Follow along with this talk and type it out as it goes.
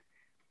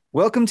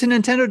Welcome to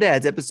Nintendo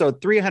Dads,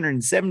 episode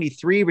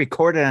 373,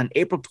 recorded on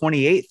April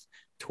 28th,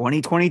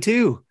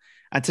 2022.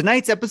 On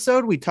tonight's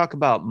episode, we talk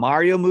about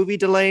Mario movie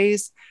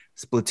delays,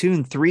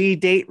 Splatoon 3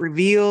 date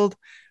revealed,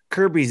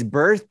 Kirby's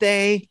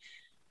birthday,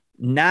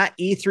 not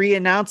E3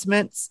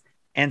 announcements,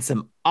 and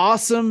some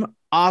awesome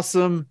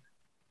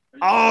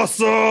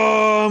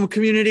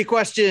community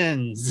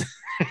questions.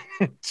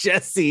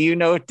 Jesse, you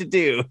know what to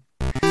do.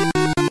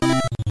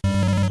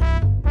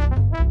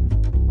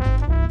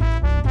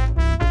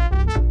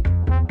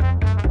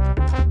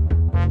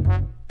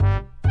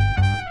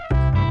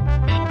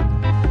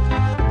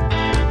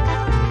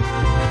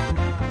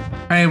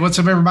 Hey, what's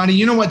up, everybody?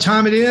 You know what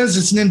time it is?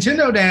 It's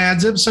Nintendo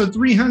Dads, episode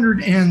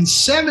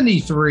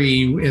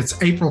 373. It's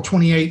April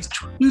 28th,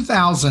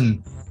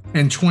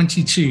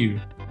 2022.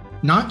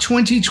 Not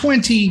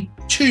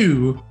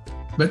 2022,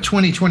 but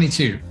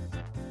 2022,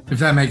 if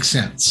that makes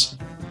sense.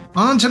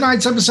 On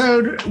tonight's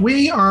episode,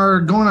 we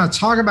are going to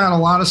talk about a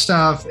lot of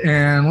stuff,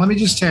 and let me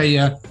just tell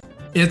you,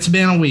 it's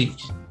been a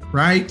week,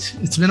 right?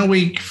 It's been a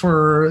week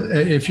for,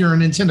 if you're a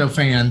Nintendo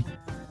fan.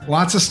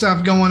 Lots of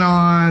stuff going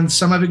on,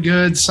 some of it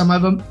good, some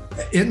of them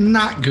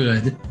not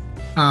good.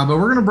 But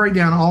we're going to break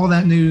down all of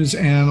that news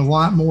and a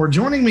lot more.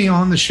 Joining me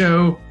on the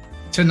show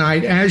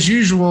tonight, as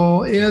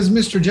usual, is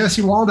Mr.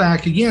 Jesse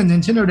Waldack. Again,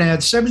 Nintendo Dad,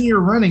 7-year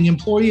running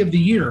Employee of the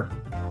Year.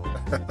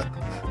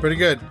 Pretty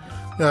good.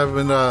 I've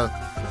been,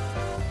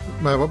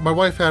 my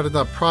wife had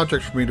a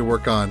project for me to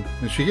work on,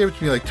 and she gave it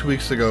to me like 2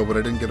 weeks ago, but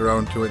I didn't get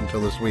around to it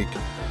until this week.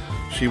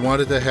 She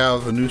wanted to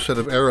have a new set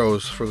of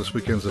arrows for this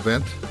weekend's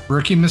event.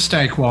 Rookie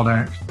mistake,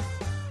 Waldack.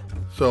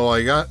 So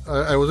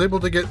I was able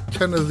to get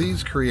 10 of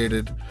these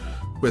created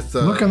with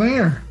look at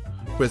there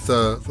with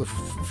the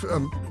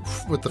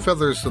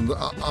feathers on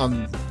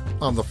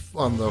the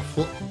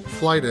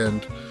flight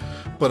end,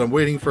 but I'm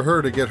waiting for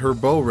her to get her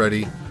bow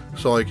ready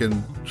so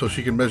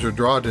she can measure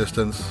draw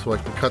distance so I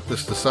can cut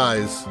this to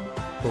size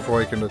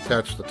before I can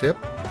attach the tip.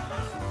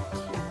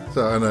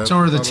 So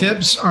are the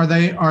tips are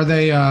they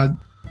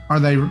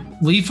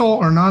lethal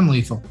or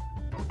non-lethal?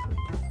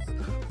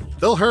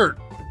 They'll hurt.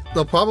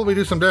 They'll probably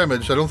do some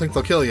damage. I don't think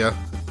they'll kill you,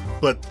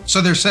 but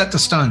so they're set to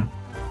stun.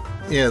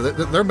 Yeah,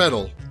 they're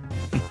metal.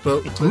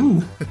 So,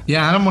 ooh,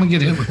 yeah, I don't want to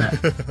get hit with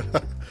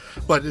that.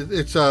 But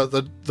it's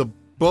the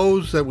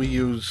bows that we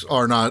use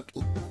are not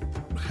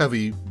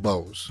heavy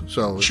bows,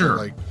 so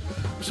sure.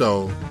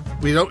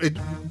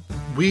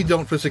 We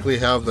don't physically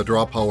have the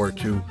draw power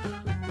to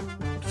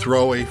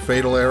throw a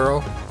fatal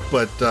arrow,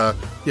 but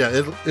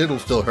it'll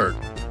still hurt.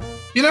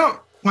 You know,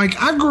 like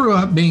I grew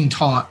up being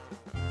taught,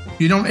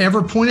 you don't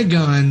ever point a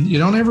gun, you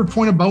don't ever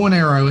point a bow and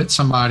arrow at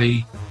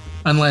somebody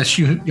unless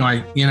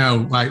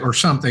or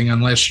something,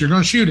 unless you're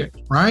going to shoot it,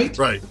 right?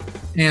 Right.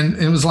 And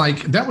it was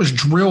like, that was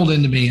drilled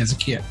into me as a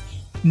kid.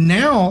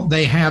 Now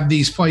they have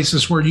these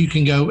places where you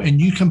can go and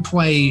you can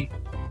play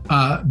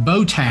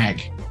bow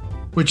tag,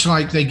 which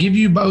like they give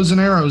you bows and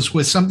arrows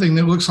with something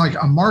that looks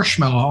like a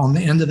marshmallow on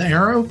the end of the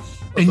arrow.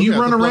 And you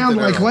run around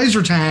like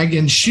laser tag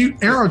and shoot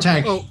arrow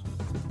tag. Oh,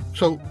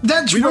 so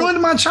that's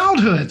ruined my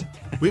childhood.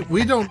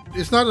 We don't.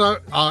 It's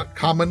not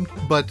common,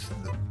 but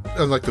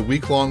like the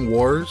week-long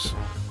wars,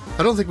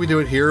 I don't think we do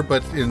it here.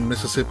 But in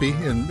Mississippi,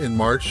 in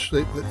March,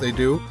 they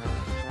do.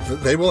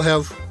 They will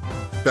have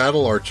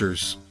battle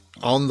archers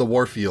on the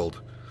warfield,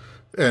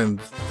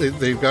 and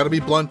they've got to be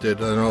blunted.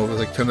 I don't know,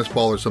 like tennis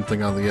ball or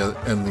something on the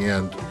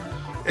end,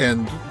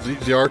 and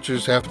the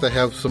archers have to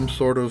have some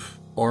sort of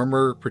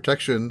armor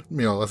protection.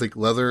 I think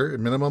leather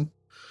at minimum.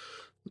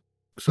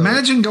 So,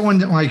 imagine going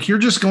to, like, you're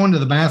just going to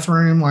the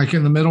bathroom, like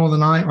in the middle of the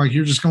night, like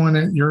you're just going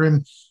in,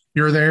 you're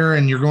there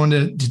and you're going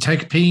to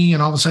take a pee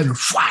and all of a sudden,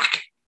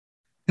 whack.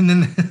 And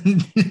then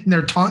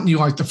they're taunting you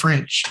like the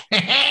French.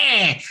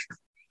 I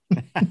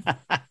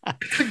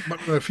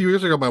think a few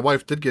years ago, my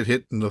wife did get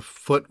hit in the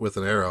foot with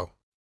an arrow.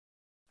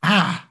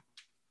 That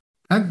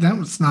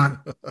was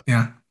not,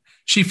 yeah.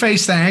 She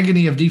faced the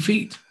agony of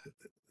defeat.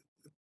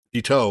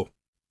 Toe.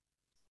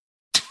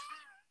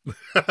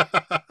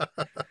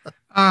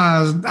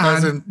 As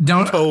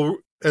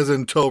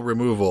in toe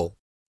removal.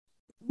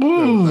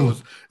 Ooh.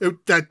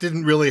 That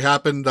didn't really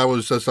happen. That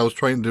was just I was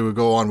trying to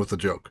go on with the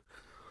joke.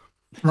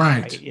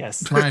 Right.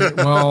 Yes. Right.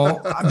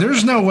 Well,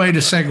 there's no way to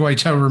segue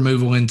toe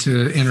removal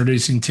into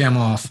introducing Tim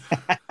off,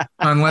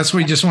 unless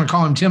we just want to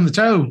call him Tim the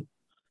Toe.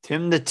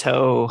 Tim the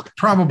Toe.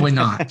 Probably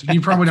not.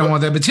 You probably don't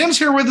want that. But Tim's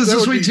here with us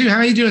this week too. How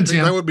are you doing,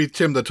 Tim? That would be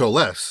Tim the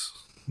Toe-less.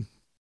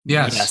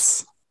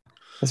 Yes.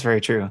 That's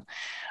very true.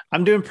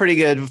 I'm doing pretty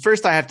good.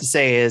 First, I have to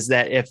say is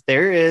that if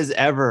there is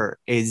ever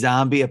a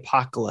zombie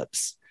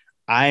apocalypse,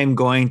 I'm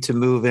going to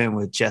move in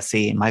with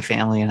Jesse, and my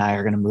family and I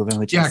are going to move in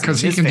with Jesse. Yeah,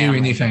 because he can do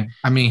anything.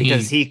 I mean,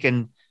 because he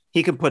can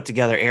put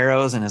together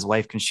arrows, and his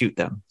wife can shoot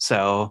them.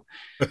 So,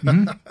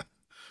 and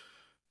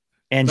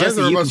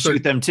Jesse, you can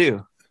shoot them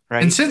too,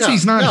 right? And since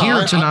he's not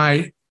here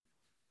tonight,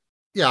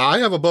 I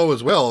have a bow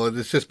as well, and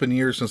it's just been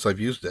years since I've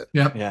used it.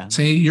 Yep. Yeah.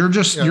 See, you're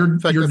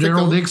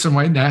Daryl Dixon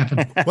waiting to happen.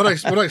 When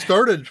I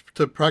started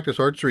to practice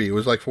archery, it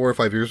was like 4 or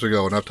 5 years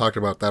ago, and I've talked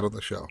about that on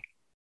the show.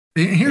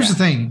 Here's the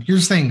thing.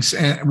 Here's things.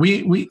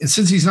 We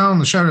since he's not on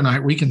the show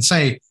tonight, we can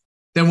say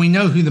that we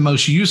know who the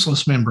most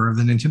useless member of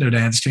the Nintendo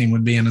Dads team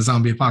would be in a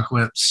zombie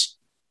apocalypse.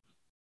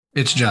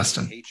 It's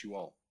Justin. I hate you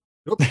all.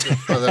 Nope, let's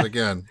try that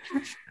again.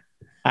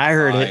 I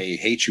heard I it.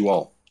 hate you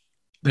all.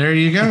 There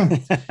you go. I still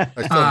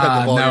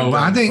had the volume No, down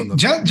I think from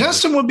the-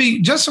 Justin would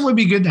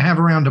be good to have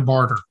around to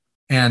barter,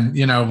 and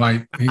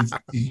like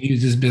he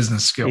use his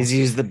business skills. He's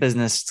used the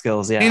business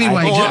skills. Yeah.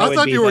 Anyway, I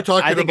thought you were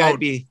talking I think about- I'd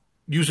be.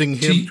 using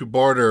him to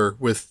barter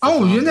with. the Oh,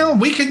 zombie.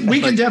 we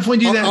can definitely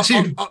do that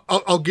too.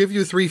 I'll give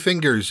you 3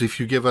 fingers if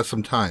you give us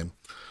some time.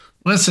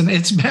 Listen,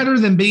 it's better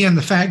than being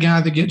the fat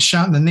guy that gets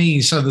shot in the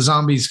knee so the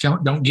zombies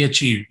don't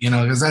get you,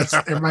 because that's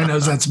everybody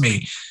knows that's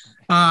me.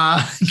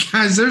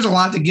 Guys, there's a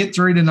lot to get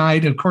through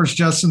tonight. Of course,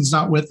 Justin's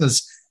not with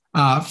us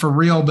for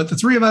real, but the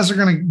three of us are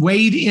going to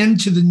wade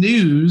into the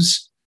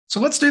news. So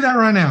let's do that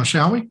right now,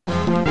 shall we?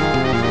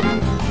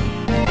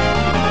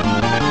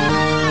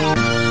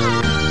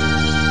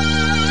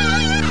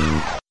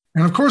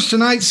 And of course,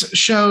 tonight's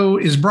show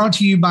is brought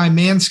to you by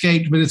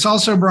Manscaped, but it's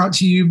also brought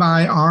to you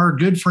by our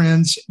good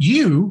friends,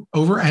 you,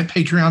 over at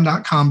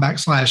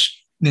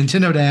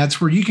patreon.com/Nintendo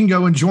Dads, where you can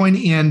go and join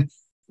in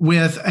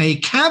with a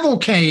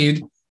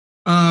cavalcade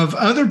of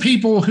other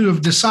people who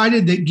have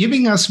decided that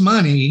giving us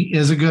money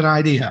is a good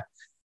idea.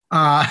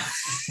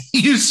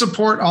 You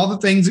support all the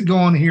things that go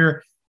on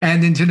here at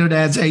Nintendo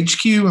Dads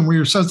HQ, and we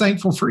are so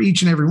thankful for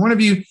each and every one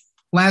of you.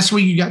 Last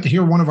week, you got to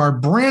hear one of our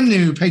brand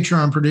new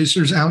Patreon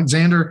producers,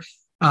 Alexander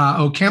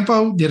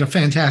Ocampo, did a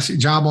fantastic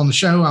job on the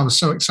show. I was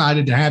so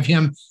excited to have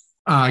him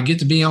get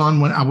to be on.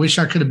 When I wish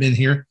I could have been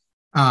here.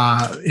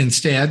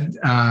 Instead,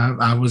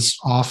 I was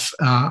off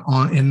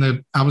I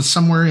was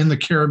somewhere in the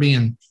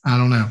Caribbean. I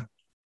don't know.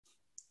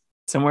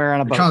 Somewhere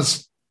on a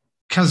boat.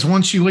 Because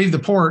once you leave the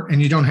port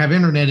and you don't have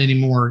internet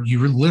anymore,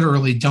 you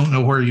literally don't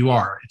know where you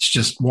are. It's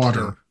just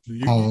water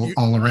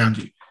all around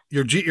you.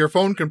 Your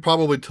phone can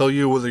probably tell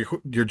you with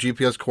your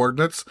GPS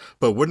coordinates,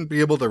 but wouldn't be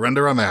able to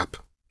render a map.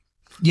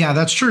 Yeah,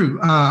 that's true.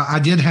 I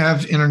did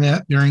have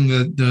internet during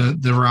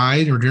the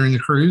ride or during the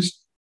cruise.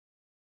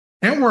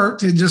 It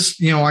worked. It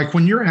just, like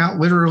when you're out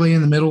literally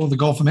in the middle of the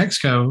Gulf of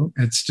Mexico,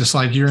 it's just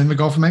like you're in the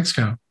Gulf of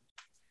Mexico.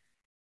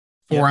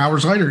 4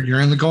 hours later,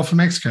 you're in the Gulf of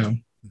Mexico.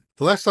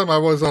 The last time I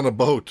was on a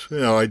boat,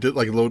 I did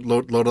like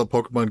load up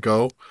Pokemon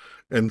Go,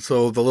 and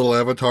so the little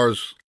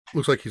avatars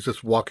looks like he's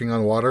just walking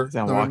on water. He's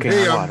walking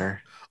on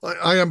water.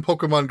 I am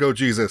Pokemon Go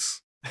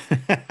Jesus.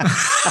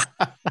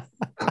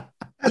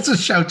 That's a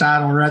show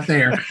title right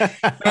there.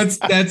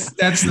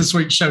 That's this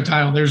week's show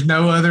title. There's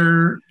no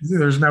other.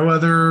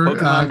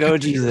 Pokemon Go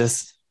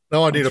Jesus.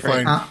 Now I need That's to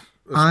right. find.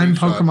 I'm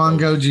Pokemon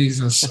Go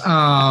Jesus.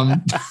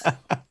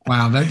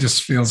 Wow, that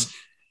just feels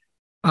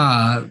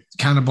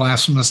kind of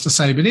blasphemous to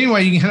say. But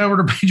anyway, you can head over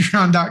to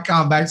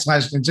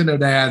patreon.com/Nintendo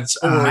Dads.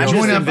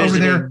 Join up over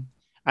there.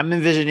 I'm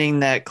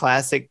envisioning that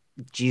classic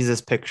Jesus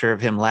picture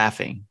of him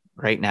laughing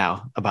right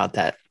now about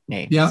that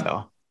name. Yeah.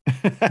 So.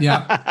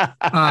 Yeah.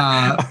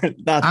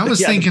 I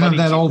was thinking of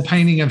that old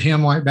painting of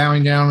him like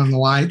bowing down and the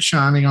light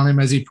shining on him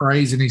as he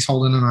prays and he's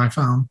holding an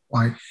iPhone.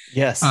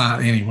 Yes.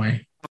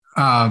 Anyway,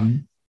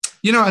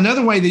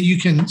 another way that you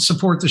can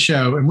support the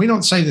show, and we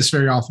don't say this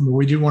very often, but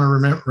we do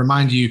want to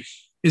remind you,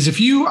 is if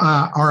you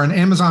are an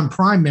Amazon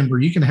Prime member,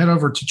 you can head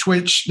over to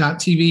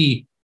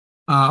twitch.tv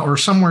or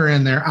somewhere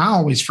in there. I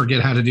always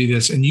forget how to do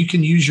this. And you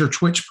can use your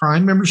Twitch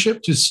Prime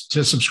membership to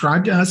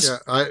subscribe to us. Yeah,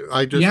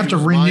 I just you have to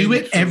renew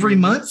it every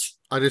month.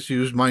 I just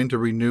used mine to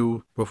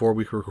renew before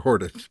we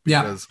recorded.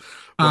 Because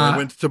when I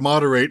went to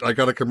moderate, I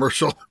got a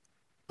commercial.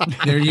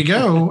 There you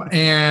go.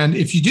 And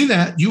if you do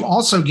that, you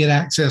also get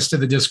access to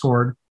the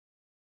Discord.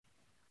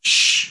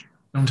 Shh,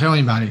 don't tell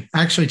anybody.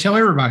 Actually, tell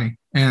everybody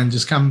and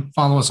just come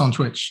follow us on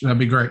Twitch. That'd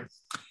be great.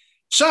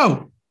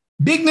 So,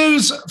 big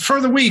news for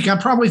the week. I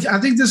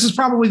think this is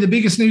probably the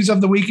biggest news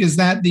of the week is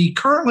that the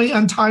currently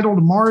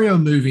untitled Mario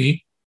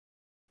movie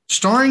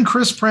starring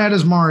Chris Pratt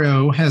as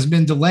Mario has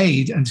been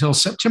delayed until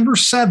September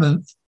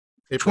 7th,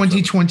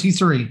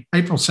 2023.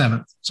 April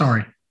 7th.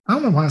 Sorry. I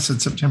don't know why I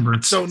said September.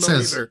 It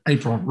says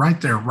April right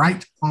there,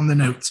 right on the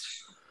notes.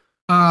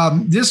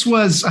 This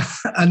was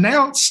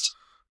announced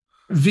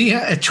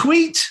via a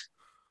tweet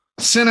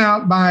sent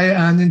out by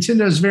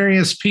Nintendo's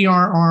various PR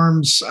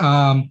arms,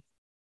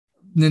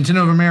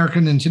 Nintendo of America,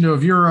 Nintendo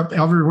of Europe,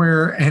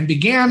 everywhere, and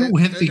began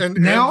with the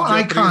now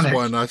iconic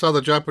one. I saw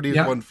the Japanese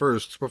one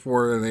first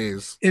before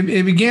NA's.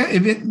 It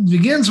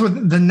begins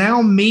with the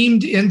now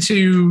memed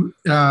into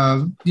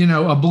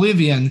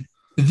oblivion.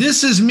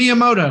 This is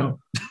Miyamoto,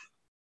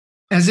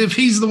 as if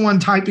he's the one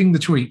typing the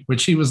tweet,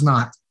 which he was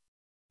not.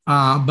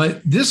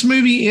 But this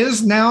movie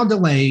is now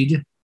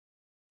delayed,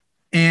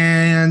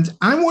 and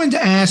I wanted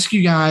to ask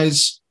you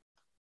guys: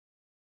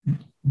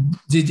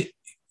 Did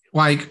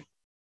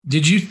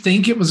you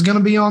think it was going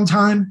to be on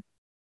time?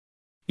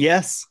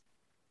 Yes.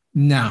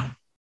 No.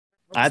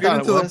 I thought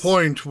it was. To the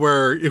point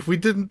where if we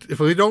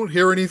don't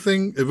hear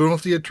anything, if we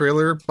don't see a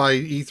trailer by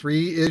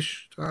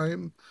E3-ish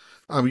time,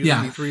 I'm using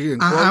E3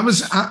 and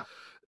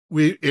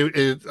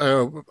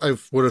I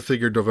would have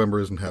figured November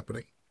isn't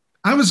happening.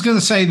 I was going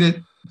to say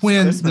that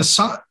when Christmas.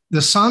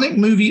 the Sonic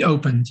movie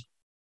opened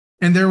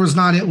and there was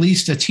not at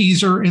least a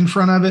teaser in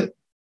front of it.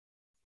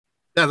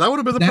 Yeah, that would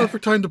have been the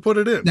perfect time to put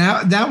it in.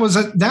 That was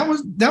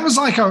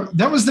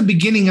the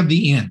beginning of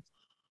the end,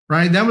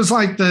 right? That was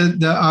like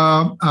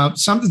the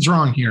something's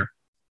wrong here.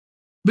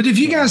 But if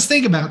you guys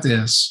think about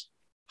this,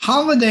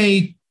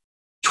 holiday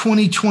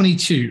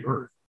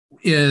 2022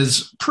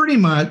 is pretty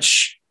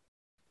much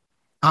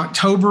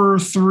October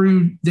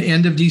through the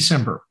end of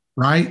December,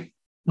 right?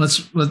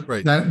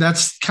 Right.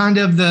 That's kind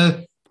of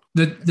the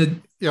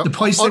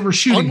place that we're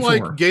shooting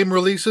unlike for. Game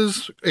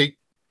releases,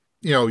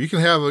 you can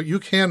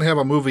have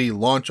a movie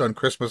launch on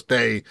Christmas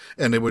Day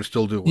and it would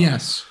still do well.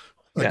 Yes.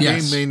 A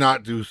game may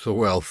not do so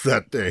well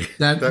that day.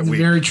 That's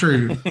week. very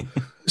true.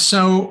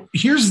 So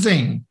here's the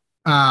thing.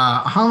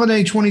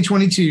 Holiday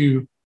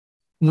 2022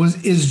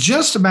 is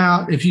just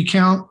about, if you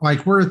count,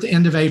 like we're at the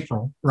end of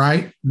April,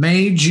 right?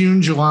 May,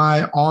 June,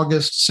 July,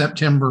 August,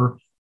 September,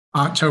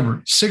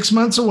 October, 6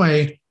 months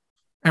away.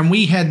 And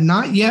we had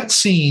not yet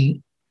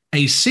seen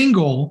a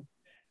single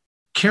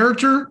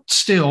character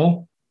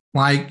still,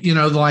 like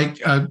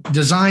a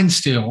design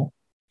still.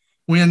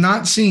 We had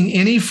not seen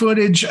any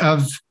footage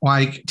of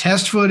like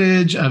test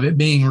footage of it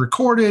being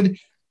recorded.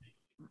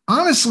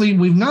 Honestly,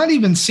 we've not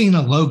even seen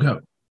a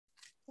logo.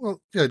 Well,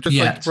 yeah, just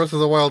like Breath of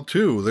the Wild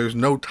 2, there's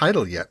no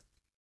title yet.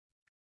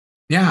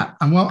 Yeah.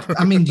 Well,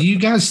 I mean, do you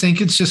guys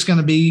think it's just going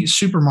to be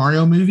Super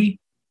Mario movie?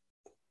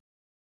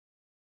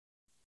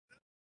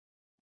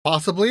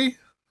 Possibly,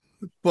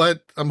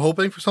 but I'm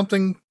hoping for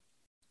something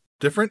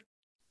different.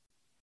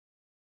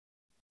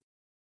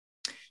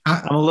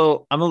 I'm a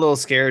little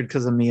scared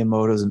because of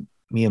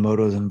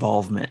Miyamoto's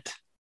involvement.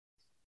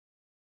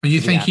 You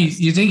think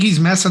he's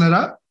messing it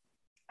up?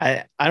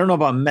 I don't know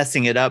about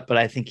messing it up, but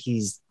I think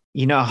he's,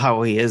 you know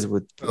how he is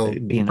with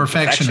being a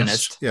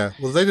perfectionist. Yeah.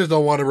 Well, they just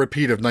don't want a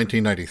repeat of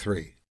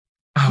 1993.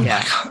 Oh yeah.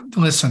 My God.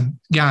 Listen,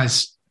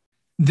 guys,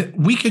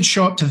 we could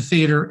show up to the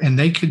theater and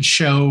they could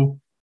show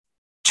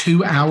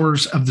 2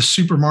 hours of the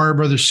Super Mario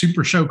Brothers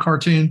Super Show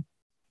cartoon,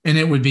 and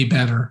it would be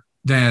better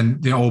than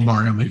the old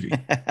Mario movie.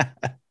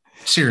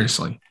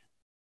 Seriously.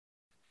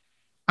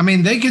 I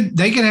mean, they could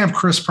have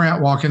Chris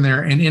Pratt walk in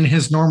there and in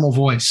his normal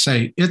voice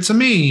say, "It's a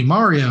me,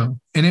 Mario,"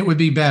 and it would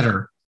be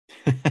better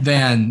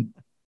than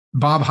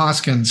Bob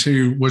Hoskins,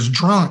 who was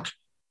drunk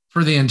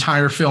for the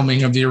entire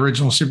filming of the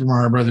original Super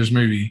Mario Brothers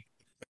movie.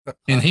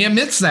 And he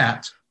admits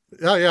that.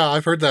 Yeah,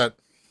 I've heard that.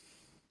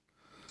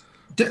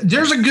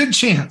 There's a good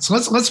chance.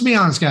 Let's be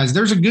honest, guys.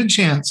 There's a good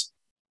chance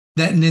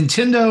that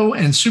Nintendo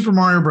and Super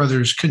Mario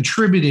Brothers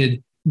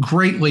contributed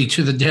greatly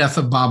to the death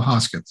of Bob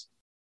Hoskins.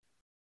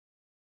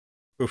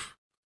 Oof.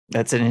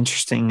 That's an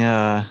interesting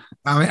thought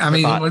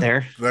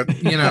there. That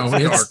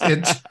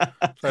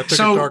took a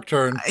dark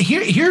turn.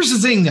 Here's the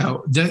thing,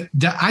 though.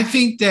 I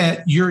think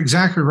that you're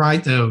exactly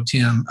right, though,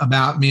 Tim,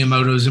 about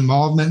Miyamoto's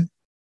involvement.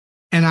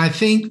 And I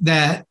think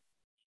that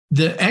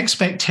the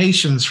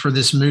expectations for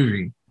this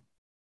movie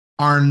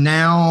are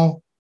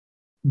now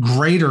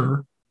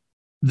greater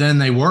than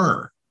they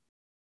were.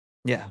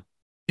 Yeah.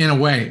 In a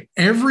way,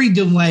 every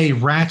delay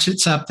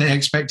ratchets up the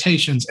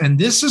expectations. And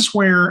this is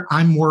where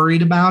I'm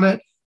worried about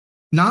it.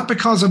 Not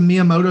because of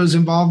Miyamoto's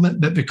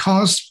involvement, but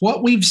because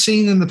what we've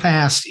seen in the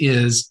past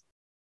is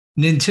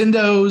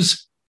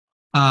Nintendo's,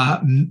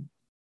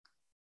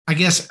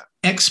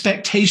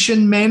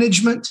 expectation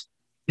management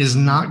is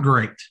not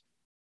great.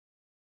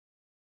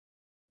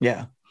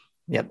 Yeah.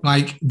 Yep.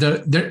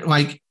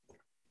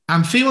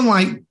 I'm feeling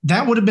like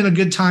that would have been a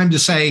good time to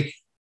say,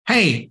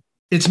 "Hey,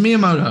 it's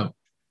Miyamoto.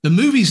 The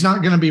movie's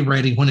not going to be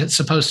ready when it's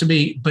supposed to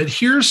be, but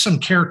here's some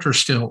character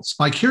stills.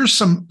 Like here's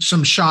some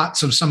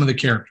shots of some of the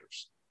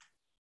characters.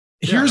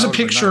 Here's a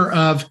picture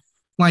of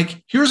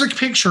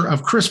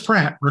Chris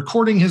Pratt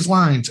recording his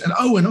lines. And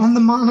on the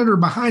monitor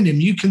behind him,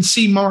 you can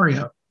see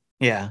Mario."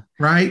 Yeah.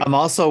 Right. I'm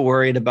also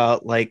worried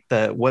about like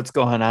what's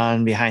going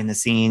on behind the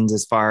scenes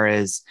as far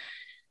as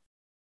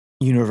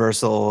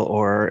Universal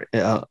or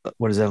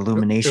what is it,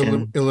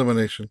 Illumination?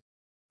 Illumination.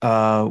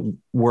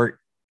 We're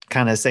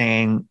kind of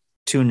saying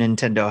to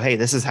Nintendo, "Hey,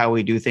 this is how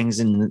we do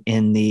things in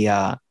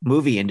the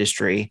movie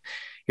industry.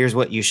 Here's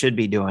what you should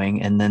be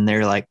doing." And then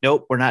they're like,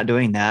 "Nope, we're not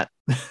doing that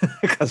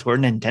because we're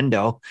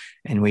Nintendo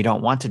and we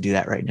don't want to do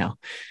that right now."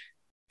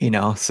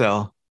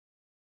 So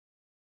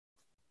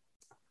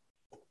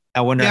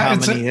I wonder how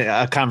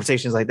many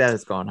conversations like that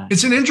is going on.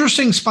 It's an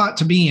interesting spot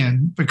to be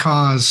in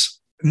because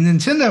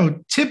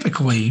Nintendo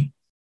typically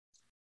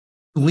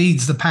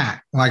leads the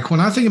pack. Like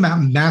when I think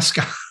about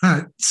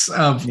mascots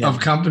of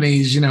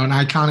companies, and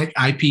iconic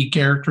IP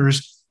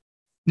characters,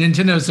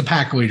 Nintendo's the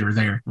pack leader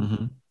there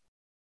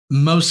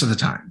most of the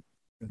time.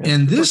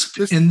 In this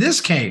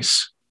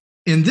case,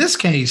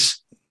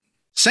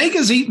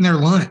 Sega's eating their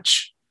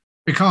lunch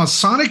because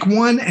Sonic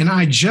 1 and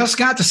I just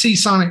got to see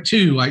Sonic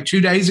 2 like 2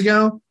 days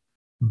ago.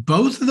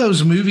 Both of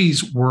those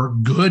movies were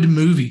good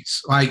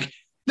movies. Like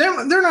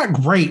they're not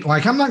great.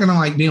 Like I'm not going to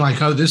like be like,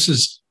 "Oh, this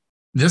is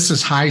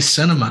high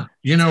cinema,"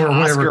 or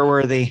whatever. Oscar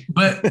worthy.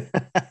 But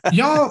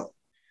y'all,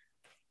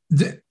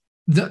 the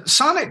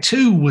Sonic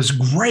 2 was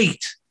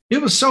great.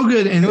 It was so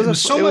good, and it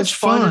was so much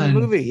fun.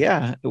 Movie,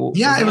 yeah, it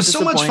was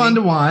so much fun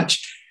to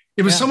watch.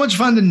 It was so much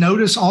fun to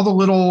notice all the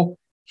little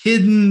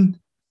hidden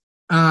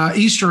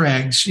Easter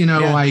eggs.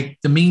 Like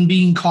the Mean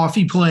Bean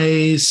Coffee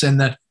Place, and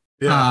the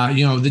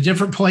the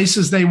different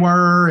places they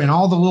were, and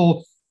all the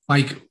little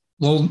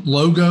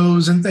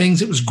logos and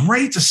things. It was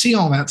great to see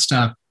all that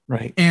stuff.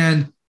 Right,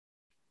 and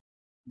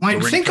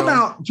think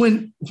about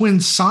when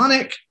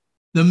Sonic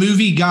the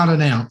movie got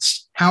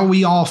announced, how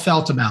we all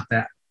felt about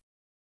that.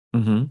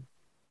 Mm-hmm.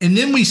 And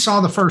then we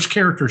saw the first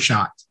character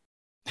shot,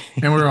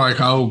 and we were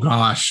like, "Oh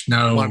gosh,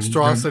 no,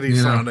 monstrosity,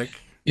 Sonic!"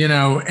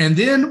 And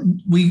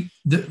then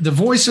the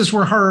voices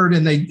were heard,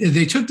 and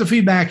they took the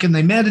feedback, and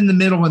they met in the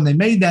middle, and they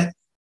made that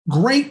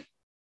great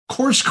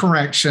course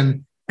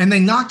correction, and they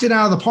knocked it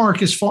out of the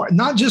park as far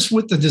not just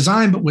with the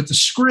design, but with the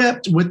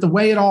script, with the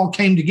way it all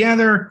came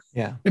together.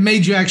 Yeah, it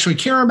made you actually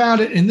care about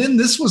it. And then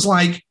this was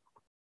like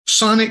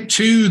Sonic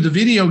 2, the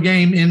video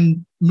game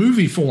in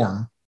movie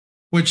form,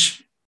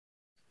 which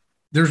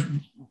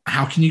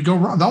how can you go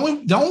wrong? The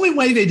only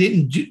way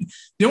the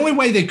only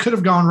way they could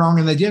have gone wrong,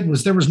 and they did,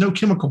 was there was no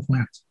chemical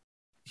plant.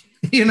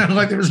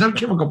 There was no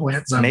chemical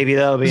plant. So maybe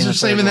that'll be just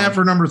saving that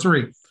for number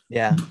 3.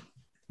 Yeah.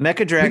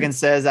 Mecha Dragon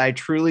says, I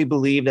truly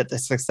believe that the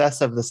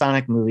success of the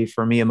Sonic movie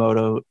for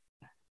Miyamoto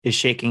is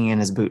shaking in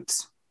his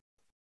boots.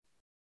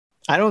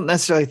 I don't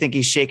necessarily think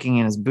he's shaking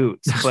in his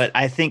boots, but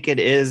I think it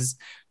is,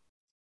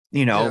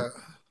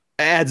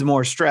 adds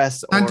more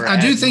stress. I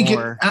do think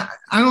more...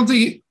 I don't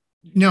think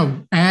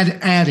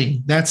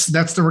adding. That's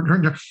the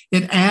recurrent.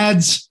 It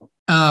adds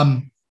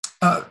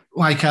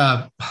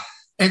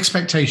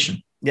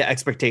expectation. Yeah,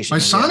 expectation.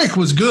 Sonic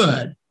was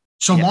good,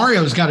 so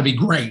Mario's got to be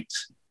great,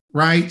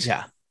 right?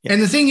 Yeah. And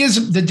the thing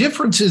is, the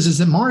difference is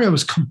that Mario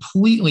is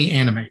completely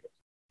animated,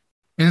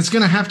 and it's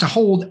going to have to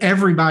hold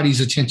everybody's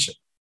attention.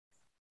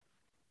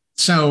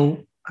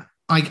 So,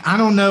 I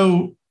don't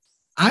know.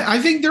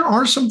 I think there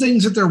are some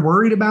things that they're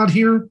worried about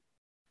here,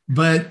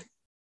 but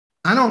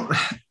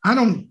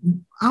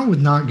I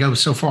would not go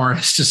so far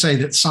as to say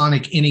that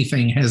Sonic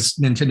anything has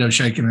Nintendo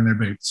shaking in their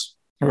boots.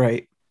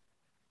 Right.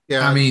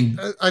 Yeah. I mean,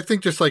 I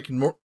think just like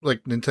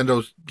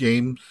Nintendo's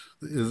games,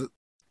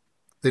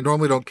 they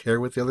normally don't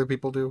care what the other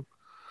people do.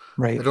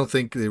 Right. I don't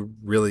think they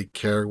really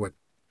care what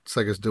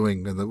Sega's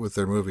doing with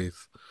their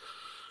movies.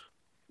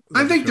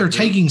 I think they're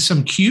taking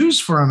some cues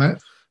from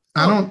it.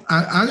 I don't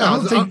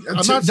think.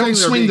 I'm not saying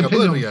they're being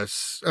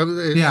oblivious.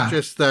 It's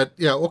just that,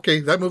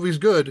 okay, that movie's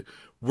good.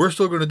 We're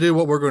still going to do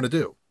what we're going to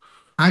do.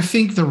 I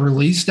think the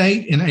release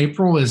date in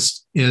April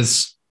is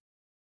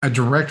a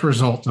direct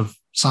result of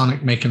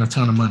Sonic making a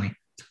ton of money.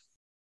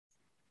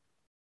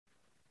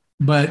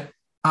 But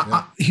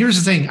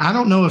here's the thing. I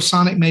don't know if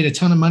Sonic made a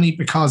ton of money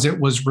because it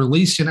was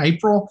released in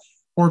April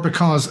or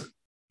because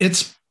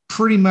it's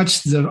pretty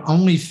much the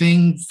only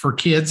thing for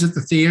kids at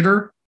the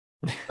theater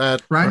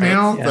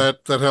now. Yeah.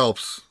 That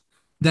helps.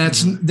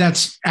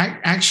 That's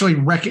actually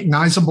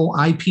recognizable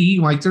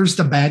IP. Like there's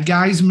the Bad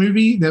Guys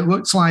movie that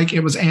looks like it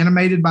was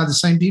animated by the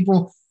same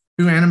people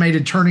who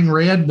animated Turning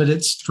Red, but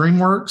it's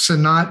DreamWorks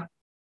and not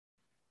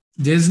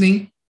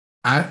Disney.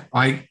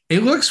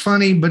 It looks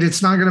funny, but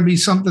it's not going to be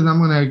something I'm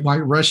going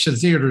to rush to the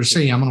theater to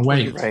see. I'm going to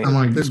wait. Right. I'm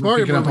going this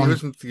Mario movie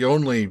isn't the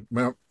only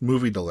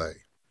movie delay.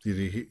 Did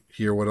you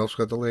hear what else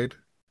got delayed?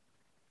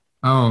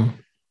 Oh,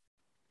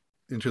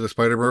 Into the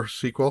Spider-Verse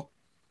sequel.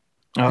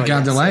 It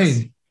got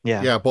delayed.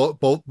 Yes. Yeah,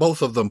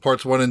 both of them,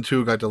 parts 1 and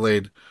 2, got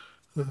delayed.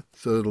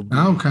 So it'll be.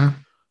 Okay. I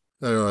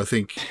don't know. I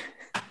think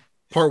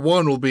part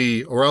 1 will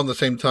be around the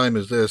same time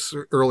as this,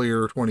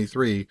 earlier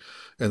 23,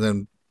 and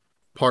then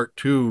part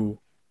 2.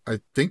 I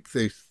think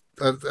I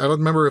don't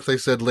remember if they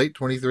said late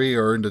 23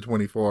 or into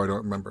 24. I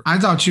don't remember. I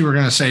thought you were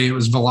going to say it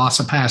was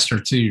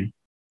Velocipaster 2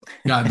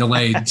 got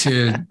delayed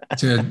to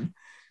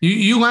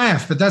you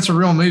laugh, but that's a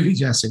real movie,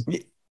 Jesse.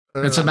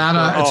 It's about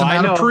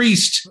a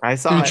priest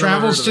who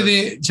travels to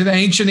the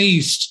ancient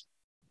East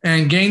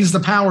and gains the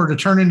power to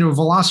turn into a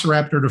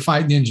velociraptor to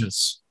fight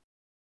ninjas.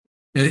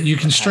 You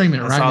can stream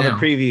it right now. I saw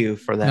the preview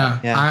for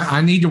that. Yeah.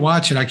 I need to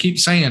watch it. I keep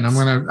saying I'm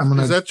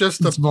gonna. Is that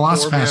just the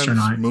Velocipaster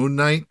night? Moon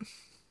Knight?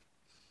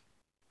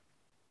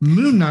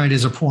 Moon Knight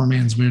is a poor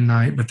man's Moon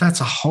Knight, but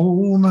that's a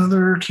whole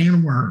nother can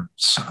of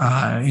worms.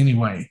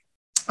 Anyway,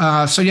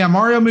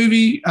 Mario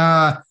movie.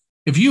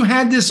 If you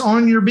had this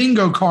on your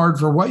bingo card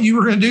for what you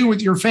were going to do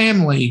with your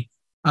family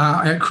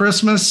at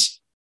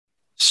Christmas,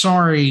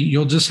 sorry,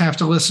 you'll just have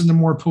to listen to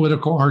more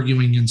political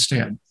arguing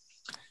instead.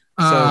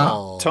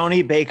 So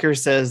Tony Baker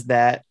says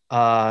that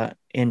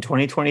in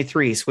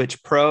 2023,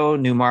 Switch Pro,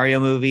 new Mario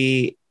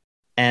movie,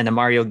 and a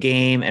Mario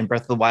game, and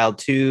Breath of the Wild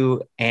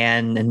 2,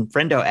 and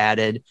Nintendo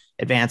added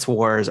Advance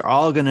Wars are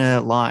all going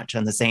to launch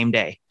on the same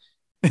day.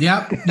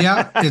 Yep.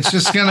 It's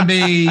just going to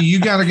be,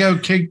 you got to go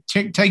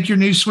take your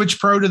new Switch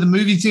Pro to the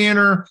movie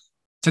theater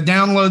to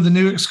download the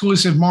new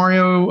exclusive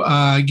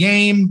Mario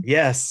game.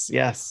 Yes.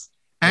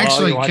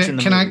 Actually,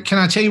 can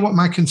I tell you what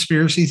my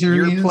conspiracy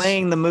theory is? You're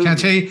playing the movie.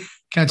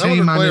 Can I tell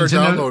you my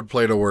Nintendo download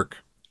play to work?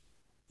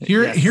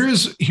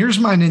 Here's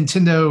my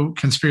Nintendo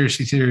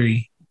conspiracy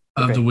theory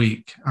of the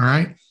week. All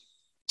right.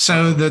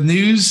 So the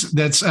news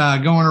that's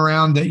going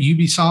around that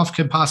Ubisoft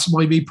could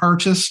possibly be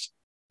purchased.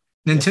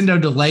 Nintendo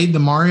delayed the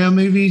Mario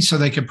movie so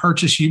they could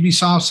purchase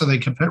Ubisoft so they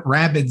could put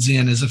Rabbids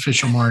in as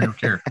official Mario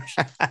characters.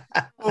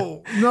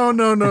 Oh,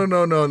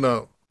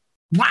 no.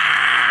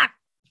 What?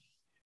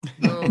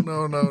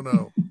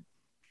 No.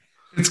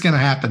 It's going to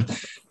happen.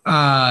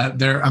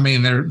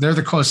 They're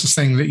the closest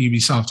thing that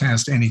Ubisoft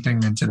has to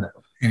anything Nintendo.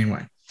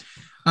 Anyway,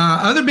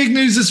 other big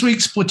news this week: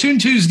 Splatoon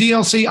 2's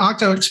DLC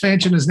Octo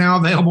expansion is now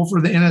available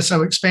for the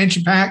NSO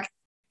expansion pack.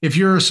 If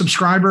you're a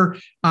subscriber,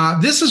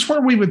 this is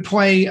where we would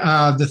play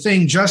the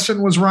thing.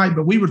 Justin was right,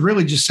 but we would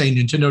really just say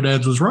Nintendo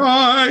Dads was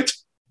right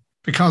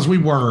because we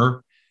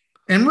were.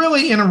 And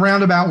really in a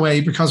roundabout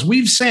way, because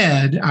we've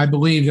said, I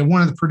believe, that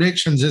one of the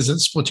predictions is that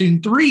Splatoon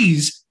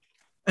 3's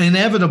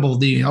inevitable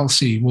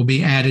DLC will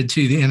be added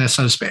to the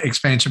NSO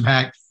expansion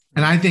pack.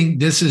 And I think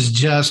this is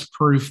just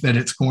proof that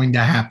it's going to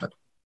happen.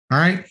 All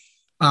right.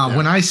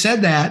 When I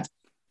said that,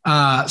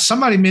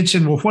 somebody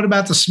mentioned, well, what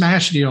about the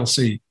Smash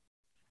DLC?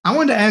 I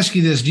wanted to ask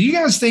you this. Do you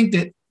guys think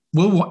that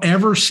we'll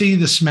ever see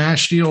the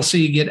Smash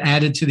DLC get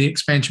added to the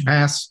expansion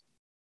pass?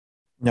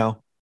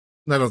 No.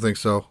 I don't think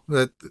so.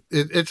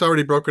 It's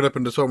already broken up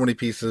into so many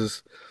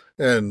pieces,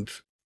 and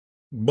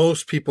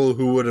most people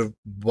who would have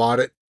bought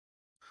it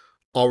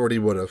already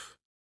would have.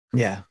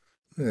 Yeah.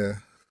 Yeah.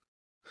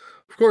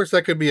 Of course,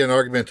 that could be an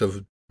argument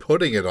of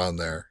putting it on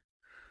there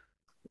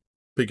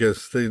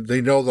because they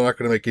know they're not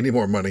going to make any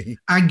more money.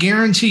 I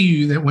guarantee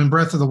you that when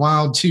Breath of the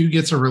Wild 2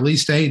 gets a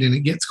release date and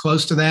it gets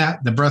close to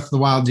that, the Breath of the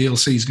Wild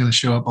DLC is going to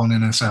show up on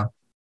NSO.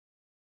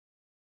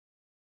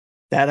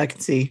 That I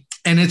can see.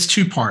 And it's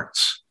 2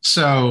 parts.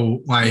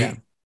 So,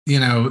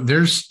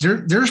 there's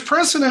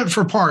precedent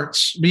for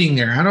parts being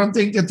there. I don't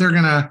think that they're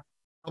going to.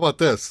 How about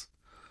this?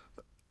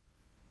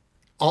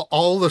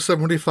 All the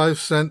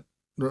 75-cent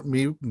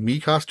me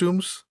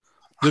costumes,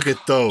 look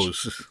at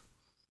those.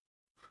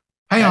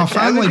 Hey, I'll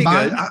finally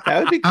buy.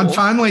 That would be cool. I'll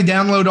finally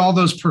download all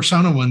those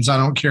Persona ones I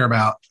don't care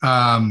about.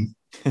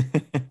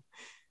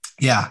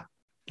 Yeah.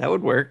 That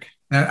would work.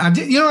 I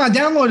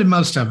downloaded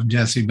most of them,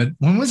 Jesse, but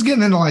when I was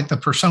getting into like the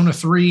Persona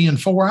 3 and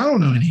 4, I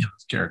don't know any of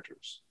those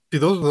characters. See,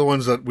 those are the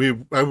ones that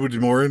I would be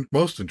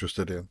most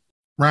interested in.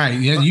 Right.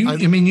 Yeah.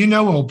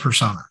 Old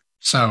Persona.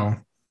 So.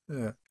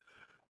 Yeah.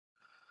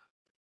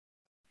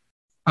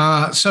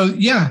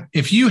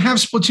 If you have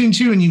Splatoon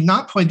 2 and you've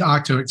not played the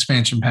Octo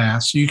expansion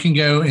pass, you can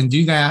go and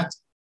do that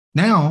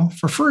now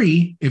for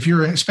free if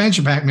you're an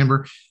expansion pack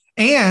member.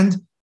 And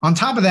on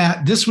top of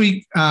that, this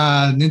week,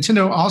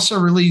 Nintendo also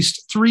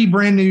released 3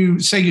 brand new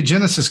Sega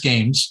Genesis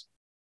games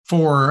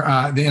for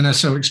the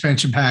NSO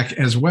expansion pack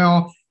as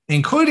well,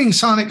 including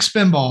Sonic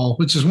Spinball,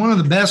 which is one of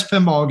the best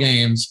pinball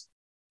games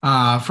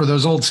for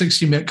those old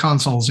 60-bit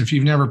consoles. If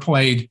you've never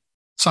played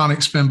Sonic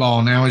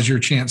Spinball, now is your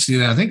chance to do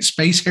that. I think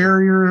Space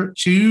Harrier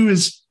 2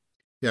 is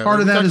part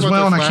of that as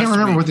well, and I can't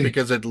remember what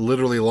because it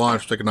literally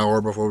launched like an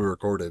hour before we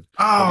recorded.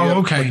 Oh,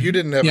 okay. But you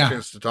didn't have a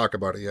chance to talk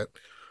about it yet.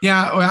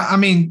 Yeah, well, I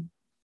mean,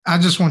 I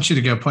just want you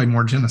to go play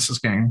more Genesis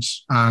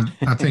games. I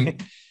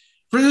think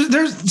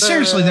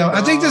seriously though,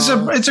 I think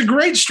it's a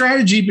great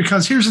strategy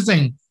because here's the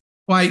thing: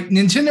 like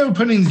Nintendo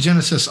putting the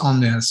Genesis on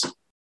this,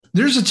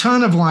 there's a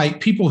ton of like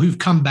people who've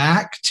come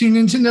back to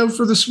Nintendo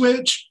for the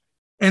Switch.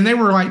 And they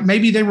were like,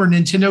 maybe they were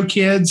Nintendo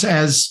kids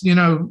as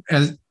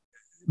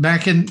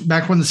back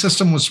when the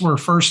system were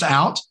first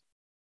out.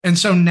 And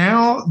so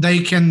now they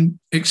can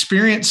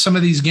experience some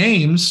of these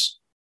games.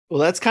 Well,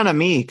 that's kind of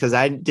me because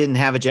I didn't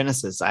have a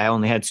Genesis. I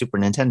only had Super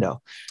Nintendo.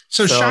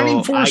 So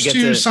Shining Force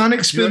 2, Sonic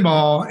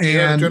Spinball,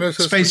 and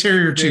Space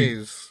Harrier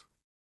 2.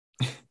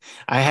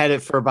 I had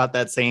it for about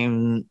that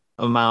same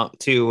amount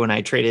too when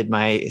I traded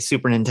my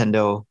Super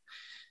Nintendo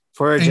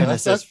for a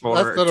Genesis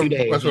for 2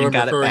 days. That's what I'm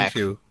got it referring back.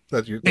 to.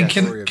 And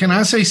can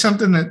I say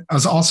something that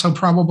is also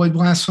probably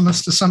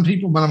blasphemous to some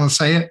people, but I'm going to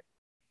say it?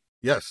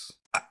 Yes.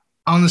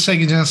 On the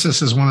Sega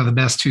Genesis is one of the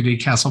best 2D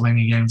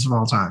Castlevania games of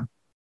all time.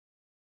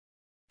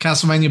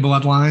 Castlevania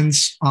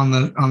Bloodlines on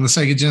the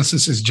Sega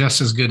Genesis is just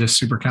as good as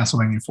Super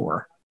Castlevania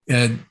 4.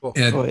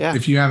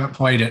 If you haven't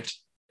played it,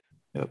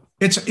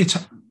 it's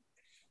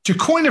to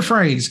coin a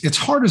phrase, it's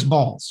hard as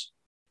balls.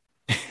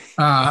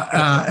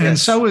 And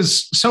so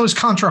is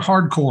Contra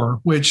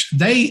Hardcore, which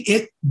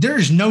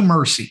there's no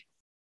mercy.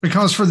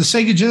 Because for the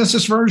Sega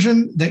Genesis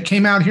version that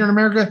came out here in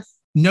America,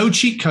 no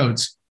cheat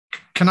codes.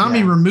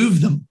 Konami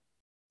removed them.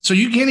 So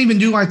you can't even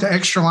do like the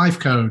extra life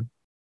code.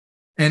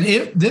 And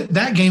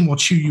that game will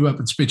chew you up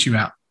and spit you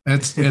out.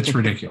 It's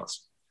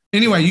ridiculous.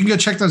 Anyway, you can go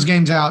check those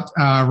games out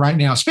right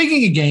now.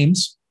 Speaking of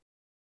games,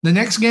 the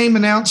next game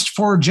announced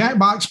for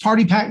Jackbox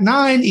Party Pack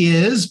 9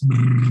 is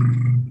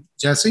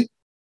Jesse.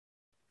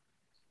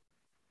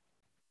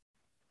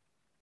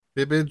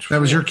 Fibbage.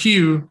 That was your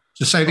cue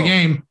to say the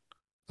game.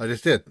 I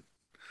just did.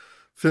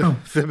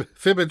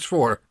 Fibbage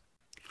 4.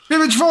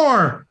 Fibbage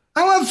 4.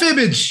 I love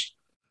Fibbage.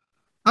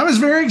 I was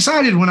very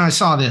excited when I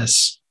saw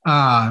this,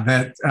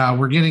 that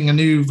we're getting a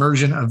new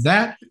version of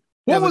that.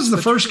 What was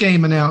the first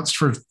game announced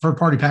for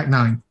Party Pack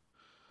 9?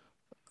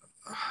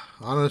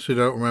 Honestly,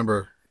 don't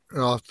remember.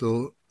 I'll have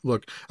to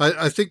look.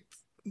 I think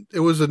it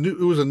was a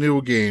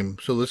new game,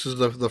 so this is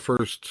the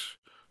first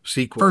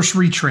sequel, first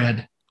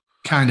retread,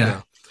 kind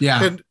of.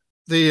 Yeah. And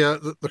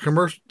the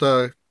commercial,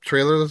 the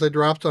trailer that they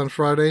dropped on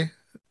Friday,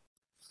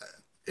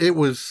 it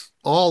was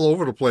all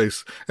over the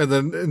place, and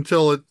then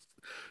until it,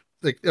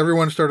 like,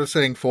 everyone started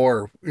saying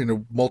 4,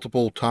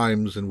 multiple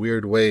times in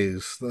weird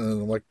ways.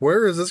 And I'm like,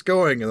 where is this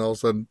going? And all of a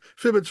sudden,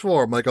 Fibbage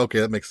 4. I'm like, okay,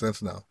 that makes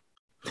sense now.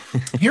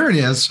 Here it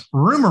is.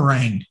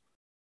 Rumourang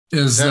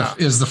is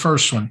the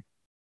first one.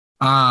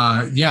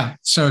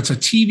 So it's a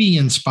TV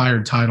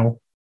inspired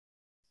title.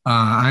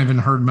 I haven't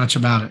heard much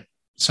about it,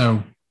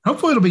 so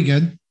hopefully it'll be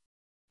good.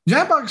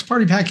 Jackbox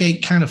Party Pack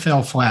 8 kind of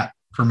fell flat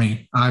for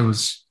me. I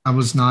was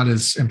not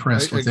as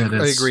impressed with it.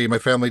 I agree. My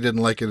family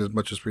didn't like it as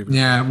much as previous.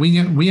 Yeah, we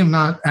have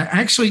not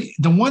actually.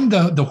 The one,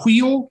 the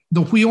wheel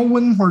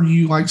one where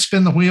you like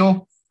spin the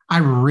wheel. I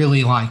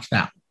really like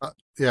that.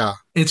 Yeah,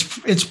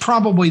 it's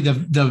probably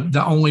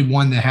the only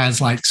one that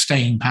has like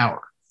staying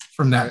power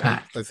from that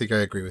pack. I think I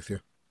agree with you.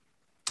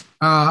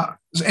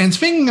 And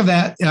speaking of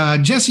that,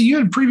 Jesse, you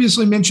had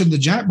previously mentioned the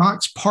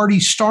Jackbox Party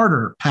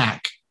Starter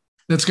pack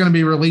that's going to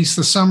be released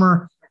this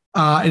summer.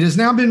 It has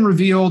now been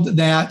revealed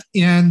that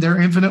in their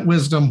infinite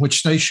wisdom,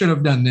 which they should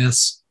have done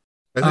this,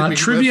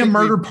 Trivia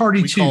Murder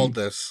Party 2. Called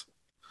this.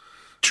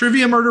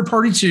 Trivia Murder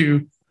Party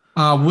 2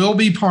 will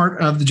be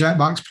part of the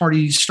Jackbox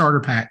Party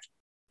Starter pack.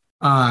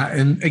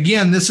 And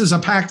again, this is a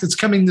pack that's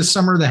coming this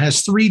summer that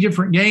has 3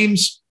 different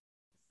games.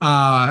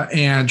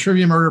 And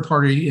Trivia Murder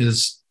Party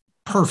is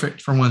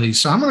perfect for one of these.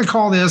 So I'm going to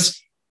call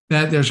this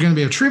that there's going to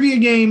be a trivia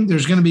game.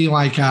 There's going to be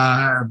like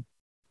a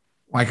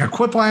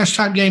Quiplash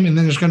type game. And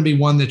then there's going to be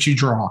one that you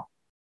draw.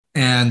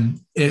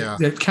 And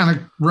it kind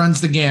of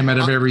runs the gamut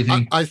of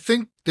everything. I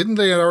think, didn't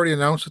they already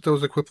announce that there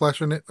was a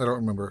Quiplash in it? I don't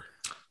remember.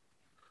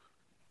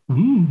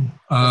 Ooh.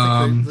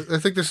 I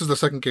think this is the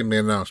second game they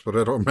announced, but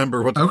I don't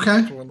remember what the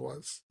first one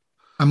was.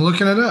 I'm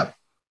looking it up.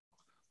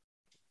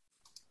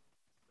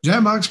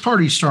 Jackbox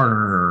Party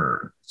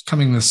Starter. It's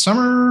coming this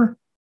summer.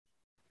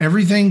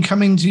 Everything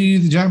coming to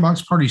the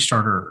Jackbox Party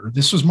Starter.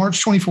 This was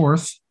March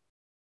 24th.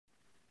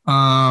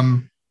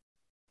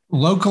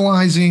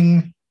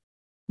 Localizing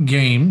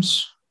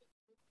games.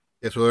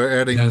 Yeah, so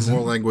they're adding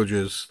more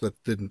languages that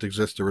didn't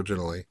exist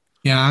originally.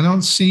 Yeah, I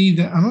don't see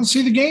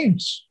the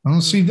games. I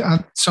don't see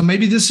that. So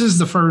maybe this is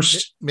the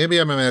first. Maybe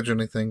I'm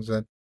imagining things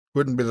that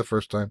wouldn't be the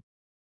first time.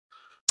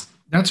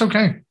 That's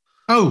okay.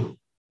 Oh,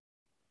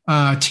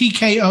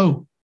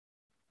 TKO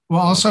will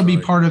also be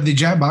part of the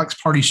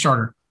Jackbox Party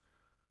Starter,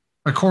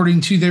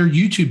 according to their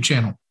YouTube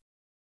channel.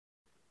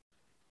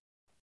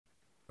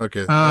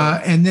 Okay.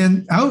 And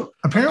then,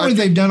 apparently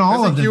they've done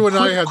all of them. You and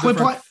I had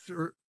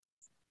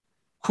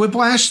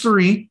Quiplash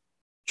 3,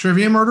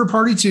 Trivia Murder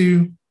Party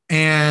 2,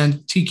 and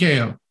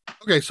TKO.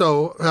 Okay,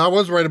 so I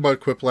was right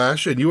about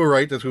Quiplash, and you were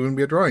right that it wouldn't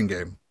be a drawing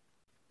game.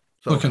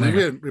 So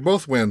we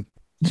both win.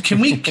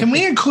 Can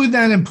we include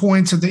that in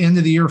points at the end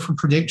of the year for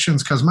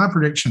predictions? Because my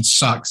predictions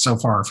suck so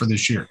far for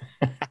this year.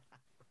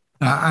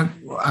 I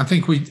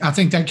think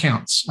that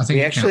counts. I think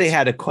we actually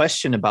had a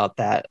question about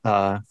that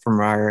from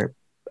our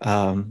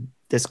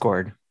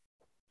Discord.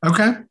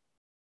 Okay,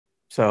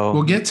 so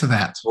we'll get to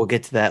that. We'll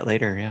get to that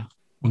later. Yeah,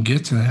 we'll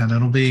get to that.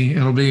 It'll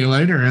be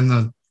later in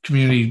the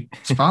community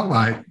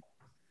spotlight.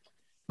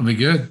 It'll be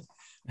good.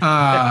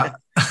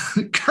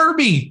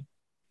 Kirby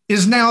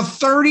is now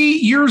 30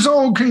 years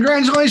old.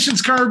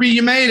 Congratulations, Kirby!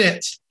 You made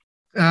it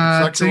to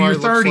your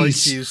 30s. Like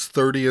he's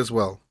 30 as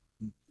well.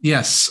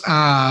 Yes.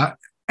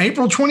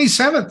 April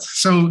 27th.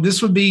 So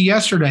this would be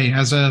yesterday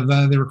as of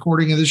the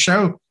recording of the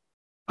show.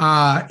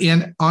 On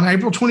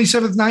April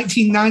 27th,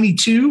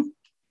 1992,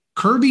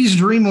 Kirby's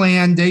Dream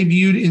Land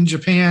debuted in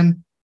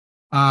Japan.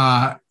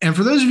 And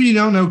for those of you who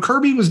don't know,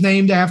 Kirby was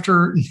named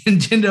after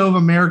Nintendo of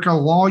America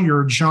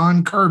lawyer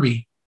John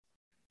Kirby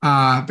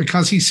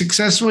because he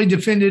successfully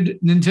defended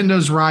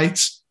Nintendo's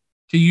rights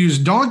to use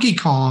Donkey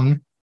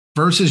Kong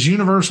versus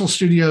Universal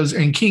Studios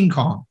and King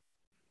Kong.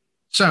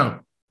 So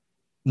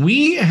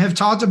we have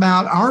talked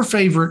about our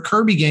favorite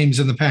Kirby games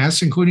in the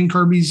past, including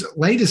Kirby's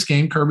latest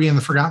game, Kirby and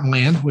the Forgotten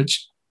Land,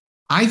 which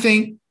I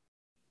think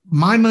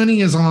my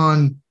money is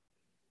on.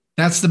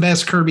 That's the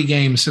best Kirby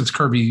game since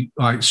Kirby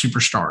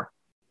Superstar.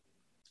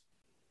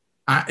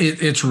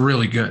 It's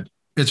really good.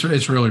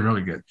 It's really,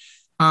 really good.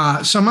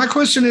 So my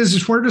question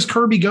is where does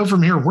Kirby go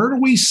from here? Where do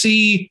we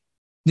see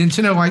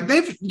Nintendo?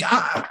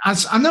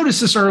 I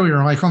noticed this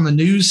earlier, like on the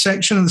news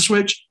section of the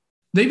Switch.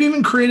 They've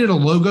even created a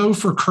logo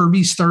for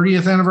Kirby's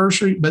 30th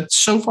anniversary, but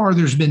so far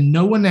there's been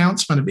no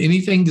announcement of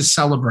anything to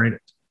celebrate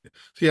it.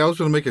 See, I was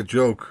going to make a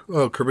joke.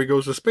 Oh, Kirby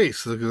goes to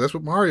space. That's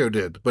what Mario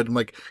did. But I'm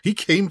like, he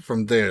came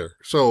from there.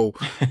 So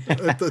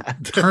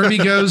Kirby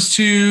goes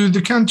to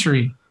the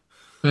country,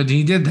 but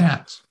he did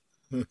that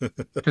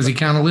because he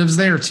kind of lives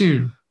there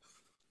too.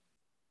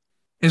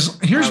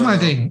 Here's my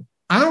thing.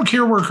 I don't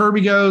care where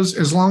Kirby goes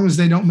as long as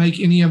they don't make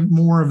any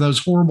more of those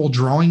horrible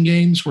drawing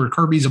games where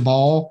Kirby's a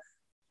ball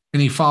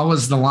and he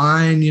follows the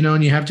line,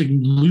 and you have to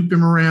loop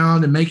him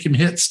around and make him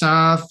hit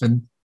stuff.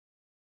 And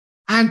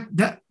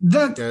it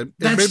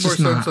made more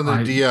sense on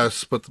the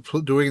DS, but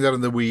doing that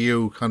on the Wii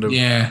U kind of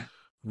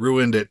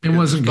ruined it. It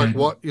wasn't good.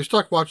 You're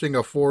stuck watching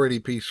a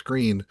 480p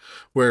screen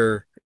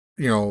where,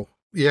 you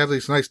have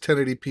these nice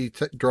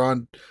 1080p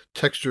drawn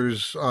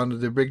textures on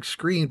the big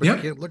screen, but you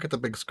can't look at the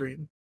big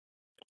screen.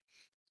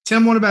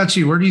 Tim, what about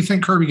you? Where do you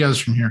think Kirby goes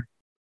from here?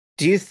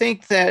 Do you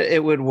think that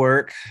it would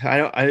work?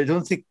 I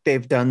don't think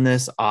they've done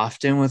this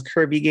often with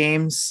Kirby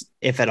games,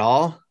 if at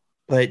all.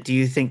 But do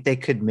you think they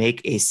could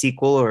make a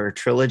sequel or a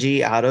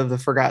trilogy out of the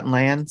Forgotten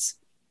Lands?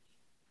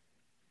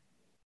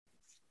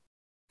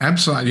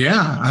 Absolutely.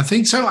 Yeah, I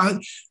think so. I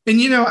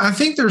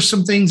think there's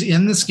some things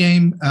in this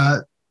game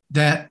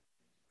that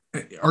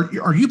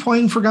are you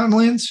playing Forgotten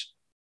Lands?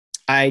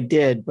 I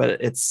did,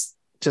 but it's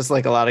just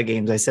like a lot of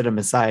games. I set them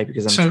aside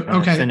because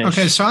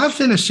Okay. So I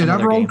finished it.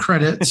 I've rolled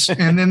credits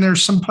and then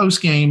there's some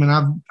post game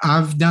and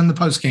I've done the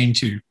post game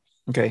too.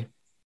 Okay.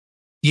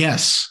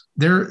 Yes.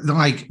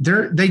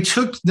 They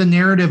took the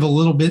narrative a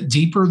little bit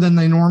deeper than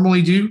they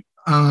normally do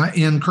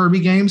in Kirby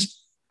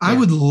games. Yeah. I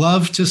would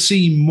love to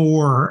see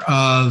more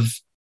of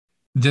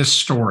this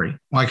story.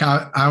 Like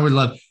I would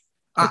love.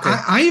 Okay.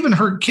 I even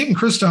heard Kit and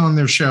Krista on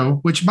their show,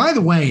 which, by the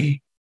way,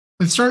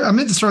 I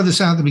meant to throw this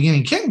out at the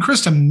beginning. Kit and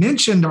Krista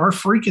mentioned our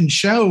freaking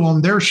show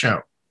on their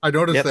show. I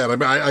noticed that. I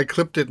mean, I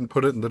clipped it and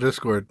put it in the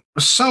Discord. It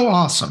was so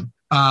awesome.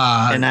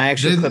 And I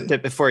actually clipped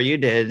it before you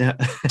did, you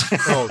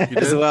did?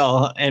 as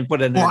well, and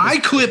put it in. Well, I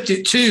clipped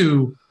it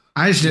too.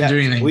 I just didn't do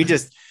anything. We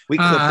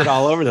clipped it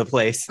all over the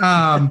place.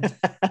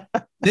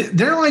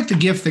 They're like the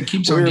gift that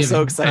keeps on giving. We were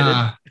so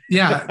excited. They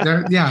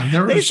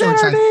so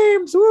excited. Our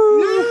names.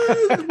 Woo!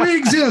 Yeah, we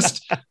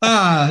exist.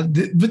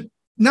 But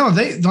no,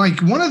 they like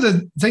one of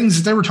the things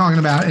that they were talking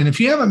about. And if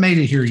you haven't made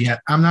it here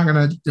yet, I'm not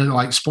going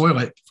to spoil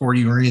it for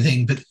you or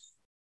anything. But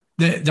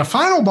the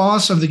final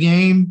boss of the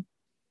game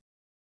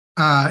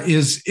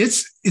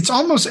it's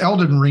almost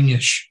Elden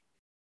Ring-ish.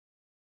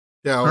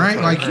 Yeah, right.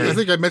 I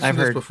think I mentioned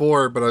this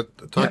before, but I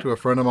talked to a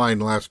friend of mine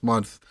last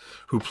month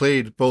who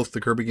played both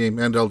the Kirby game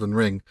and Elden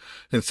Ring,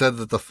 and said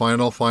that the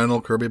final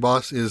Kirby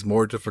boss is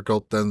more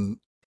difficult than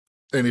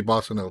any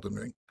boss in Elden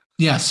Ring.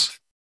 Yes,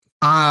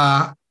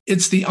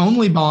 it's the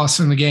only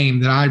boss in the game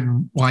that I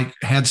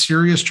had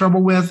serious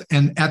trouble with,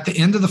 and at the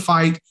end of the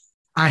fight,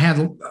 I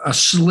had a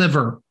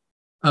sliver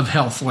of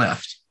health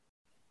left.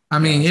 I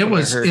mean, it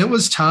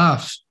was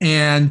tough,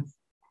 and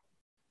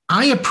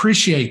I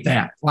appreciate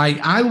that. Like,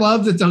 I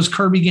love that those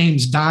Kirby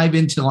games dive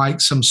into like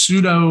some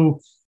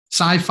pseudo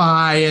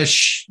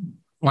sci-fi-ish,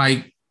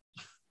 like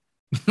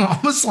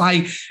almost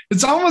like who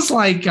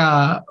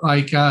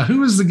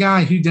was the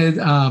guy who did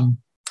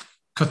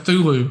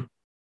Cthulhu?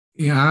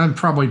 Yeah, I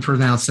probably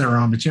pronounced that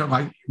wrong, but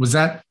was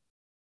that,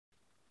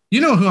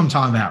 who I'm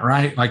talking about,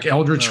 right? Like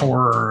Eldritch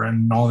horror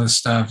and all this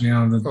stuff,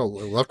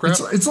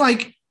 Lovecraft. It's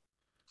like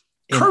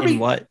Kirby. In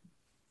what?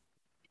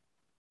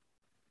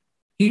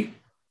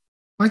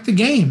 Like the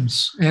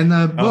games and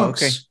the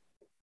books. Okay.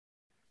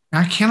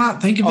 I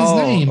cannot think of his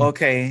name.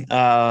 Okay.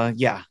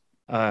 Yeah.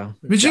 But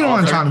you know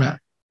what I'm talking about.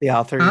 The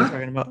author you're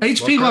talking about.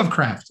 H.P.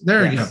 Lovecraft.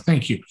 There you go.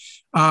 Thank you.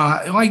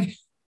 Like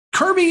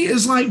Kirby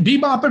is like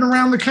bebopping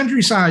around the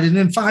countryside, and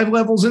then 5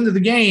 levels into the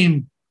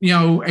game,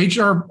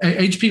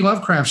 H.P.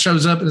 Lovecraft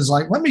shows up and is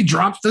like, let me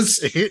drop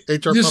this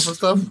H.R. Puppet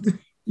stuff.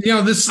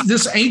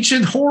 This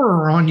ancient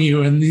horror on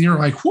you, and you're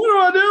like, what do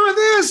I do with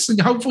this?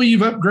 And hopefully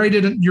you've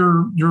upgraded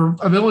your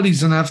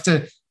abilities enough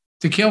to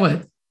kill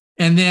it.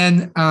 And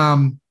then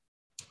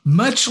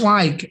much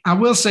like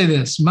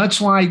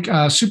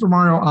Super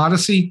Mario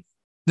Odyssey,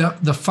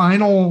 the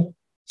final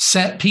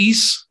set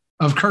piece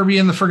of Kirby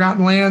and the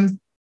Forgotten Land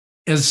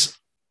is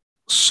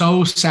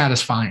so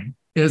satisfying.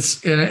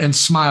 And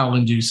smile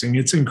inducing.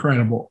 It's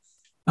incredible.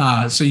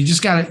 So you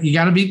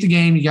gotta beat the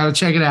game. You gotta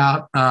check it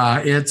out.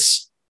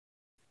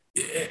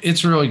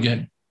 It's really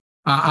good.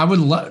 I would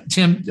love,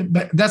 Tim,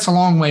 that's a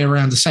long way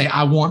around to say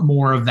I want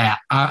more of that.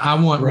 I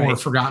want more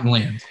Forgotten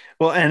Land.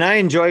 Well, and I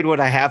enjoyed what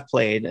I have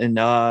played, and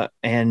I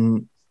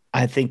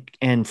think,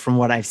 and from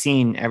what I've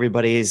seen,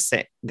 everybody's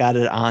got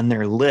it on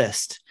their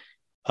list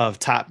of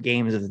top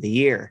games of the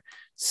year.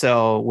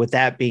 So with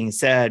that being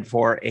said,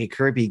 for a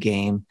Kirby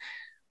game,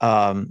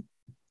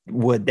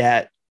 would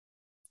that,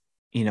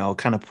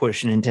 kind of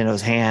push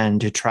Nintendo's hand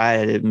to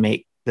try to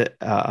make the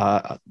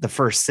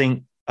first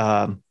thing,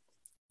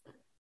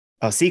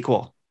 a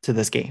sequel to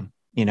this game,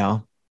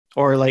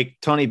 or like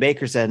Tony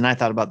Baker said, and I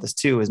thought about this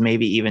too, is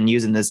maybe even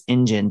using this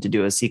engine to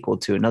do a sequel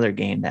to another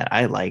game that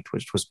I liked,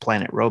 which was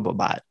Planet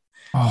Robobot.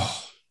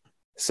 Oh,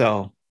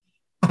 so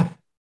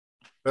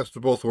best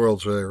of both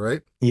worlds there, right?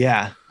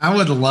 Yeah, I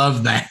would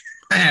love that.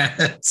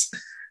 It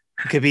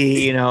could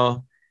be,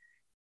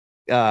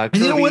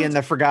 Kirby in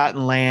the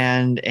Forgotten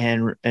Land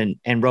and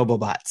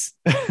Robobots.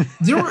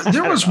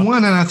 there was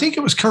one, and I think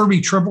it was Kirby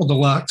Triple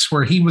Deluxe,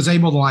 where he was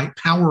able to like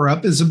power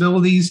up his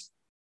abilities.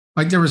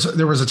 Like there was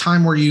a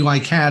time where you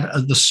like had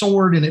the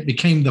sword and it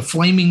became the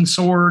flaming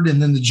sword, and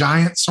then the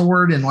giant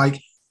sword, and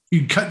like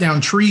you cut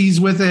down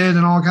trees with it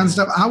and all kinds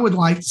of stuff. I would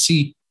like to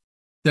see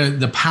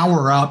the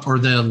power up or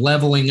the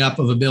leveling up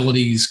of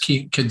abilities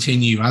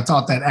continue. I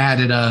thought that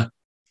added a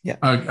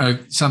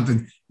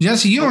something.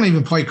 Jesse, you don't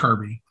even play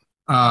Kirby.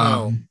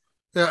 No.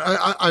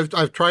 Yeah,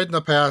 I've tried in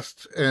the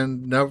past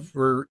and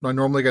never. I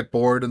normally get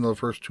bored in the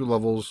first 2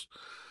 levels,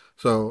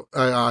 so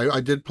I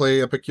did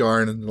play Epic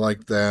Yarn and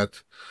like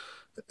that,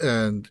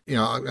 and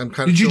I'm kind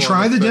of. Did you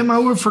try the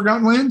demo of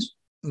Forgotten Lands?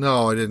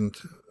 No, I didn't.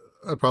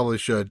 I probably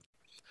should.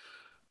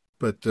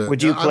 But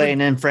would you play an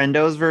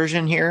Infrendo's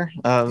version here?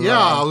 I was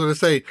going to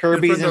say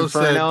Kirby's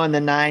Inferno and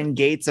the 9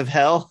 Gates of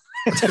Hell.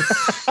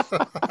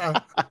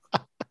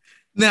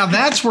 Now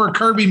that's where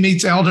Kirby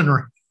meets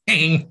Elden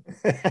Ring.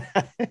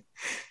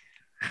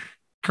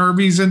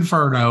 Kirby's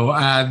Inferno.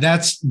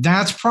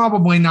 That's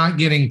probably not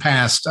getting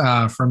passed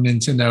from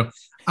Nintendo.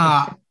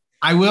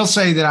 I will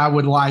say that I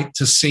would like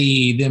to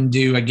see them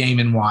do a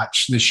Game &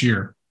 Watch this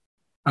year,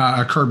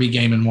 a Kirby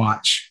Game &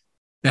 Watch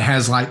that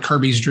has like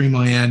Kirby's Dream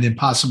Land and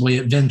possibly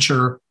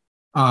Adventure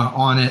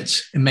on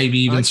it, and maybe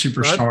even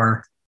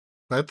Superstar.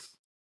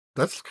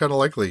 That's kind of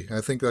likely.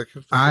 I think that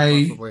could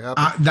possibly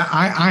happen.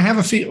 I have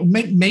a feel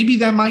maybe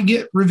that might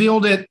get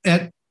revealed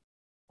at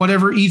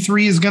whatever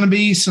E3 is going to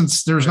be,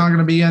 since there's not going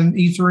to be an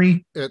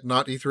E3. At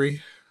not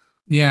E3.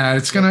 Yeah,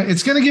 it's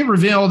gonna get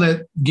revealed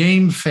at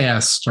Game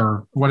Fest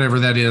or whatever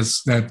that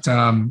is that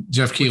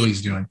Jeff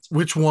Keighley's doing.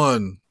 Which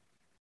one?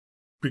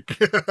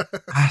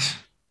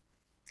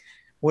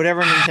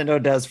 Whatever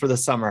Nintendo does for the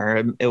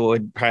summer, it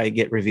would probably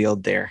get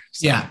revealed there.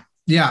 So.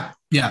 Yeah.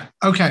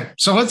 Okay,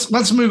 so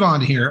let's move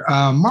on here.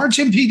 March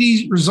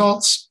MPD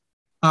results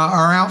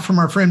are out from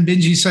our friend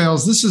Benji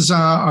Sales. This is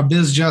a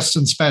Biz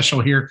Justin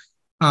special here.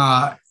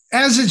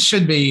 As it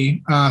should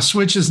be,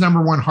 Switch is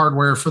number 1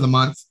 hardware for the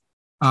month.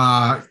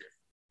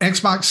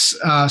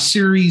 Xbox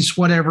Series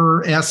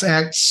whatever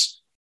SX,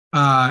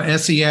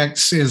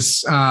 SEX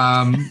is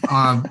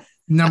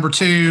number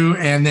 2,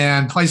 and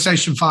then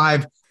PlayStation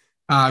 5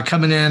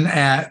 coming in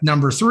at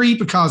number 3,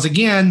 because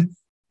again,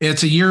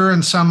 it's a year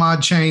and some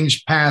odd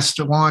change past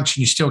launch,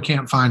 and you still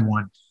can't find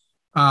one.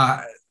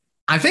 I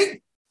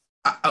think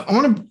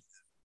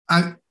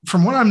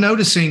from what I'm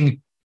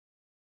noticing,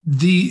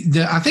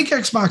 I think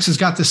Xbox has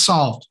got this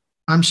solved.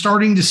 I'm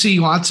starting to see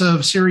lots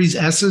of Series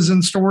S's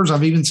in stores.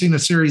 I've even seen a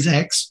Series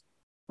X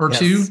or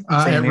 2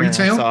 at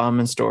retail. I saw them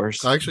in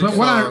stores. I actually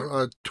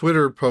saw a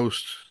Twitter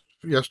post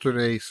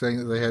yesterday saying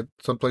that they had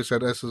someplace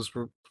had S's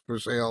for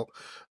sale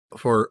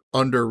for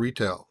under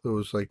retail. It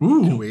was like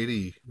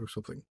 $280 or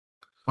something.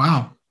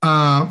 Wow.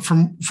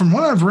 From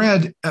what I've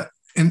read,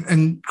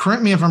 and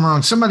correct me if I'm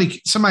wrong.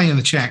 Somebody in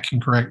the chat can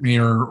correct me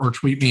or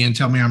tweet me and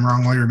tell me I'm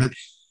wrong later. But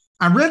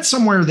I read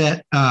somewhere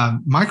that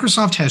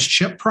Microsoft has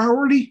chip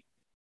priority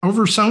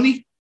over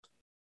Sony,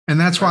 and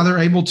that's why they're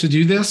able to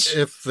do this.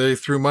 If they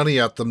threw money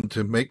at them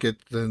to make it,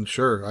 then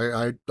sure.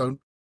 I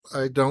don't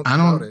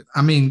doubt it.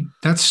 I mean,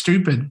 that's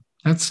stupid.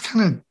 It's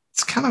kind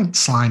of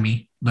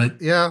slimy, but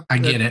yeah, I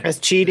get it. That's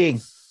cheating.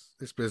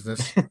 It's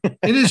business.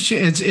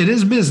 It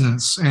is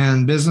business,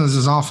 and business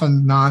is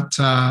often not.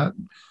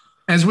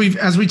 As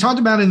we talked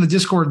about in the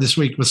Discord this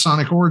week with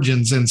Sonic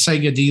Origins and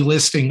Sega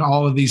delisting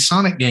all of these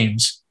Sonic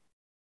games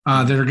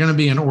that are going to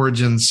be in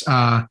Origins.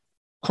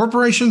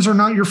 Corporations are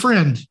not your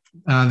friend.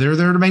 They're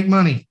there to make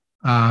money.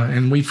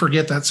 And we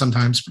forget that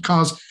sometimes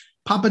because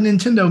Papa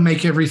Nintendo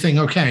make everything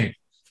okay.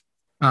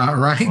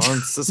 Right? Well,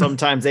 so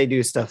sometimes they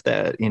do stuff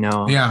that,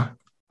 Yeah.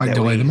 Like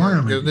delay the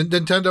Mario movie.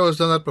 Nintendo has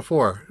done that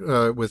before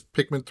with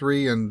Pikmin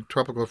 3 and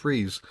Tropical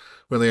Freeze.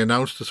 When they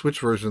announced the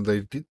Switch version,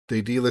 they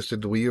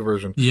delisted the Wii U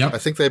version. Yep. I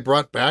think they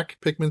brought back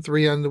Pikmin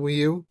 3 on the Wii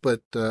U,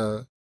 but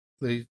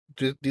they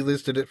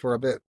delisted it for a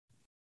bit.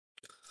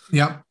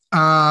 Yep.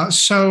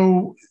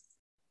 So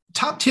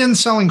top 10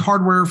 selling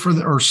hardware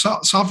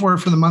software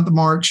for the month of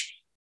March.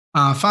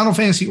 Final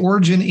Fantasy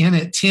Origin in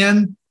at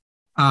 10.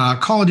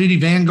 Call of Duty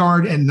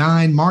Vanguard at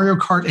 9. Mario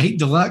Kart 8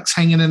 Deluxe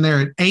hanging in there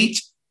at 8.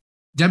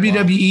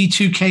 WWE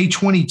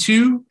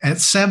 2K22 at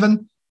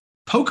 7.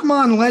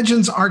 Pokemon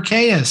Legends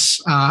Arceus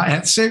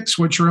at 6,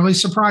 which really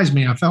surprised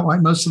me. I felt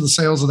like most of the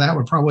sales of that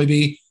would probably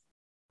be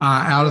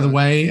out of the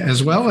way,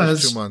 as well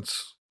as 2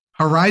 months.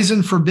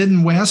 Horizon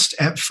Forbidden West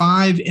at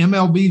 5.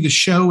 MLB The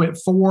Show at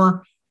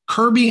 4.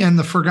 Kirby and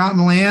the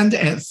Forgotten Land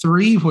at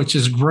 3, which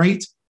is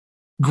great.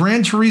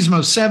 Gran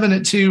Turismo 7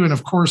 at 2. And,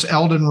 of course,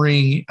 Elden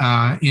Ring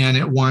in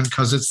at 1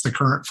 because it's the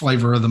current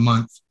flavor of the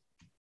month.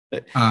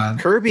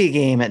 Kirby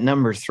game at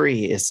number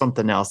 3 is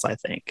something else, I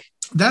think.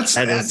 That's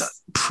a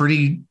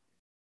pretty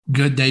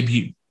good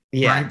debut.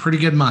 Yeah. Right? Pretty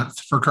good month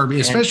for Kirby,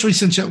 especially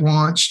since it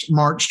launched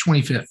March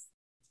 25th.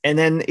 And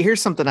then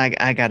here's something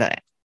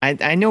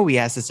I know we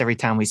ask this every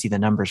time we see the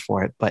numbers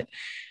for it, but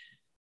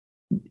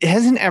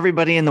hasn't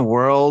everybody in the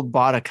world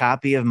bought a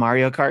copy of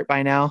Mario Kart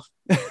by now?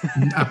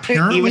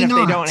 Apparently Even if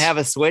not. They don't have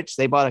a Switch,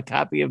 they bought a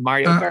copy of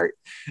Mario Kart.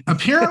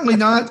 Apparently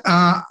not.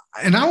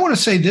 And I want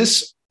to say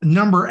this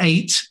number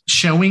 8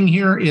 showing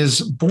here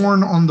is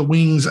born on the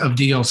wings of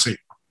DLC.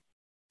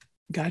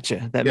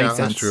 Gotcha. That makes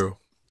sense. That's true.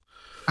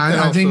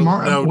 I think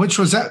which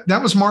was that?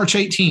 That was March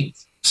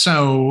 18th.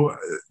 So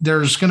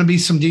there's going to be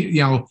some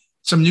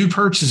new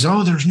purchases.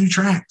 Oh, there's new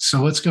tracks.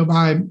 So let's go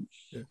buy.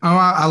 Oh,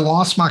 I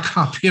lost my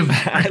copy of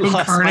Mario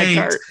Kart 8.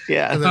 Cart.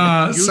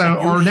 Yeah.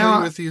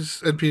 Usually with these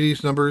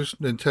NPD's numbers,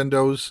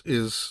 Nintendo's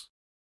is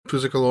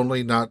physical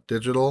only, not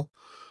digital,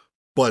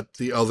 but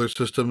the other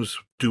systems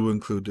do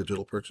include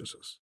digital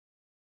purchases.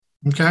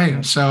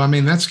 Okay. So, I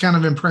mean, that's kind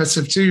of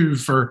impressive too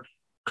for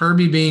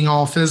Kirby being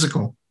all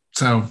physical.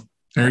 So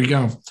there you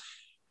go.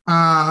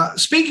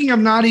 Speaking of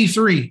not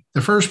E3,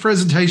 the first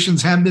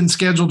presentations have been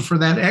scheduled for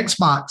that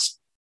Xbox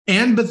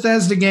and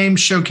Bethesda Games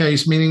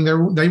showcase, meaning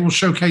they will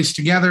showcase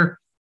together.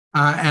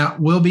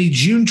 Will be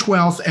June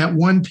 12th at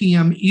 1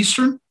 p.m.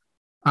 Eastern.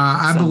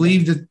 I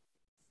believe that,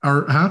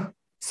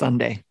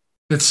 Sunday.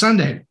 It's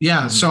Sunday.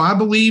 Yeah. Mm-hmm. So I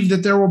believe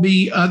that there will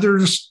be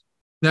others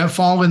that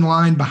fall in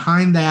line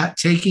behind that,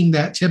 taking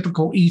that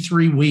typical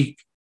E3 week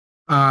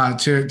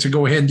to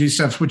go ahead and do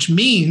stuff, which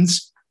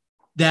means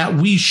that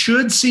we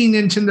should see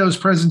Nintendo's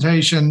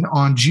presentation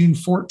on June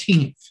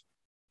 14th,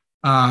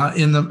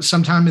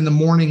 sometime in the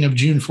morning of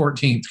June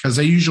 14th, because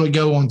they usually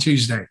go on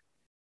Tuesday.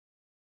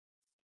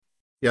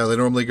 Yeah, they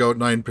normally go at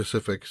 9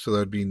 Pacific, so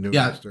that'd be noon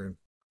Eastern.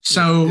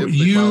 So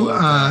you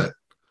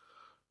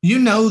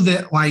know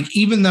that, like,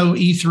 even though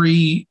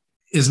E3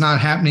 is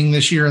not happening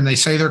this year and they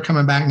say they're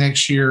coming back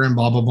next year and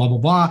blah, blah, blah, blah,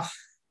 blah,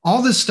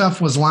 all this stuff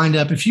was lined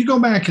up. If you go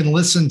back and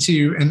listen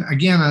to, and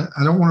again,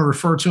 I don't want to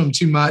refer to them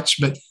too much,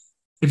 but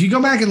if you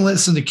go back and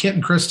listen to Kit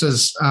and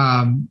Krista's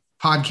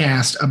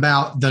podcast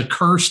about the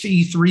cursed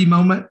E3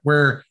 moment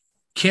where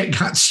Kit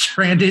got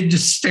stranded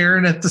just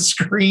staring at the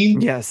screen.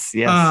 Yes.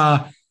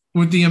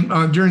 With the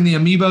during the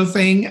Amiibo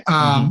thing,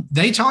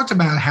 they talked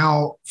about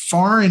how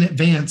far in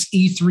advance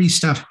E3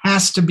 stuff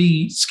has to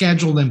be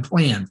scheduled and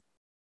planned.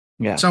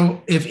 Yeah.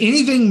 So if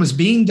anything was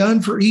being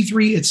done for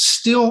E3, it's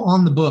still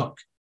on the book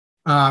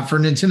for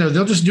Nintendo.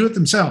 They'll just do it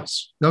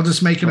themselves. They'll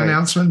just make an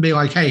announcement and be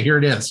like, "Hey, here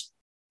it is."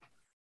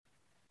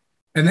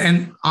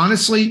 And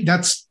honestly,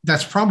 that's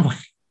probably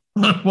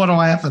what'll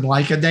happen.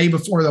 Like a day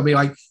before, they'll be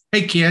like,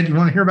 "Hey, kid, you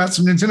want to hear about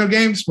some Nintendo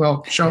games?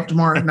 Well, show up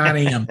tomorrow at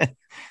 9 a.m.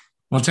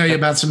 We'll tell you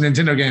about some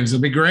Nintendo games.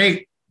 It'll be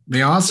great. It'll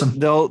be awesome."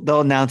 They'll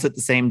announce it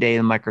the same day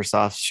the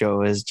Microsoft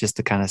show is, just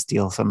to kind of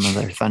steal some of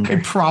their thunder.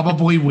 They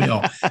probably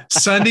will.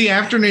 Sunday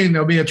afternoon,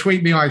 there'll be a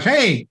tweet being like,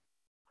 "Hey,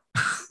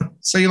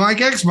 so you like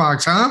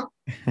Xbox, huh?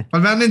 What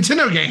about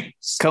Nintendo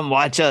games? Come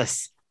watch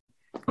us.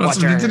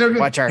 Watch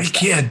our hey,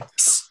 kid.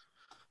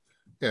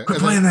 Yeah, quit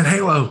playing that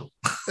Halo."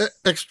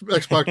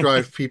 Xbox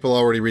Drive people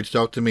already reached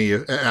out to me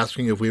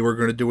asking if we were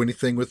going to do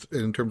anything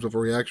in terms of a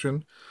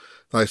reaction.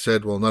 I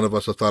said, well, none of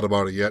us have thought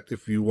about it yet.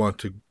 If you want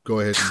to go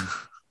ahead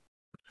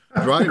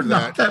and drive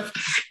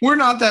we're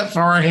not that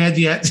far ahead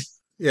yet.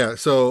 Yeah.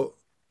 So,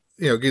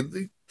 they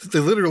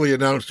literally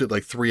announced it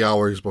like 3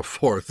 hours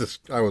before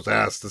I was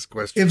asked this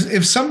question.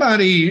 If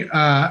somebody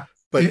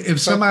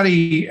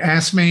somebody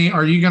asked me,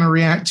 "Are you going to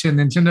react to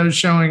Nintendo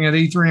showing at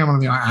E3?" I'm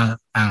going to be like, I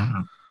don't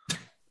know.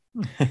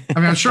 I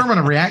mean, I'm sure I'm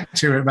going to react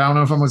to it, but I don't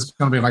know if I'm going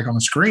to be like on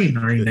the screen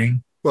or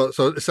anything. Well,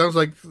 so it sounds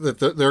like that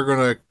they're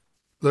going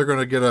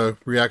to get a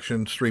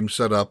reaction stream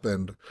set up,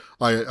 and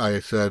I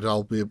said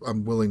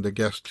I'm willing to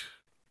guest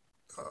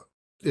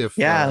if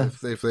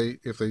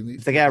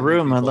they got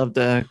room. I'd love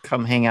to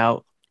come hang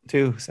out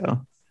too.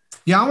 So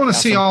yeah, I want to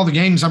see all the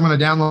games I'm going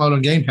to download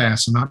on Game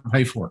Pass and not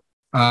pay for it.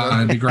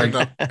 It'd be great.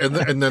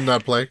 and then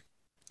not play.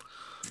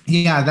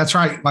 Yeah, that's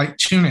right. Like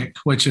Tunic,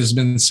 which has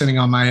been sitting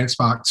on my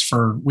Xbox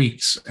for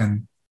weeks,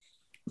 and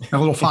a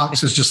little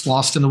fox is just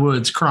lost in the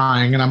woods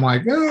crying, and I'm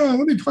like, "Oh,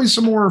 let me play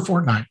some more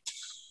Fortnite."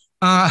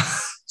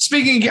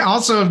 Speaking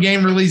also of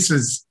game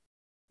releases,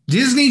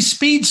 Disney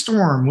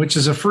Speedstorm, which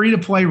is a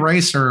free-to-play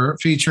racer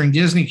featuring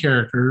Disney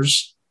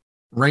characters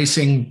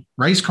racing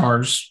race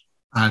cars.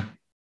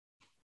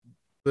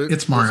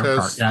 It's Mario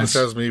Kart, guys.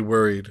 This has me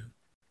worried.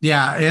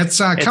 Yeah, it's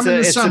coming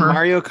this summer. It's a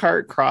Mario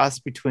Kart cross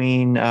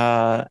between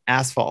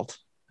Asphalt,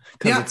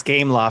 because it's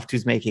Gameloft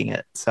who's making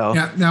it. So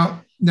yeah,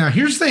 now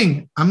here's the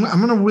thing. I'm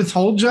going to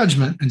withhold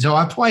judgment until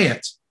I play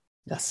it.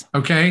 Yes.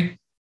 Okay.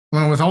 I'm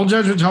going to withhold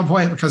judgment until I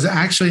play it, because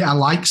actually I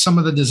like some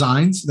of the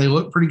designs. They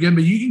look pretty good,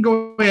 but you can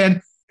go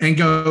ahead and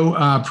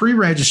go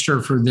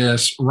pre-register for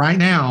this right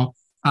now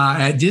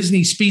at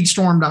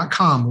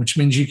DisneySpeedstorm.com, which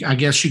means I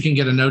guess you can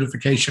get a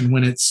notification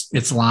when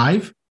it's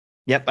live.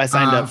 Yep, I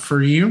signed up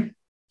for you.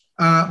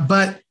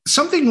 But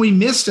something we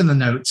missed in the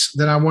notes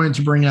that I wanted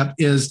to bring up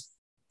is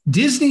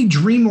Disney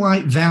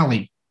Dreamlight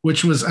Valley,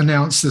 which was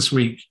announced this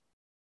week,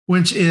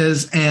 which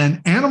is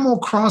an Animal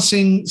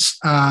Crossing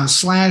 /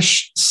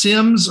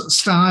 Sims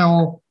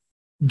style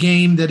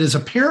game that is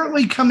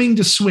apparently coming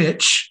to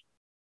Switch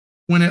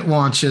when it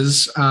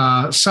launches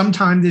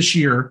sometime this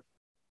year,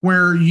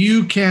 where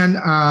you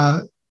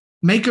can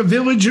make a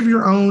village of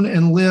your own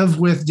and live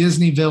with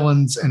Disney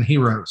villains and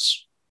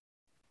heroes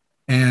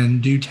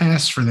and do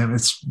tasks for them.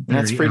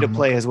 That's free to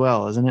play as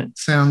well, isn't it?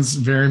 Sounds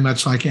very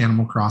much like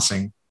Animal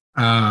Crossing.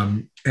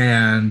 And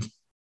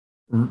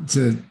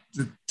to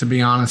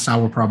be honest, I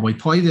will probably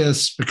play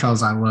this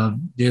because I love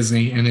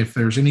Disney. And if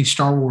there's any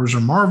Star Wars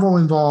or Marvel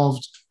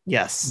involved,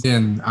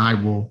 then I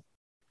will.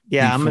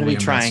 Yeah, I'm going to be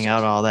trying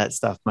out all that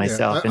stuff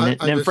myself. Yeah,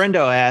 and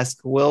Friendo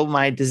asked, will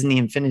my Disney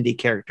Infinity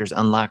characters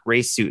unlock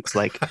race suits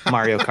like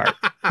Mario Kart?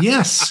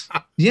 Yes.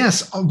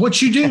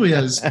 What you do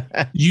is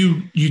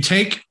you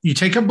take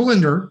a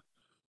blender,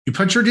 You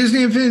put your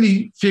Disney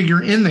Infinity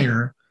figure in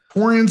there,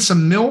 pour in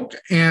some milk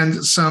and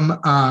some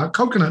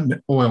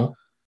coconut oil,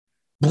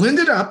 blend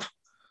it up,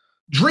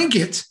 drink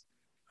it,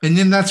 and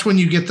then that's when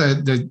you get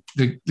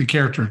the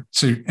character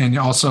suit and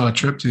also a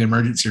trip to the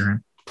emergency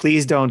room.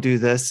 Please don't do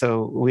this.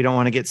 So we don't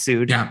want to get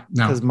sued. Yeah,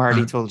 no. Because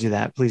Marty told you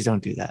that. Please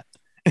don't do that.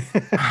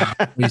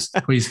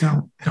 please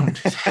don't do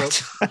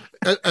that.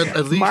 Well,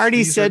 at least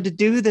Marty said to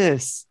do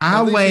this.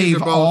 I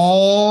waive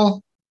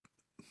all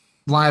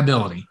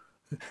liability.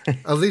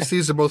 At least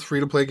these are both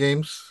free-to-play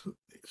games,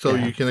 so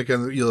Yeah. you can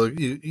again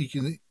you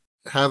can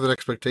have an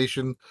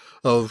expectation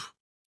of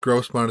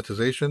gross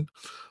monetization,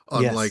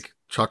 unlike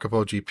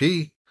Chocobo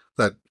GP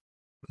that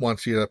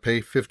wants you to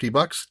pay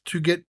 $50 to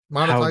get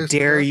monetized. How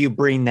dare you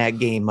bring that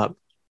game up?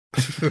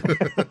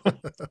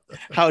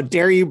 How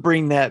dare you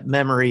bring that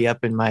memory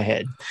up in my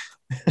head?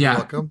 Yeah.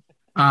 Welcome.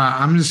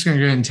 I'm just going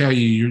to go ahead and tell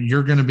you,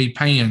 you're going to be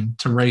paying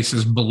to race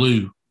as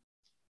Baloo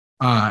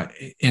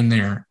in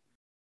there.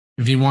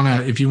 If you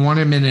want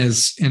him in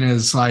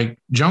his like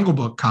Jungle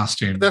Book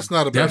costume, That's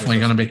not a bad definitely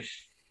going to be.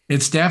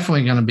 It's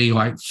definitely going to be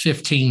like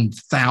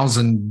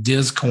 15,000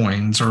 Diz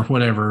coins or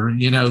whatever,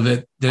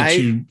 that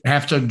you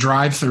have to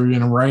drive through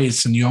in a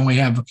race, and you only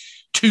have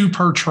 2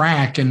 per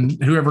track,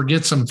 and whoever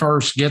gets them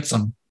first gets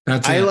them.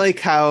 That's it. I like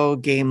how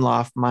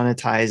Gameloft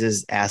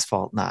monetizes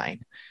Asphalt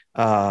 9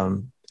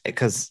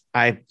 because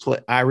I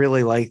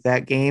really like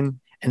that game,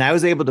 and I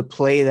was able to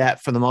play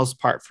that for the most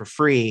part for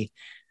free,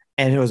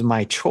 and it was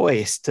my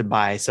choice to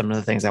buy some of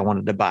the things I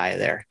wanted to buy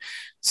there.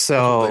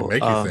 So They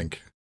make you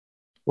think.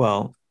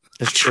 Well,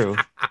 it's true.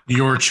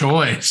 Your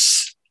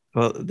choice.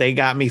 Well, they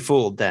got me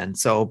fooled then.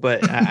 So,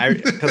 but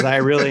because I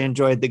really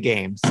enjoyed the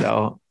game.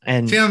 So,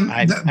 and Tim,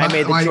 I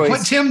made the choice.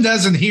 What Tim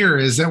doesn't hear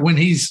is that when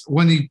he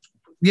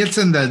gets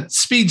in the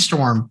speed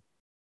storm,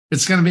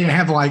 it's going to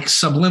have like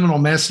subliminal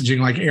messaging,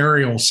 like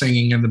Ariel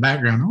singing in the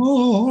background.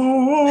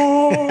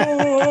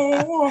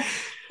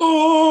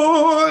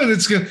 And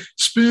it's going to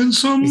spend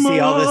some You see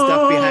all this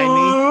stuff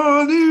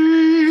behind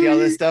me? See all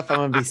this stuff? I'm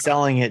going to be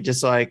selling it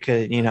just so I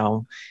could,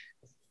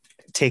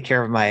 take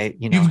care of my,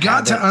 you've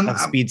got to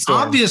speed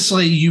storm.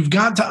 Obviously, you've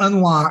got to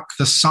unlock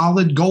the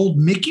solid gold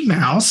Mickey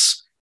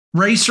Mouse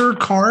racer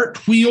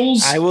cart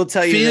wheels. I will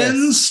tell you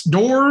fins,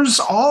 doors,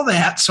 all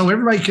that, so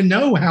everybody can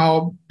know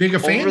how big a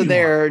fan over you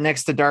there are.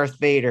 next to Darth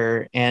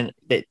Vader and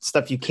that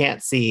stuff you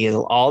can't see,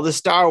 all the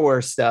Star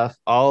Wars stuff,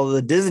 all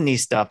the Disney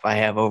stuff I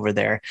have over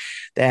there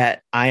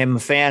that I am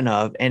a fan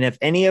of. And if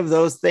any of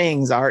those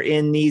things are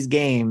in these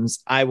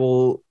games, I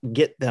will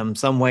get them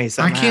some way,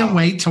 somehow. I can't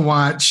wait to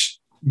watch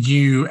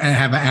you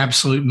have an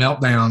absolute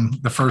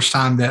meltdown the first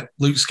time that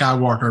Luke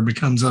Skywalker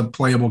becomes a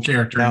playable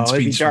character in it'd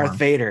be Speedstorm. Darth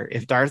Vader.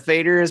 If Darth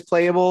Vader is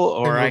playable,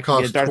 or I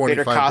can get a Darth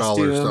Vader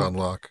costume to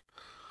unlock.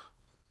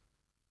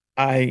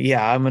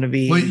 I'm going to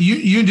be. Well,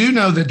 you do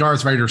know that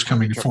Darth Vader's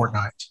coming to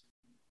Fortnite.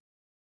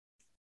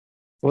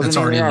 Wasn't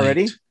he there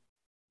already?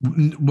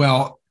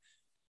 Well,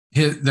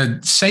 the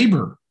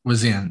Saber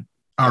was in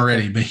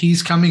already, but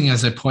he's coming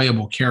as a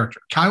playable character.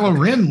 Kylo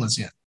Ren was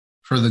in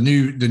for the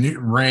new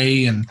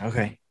Rey and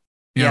okay.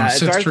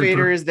 Sith if Darth Trooper.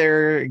 Vader is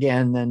there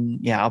again,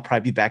 then I'll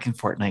probably be back in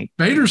Fortnite.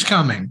 Vader's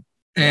coming,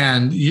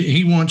 and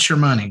he wants your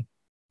money.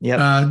 Yep.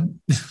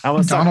 I'm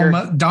a sucker.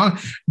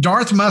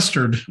 Darth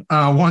Mustard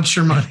wants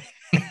your money.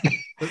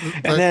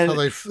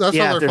 That's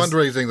how they're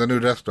fundraising the new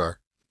Death Star.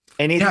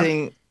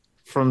 Anything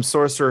from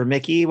Sorcerer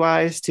Mickey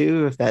wise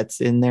too, if that's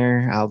in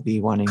there, I'll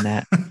be wanting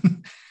that.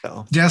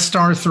 So Death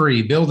Star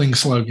 3 building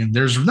slogan.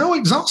 There's no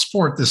exhaust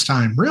port this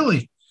time,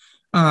 really.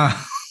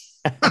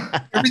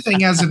 Everything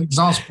has an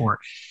exhaust port.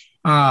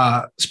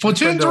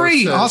 Splatoon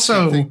 3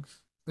 also.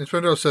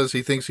 Nintendo says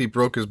he thinks he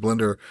broke his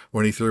blender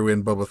when he threw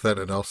in Boba Fett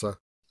and Elsa.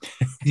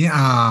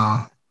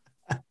 Yeah,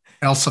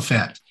 Elsa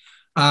Fett.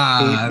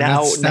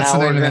 That's the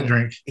name of that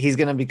drink. He's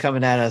going to be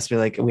coming at us. Be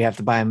like, we have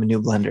to buy him a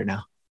new blender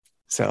now.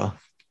 So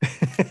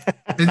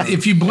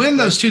if you blend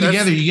those two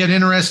together, you get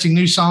interesting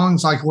new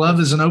songs like "Love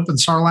Is an Open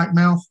Sarlacc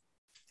Mouth."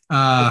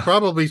 It's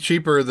probably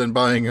cheaper than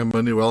buying him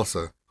a new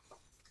Elsa.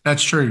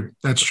 That's true.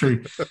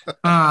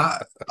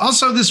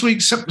 Also this week,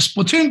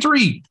 Splatoon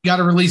 3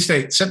 got a release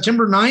date.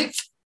 September 9th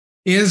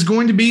is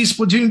going to be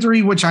Splatoon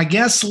 3, which I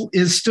guess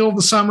is still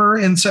the summer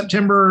in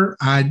September.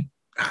 I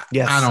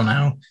don't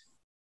know.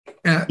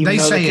 They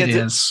say it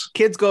is.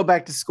 Kids go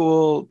back to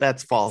school.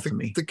 That's fall for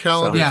me. The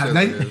calendar says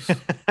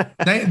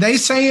it is. They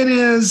say it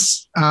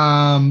is.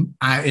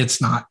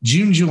 It's not.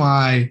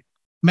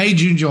 May,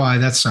 June, July.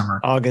 That's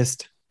summer.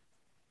 August.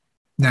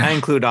 Nah, I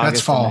include August.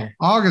 That's fall.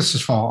 August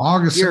is fall.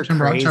 August, You're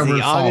September, crazy.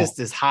 October. August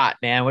fall. is hot,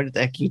 man. What the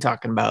heck are you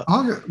talking about?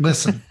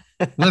 Listen.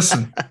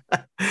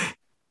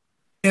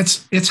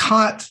 It's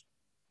hot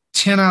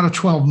 10 out of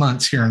 12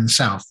 months here in the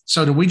South.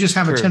 So do we just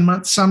have a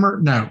 10-month summer?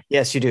 No.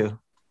 Yes, you do.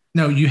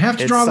 No, you have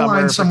to draw the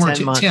line somewhere.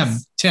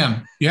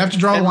 Tim, you have to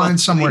draw the line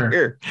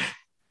somewhere.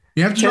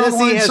 You have to draw the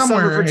line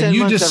somewhere, and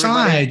you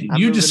decide.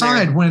 You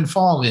decide when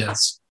fall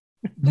is,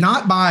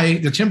 not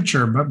by the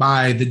temperature, but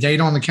by the date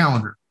on the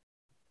calendar.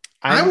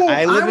 I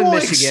live in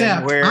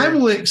Michigan. I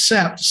will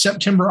accept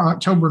September,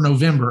 October,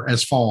 November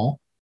as fall.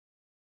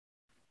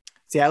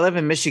 See, I live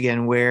in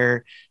Michigan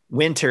where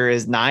winter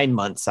is 9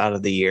 months out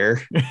of the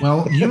year.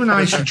 Well, you and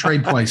I should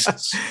trade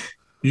places.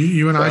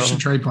 You and I should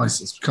trade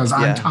places because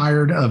I'm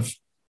tired of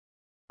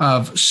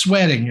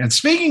sweating. And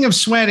speaking of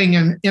sweating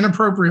in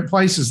inappropriate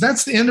places,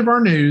 that's the end of our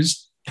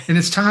news. And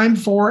it's time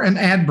for an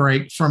ad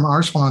break from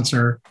our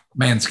sponsor,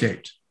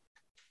 Manscaped.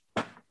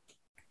 All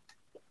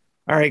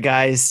right,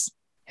 guys.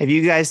 Have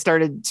you guys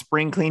started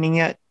spring cleaning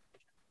yet?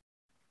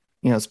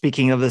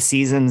 Speaking of the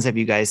seasons, have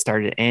you guys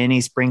started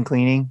any spring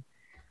cleaning?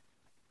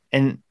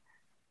 And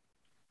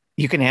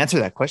you can answer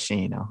that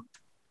question,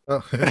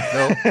 Oh,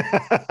 no.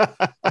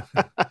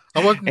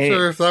 I wasn't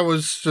sure if that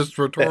was just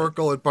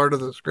rhetorical and part of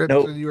the script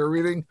that you were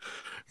reading.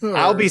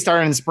 I'll be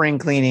starting spring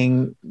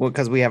cleaning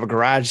because we have a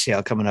garage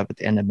sale coming up at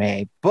the end of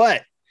May.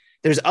 But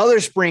there's other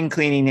spring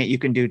cleaning that you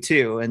can do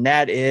too. And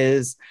that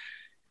is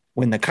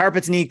when the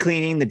carpets need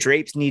cleaning, the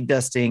drapes need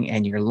dusting,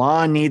 and your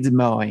lawn needs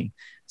mowing.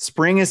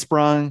 Spring is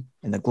sprung,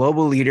 and the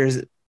global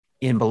leaders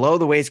in below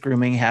the waist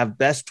grooming have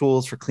best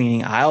tools for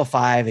cleaning aisle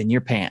 5 in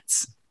your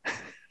pants.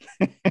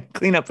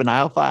 Clean up in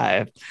aisle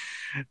 5.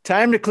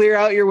 Time to clear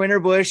out your winter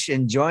bush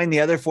and join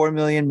the other 4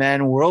 million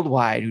men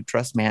worldwide who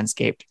trust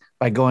Manscaped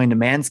by going to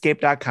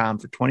manscaped.com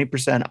for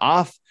 20%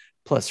 off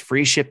plus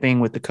free shipping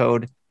with the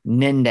code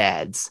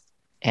NINDADS,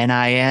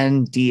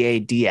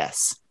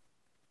 NINDADS.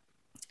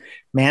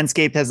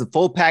 Manscaped has the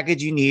full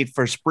package you need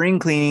for spring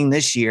cleaning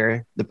this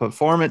year. The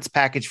Performance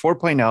Package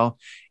 4.0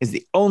 is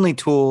the only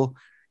tool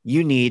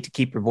you need to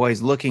keep your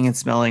boys looking and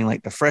smelling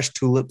like the fresh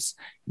tulips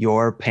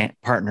your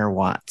partner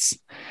wants.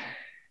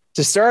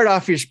 To start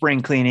off your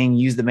spring cleaning,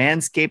 use the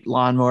Manscaped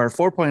Lawnmower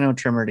 4.0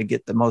 trimmer to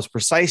get the most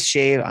precise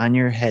shave on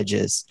your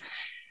hedges.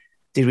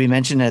 Did we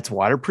mention that it's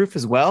waterproof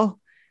as well?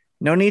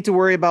 No need to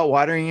worry about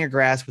watering your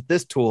grass with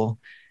this tool.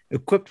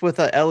 Equipped with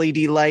a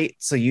LED light,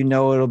 so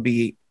it'll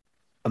be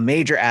a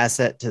major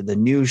asset to the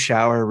new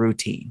shower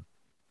routine.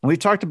 And we've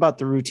talked about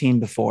the routine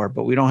before,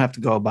 but we don't have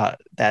to go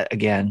about that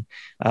again.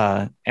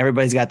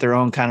 Everybody's got their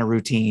own kind of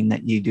routine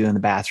that you do in the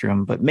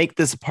bathroom, but make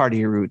this a part of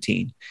your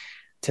routine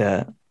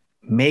to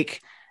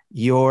make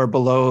your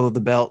below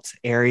the belt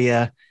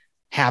area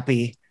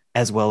happy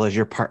as well as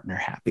your partner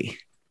happy.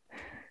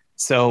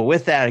 So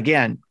with that,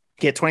 again,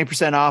 get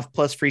 20% off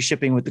plus free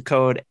shipping with the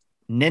code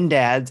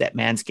NINDADS at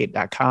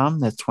manscaped.com.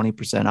 That's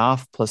 20%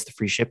 off plus the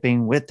free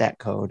shipping with that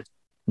code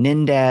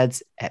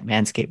NINDADS at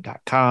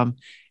manscaped.com.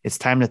 It's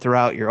time to throw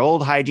out your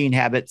old hygiene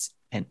habits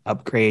and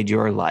upgrade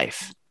your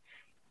life.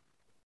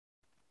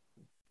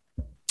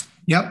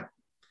 Yep.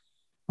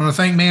 I want to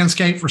thank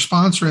Manscaped for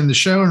sponsoring the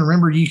show. And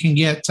remember, you can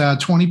get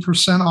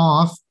 20%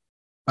 off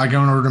by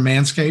going over to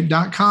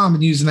manscaped.com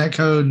and using that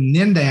code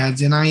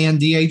NINDADS,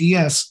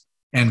 NINDADS,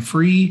 and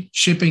free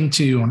shipping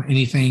too on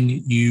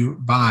anything you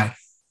buy.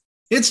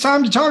 It's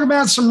time to talk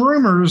about some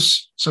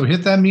rumors. So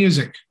hit that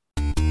music.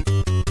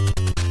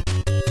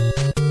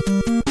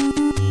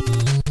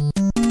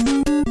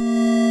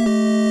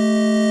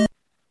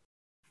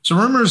 So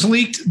rumors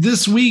leaked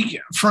this week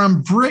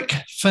from Brick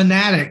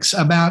Fanatics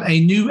about a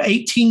new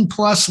 18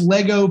 plus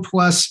Lego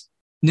plus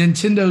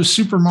Nintendo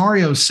Super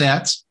Mario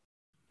set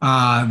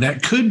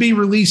that could be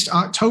released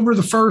October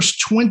the 1st,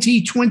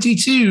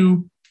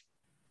 2022.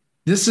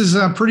 This is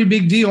a pretty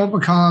big deal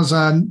because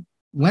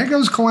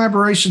Lego's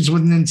collaborations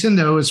with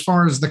Nintendo, as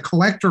far as the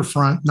collector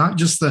front, not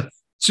just the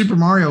Super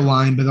Mario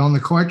line, but on the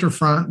collector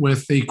front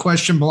with the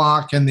Question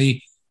Block and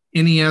the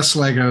NES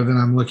Lego that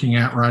I'm looking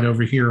at right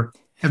over here,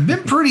 have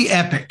been pretty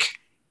epic.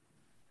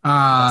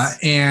 Yes.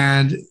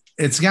 And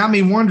it's got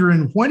me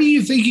wondering, what do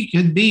you think it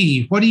could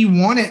be? What do you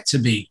want it to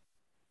be?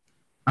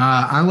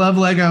 I love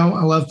Lego.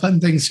 I love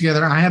putting things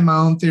together. I have my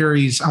own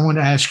theories. I want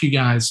to ask you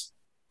guys,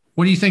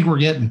 what do you think we're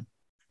getting?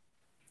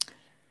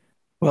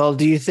 Well,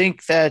 do you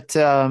think that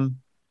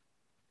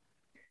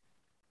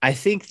I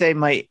think they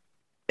might,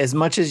 as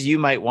much as you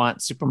might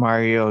want Super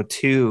Mario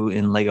 2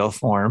 in Lego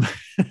form,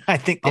 I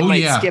think they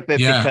might skip it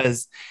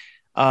because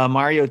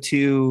Mario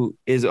 2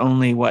 is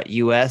only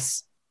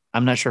US.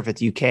 I'm not sure if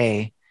it's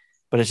UK,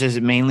 but it's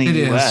just mainly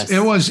US.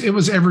 It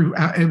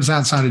was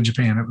outside of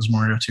Japan. It was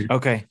Mario 2.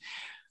 Okay.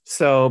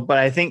 So, but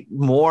I think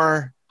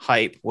more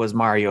hype was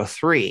Mario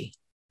 3.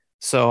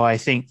 So I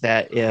think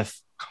that if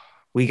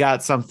we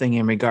got something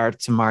in regard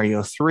to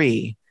Mario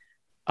 3,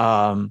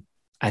 I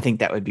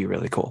think that would be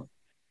really cool.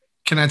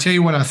 Can I tell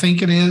you what I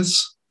think it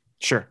is?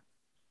 Sure.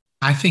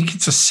 I think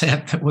it's a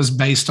set that was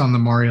based on the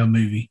Mario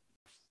movie.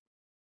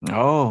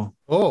 Oh.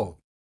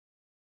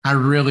 I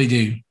really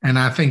do. And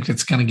I think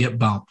it's going to get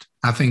bumped.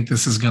 I think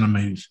this is going to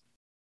move.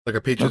 Like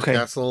a Peach's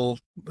Castle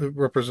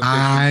representation?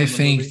 I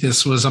think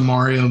this was a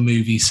Mario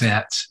movie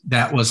set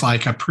that was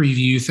like a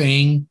preview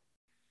thing.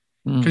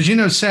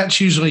 Because,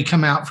 sets usually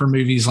come out for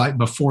movies like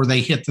before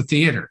they hit the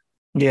theater.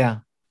 Yeah.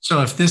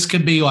 So if this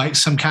could be like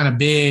some kind of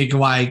big,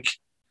 like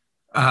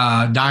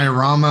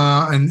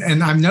diorama,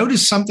 and I've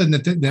noticed something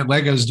that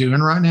Lego's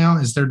doing right now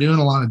is they're doing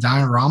a lot of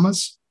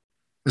dioramas,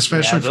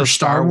 especially for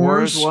Star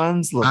Wars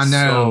ones. I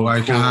know.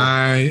 So cool.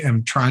 I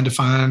am trying to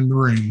find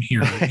room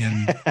here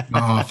in my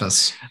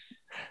office,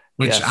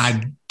 which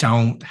I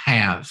don't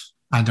have.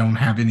 I don't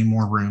have any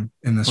more room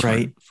in this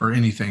room for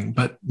anything.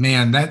 But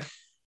man, that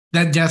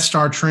Death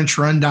Star trench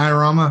run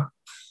diorama,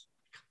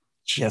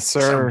 yes,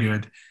 sir, so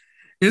good.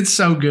 It's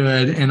so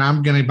good, and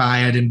I'm going to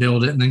buy it and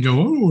build it, and then go,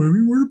 oh, I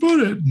mean, where to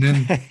put it? And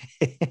then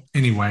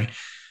anyway,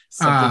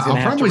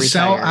 I'll probably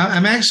sell.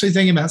 I'm actually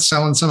thinking about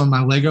selling some of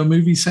my Lego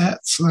movie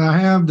sets that I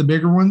have, the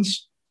bigger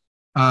ones,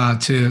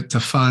 to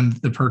fund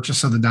the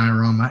purchase of the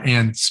diorama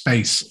and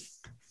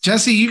space.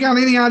 Jesse, you got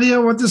any idea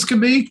what this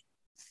could be?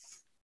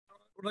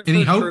 When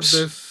I first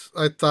heard this,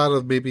 I thought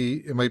of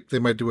maybe they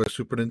might do a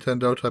Super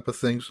Nintendo type of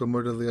thing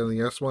similar to the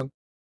NES one.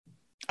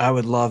 I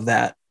would love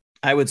that.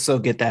 I would so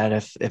get that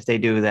if they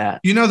do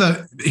that. You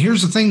know,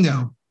 here's the thing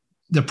though.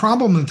 The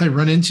problem that they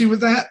run into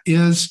with that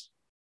is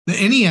the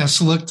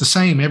NES looked the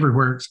same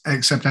everywhere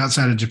except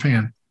outside of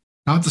Japan,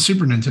 not the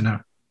Super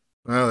Nintendo.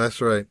 Oh, that's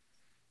right.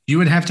 You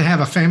would have to have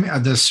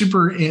the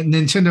Super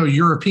Nintendo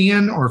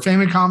European or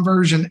Famicom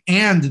version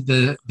and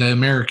the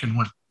American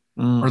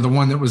one, or the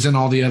one that was in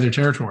all the other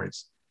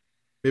territories.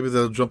 Maybe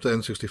they'll jump to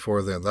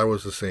N64 then. That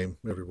was the same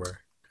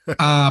everywhere.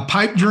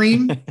 Pipe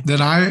dream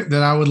that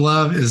I would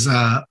love is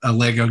a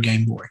Lego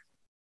Game Boy.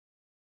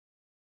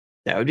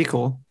 That would be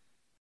cool.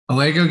 A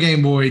Lego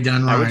Game Boy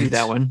done right. I would do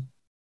that one.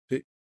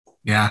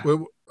 Yeah.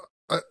 Well,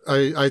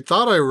 I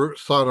thought I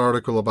saw an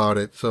article about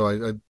it, so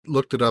I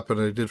looked it up,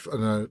 and I did.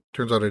 And it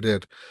turns out I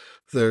did.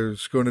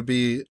 There's going to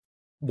be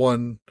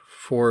one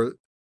for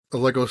a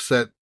Lego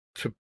set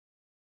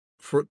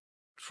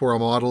for a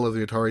model of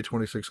the Atari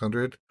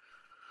 2600.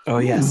 Oh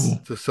yes,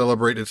 to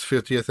celebrate its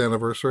 50th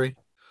anniversary.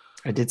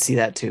 I did see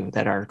that too.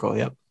 That article.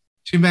 Yep.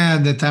 Too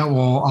bad that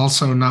will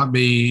also not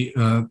be.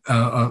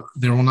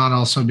 There will not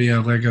also be a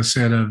Lego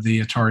set of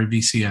the Atari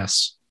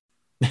VCS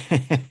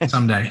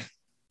someday.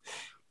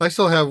 I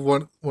still have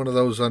one of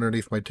those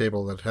underneath my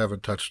table that I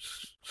haven't touched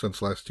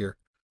since last year.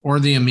 Or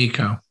the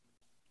Amico.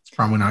 It's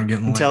probably not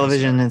getting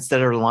television.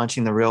 Instead of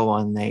launching the real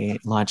one, they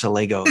launch a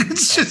Lego.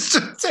 It's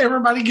just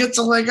everybody gets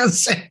a Lego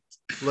set.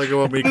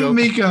 Lego Amico.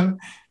 Amico.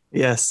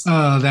 Yes.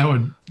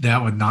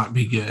 That would not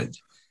be good.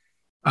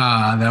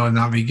 That would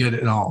not be good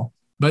at all.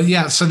 But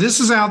yeah, so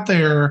this is out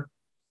there.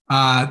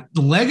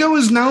 Lego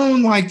is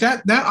known like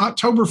that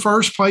October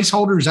 1st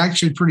placeholder is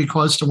actually pretty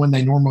close to when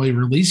they normally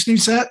release new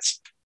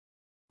sets.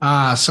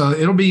 So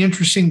it'll be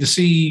interesting to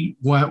see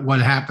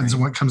what happens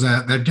and what comes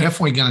out. They're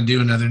definitely going to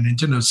do another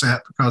Nintendo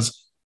set because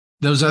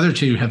those other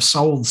two have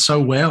sold so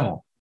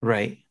well.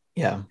 Right.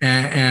 Yeah.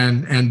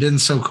 And been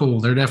so cool.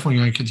 They're definitely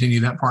going to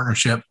continue that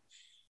partnership.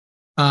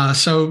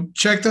 So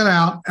check that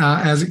out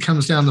as it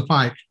comes down the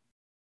pike.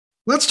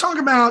 Let's talk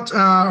about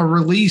a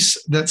release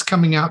that's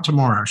coming out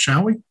tomorrow,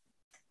 shall we?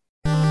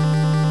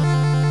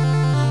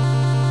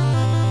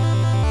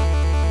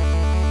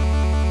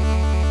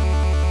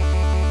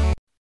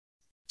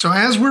 So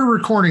as we're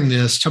recording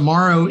this,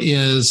 tomorrow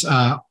is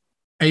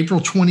April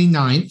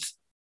 29th,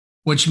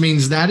 which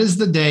means that is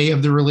the day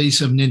of the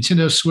release of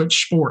Nintendo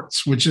Switch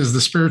Sports, which is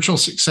the spiritual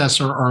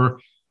successor,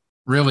 or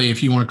really,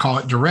 if you want to call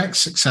it, direct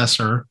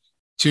successor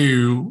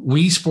to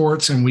Wii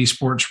Sports and Wii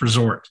Sports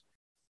Resort.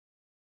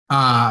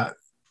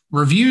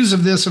 Reviews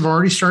of this have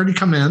already started to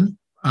come in.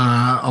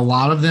 A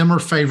lot of them are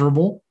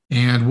favorable,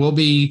 and we'll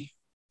be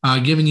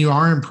giving you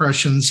our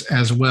impressions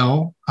as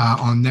well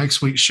on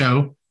next week's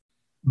show.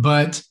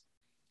 But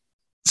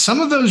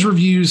some of those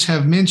reviews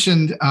have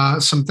mentioned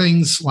some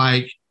things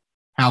like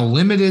how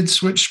limited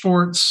Switch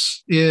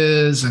Sports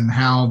is and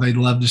how they'd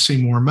love to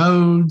see more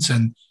modes.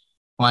 And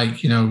I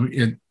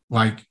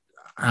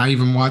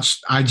even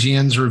watched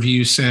IGN's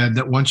review said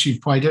that once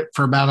you've played it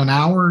for about an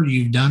hour,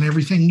 you've done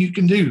everything you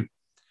can do.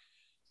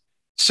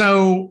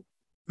 So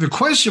the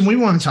question we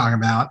want to talk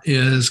about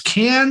is,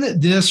 can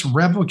this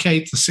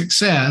replicate the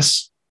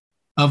success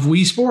of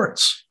Wii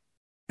Sports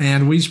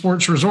and Wii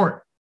Sports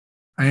Resort?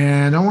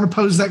 And I want to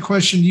pose that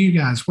question to you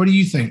guys. What do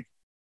you think?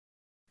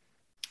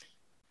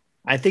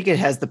 I think it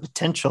has the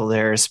potential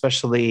there,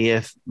 especially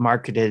if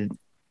marketed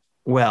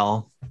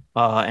well,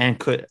 and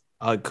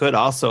could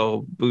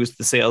also boost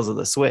the sales of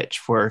the Switch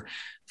for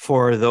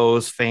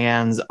those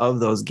fans of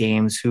those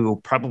games who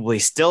probably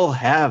still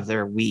have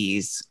their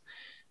Wiis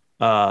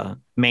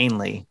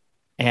mainly,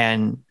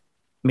 and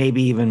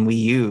maybe even Wii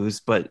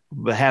U's, but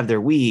have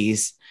their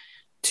Wiis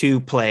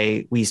to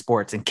play Wii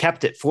Sports and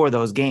kept it for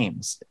those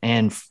games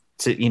and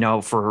to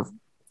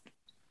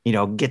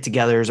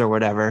get-togethers or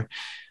whatever,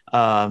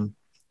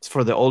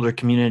 for the older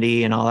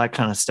community and all that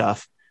kind of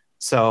stuff.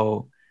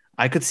 So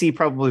I could see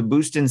probably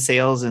boosting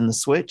sales in the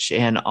Switch,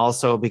 and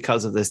also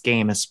because of this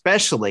game,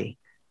 especially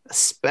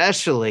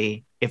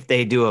if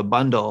they do a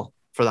bundle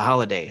for the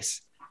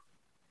holidays.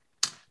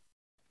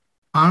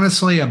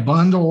 Honestly, a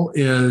bundle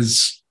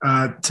is,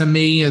 to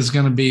me, is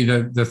going to be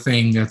the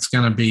thing that's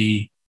going to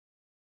be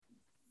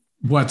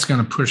what's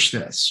going to push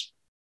this.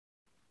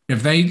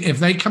 If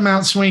they come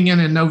out swinging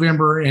in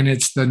November and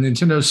it's the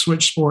Nintendo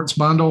Switch Sports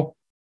bundle,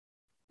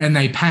 and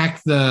they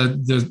pack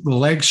the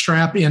leg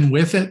strap in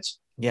with it,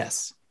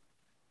 yes,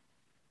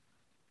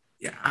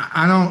 yeah,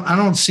 I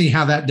don't see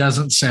how that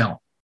doesn't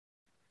sell.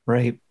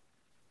 Right.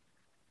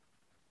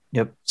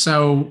 Yep.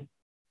 So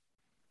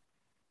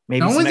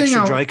Maybe some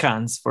extra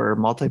Joy-Cons for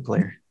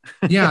multiplayer.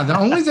 Yeah, the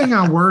only thing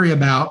I worry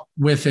about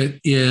with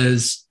it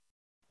is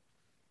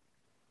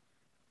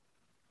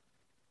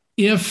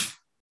if,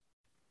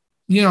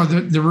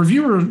 the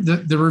reviewer,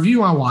 the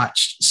review I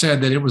watched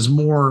said that it was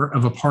more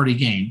of a party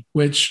game,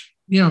 which,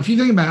 if you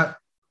think about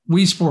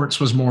Wii Sports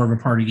was more of a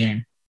party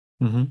game,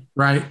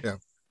 right? Yeah.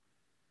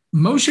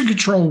 Motion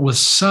control was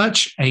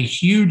such a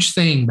huge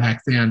thing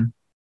back then.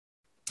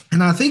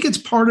 And I think it's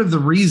part of the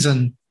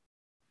reason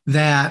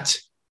that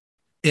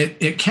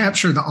it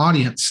captured the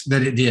audience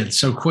that it did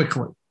so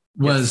quickly.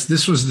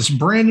 This was this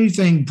brand new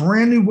thing,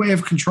 brand new way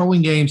of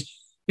controlling games.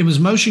 It was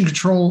motion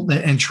control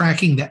and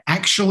tracking that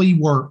actually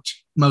worked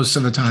most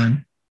of the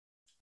time.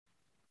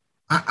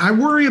 I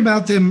worry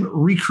about them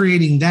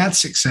recreating that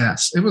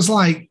success. It was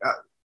like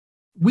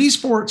Wii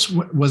Sports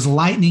was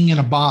lightning in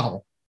a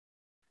bottle.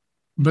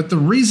 But the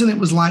reason it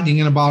was lightning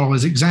in a bottle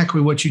is exactly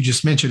what you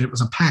just mentioned. It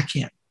was a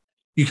pack-in.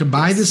 You could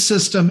buy this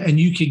system and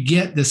you could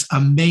get this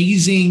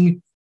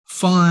amazing,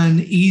 fun,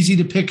 easy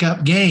to pick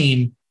up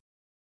game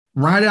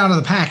right out of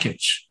the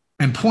package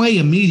and play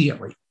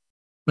immediately.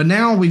 But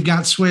now we've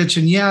got Switch,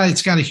 and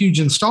it's got a huge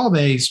install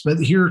base, but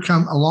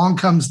along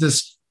comes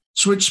this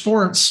Switch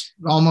Sports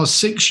almost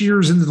 6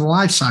 years into the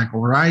life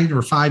cycle, right?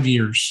 Or 5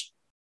 years.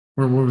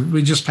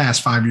 We just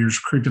passed 5 years,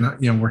 creeping up,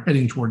 we're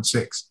heading towards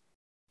 6.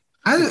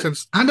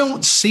 I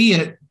don't see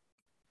it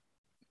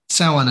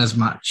selling as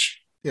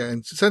much. Yeah,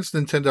 and since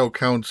Nintendo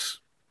counts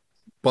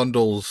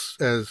bundles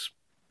as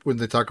when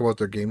they talk about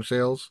their game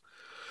sales,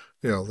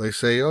 they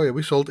say, "Oh yeah,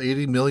 we sold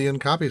 80 million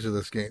copies of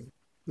this game."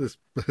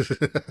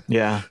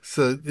 Yeah.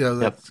 So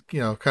that's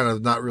kind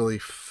of not really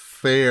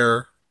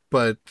fair,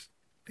 but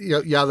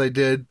they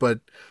did, but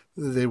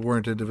they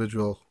weren't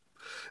individual.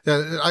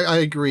 Yeah, I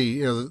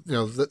agree.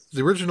 The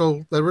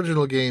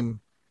original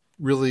game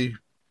really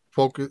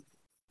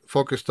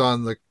focused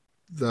on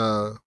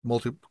the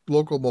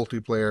local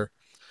multiplayer,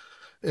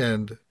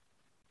 and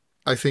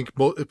I think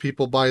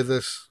people buy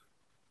this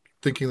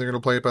thinking they're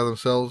going to play it by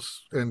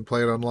themselves and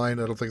play it online.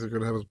 I don't think they're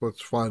going to have as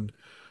much fun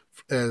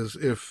as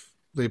if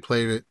they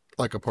played it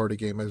like a party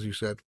game, as you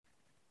said.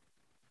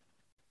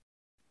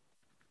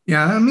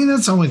 Yeah, I mean,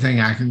 that's the only thing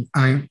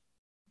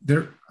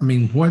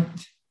what,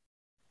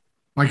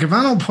 like, if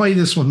I don't play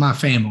this with my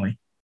family,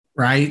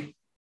 right,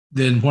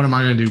 then what am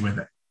I going to do with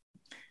it?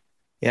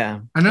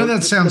 Yeah. I know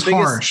that sounds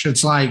harsh.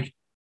 It's like,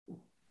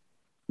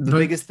 the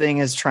biggest thing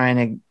is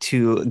trying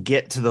to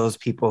get to those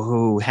people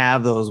who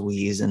have those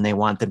Wiis and they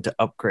want them to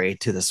upgrade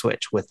to the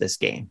Switch with this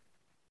game.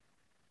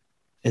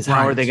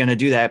 How are they going to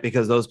do that?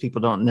 Because those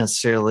people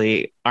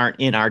aren't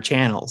in our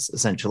channels,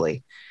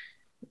 essentially,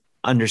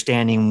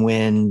 understanding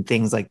when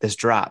things like this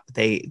drop.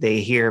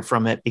 They hear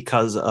from it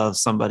because of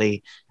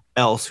somebody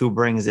else who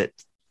brings it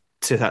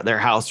to their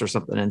house or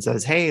something and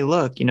says, "Hey,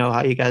 look,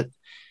 how you got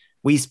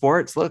Wii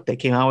Sports? Look, they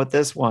came out with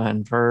this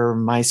one for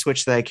my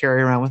Switch that I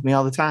carry around with me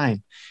all the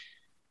time."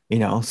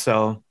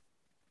 So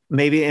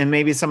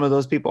maybe some of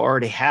those people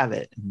already have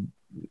it.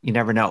 You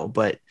never know,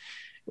 but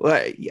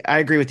I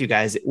agree with you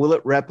guys. Will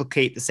it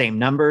replicate the same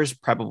numbers?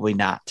 Probably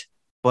not,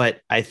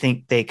 but I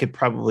think they could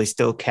probably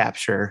still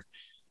capture,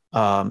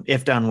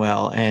 if done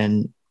well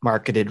and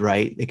marketed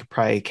right, they could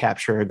probably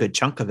capture a good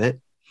chunk of it.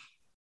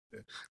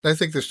 I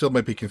think there still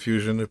might be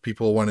confusion if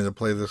people wanting to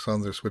play this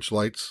on their Switch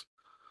Lites.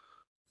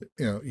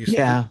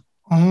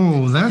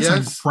 Oh, that's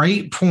a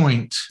great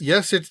point.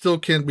 Yes, it still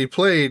can be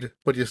played,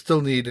 but you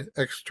still need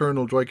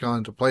external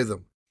Joy-Con to play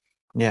them.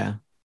 Yeah.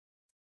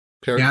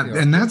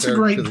 And that's a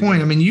great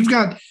point. I mean, you've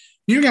got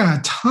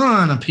a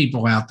ton of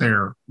people out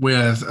there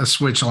with a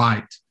Switch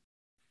Lite.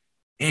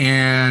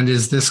 And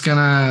is this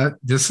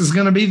is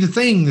gonna be the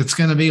thing that's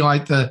gonna be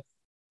like the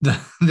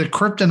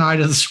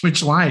kryptonite of the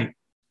Switch Lite?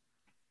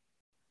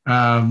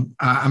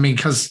 I mean,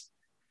 because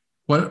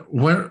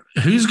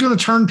who's gonna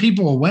turn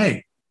people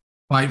away,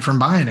 like, from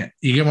buying it?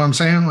 You get what I'm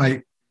saying?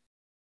 Like,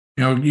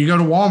 you go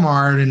to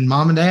Walmart and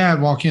mom and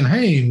dad walk in,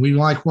 "Hey, we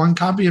like one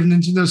copy of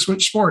Nintendo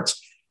Switch Sports."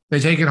 They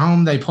take it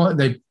home, they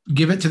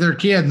give it to their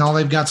kid, and all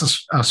they've got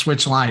is a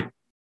Switch Lite.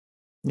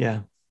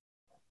 Yeah,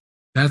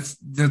 that's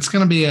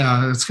gonna be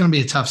a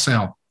tough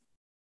sell.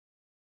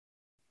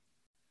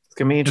 It's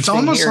gonna be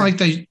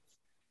interesting.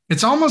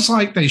 It's almost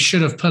like they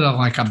should have put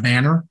a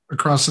banner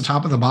across the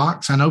top of the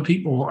box. I know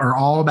people are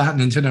all about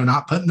Nintendo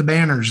not putting the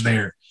banners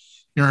there,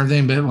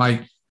 everything, but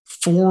like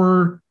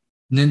for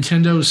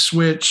Nintendo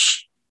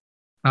Switch,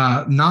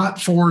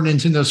 not for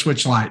Nintendo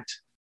Switch Lite.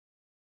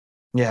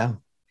 Yeah.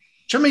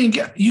 I mean,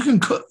 you can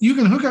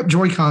hook up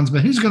Joy-Cons,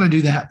 but who's going to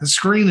do that? The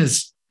screen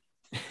is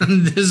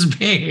this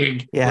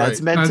big. Yeah, right.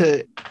 It's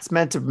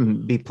meant to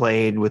be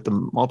played with the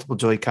multiple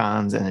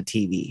Joy-Cons and a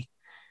TV.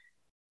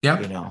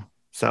 Yep.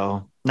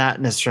 So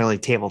not necessarily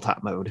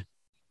tabletop mode.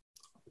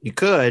 You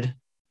could,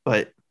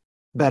 but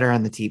better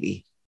on the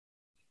TV.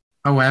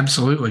 Oh,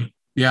 absolutely.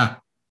 Yeah.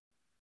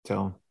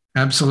 So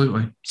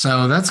absolutely.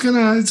 So it's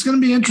gonna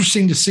be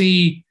interesting to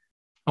see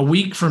a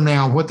week from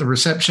now what the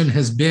reception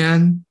has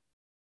been.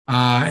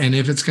 And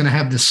if it's going to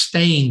have the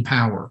staying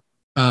power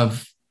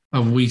of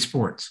Wii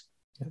Sports.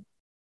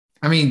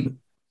 I mean,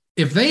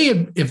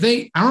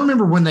 I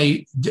remember when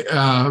they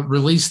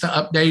released the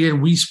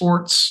updated Wii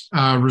Sports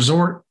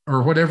Resort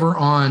or whatever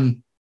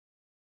on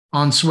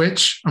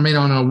Switch. I mean,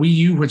 on a Wii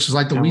U, which is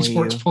like the Wii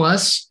Sports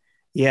Plus.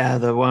 Yeah,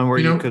 the one where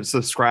you could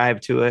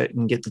subscribe to it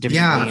and get the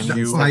different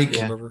games. Yeah, like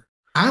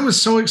I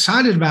was so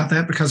excited about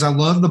that because I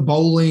love the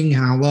bowling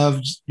and I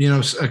loved,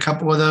 a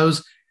couple of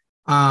those.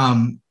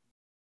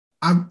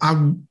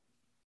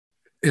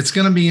 It's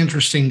going to be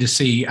interesting to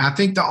see. I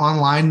think the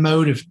online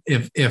mode,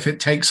 if it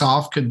takes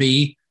off, could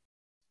be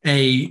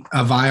a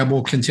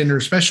viable contender,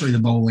 especially the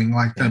bowling,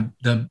 like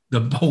the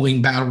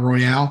bowling battle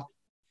royale.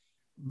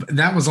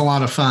 That was a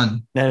lot of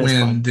fun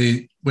when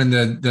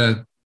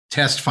the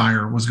test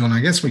fire was going. I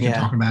guess we can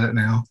talk about it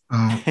now.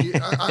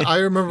 I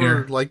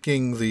remember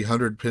liking the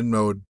 100 pin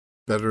mode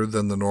better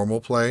than the normal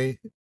play.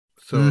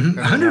 So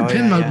 100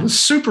 pin mode was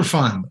super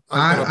fun.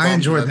 I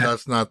enjoyed that.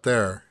 That's not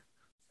there.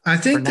 I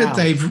think that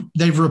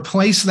they've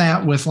replaced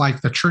that with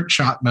like the trick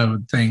shot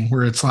mode thing,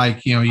 where it's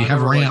like you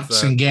have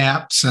ramps and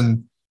gaps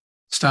and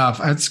stuff.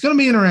 It's going to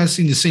be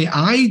interesting to see.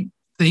 I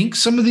think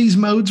some of these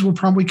modes will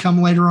probably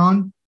come later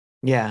on.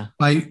 Yeah,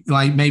 like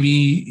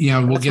maybe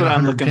we'll get a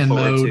 100 pin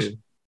mode. To,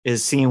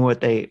 is seeing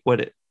the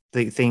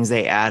things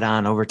they add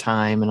on over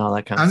time and all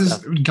that kind of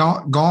stuff.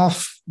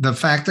 Golf. The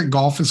fact that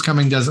golf is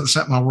coming doesn't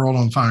set my world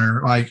on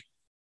fire. Like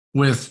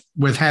with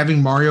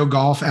having Mario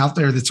Golf out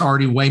there, that's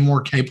already way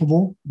more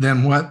capable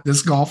than what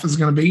this golf is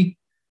going to be.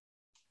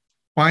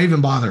 Why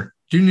even bother?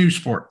 Do new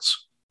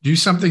sports. Do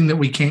something that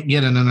we can't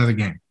get in another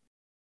game.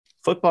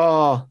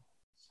 Football.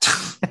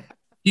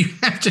 You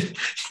have to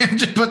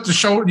put the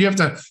shoulder. You have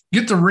to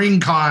get the ring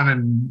con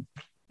and.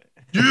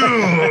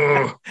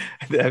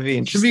 That'd be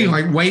interesting. Should be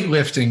like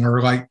weightlifting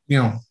or like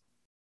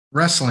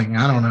wrestling.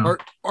 I don't know.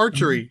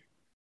 Archery.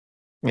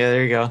 Yeah,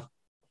 there you go.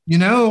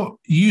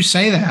 You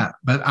say that,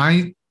 but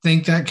I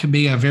think that could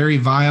be a very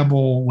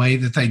viable way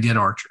that they did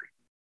archery.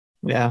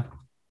 Yeah.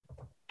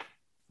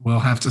 We'll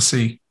have to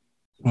see.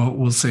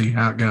 We'll see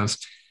how it goes.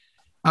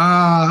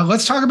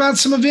 Let's talk about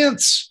some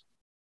events.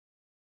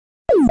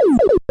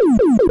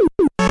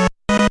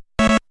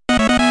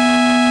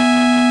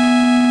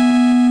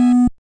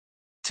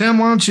 Tim,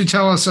 why don't you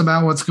tell us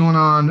about what's going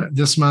on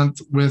this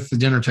month with the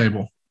dinner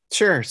table?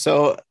 Sure.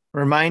 So,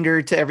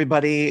 reminder to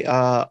everybody,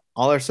 all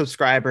our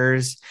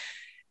subscribers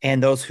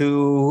and those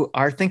who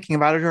are thinking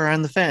about it or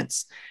on the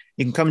fence,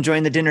 you can come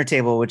join the dinner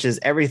table, which is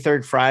every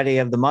third Friday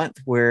of the month,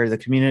 where the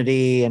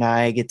community and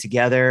I get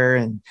together,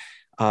 and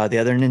the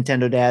other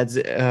Nintendo dads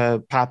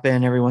pop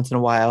in every once in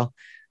a while.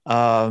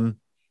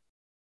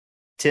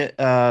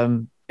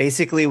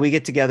 Basically, we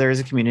get together as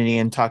a community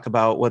and talk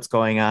about what's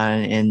going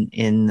on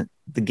in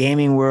the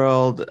gaming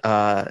world,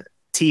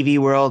 TV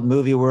world,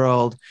 movie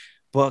world,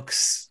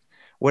 books,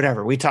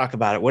 whatever. We talk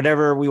about it,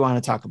 whatever we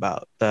want to talk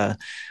about.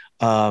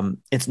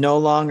 It's no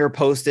longer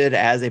posted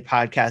as a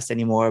podcast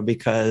anymore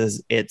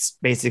because it's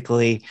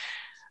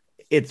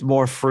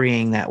more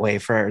freeing that way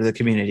for the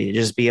community to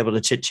just be able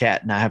to chit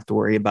chat and not have to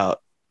worry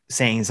about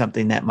saying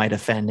something that might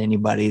offend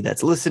anybody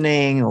that's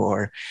listening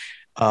or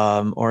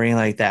anything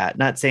like that.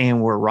 Not saying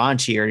we're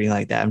raunchy or anything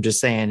like that. I'm just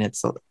saying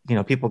it's,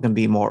 people can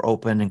be more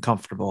open and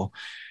comfortable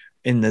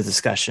in the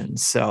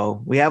discussions.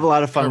 So we have a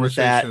lot of fun with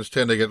that. Conversations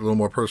tend to get a little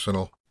more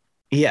personal.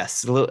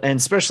 Yes, and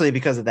especially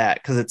because of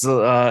that, because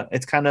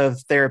it's kind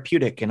of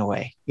therapeutic in a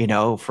way,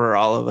 for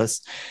all of us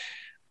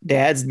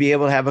dads to be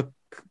able to have a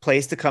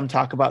place to come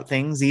talk about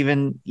things,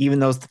 even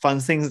those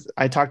fun things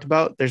I talked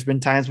about. There's been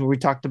times where we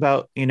talked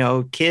about,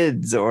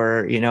 kids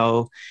or,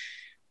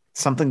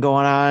 something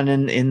going on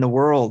in the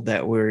world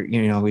that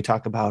we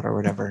talk about or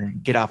whatever,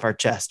 and get off our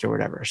chest or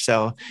whatever.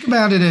 So think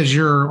about it as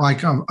you're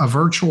like a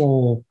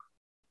virtual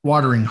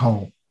watering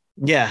hole.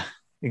 Yeah,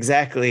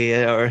 exactly.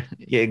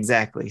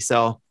 Exactly.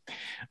 So,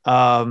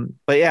 but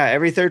yeah,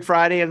 every third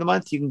Friday of the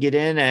month, you can get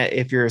in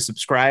if you're a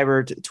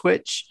subscriber to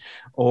Twitch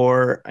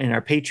or in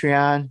our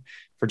Patreon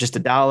for just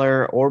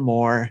 $1 or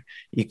more.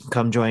 You can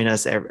come join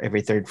us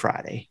every third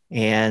Friday,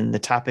 and the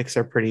topics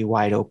are pretty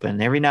wide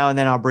open. Every now and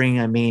then I'll bring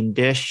a main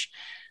dish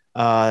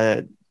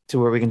to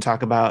where we can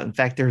talk about. In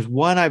fact, there's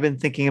one I've been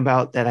thinking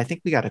about that I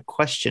think we got a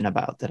question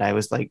about, that I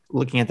was like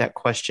looking at that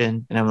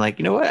question and I'm like,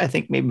 you know what? I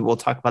think maybe we'll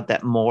talk about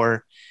that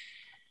more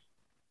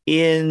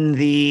in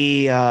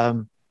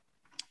the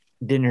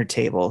dinner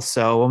table.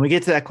 So when we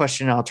get to that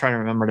question, I'll try to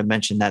remember to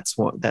mention that's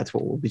what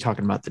we'll be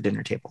talking about, the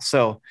dinner table.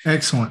 So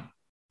excellent.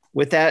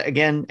 With that,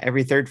 again,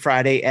 every third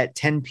Friday at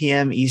 10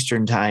 p.m.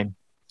 Eastern time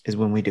is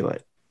when we do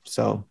it.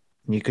 So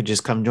you could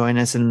just come join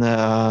us in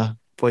the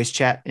voice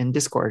chat and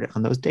Discord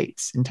on those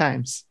dates and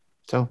times.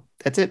 So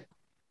that's it.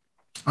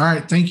 All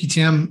right. Thank you,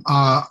 Tim.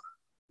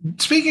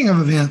 Speaking of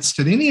events,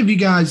 did any of you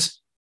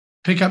guys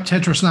pick up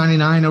Tetris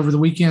 99 over the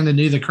weekend and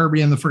do the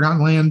Kirby and the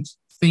Forgotten Land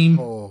theme?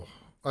 Oh,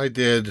 I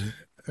did.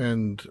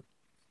 And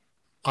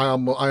I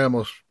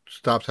almost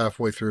stopped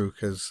halfway through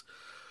because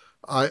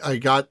I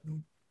got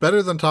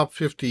better than top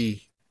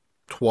 50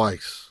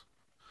 twice.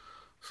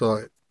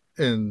 So,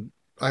 and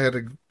I had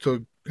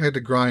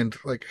to grind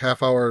like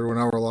half hour to an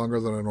hour longer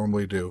than I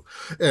normally do.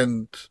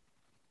 And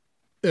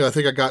I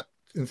think I got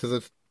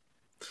into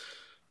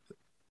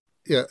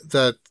yeah,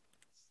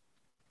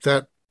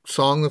 that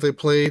song that they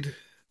played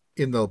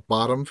in the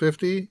bottom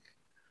 50,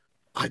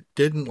 I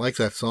didn't like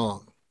that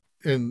song.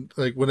 And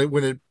like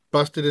when it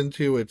busted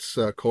into its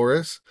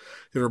chorus,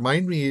 it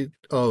reminded me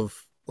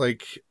of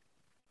like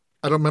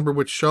I don't remember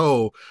which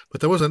show,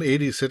 but there was an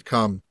 80s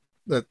sitcom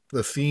that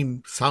the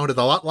theme sounded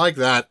a lot like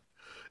that.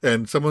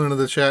 And someone in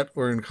the chat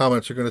or in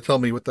comments are going to tell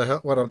me what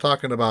I'm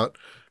talking about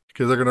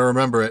because they're going to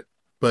remember it.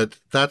 But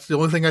that's the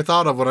only thing I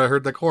thought of when I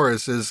heard the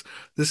chorus is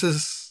this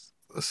is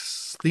a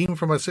theme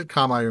from a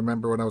sitcom I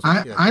remember when I was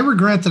a kid. I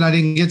regret that I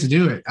didn't get to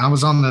do it. I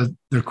was on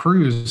the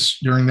cruise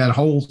during that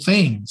whole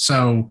thing.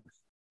 So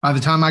by the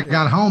time I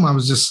got home, I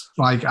was just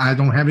like, I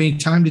don't have any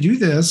time to do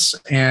this.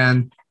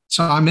 And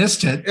so I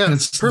missed it. Yeah,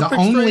 it's Perfect the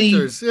only,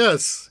 Strangers.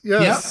 Yes.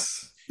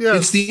 Yes. Yes.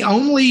 it's the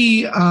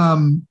only,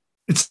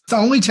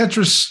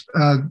 Tetris.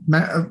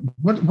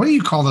 What do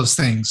you call those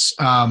things?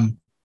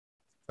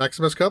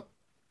 Maximus Cup?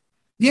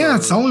 Yeah,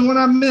 it's the only one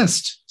I've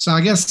missed. So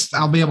I guess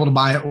I'll be able to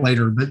buy it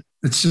later, but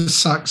it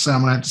just sucks that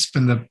I'm gonna have to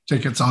spend the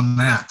tickets on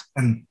that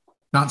and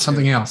not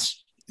something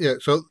else. Yeah,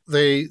 so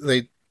I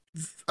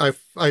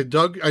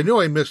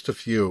knew I missed a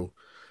few.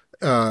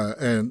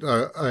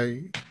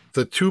 The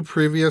two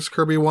previous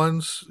Kirby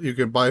ones you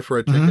can buy for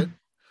a ticket. Mm-hmm.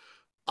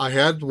 I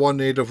had one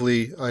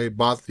natively, I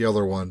bought the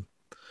other one.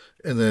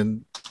 And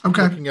then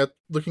looking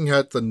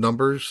at the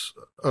numbers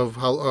of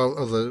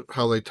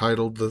how they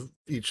titled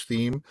each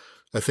theme,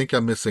 I think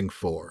I'm missing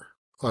 4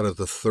 out of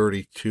the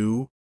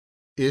 32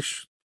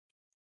 ish.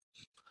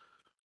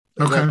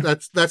 Okay,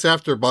 that's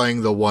after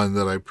buying the one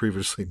that I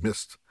previously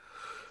missed.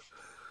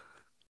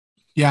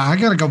 yeah, I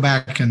got to go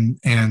back and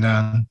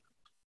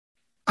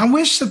I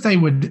wish that they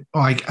would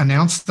like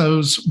announce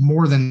those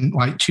more than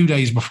like 2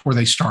 days before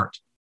they start.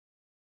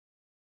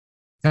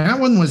 That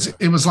one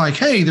it was like,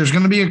 hey, there's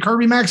going to be a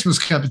Kirby Maximus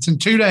Cup. It's in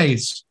 2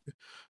 days.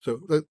 So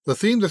the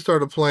theme that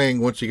started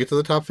playing once you get to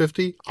the top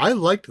 50, I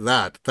liked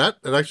that.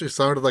 It actually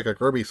sounded like a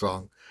Kirby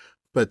song,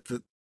 but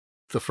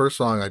the first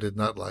song I did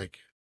not like.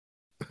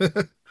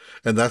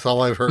 And that's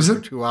all I've heard for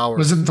 2 hours.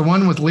 Was it the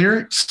one with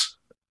lyrics?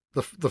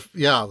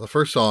 The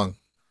first song.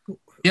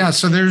 Yeah,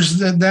 so there's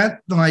that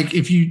like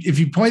if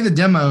you play the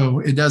demo,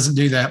 it doesn't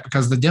do that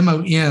because the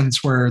demo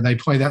ends where they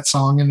play that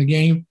song in the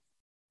game.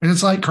 And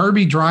it's like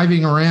Kirby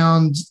driving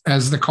around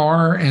as the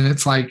car, and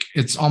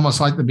it's almost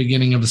like the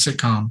beginning of a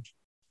sitcom.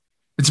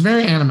 It's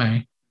very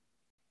anime.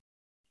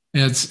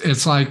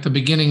 It's like the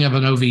beginning of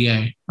an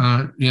OVA.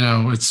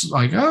 It's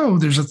like, oh,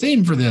 there's a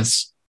theme for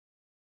this.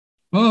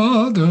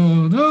 Now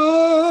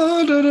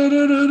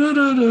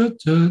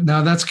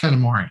that's kind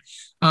of Maury.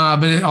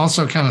 But it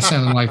also kind of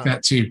sounded like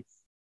that too.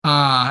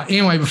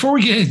 Anyway, before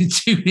we get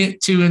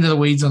too into the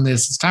weeds on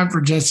this, it's time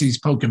for Jesse's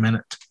Poke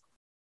Minute.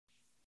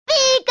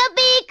 Pika,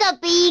 pika,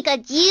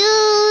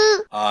 Pikachu.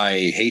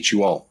 I hate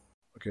you all.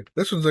 Okay,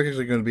 this one's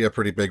actually going to be a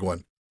pretty big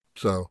one.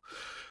 So,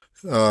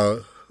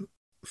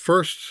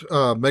 first,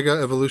 Mega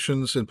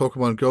Evolutions in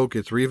Pokemon Go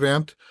gets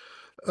revamped.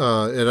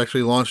 It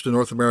actually launched in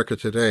North America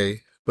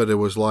today, but it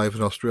was live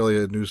in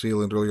Australia and New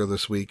Zealand earlier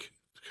this week,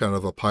 kind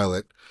of a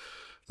pilot.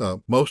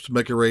 Most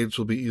Mega Raids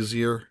will be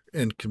easier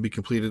and can be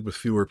completed with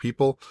fewer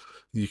people.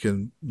 You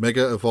can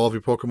Mega Evolve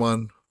your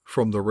Pokemon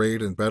from the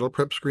Raid and Battle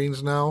Prep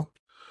screens now.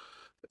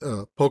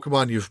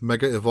 Pokemon you've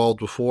Mega Evolved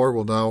before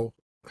will now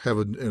have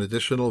an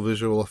additional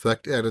visual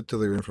effect added to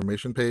their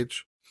information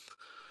page.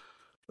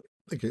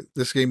 Okay,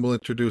 this game will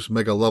introduce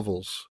Mega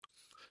Levels.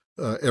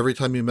 Every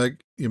time you Mega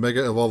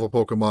Evolve a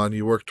Pokemon,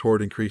 you work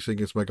toward increasing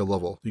its Mega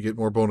Level. You get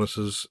more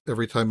bonuses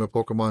every time a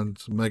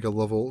Pokemon's Mega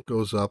Level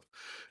goes up,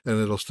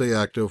 and it'll stay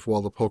active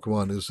while the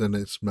Pokemon is in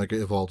its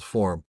Mega Evolved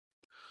form.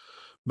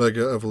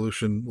 Mega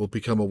Evolution will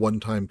become a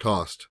one-time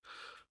cost.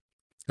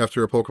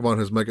 After a Pokemon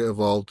has Mega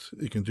Evolved,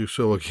 you can do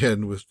so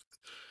again with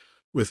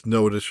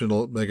no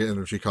additional Mega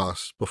Energy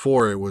costs.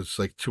 Before, it was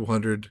like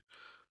 200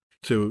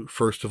 to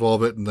first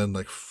evolve it, and then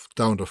like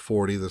down to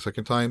 40 the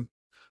second time.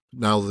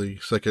 Now the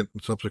second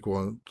and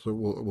subsequent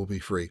will be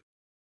free.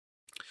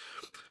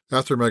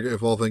 After Mega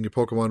Evolving, your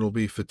Pokemon will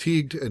be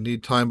fatigued and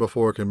need time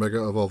before it can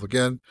Mega Evolve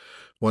again.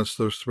 Once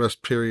the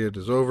rest period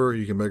is over,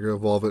 you can Mega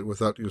Evolve it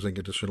without using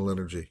additional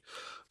energy.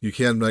 You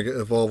can Mega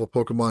Evolve a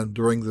Pokemon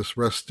during this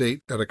rest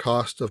state at a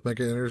cost of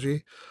Mega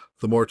Energy.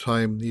 The more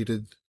time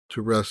needed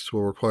to rest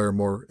will require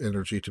more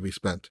energy to be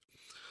spent.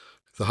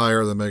 The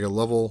higher the Mega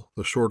level,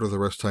 the shorter the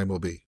rest time will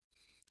be.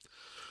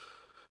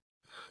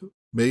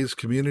 May's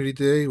Community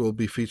Day will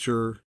be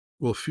featuring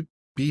a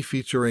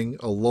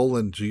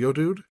Alolan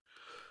Geodude.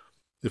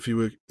 If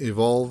you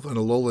evolve an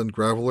Alolan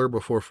Graveler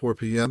before 4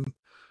 p.m.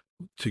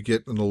 to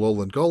get an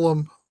Alolan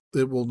Golem,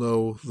 it will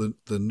know the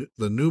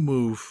new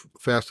move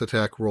Fast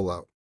Attack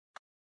rollout.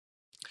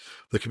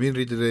 The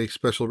Community Day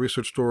special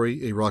research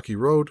story, A Rocky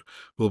Road,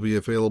 will be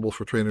available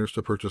for trainers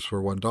to purchase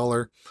for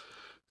 $1.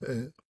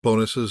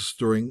 Bonuses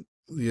during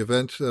the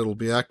event that will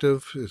be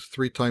active is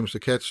 3 times to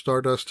catch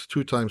Stardust,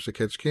 2 times to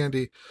catch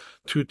Candy,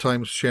 2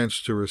 times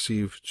chance to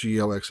receive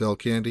GLXL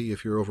Candy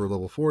if you're over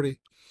level 40.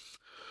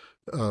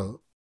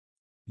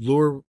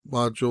 Lure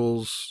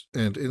modules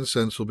and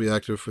incense will be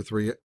active for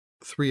 3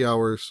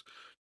 hours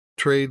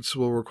trades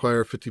will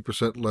require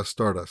 50% less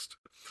Stardust.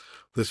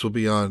 This will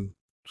be on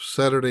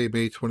Saturday,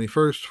 May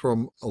 21st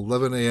from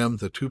 11 a.m.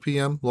 to 2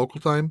 p.m. local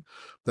time.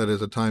 That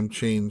is a time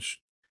change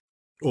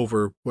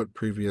over what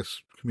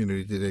previous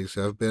community days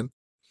have been.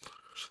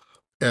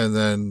 And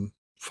then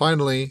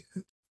finally,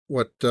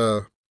 what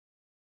the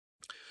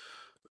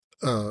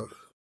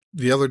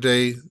other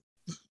day,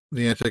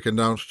 Niantic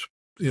announced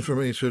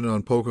information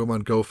on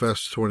Pokemon Go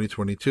Fest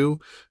 2022.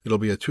 It'll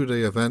be a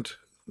 2-day event.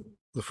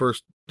 The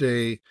first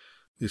day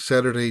is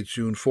Saturday,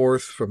 June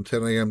 4th from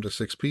 10 a.m. to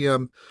 6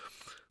 p.m.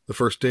 The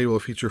first day will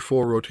feature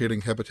 4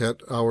 rotating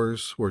habitat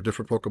hours where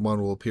different Pokemon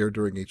will appear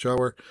during each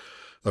hour.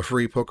 A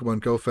free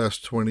Pokemon Go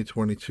Fest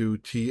 2022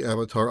 T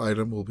Avatar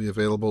item will be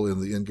available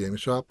in the in-game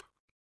shop.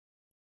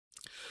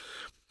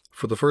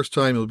 For the first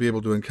time, you'll be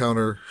able to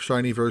encounter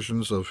shiny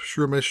versions of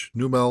Shroomish,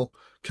 Numel,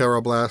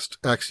 Carablast,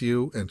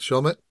 Axew, and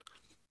Shelmet.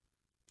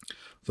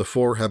 The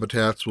 4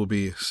 habitats will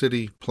be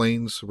City,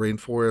 Plains,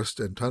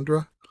 Rainforest, and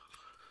Tundra.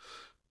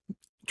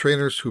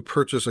 Trainers who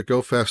purchase a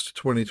GoFest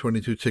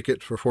 2022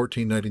 ticket for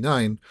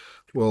 $14.99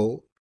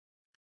 will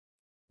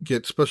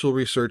get special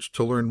research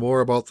to learn more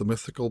about the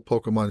mythical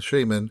Pokemon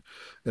Shaman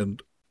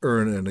and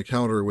earn an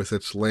encounter with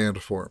its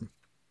land form.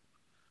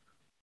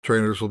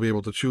 Trainers will be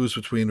able to choose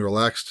between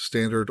relaxed,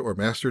 standard, or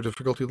master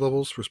difficulty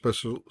levels for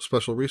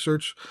special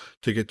research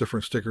to get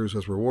different stickers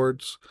as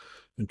rewards.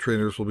 And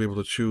trainers will be able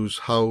to choose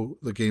how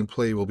the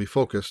gameplay will be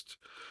focused,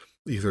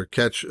 either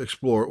catch,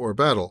 explore, or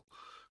battle.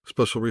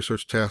 Special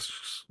research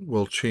tasks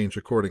will change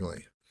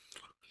accordingly.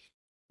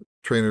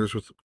 Trainers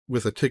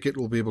with a ticket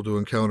will be able to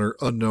encounter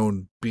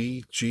unknown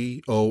B,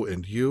 G, O,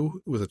 and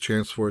U with a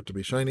chance for it to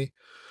be shiny.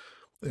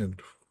 And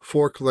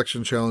 4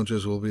 collection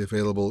challenges will be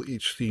available,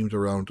 each themed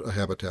around a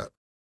habitat.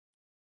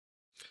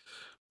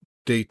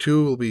 Day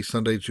 2 will be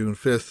Sunday, June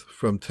 5th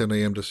from 10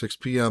 a.m. to 6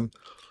 p.m.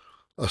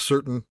 A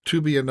certain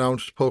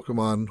to-be-announced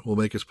Pokemon will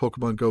make its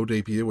Pokemon Go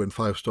debut in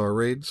 5-star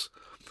raids.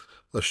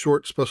 A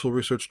short special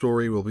research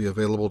story will be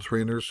available to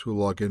trainers who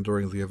log in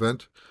during the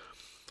event.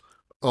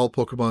 All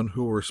Pokemon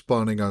who were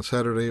spawning on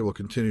Saturday will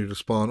continue to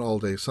spawn all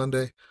day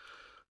Sunday.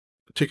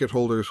 Ticket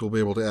holders will be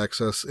able to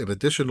access an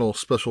additional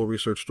special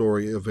research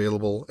story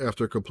available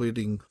after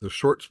completing the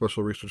short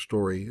special research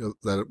story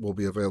that will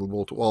be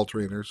available to all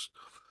trainers.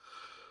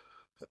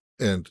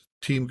 And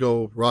Team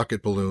Go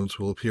rocket balloons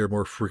will appear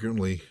more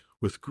frequently,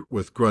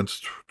 with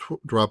grunts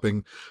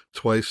dropping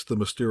twice the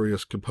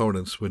mysterious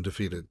components when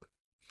defeated.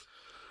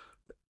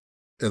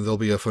 And there'll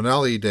be a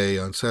finale day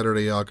on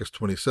Saturday, August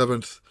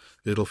 27th.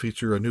 It'll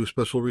feature a new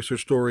special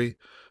research story,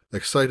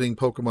 exciting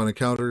Pokemon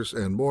encounters,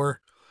 and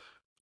more.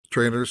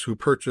 Trainers who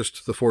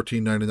purchased the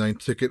 $14.99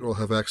 ticket will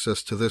have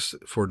access to this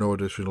for no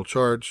additional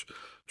charge.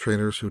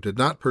 Trainers who did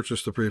not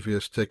purchase the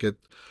previous ticket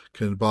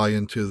can buy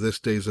into this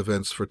day's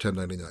events for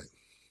 $10.99.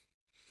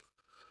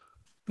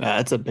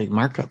 That's a big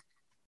markup.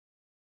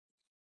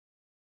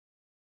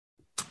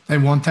 They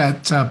want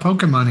that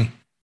Pokemon money.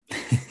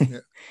 Yeah.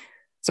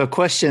 So,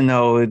 question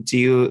though,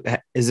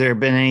 has there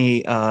been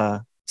any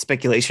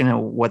speculation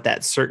of what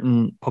that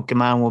certain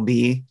Pokemon will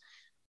be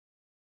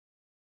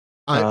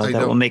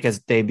that will make its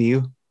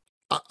debut?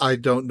 I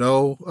don't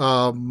know.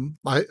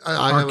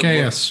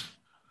 Arceus.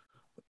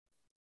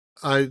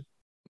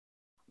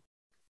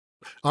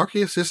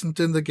 Arceus isn't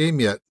in the game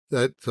yet.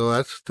 So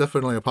that's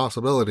definitely a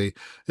possibility.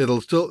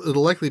 It'll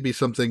likely be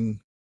something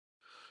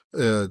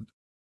with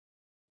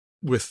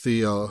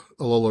the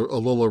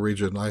Alola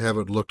region. I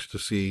haven't looked to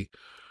see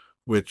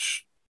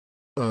which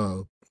larger,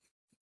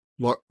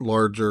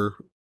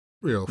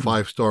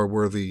 5-star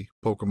worthy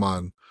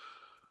Pokemon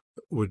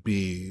would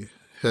be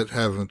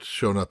haven't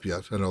shown up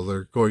yet. I know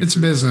they're going. It's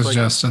business,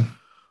 Justin.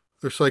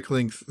 They're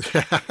cycling.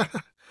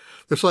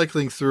 They're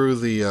cycling through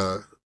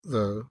the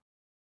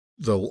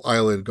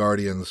Island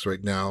Guardians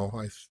right now.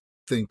 I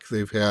think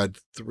they've had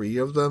 3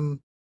 of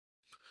them,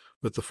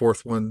 but the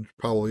 4th one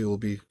probably will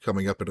be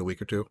coming up in a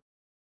week or 2.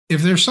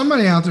 If there's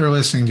somebody out there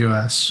listening to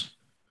us,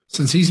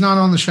 since he's not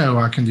on the show,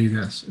 I can do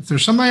this. If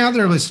there's somebody out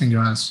there listening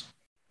to us,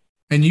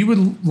 and you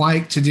would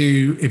like to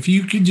do, if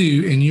you could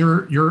do, and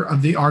you're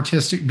of the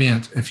artistic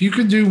bent, if you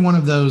could do one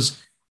of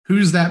those,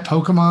 who's that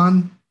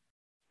Pokemon,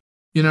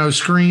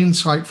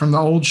 screens like from the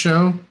old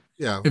show.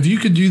 Yeah. If you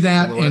could do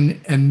that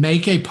and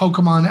make a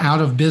Pokemon out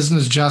of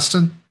business,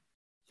 Justin,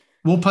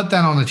 we'll put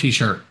that on a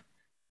t-shirt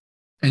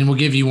and we'll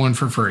give you one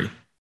for free.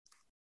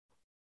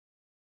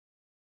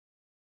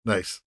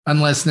 Nice.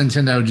 Unless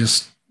Nintendo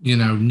just,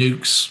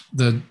 nukes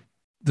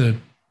the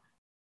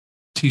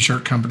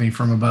t-shirt company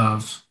from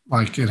above,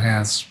 like it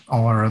has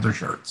all our other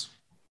shirts.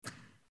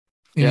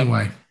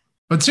 Anyway,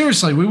 But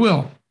seriously, we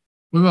will.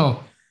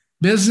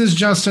 Business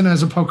Justin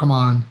as a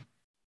Pokemon.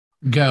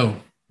 Go.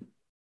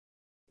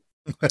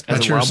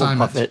 That's your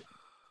assignment. Puffet.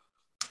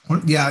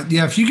 Yeah.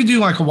 If you could do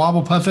like a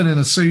Wobble Puffet in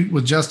a suit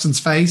with Justin's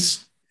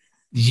face,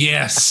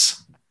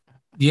 yes,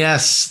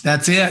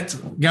 that's it.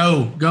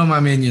 Go, my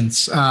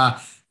minions.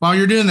 While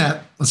you're doing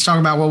that, let's talk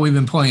about what we've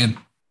been playing.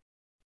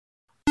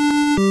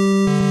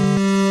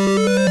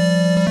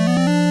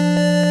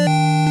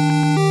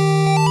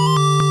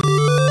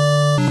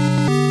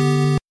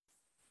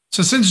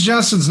 So since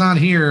Justin's not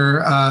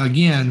here,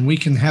 again, we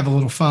can have a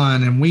little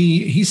fun. And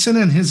he sent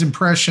in his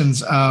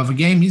impressions of a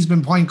game he's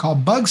been playing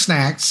called Bug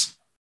Snacks,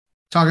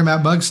 talking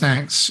about Bug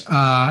Snacks.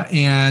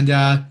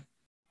 And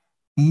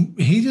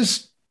he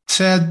just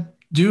said,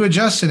 do a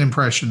Justin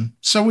impression.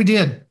 So we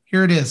did.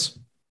 Here it is.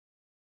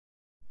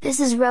 This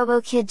is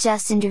RoboKid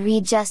Justin to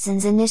read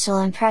Justin's initial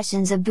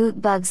impressions of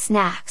Boot Bug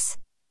Snacks.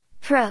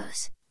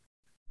 Pros.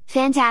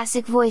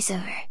 Fantastic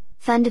voiceover,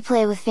 fun to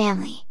play with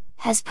family,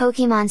 has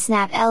Pokemon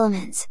Snap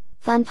elements,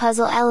 fun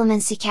puzzle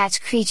elements to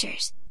catch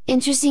creatures,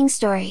 interesting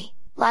story,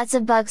 lots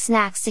of bug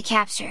snacks to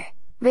capture,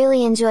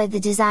 really enjoyed the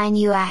design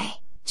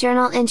UI,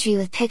 journal entry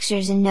with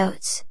pictures and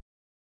notes.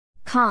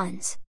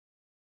 Cons.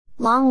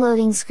 Long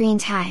loading screen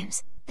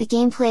times, the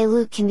gameplay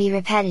loop can be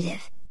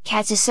repetitive,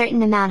 catch a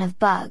certain amount of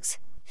bugs,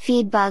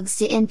 feed bugs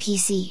to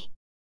NPC.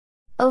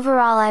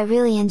 Overall, I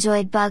really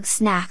enjoyed Bug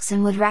Snacks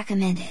and would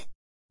recommend it.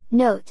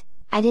 Note,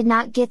 I did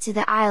not get to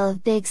the Isle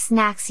of Big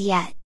Snacks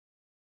yet.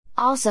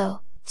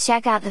 Also,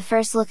 check out the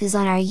first look is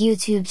on our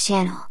YouTube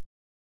channel.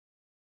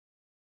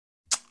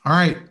 All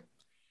right.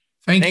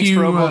 Thanks, you,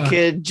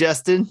 RoboKid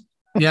Justin.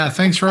 Yeah,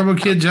 thanks,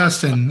 RoboKid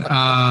Justin.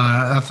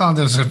 I thought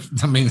this was,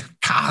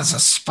 a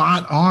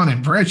spot on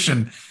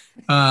impression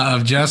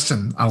of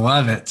Justin. I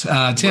love it.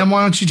 Tim,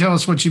 why don't you tell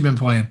us what you've been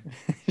playing?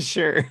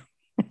 Sure.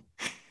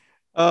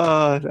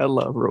 I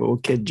love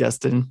RoboKid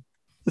Justin.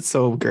 It's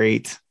so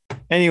great.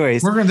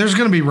 Anyways, there's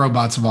going to be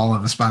robots of all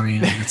of us by the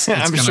end.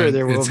 I'm sure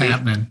there will it's be.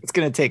 Happening. It's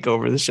going to take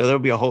over the show. There'll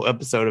be a whole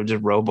episode of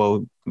just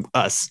Robo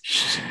us.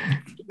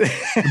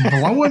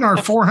 Blowing our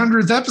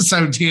 400th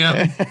episode,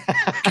 Tim.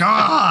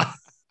 God.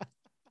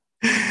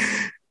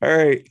 All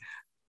right.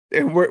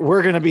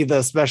 We're going to be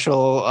the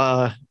special,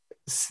 our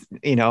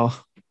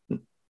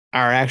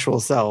actual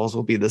selves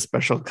will be the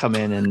special come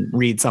in and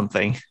read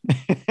something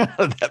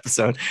of the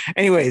episode.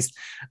 Anyways,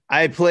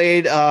 I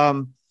played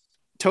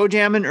Toe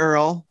Jam and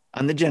Earl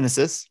on the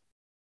Genesis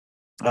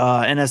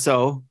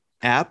NSO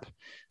app.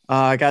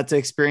 I got to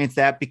experience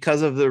that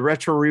because of the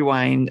Retro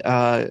Rewind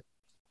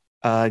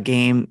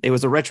game. It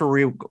was a Retro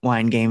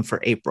Rewind game for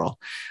April.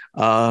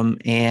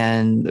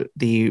 And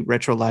the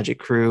Retro Logic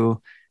crew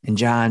and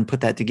John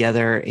put that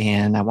together.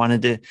 And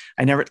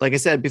like I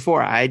said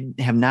before, I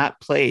have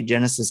not played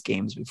Genesis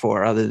games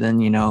before other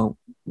than,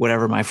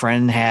 whatever my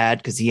friend had,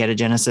 because he had a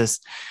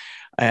Genesis,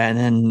 and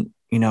then,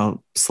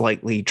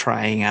 slightly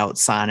trying out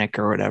Sonic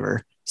or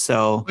whatever.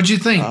 So what'd you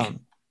think?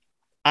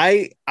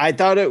 I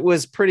thought it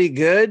was pretty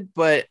good,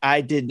 but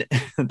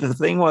the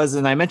thing was,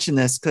 and I mentioned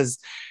this because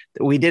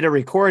we did a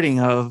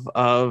recording of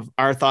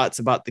our thoughts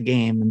about the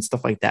game and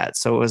stuff like that.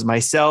 So it was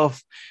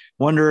myself,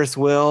 Wondrous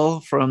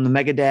Will from the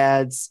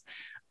Megadads,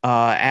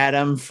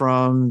 Adam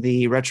from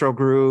the Retro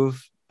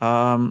Groove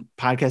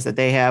podcast that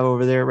they have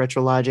over there at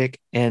Retro Logic,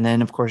 and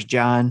then of course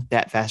John,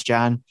 That Fast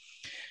John.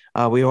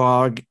 We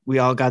all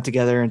got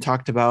together and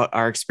talked about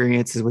our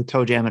experiences with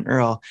Toe Jam and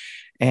Earl.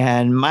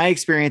 And my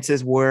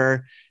experiences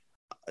were,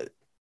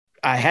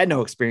 I had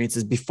no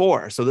experiences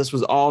before. So this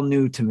was all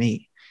new to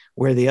me,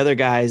 where the other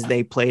guys,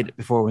 they played it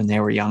before when they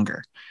were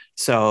younger.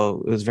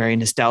 So it was very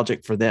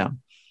nostalgic for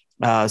them.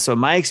 So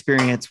my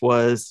experience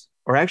was,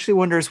 or actually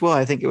Wondrous Will,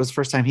 I think it was the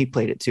first time he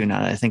played it too,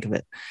 now that I think of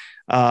it,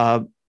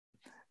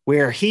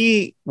 where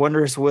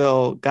Wondrous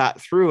Will got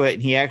through it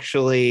and he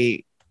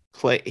actually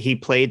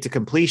played to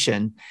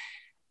completion.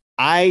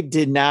 I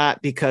did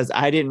not, because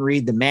I didn't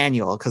read the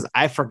manual, because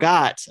I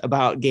forgot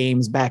about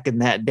games back in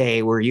that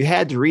day where you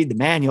had to read the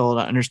manual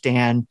to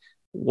understand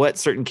what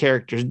certain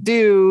characters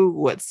do,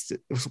 what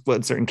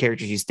certain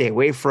characters you stay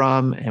away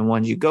from and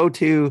ones you go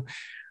to,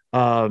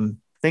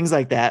 things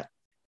like that,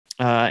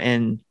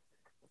 and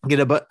get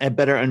a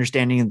better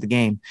understanding of the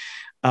game.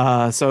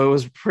 So it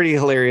was a pretty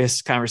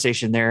hilarious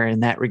conversation there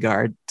in that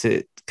regard,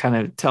 to kind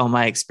of tell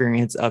my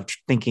experience of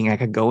thinking I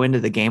could go into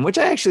the game, which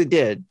I actually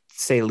did,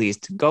 say the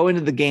least, go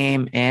into the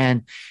game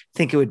and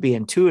think it would be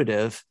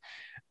intuitive.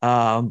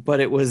 But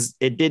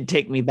it did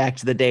take me back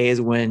to the days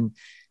when,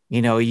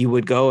 you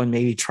would go and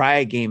maybe try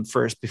a game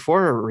first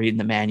before reading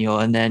the manual.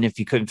 And then if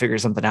you couldn't figure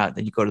something out,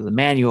 then you go to the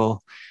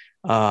manual.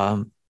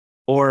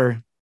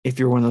 Or if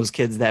you're one of those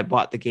kids that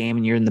bought the game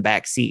and you're in the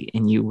back seat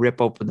and you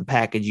rip open the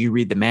package, you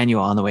read the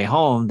manual on the way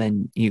home,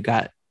 then you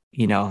got,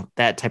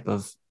 that type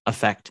of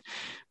effect.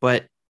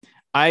 But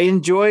I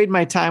enjoyed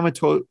my time with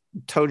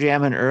Toe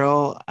Jam and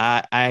Earl.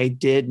 I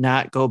did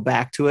not go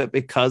back to it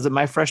because of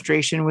my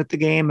frustration with the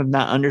game of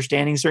not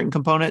understanding certain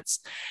components.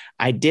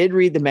 I did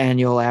read the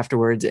manual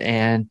afterwards,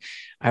 and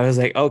I was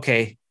like,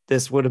 okay,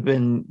 this would have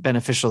been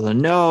beneficial to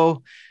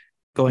know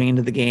going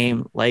into the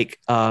game. Like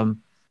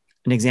an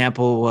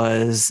example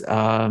was,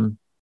 going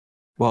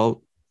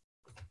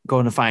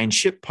to find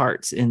ship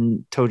parts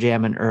in Toe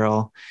Jam and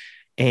Earl,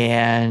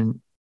 and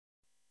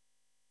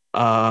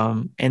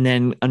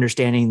then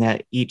understanding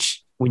that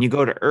when you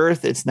go to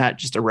Earth, it's not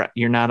just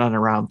you're not on a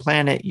round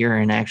planet, you're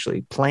in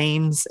actually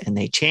planes, and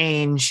they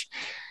change.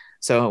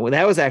 So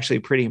that was actually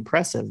pretty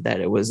impressive,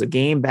 that it was a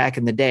game back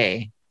in the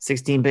day,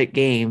 16-bit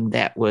game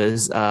that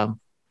was, what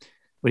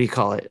do you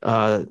call it?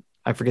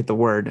 I forget the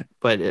word,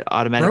 but it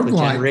automatically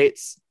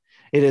generates.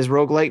 It is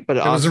roguelike, but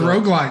It was a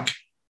roguelike.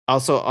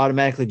 also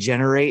automatically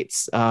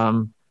generates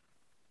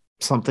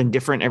something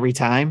different every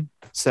time.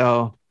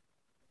 So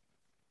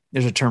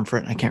there's a term for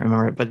it. I can't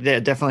remember it, but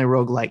definitely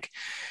roguelike.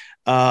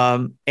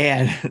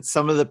 And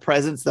some of the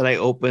presents that I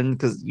opened,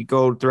 because you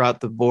go throughout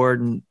the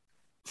board and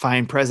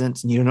find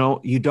presents, and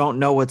you don't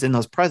know what's in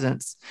those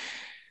presents,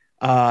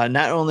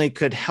 not only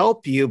could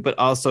help you, but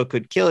also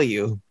could kill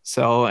you.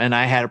 So, and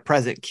I had a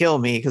present kill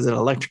me because it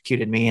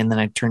electrocuted me, and then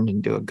I turned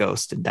into a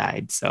ghost and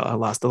died. So I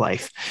lost a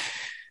life.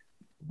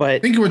 But I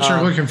think what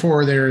you're looking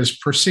for there is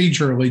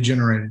procedurally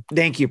generated.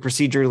 Thank you.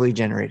 Procedurally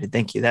generated.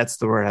 Thank you. That's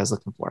the word I was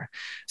looking for.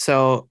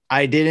 So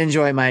I did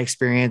enjoy my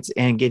experience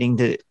and getting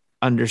to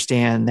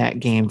understand that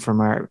game from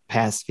our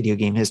past video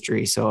game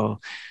history. So,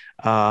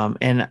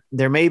 and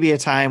there may be a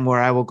time where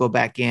I will go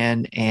back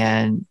in,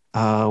 and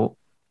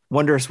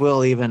Wondrous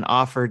Will even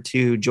offered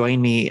to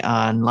join me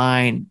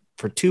online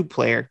for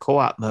 2-player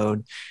co-op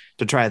mode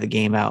to try the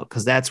game out,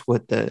 because that's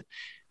what the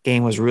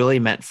game was really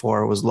meant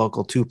for, was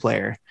local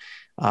 2-player.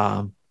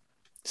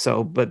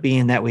 But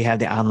being that we had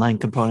the online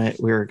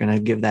component, we were going to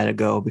give that a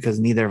go, because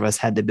neither of us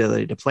had the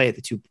ability to play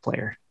the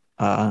 2-player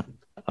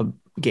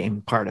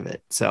game part of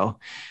it. So,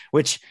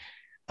 which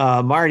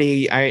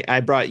Marty,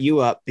 I brought you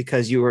up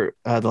because you were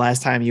the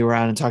last time you were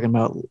on and talking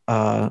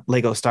about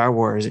Lego Star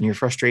Wars, and your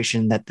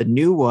frustration that the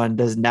new one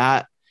does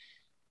not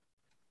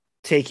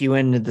take you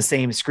into the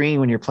same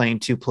screen when you're playing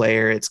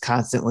 2-player. It's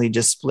constantly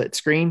just split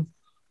screen.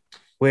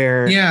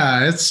 Where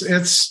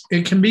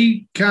it can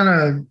be kind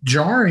of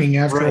jarring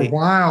after a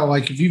while.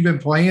 Like if you've been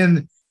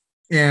playing,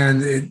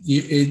 and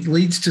it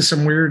leads to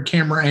some weird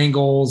camera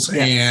angles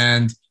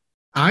and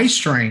eye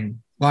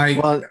strain.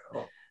 Well,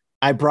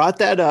 I brought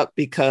that up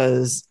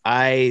because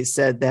I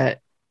said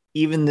that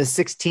even the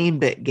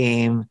 16-bit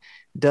game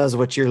does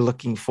what you're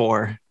looking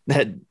for,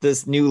 that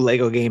this new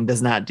Lego game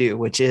does not do,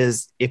 which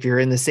is if you're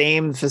in the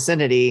same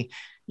vicinity,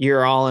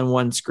 you're all in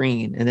one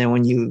screen. And then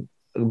when you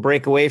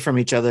break away from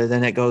each other,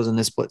 then it goes in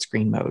the split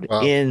screen mode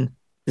in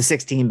the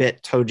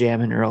 16-bit Toe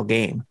Jam and Earl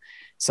game.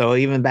 So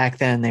even back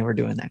then they were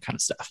doing that kind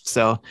of stuff.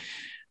 So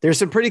there's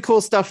some pretty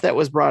cool stuff that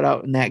was brought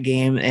out in that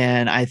game,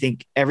 and I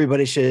think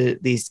everybody should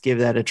at least give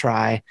that a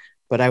try.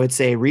 But I would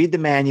say read the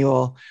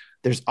manual.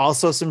 There's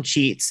also some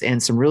cheats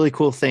and some really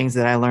cool things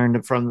that I learned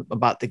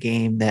about the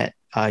game that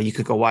you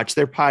could go watch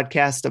their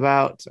podcast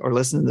about, or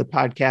listen to the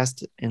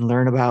podcast and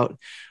learn about,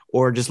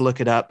 or just look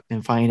it up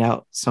and find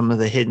out some of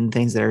the hidden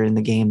things that are in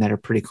the game that are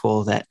pretty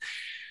cool, that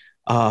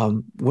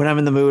when I'm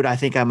in the mood, I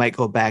think I might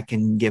go back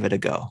and give it a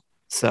go.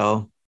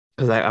 So,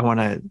 because I want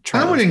to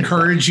try. I would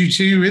encourage you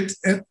to.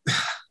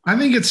 I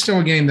think it's still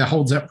a game that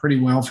holds up pretty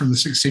well from the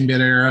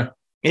 16-bit era.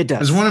 It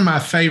does. It's one of my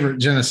favorite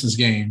Genesis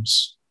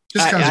games.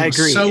 Just because it was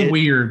agree. So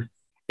weird.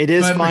 It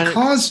is fun.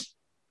 Because,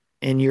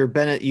 and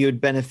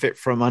you'd benefit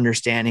from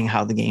understanding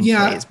how the game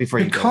plays before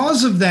you go.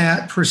 Because of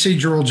that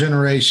procedural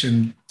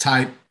generation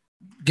type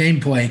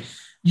gameplay,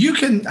 you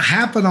can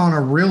happen on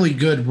a really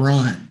good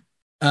run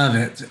of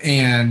it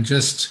and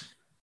just,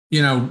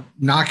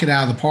 knock it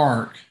out of the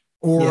park.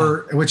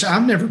 Which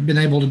I've never been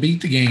able to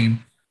beat the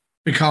game,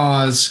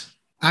 because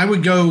I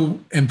would go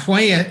and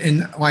play it,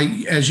 and like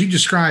as you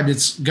described,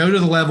 it's go to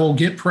the level,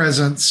 get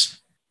presents.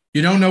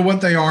 You don't know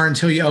what they are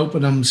until you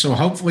open them. So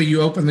hopefully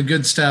you open the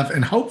good stuff,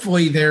 and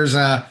hopefully there's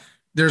a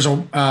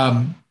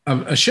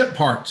ship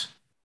part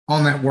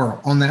on that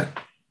world, on that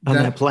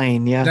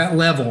plane, that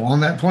level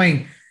on that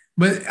plane.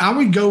 But I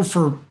would go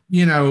for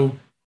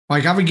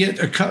like I would get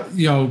a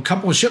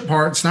couple of ship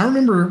parts, and I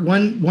remember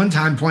one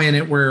time playing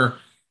it where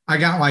I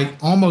got like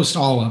almost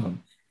all of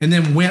them, and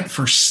then went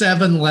for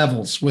 7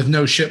 levels with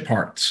no ship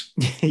parts.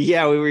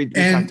 Yeah, we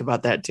talked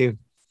about that too.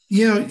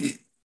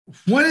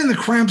 What in the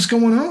crap's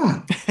going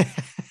on?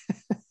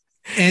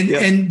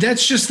 And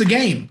that's just the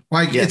game.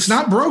 Like It's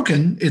not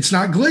broken. It's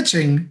not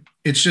glitching.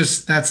 It's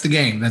just, that's the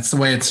game. That's the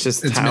way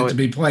it's meant to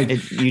be played.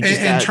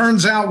 And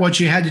turns out what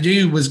you had to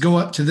do was go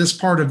up to this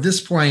part of this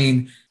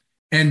plane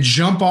and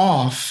jump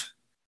off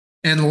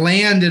and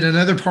land in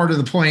another part of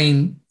the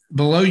plane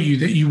below you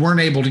that you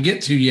weren't able to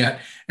get to yet.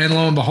 And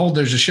lo and behold,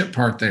 there's a ship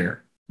part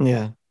there.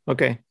 Yeah.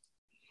 Okay.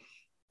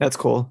 That's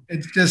cool.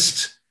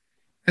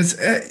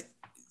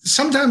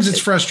 Sometimes it's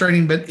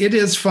frustrating, but it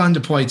is fun to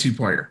play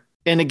 2-player.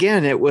 And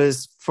again, it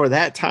was for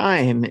that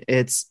time,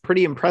 it's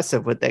pretty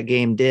impressive what that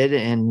game did,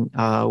 and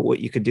what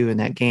you could do in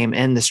that game,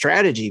 and the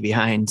strategy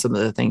behind some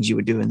of the things you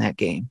would do in that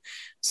game.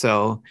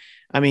 So,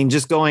 I mean,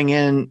 just going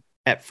in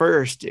at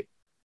first,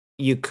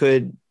 you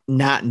could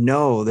not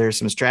know there's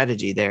some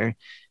strategy there.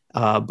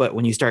 But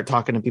when you start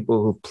talking to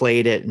people who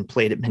played it and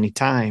played it many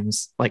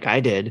times, like I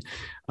did,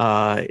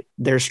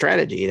 there's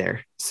strategy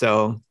there.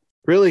 So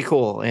really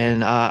cool.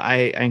 And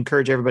I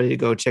encourage everybody to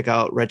go check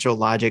out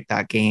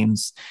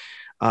retrologic.games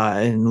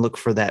and look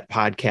for that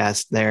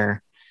podcast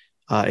there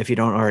if you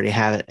don't already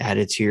have it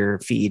added to your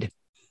feed.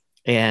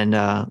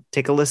 And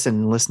take a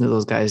listen to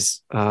those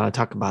guys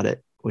talk about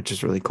it, which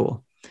is really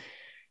cool.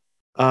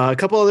 A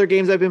couple other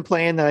games I've been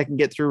playing that I can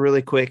get through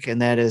really quick,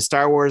 and that is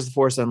Star Wars: The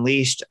Force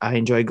Unleashed. I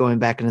enjoy going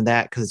back into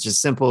that because it's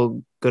just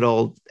simple, good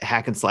old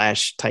hack and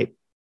slash type,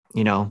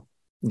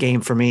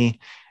 game for me.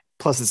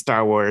 Plus, it's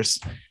Star Wars,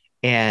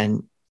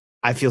 and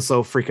I feel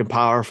so freaking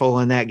powerful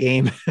in that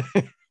game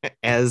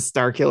as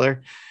Star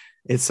Killer.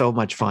 It's so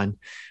much fun.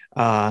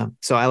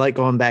 So I like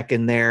going back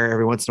in there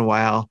every once in a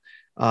while.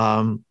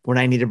 When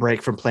I need a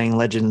break from playing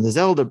Legend of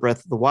Zelda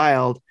Breath of the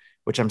Wild,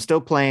 which I'm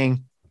still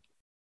playing,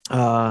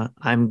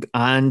 I'm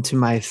on to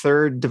my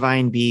third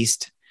Divine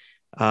Beast.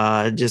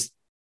 Just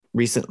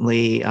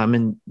recently, I'm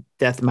in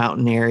Death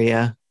Mountain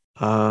area.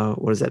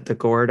 What is that? The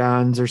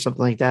Gordons or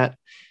something like that.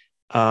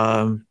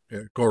 Yeah,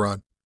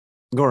 Goron.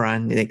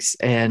 Thanks.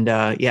 And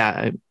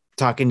I'm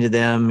talking to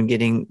them and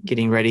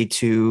getting ready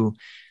to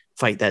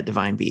fight that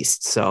Divine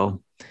Beast.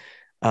 So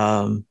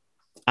on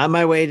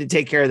my way to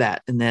take care of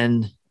that. And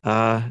then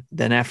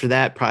after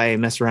that, probably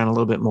mess around a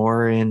little bit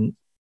more. And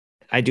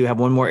I do have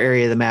one more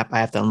area of the map I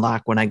have to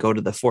unlock when I go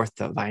to the fourth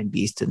Divine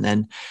Beast.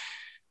 And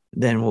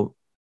then we'll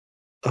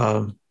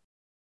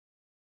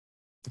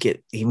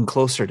get even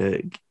closer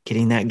to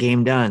getting that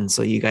game done.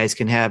 So you guys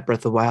can have Breath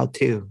of the Wild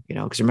too,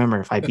 because remember,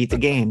 if I beat the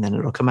game, then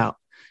it'll come out.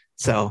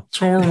 So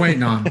that's what we're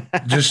waiting on.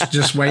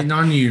 just waiting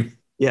on you.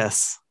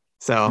 Yes.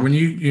 So when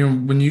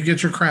you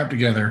get your crap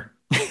together.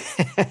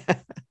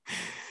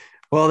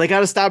 Well, they got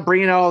to stop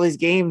bringing out all these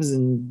games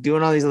and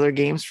doing all these other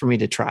games for me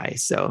to try.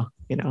 So,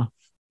 but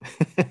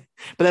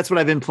that's what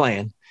I've been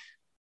playing.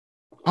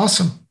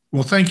 Awesome.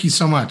 Well, thank you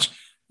so much.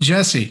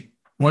 Jesse,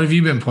 what have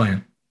you been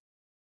playing?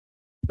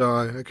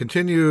 I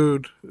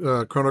continued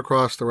Chrono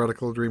Cross, the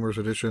Radical Dreamers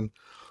edition.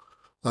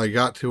 I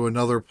got to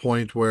another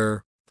point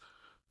where,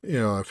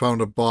 I found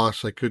a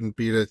boss, I couldn't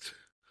beat it,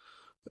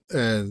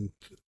 and,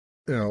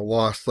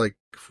 lost like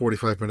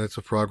 45 minutes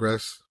of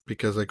progress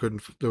because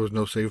there was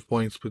no save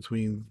points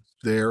between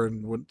there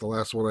and the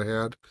last one I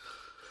had.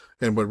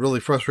 And what really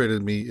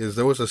frustrated me is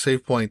there was a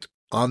save point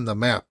on the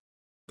map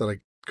that I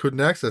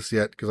couldn't access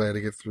yet because I had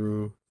to get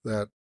through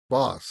that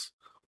boss.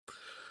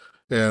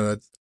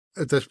 And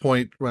at this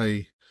point,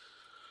 the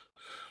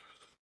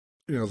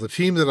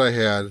team that I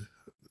had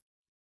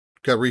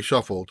got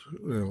reshuffled.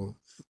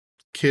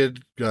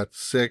 Kid got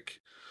sick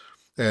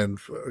and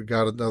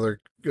got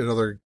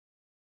another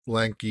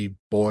lanky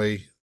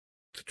boy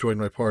to join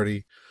my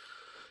party,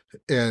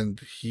 and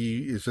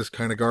he is just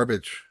kind of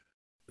garbage.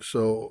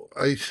 So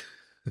I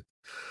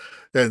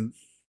didn't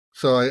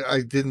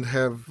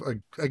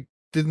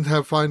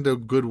find a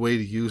good way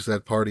to use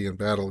that party in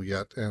battle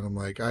yet, and I'm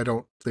like, I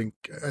think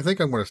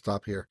I'm going to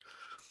stop here.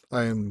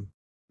 I am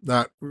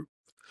not.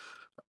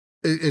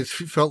 It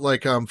felt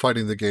like I'm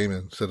fighting the game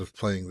instead of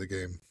playing the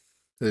game.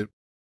 It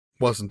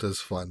wasn't as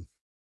fun.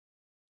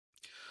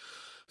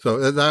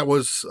 So that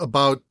was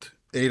about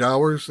 8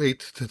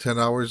 to 10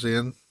 hours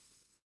in.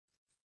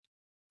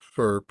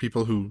 For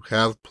people who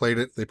have played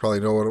it, they probably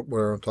know what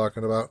I'm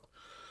talking about.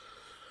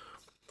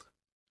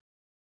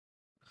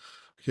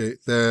 Okay,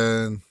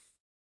 then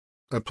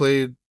I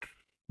played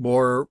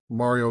more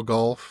Mario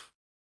Golf.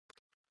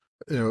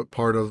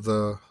 Part of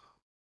the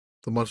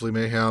monthly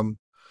mayhem.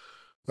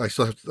 I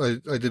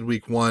did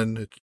week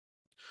 1.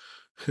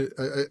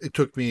 It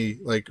took me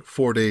like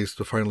 4 days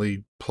to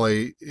finally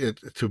play it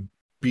to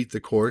beat the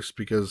course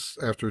because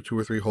after 2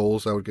 or 3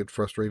 holes, I would get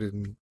frustrated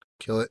and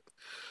kill it.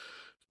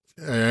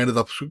 I ended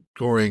up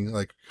scoring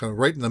like kind of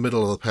right in the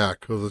middle of the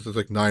pack. There's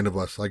like 9 of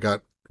us. I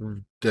got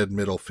dead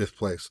middle, 5th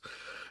place.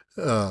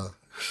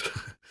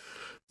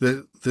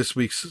 This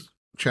week's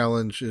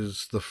challenge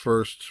is the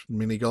first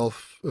mini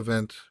golf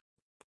event.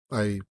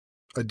 I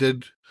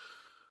did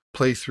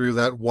play through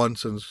that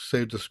once and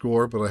saved a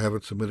score, but I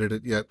haven't submitted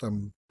it yet.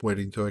 I'm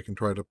waiting till I can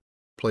try to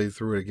play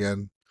through it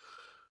again.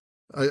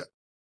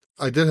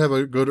 I did have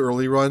a good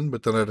early run,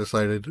 but then I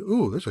decided,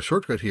 there's a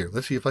shortcut here.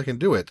 Let's see if I can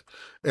do it.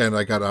 And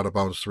I got out of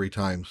bounds 3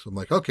 times. I'm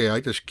like, okay,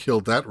 I just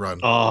killed that run.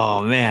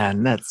 Oh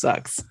man, that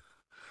sucks.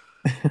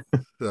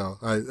 So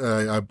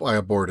I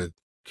aborted.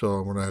 So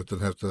I'm gonna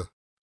have to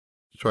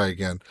try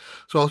again.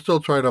 So I'll still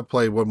try to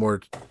play one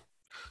more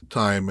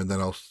time, and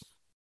then I'll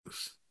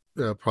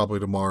probably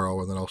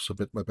tomorrow, and then I'll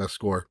submit my best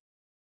score.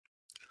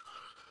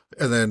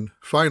 And then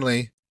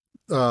finally,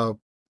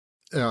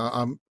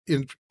 I'm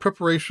in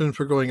preparation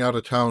for going out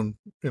of town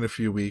in a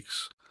few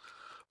weeks.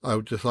 I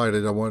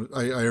decided I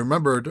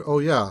remembered,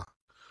 the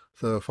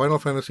Final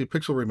Fantasy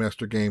Pixel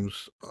Remaster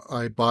games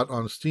I bought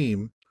on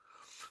Steam.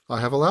 I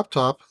have a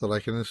laptop that I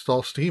can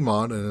install Steam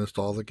on and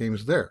install the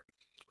games there.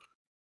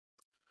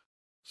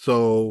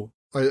 So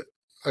I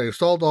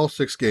installed all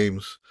 6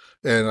 games,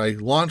 and I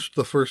launched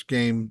the first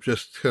game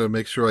just to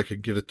make sure I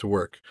could get it to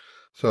work.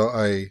 So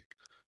I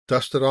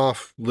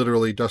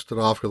literally dusted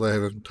off because I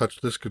haven't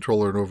touched this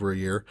controller in over a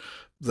year,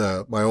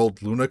 my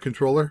old Luna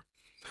controller,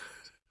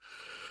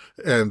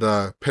 and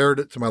paired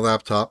it to my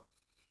laptop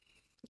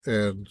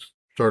and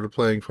started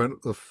playing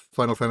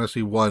Final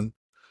Fantasy 1,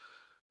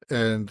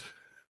 and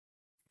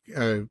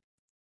I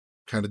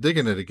kind of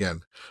digging it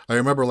again. I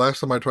remember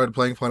last time I tried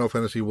playing Final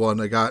Fantasy 1,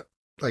 I got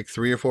like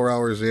 3 or 4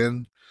 hours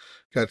in,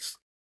 got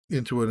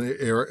into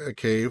a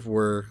cave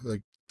where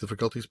like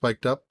difficulty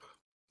spiked up.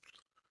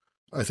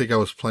 I think I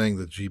was playing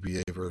the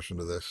GBA version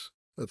of this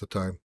at the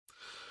time.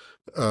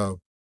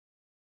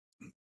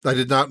 I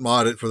did not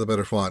mod it for the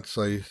better fonts.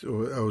 I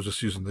was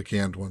just using the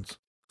canned ones.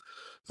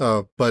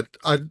 But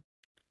I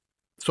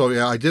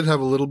did have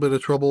a little bit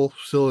of trouble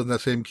still in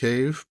that same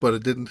cave, but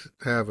it didn't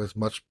have as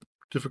much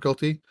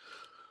difficulty.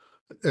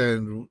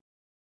 And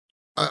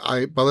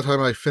I by the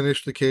time I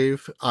finished the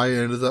cave,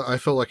 I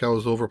felt like I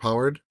was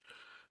overpowered,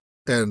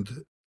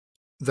 and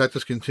that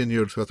just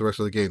continued throughout the rest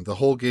of the game. The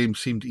whole game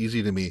seemed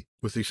easy to me,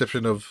 with the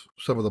exception of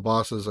some of the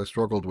bosses I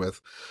struggled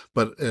with,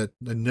 but I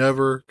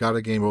never got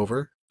a game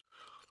over.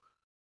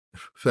 In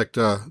fact,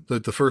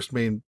 the first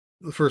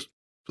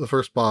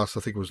boss, I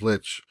think it was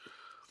Lich.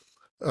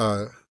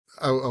 I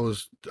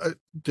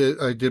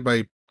did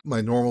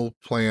my normal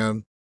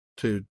plan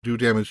to do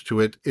damage to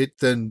it. It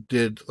then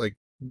did like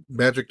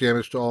magic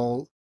damage to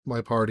all my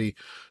party,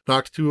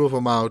 knocked 2 of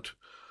them out,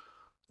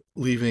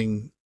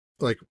 leaving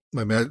like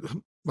my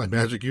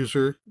magic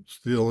user.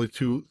 It's the only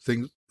 2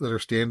 things that are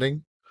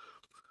standing.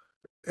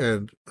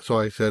 And so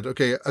I said,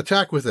 okay,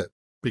 attack with it,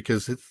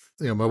 because it's,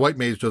 my white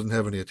mage doesn't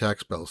have any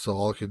attack spells, so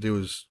all it can do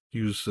is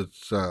use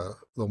its the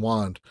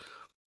wand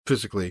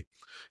physically.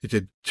 It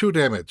did 2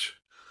 damage.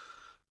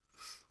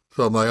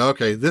 So I'm like,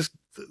 okay, this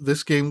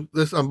game,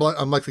 I'm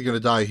likely going to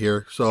die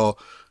here. So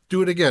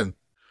do it again.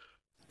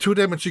 2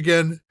 damage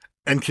again,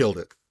 and killed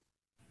it.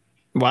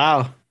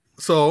 Wow.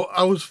 So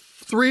I was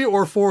 3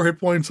 or 4 hit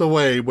points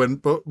away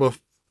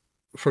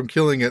from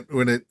killing it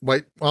when it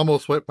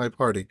almost wiped my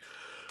party.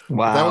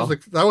 Wow.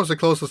 That was the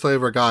closest I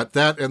ever got.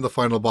 That and the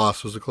final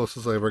boss was the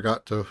closest I ever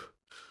got to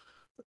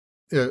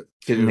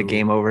getting the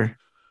game over.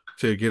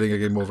 To getting a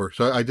game over.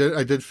 So I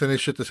did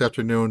finish it this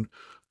afternoon.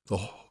 The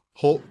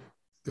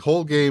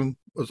whole game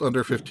was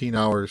under 15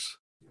 hours.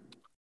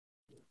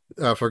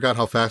 I forgot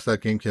how fast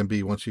that game can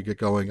be once you get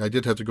going. I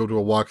did have to go to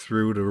a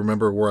walkthrough to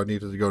remember where I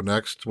needed to go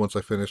next once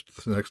I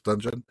finished the next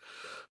dungeon.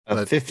 A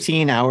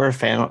 15-hour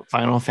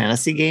Final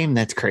Fantasy game?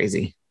 That's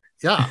crazy.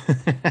 Yeah.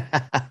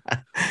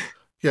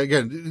 Yeah,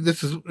 again,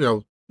 this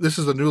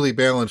is a newly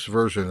balanced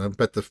version. I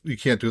bet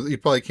you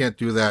probably can't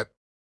do that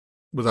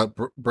without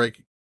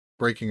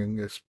breaking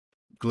this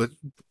glitch,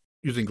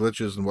 using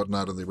glitches and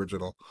whatnot in the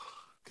original.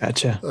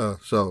 Gotcha.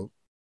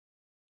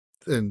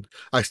 And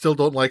I still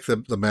don't like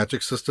the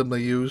magic system they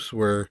use,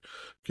 where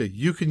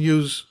you can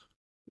use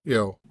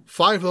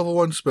 5 level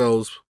 1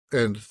 spells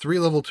and 3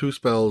 level 2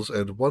 spells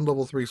and 1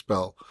 level 3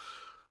 spell.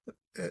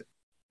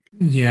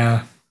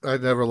 Yeah, I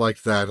never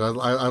liked that.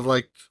 I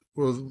liked,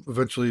 well,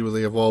 eventually when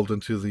they evolved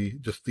into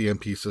just the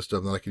MP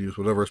system, that I can use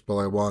whatever spell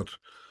I want,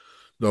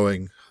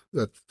 knowing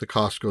that the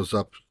cost goes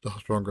up the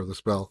stronger the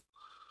spell.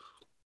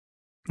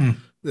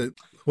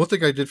 One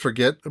thing I did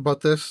forget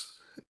about this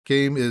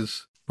game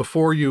is,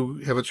 before you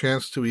have a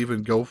chance to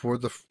even go for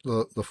the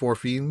 4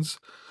 fiends,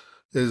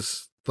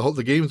 is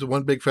the game's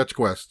one big fetch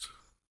quest.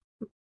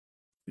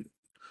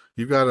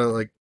 You've got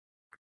to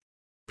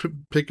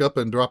pick up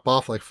and drop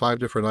off 5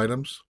 different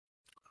items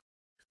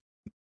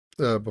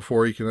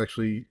before you can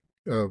actually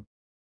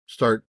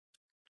start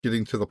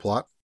getting to the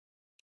plot.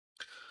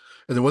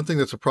 And the one thing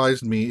that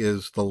surprised me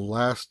is the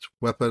last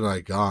weapon I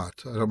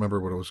got. I don't remember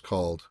what it was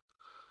called.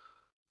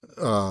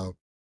 In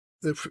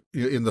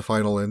the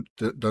final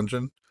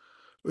dungeon,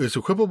 it's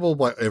equipable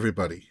by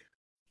everybody.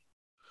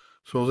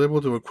 So I was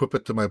able to equip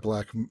it to my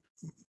black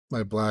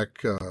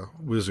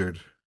wizard,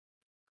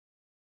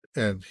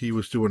 and he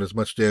was doing as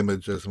much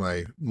damage as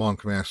my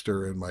monk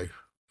master and my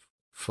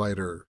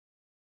fighter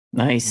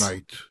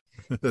knight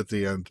at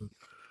the end.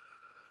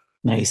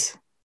 Nice.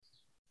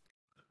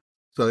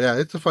 So yeah,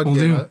 it's a fun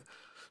game.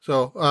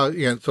 So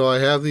I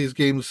have these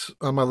games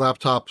on my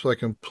laptop so I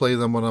can play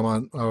them when I'm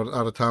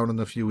out of town in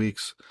a few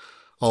weeks.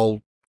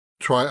 I'll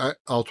try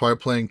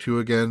playing 2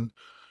 again.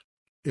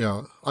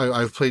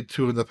 I've played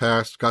 2 in the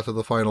past, got to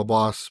the final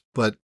boss,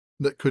 but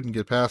couldn't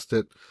get past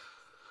it,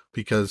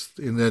 because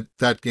in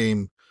that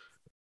game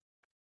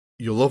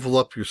you level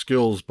up your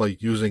skills by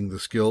using the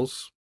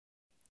skills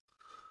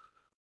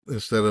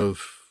instead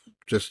of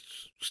just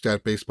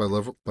stat based by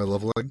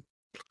leveling.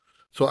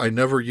 So I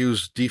never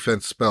use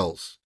defense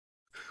spells.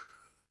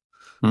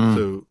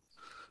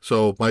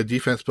 So my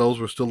defense spells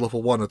were still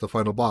level 1 at the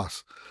final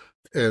boss,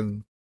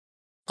 and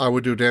I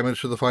would do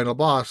damage to the final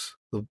boss,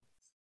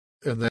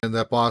 and then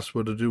that boss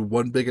would do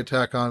 1 big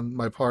attack on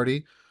my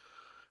party.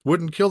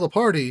 Wouldn't kill the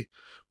party,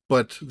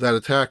 but that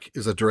attack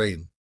is a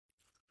drain.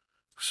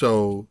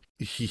 So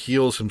he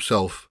heals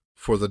himself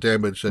for the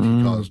damage that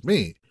he caused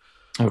me.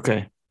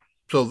 Okay.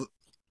 So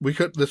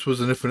this was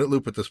an infinite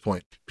loop at this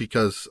point,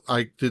 because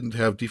I didn't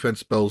have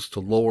defense spells to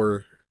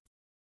lower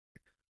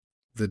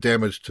the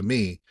damage to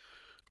me,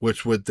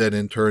 which would then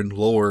in turn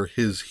lower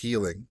his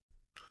healing.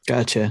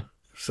 Gotcha.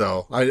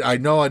 So I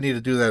know I need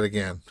to do that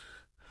again.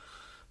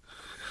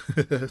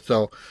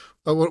 So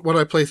when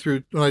I play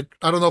through, I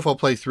don't know if I'll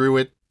play through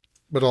it,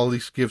 but I'll at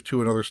least give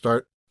 2 another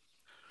start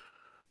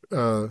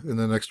in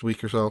the next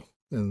week or so,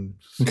 and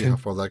see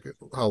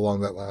how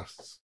long that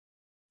lasts.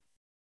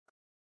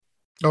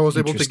 I was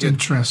able to get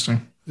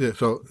interesting. Yeah,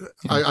 so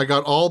I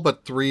got all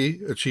but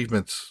 3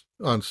 achievements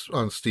on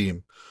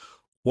Steam.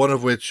 One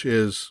of which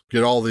is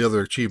get all the other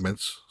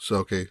achievements.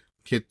 So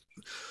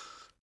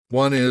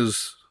One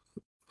is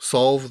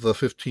solve the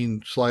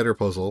 15 slider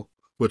puzzle,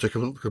 which I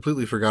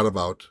completely forgot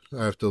about.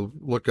 I have to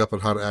look up on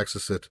how to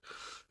access it.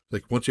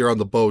 Like once you're on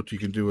the boat, you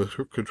can do a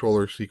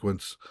controller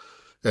sequence,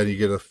 and you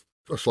get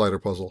a slider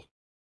puzzle.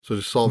 So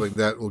just solving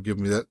that will give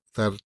me that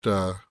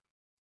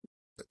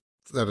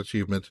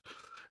achievement.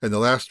 And the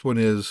last one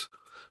is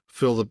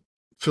fill the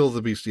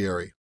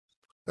bestiary.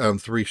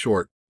 3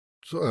 short.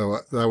 So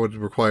that would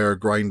require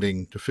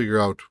grinding to figure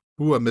out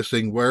who I'm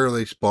missing, where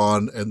they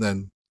spawn, and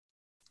then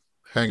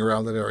hang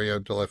around that area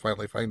until I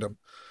finally find them.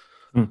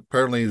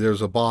 Apparently,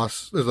 there's a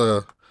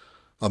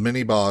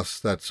mini boss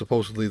that's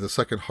supposedly the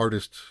second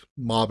hardest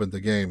mob in the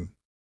game,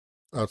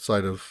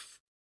 outside of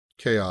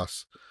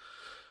Chaos.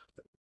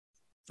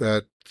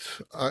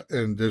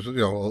 And there's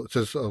it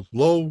says a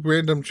low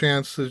random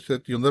chance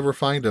that you'll never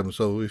find them.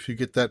 So if you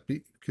get that,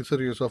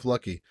 consider yourself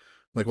lucky.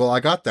 Like, well, I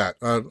got that.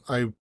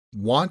 I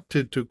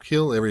wanted to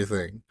kill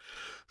everything,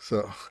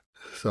 so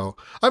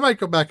I might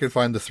go back and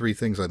find the 3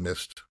 things I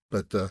missed,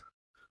 but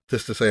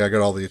just to say I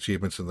got all the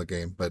achievements in the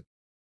game, but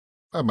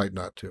I might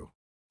not too.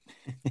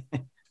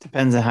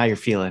 Depends on how you're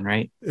feeling,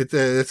 right?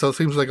 It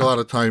seems like a lot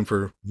of time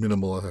for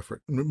minimal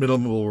effort,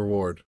 minimal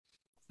reward.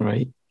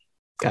 Right.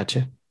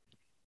 Gotcha.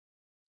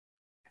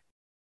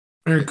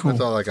 Very cool.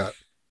 That's all I got.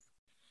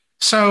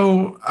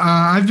 So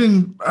I've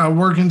been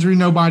working through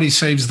Nobody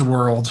Saves the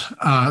World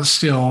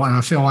still, and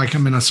I feel like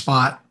I'm in a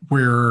spot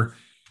where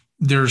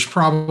there's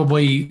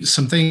probably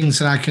some things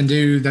that I can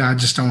do that I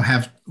just don't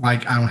have,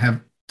 like I don't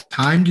have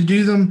time to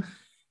do them.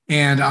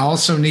 And I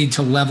also need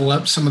to level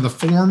up some of the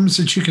forms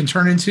that you can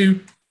turn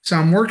into. So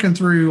I'm working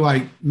through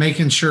like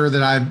making sure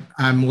that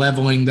I'm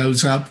leveling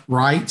those up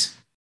right,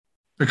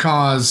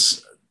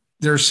 because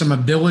there's some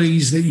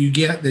abilities that you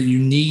get that you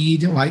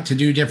need, like to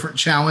do different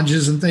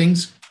challenges and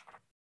things.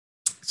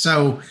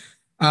 So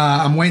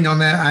I'm waiting on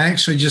that. I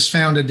actually just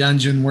found a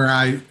dungeon where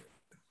I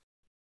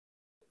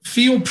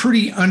feel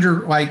pretty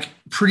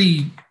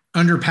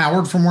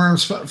underpowered from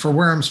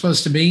where I'm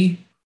supposed to be.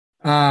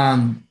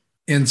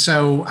 And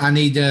so I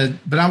need to,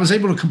 but I was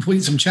able to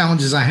complete some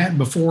challenges I hadn't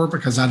before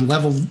because I'd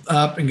leveled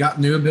up and got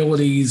new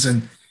abilities.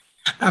 And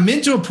I'm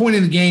into a point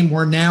in the game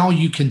where now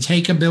you can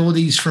take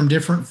abilities from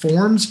different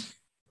forms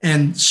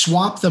and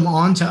swap them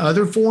onto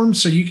other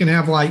forms. So you can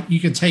have you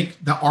could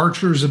take the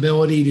archer's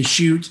ability to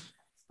shoot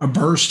a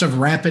burst of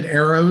rapid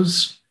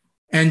arrows,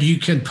 and you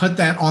can put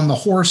that on the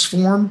horse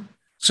form.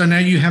 So now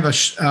you have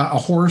a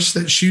horse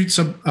that shoots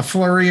a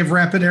flurry of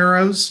rapid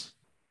arrows.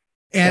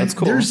 And that's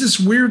cool. There's this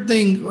weird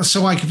thing.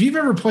 So like, if you've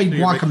ever played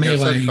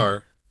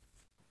Guacamelee,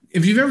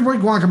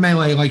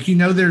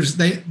 there's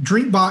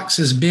Drinkbox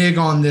is big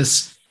on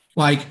this,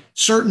 like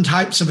certain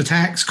types of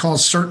attacks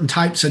cause certain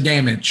types of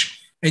damage.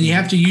 And you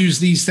have to use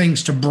these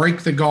things to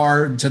break the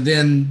guard to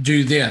then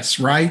do this,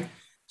 right?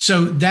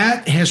 So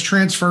that has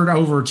transferred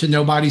over to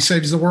Nobody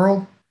Saves the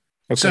World.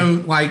 Okay.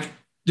 So like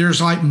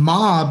there's like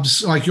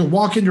mobs, like you'll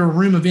walk into a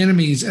room of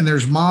enemies and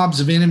there's mobs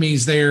of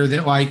enemies there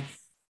that like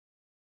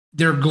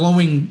they're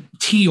glowing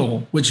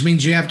teal, which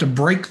means you have to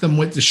break them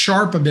with the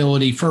sharp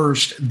ability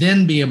first,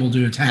 then be able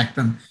to attack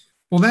them.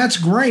 Well, that's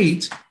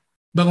great,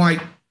 but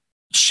like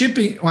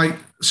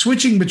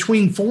switching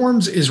between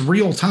forms is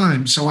real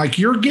time. So like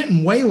you're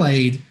getting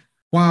waylaid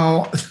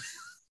while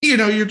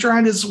you're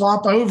trying to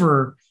swap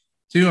over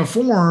to a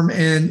form,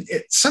 and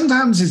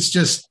sometimes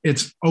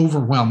it's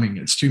overwhelming.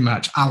 It's too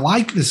much. I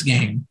like this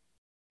game.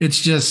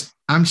 It's just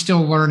I'm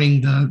still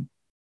learning the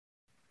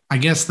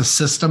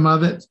system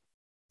of it.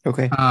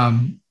 Okay.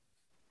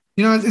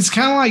 It's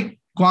kind of like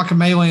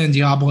Guacamelee and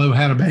Diablo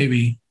had a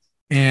baby,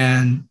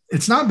 and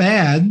it's not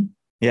bad.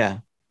 Yeah.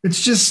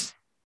 It's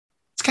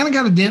kind of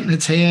got a dent in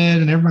its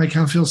head, and everybody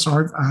kind of feels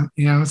sorry.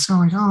 It's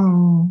kind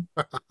of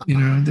like,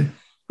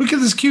 look at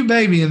this cute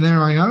baby, and they're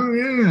like, oh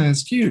yeah,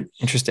 it's cute.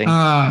 Interesting.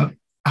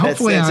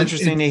 Hopefully, that's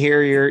interesting to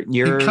hear your.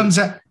 It comes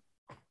out.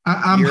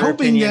 I'm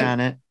hoping that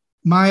on it.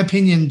 My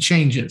opinion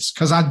changes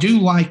because I do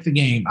like the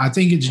game. I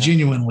think it's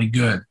genuinely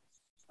good.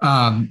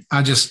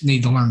 I just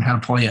need to learn how to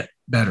play it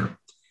better.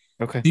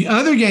 Okay. The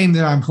other game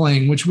that I'm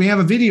playing, which we have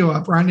a video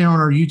up right now on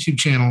our YouTube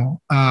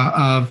channel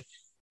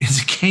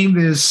is a game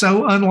that is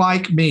so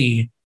unlike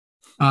me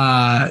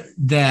it's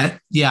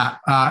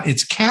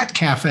Cat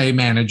Cafe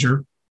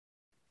Manager.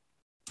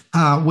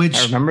 Which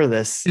I remember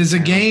this is a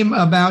game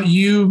about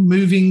you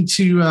moving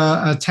to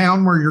a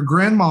town where your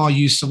grandma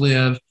used to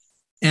live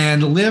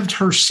and lived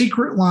her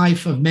secret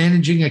life of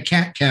managing a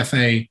cat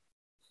cafe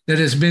that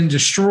has been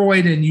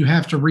destroyed, and you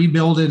have to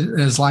rebuild it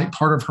as like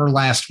part of her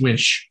last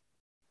wish.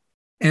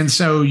 And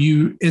so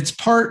it's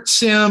part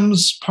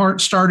Sims, part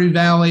Stardew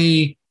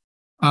Valley,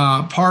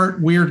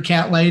 part weird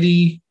cat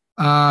lady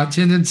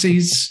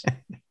tendencies.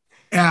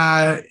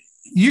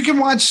 You can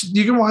watch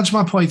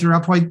my playthrough.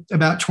 I played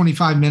about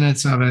 25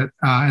 minutes of it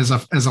as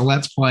a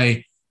let's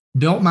play.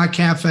 Built my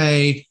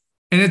cafe,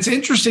 and it's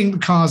interesting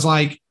because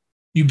like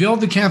you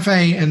build the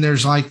cafe and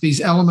there's like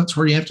these elements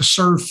where you have to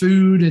serve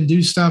food and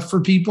do stuff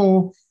for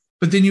people,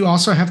 but then you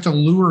also have to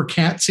lure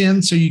cats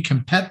in so you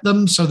can pet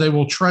them so they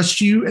will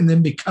trust you and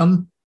then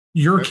become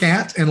your That's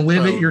cat and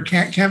live at your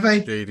cat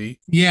cafe. JD.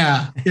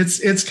 Yeah,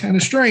 it's kind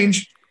of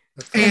strange.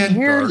 And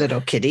Here, dark.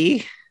 little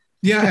kitty.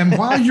 yeah, and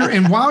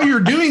while you're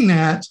doing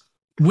that,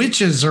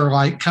 witches are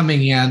like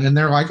coming in and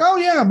they're like, oh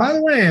yeah, by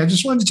the way, I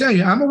just wanted to tell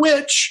you, I'm a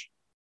witch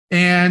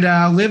and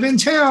live in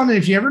town. And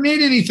if you ever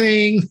need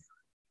anything,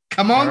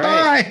 come on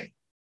by.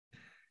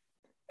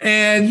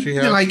 And She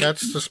has like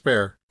cats to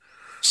spare.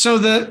 so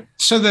the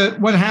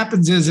what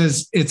happens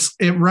is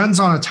it runs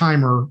on a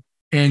timer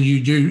and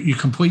you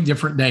complete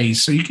different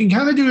days. So you can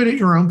kind of do it at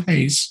your own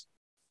pace.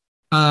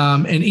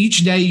 And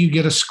each day you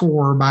get a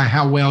score by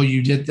how well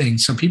you did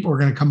things. So people are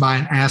going to come by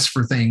and ask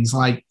for things.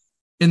 Like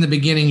in the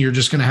beginning, you're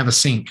just going to have a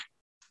sink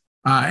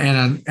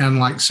and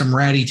like some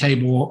ratty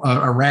table,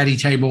 a ratty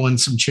table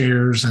and some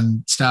chairs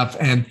and stuff.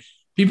 And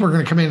people are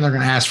going to come in and they're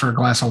going to ask for a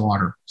glass of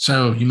water.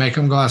 So you make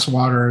them a glass of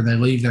water, they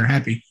leave, they're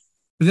happy.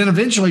 But then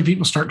eventually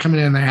people start coming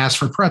in and they ask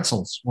for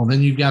pretzels. Well,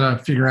 then you've got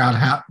to figure out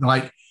how,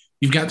 like,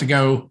 you've got to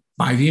go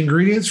buy the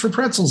ingredients for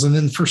pretzels. And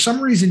then for some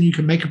reason you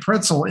can make a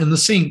pretzel in the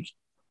sink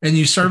and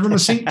you serve them a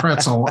sink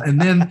pretzel. And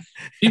then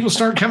people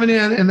start coming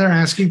in and they're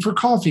asking for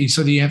coffee.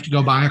 So you have to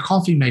go buy a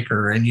coffee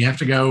maker and you have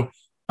to go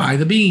buy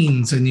the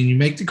beans and then you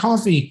make the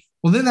coffee.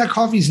 Well, then that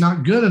coffee is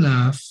not good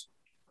enough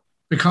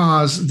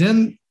because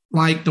then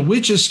like the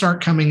witches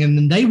start coming in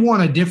and they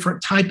want a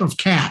different type of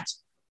cat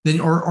than,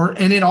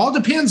 and it all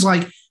depends.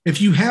 Like if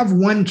you have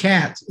one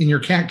cat in your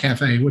cat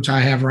cafe, which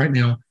I have right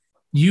now,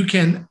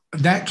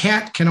 that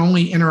cat can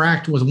only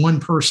interact with one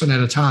person at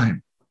a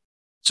time.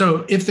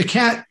 So if the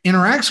cat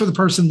interacts with a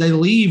person, they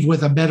leave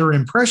with a better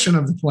impression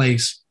of the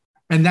place.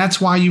 And that's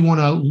why you want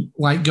to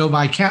like go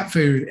buy cat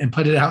food and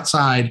put it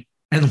outside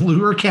and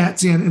lure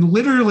cats in. And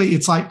literally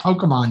it's like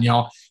Pokemon,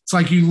 y'all. It's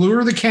like you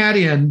lure the cat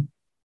in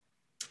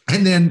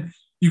and then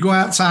you go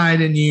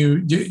outside and you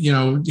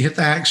hit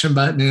the action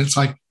button and it's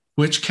like,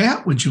 which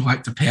cat would you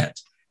like to pet?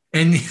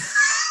 And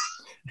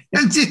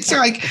it's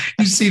like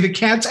you see the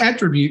cat's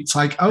attributes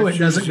like, oh, it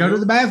doesn't go to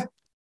the bath.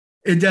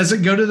 It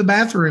doesn't go to the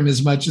bathroom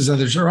as much as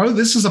others. Or, oh,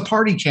 this is a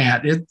party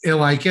cat. It's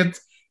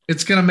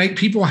going to make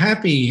people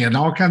happy and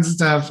all kinds of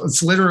stuff.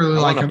 It's literally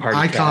like an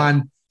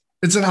icon. Cat.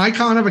 It's an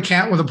icon of a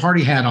cat with a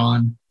party hat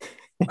on.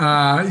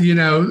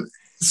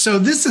 So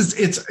this is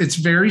it's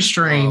very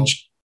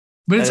strange,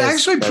 but it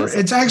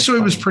actually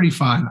was pretty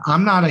fun.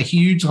 I'm not a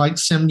huge like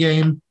sim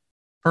game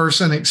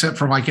person except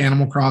for like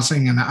Animal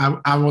Crossing, and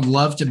I would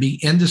love to be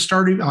into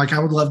Stardew. Like I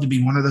would love to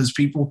be one of those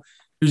people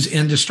who's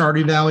into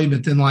Stardew Valley,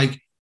 but then like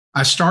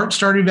I start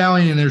Stardew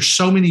Valley and there's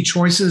so many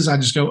choices. I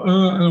just go,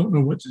 I don't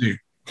know what to do.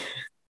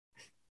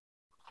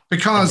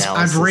 Because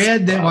I've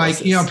read that like,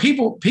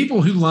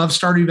 people who love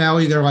Stardew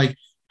Valley, they're like,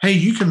 hey,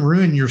 you can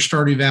ruin your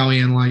Stardew Valley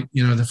in like,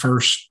 the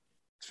first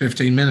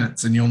 15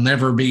 minutes and it'll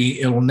never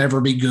be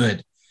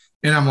good.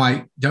 And I'm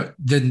like,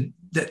 then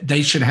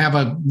they should have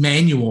a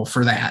manual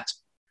for that.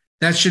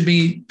 That should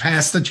be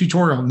past the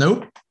tutorial.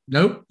 Nope.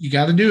 You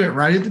got to do it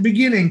right at the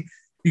beginning.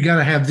 You got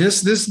to have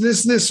this.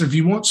 If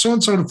you want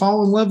so-and-so to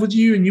fall in love with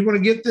you and you want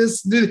to get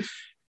this,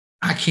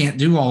 I can't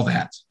do all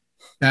that.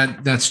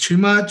 That's too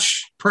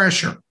much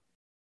pressure,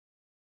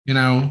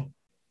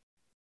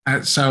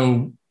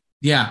 So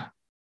yeah.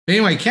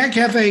 Anyway, Cat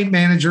Cafe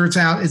Manager, it's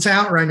out. It's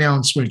out right now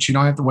on Switch. You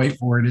don't have to wait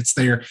for it. It's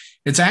there.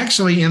 It's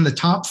actually in the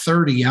top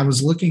 30. I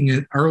was looking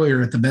at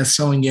earlier at the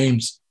best-selling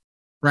games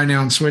right now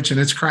on Switch, and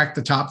it's cracked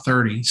the top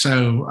 30.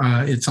 So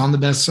it's on the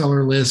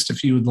bestseller list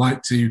if you would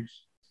like to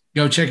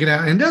go check it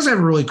out. And it does have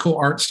a really cool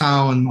art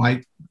style and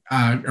like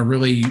a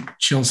really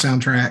chill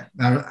soundtrack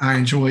that I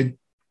enjoyed.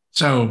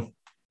 So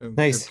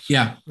nice.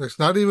 It's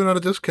not even on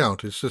a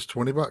discount. It's just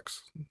 $20.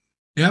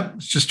 Yep.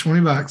 It's just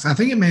 $20. I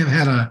think it may have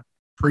had a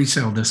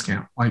pre-sale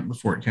discount like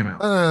before it came out.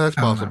 That's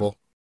possible.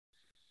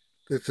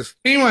 It's just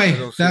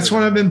anyway, that's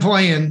what I've been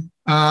playing.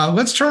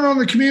 Let's turn on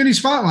the community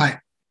spotlight.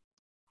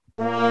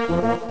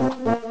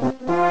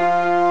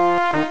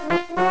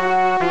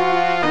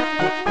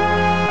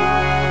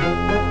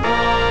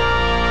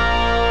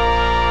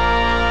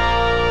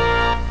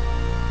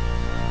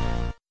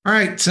 All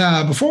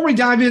right. Before we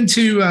dive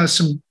into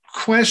some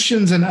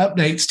questions and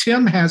updates,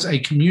 Tim has a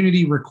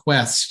community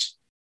request.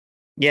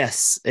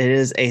 Yes, it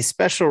is a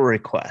special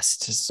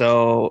request.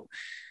 So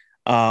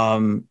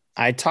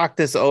I talked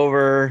this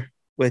over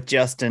with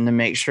Justin to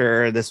make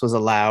sure this was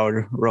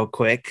allowed real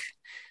quick.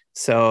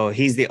 So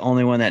he's the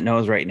only one that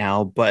knows right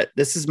now, but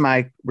this is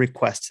my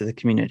request to the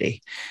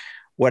community.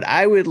 What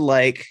I would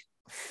like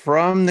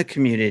from the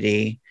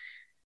community,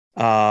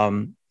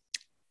 it's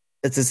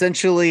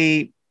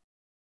essentially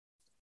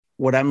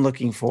what I'm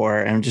looking for.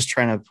 And I'm just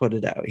trying to put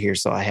it out here.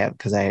 So I have,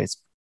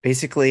 it's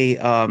basically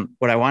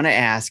what I want to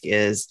ask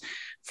is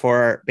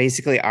for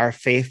basically our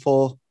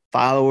faithful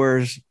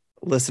followers,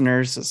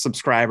 listeners,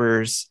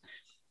 subscribers,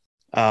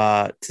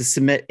 to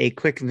submit a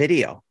quick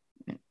video,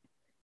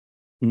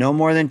 no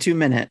more than 2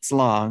 minutes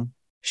long,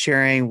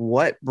 sharing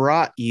what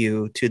brought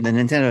you to the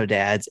Nintendo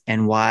Dads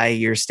and why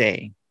you're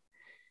staying.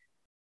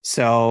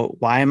 So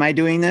why am I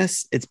doing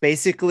this? It's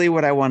basically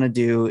what I want to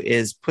do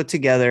is put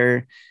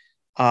together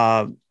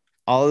all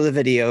of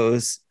the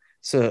videos.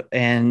 So,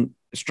 and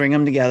string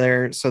them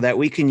together so that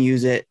we can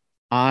use it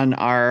on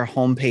our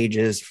home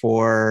pages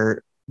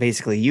for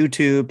basically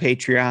YouTube,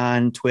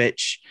 Patreon,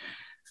 Twitch.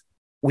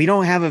 We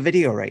don't have a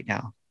video right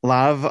now. A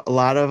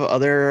lot of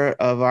other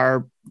of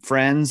our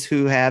friends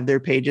who have their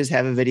pages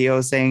have a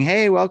video saying,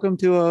 "Hey, welcome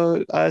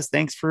to us.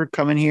 Thanks for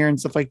coming here," and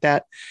stuff like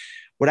that.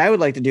 What I would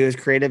like to do is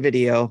create a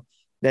video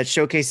that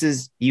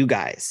showcases you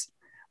guys,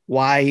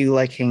 why you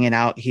like hanging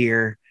out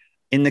here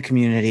in the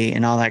community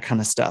and all that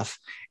kind of stuff.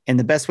 And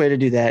the best way to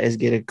do that is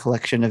get a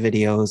collection of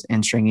videos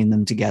and stringing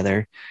them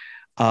together,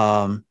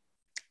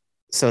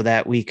 so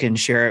that we can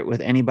share it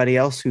with anybody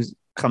else who's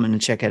coming to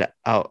check it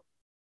out,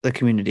 the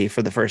community,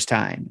 for the first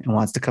time and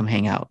wants to come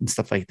hang out and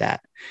stuff like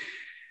that.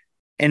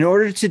 In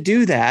order to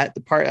do that,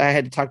 the part I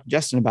had to talk to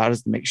Justin about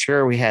is to make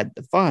sure we had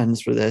the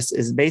funds for this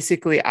is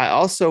basically, I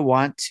also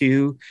want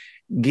to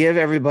give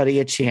everybody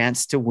a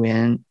chance to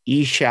win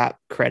eShop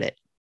credit,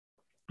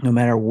 no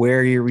matter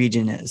where your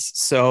region is.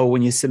 So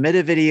when you submit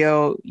a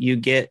video, you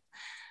get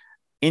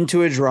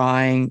into a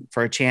drawing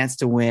for a chance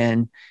to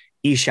win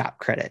eShop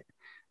credit.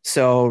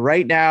 So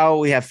right now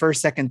we have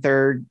first, second,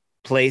 third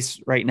place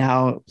right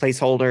now,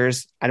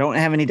 placeholders. I don't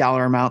have any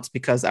dollar amounts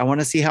because I want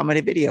to see how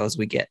many videos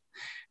we get.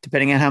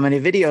 Depending on how many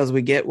videos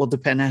we get will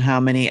depend on how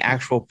many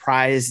actual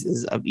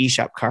prizes of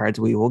eShop cards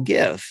we will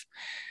give.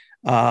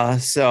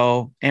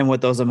 And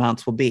what those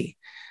amounts will be.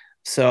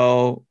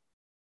 So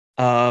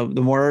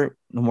the more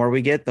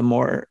we get, the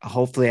more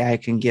hopefully I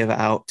can give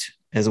out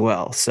as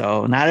well.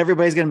 So not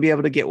everybody's going to be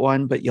able to get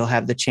one, but you'll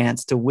have the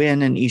chance to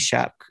win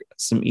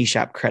some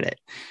eShop credit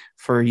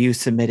for you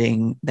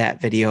submitting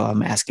that video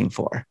I'm asking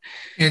for.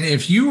 And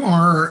if you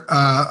are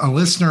a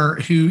listener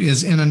who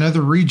is in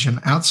another region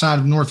outside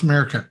of North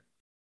America,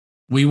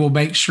 we will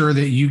make sure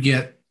that you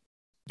get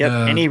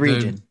any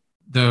region,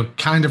 the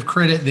kind of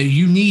credit that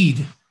you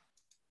need.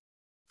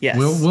 Yes,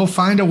 we'll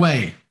find a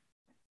way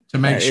to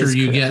make sure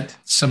you correct. get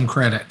some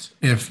credit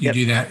if you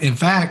do that. In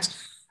fact,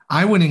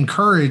 I would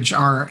encourage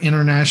our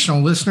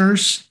international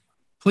listeners,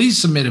 please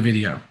submit a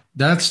video.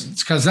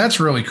 That's because that's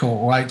really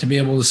cool. Like to be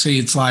able to see,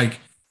 it's like,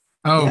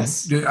 oh,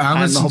 yes.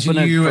 I listen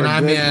to you and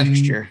I'm in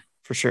next year,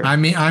 for sure.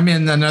 I'm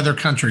in another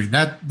country.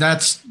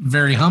 That's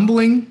very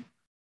humbling.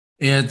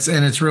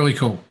 It's really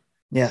cool.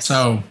 Yes.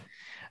 So,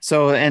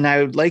 and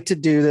I would like to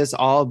do this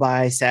all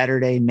by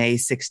Saturday, May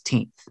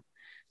 16th.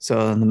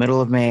 So in the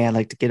middle of May, I'd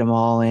like to get them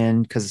all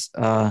in because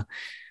I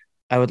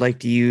would like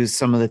to use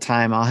some of the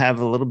time. I'll have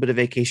a little bit of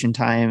vacation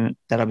time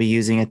that I'll be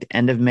using at the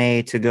end of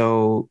May to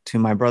go to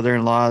my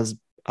brother-in-law's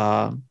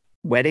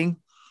wedding.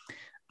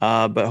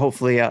 But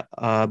hopefully,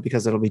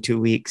 because it'll be 2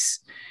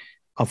 weeks,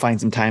 I'll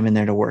find some time in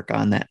there to work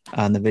on that,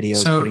 on the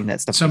videos, putting that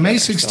stuff So together. May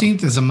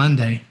 16th is a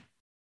Monday.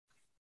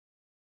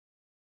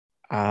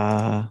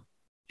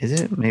 Is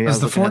it? Maybe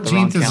Because the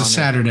 14th is a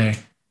Saturday.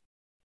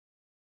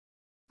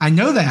 I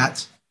know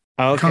that.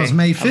 Oh, okay. Because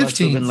May I must have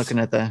 15th. been looking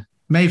at the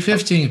May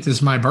 15th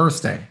is my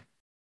birthday.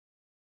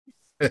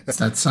 It's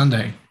that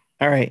Sunday.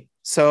 All right.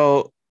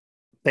 So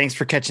thanks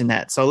for catching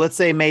that. So let's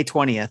say May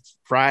 20th,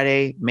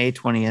 Friday, May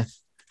 20th.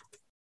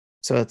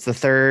 So it's the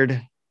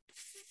third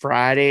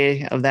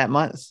Friday of that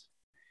month.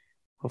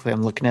 Hopefully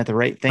I'm looking at the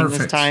right thing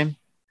this time.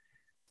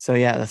 So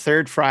yeah, the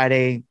third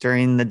Friday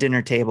during the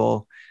dinner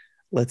table,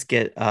 let's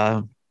get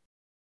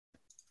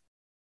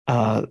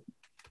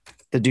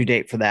the due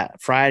date for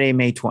that, Friday,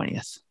 May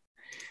 20th,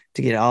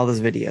 to get all those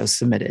videos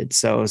submitted.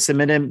 So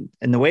submit them.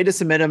 And the way to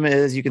submit them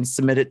is you can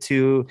submit it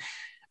to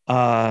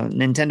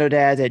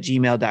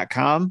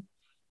nintendodads@gmail.com.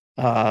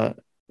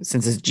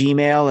 Since it's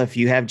Gmail, if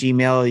you have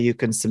Gmail, you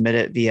can submit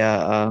it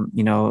via,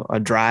 a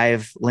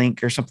Drive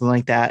link or something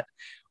like that.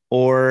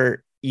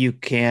 Or you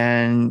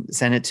can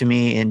send it to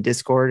me in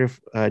Discord,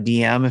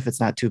 DM if it's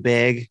not too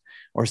big,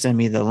 or send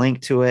me the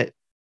link to it.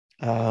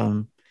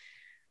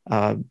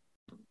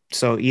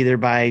 So either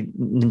by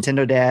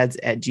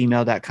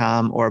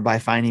nintendodads@gmail.com or by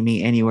finding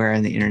me anywhere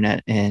on the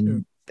internet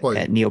and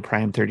at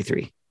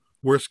Neoprime33.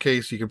 Worst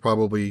case, you could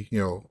probably,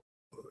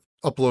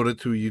 upload it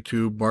to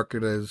YouTube, mark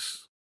it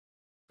as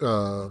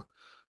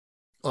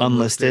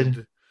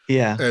unlisted.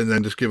 Yeah. And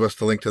then just give us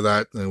the link to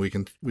that, and we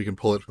can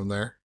pull it from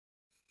there.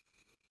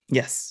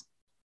 Yes.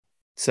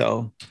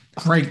 So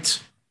great.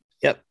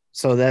 Yep.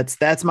 So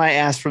that's my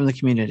ask from the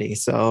community.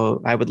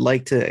 So I would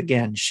like to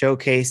again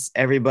showcase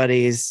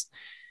everybody's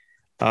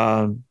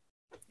how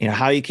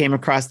you came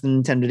across the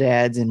Nintendo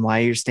Dads and why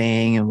you're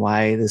staying and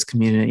why this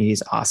community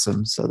is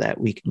awesome, so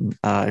that we can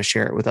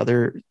share it with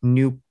other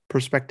new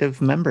prospective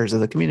members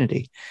of the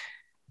community.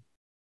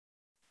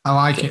 I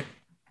like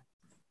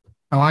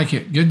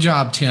it. Good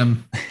job,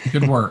 Tim.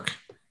 Good work.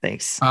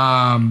 Thanks.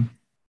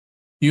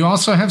 You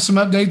also have some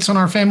updates on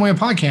our family of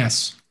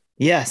podcasts.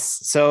 Yes.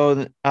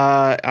 So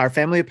our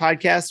family of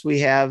podcasts,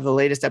 we have the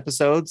latest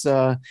episodes.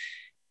 And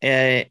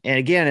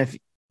again, if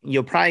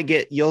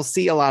you'll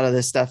see a lot of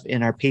this stuff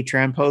in our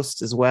Patreon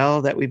posts as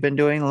well that we've been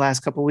doing the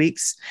last couple of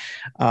weeks.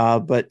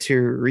 But to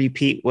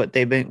repeat what's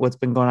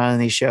been going on in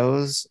these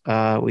shows,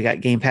 we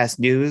got Game Pass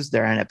News.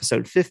 They're on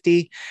episode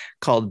 50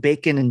 called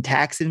Bacon and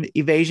Tax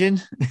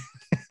Evasion.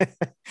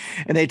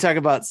 And they talk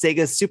about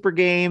Sega Super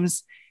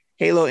Games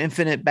Halo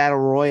Infinite Battle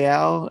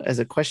Royale as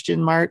a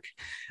question mark,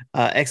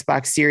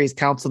 Xbox Series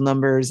console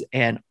numbers,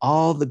 and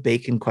all the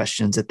bacon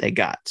questions that they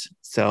got.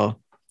 So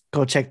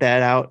go check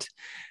that out.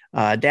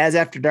 Dad's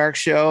After Dark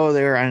show,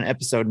 they were on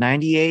episode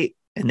 98,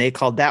 and they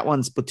called that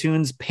one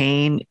Splatoon's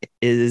Pain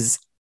is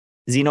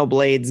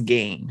Xenoblade's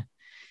Gain.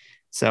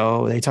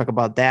 So they talk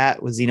about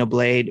that with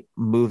Xenoblade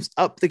moves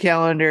up the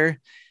calendar,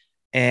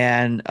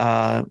 and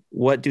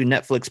what do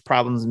Netflix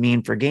problems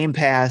mean for Game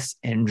Pass,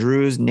 and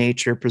Drew's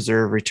Nature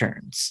Preserve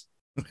returns.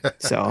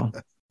 So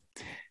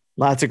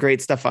lots of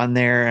great stuff on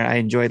there. I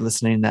enjoyed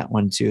listening to that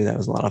one too. That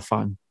was a lot of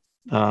fun.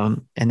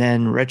 And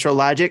then Retro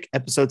Logic,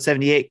 episode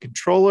 78,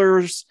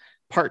 Controllers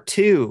Part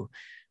 2,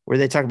 where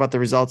they talk about the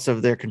results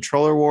of their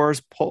Controller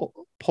Wars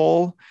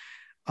poll,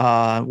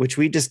 which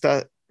we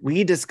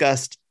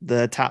discussed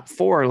the top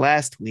 4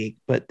 last week,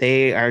 but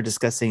they are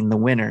discussing the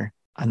winner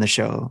on the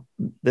show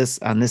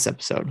on this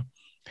episode.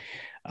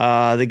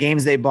 The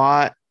games they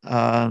bought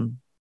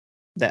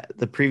that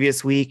the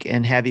previous week,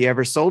 and have you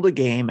ever sold a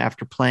game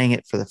after playing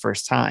it for the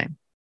first time?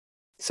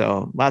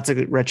 So lots of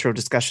good retro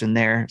discussion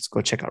there. Let's go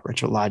check out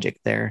Retro Logic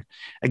there.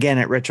 Again,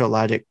 at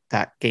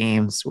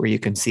retrologic.games, where you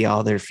can see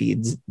all their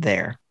feeds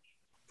there.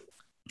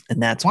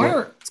 And that's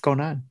what's going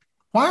on.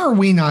 Why are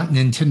we not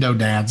Nintendo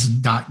Dads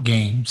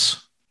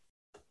 .games?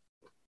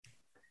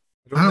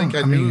 I don't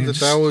think I knew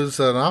that was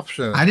an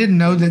option. I didn't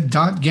know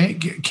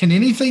that can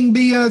anything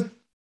be a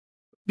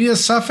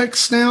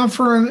suffix now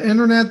for an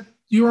internet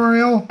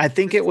URL? I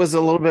think it was a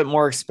little bit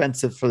more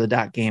expensive for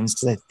the .games,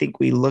 because I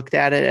think we looked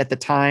at it at the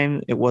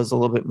time. It was a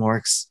little bit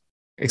more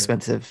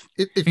expensive.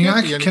 It can't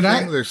be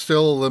anything. There's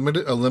still a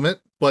limit,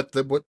 but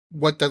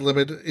what that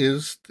limit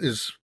is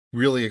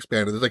really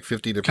expanded. There's like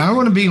 50 different. I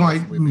want to be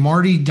like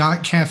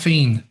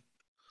Marty.caffeine.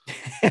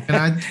 Can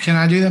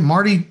I do that?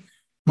 Marty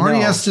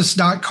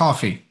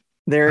Estes.coffee.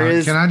 There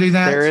is. Can I do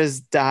that? There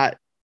is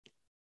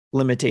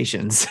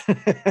limitations.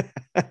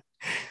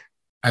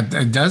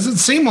 It doesn't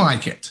seem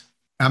like it.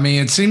 I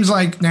mean, it seems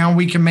like now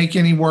we can make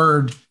any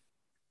word.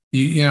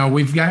 You know,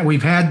 we've had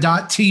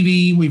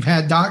 .tv, we've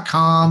had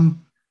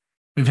 .com,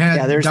 we've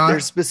had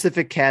there's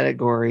specific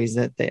categories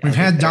that we've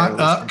had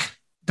 .uk,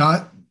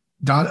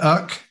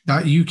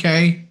 .uk,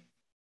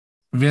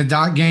 we've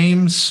had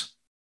 .games.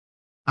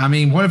 I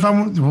mean, what if I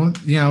want,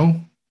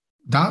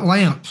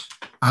 .lamp?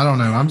 I don't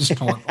know. I'm just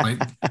pulling like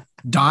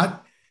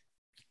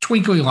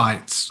 .twinkly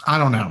lights. I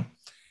don't know.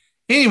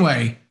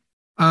 Anyway,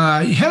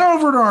 head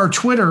over to our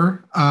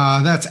Twitter.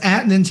 That's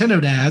at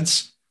Nintendo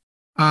Dads.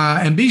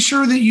 And be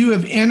sure that you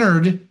have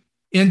entered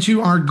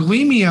into our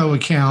Gleamio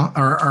account,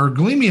 or our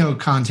Gleamio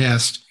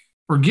contest.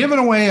 We're giving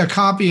away a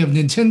copy of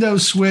Nintendo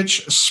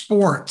Switch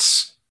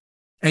Sports.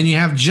 And you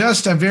have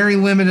just a very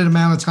limited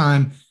amount of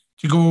time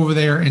to go over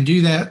there and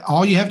do that.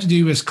 All you have to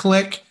do is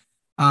click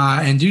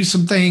and do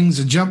some things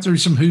and jump through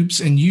some hoops,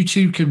 and you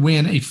too could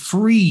win a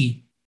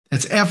free,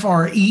 that's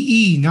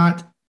FREE,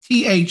 not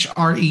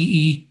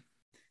THREE,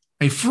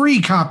 a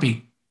free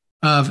copy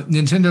of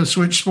Nintendo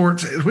Switch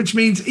Sports, which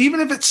means even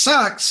if it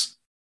sucks,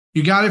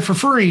 you got it for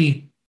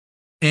free.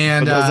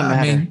 And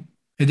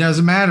it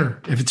doesn't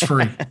matter if it's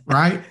free,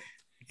 right?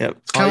 Yep.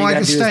 It's kind of like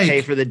a steak.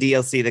 Pay for the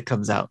DLC that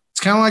comes out. It's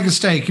kind of like a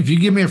steak. If you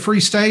give me a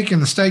free steak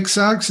and the steak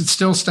sucks, it's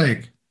still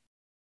steak,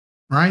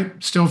 right?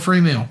 Still a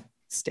free meal.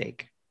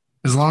 Steak.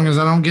 As long as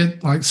I don't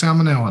get like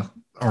salmonella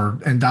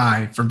and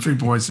die from food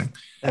poisoning.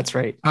 That's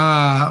right.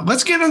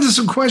 Let's get into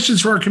some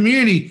questions for our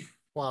community.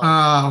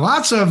 Wow.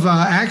 Lots of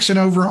action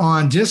over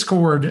on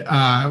Discord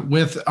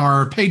with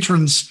our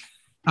patrons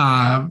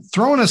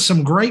throwing us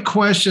some great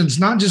questions,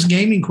 not just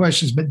gaming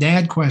questions, but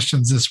dad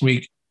questions this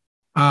week.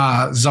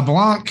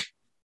 Zablanc,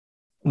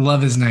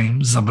 love his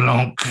name,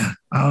 Zablanc.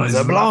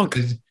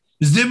 Zablanc.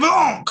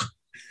 Zablanc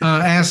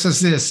asks us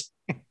this.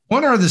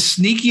 What are the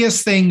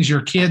sneakiest things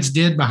your kids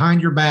did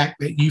behind your back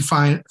that you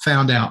found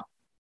out?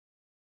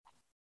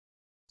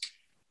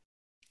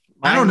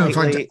 I don't know if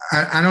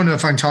I don't know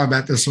if I can talk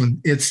about this one.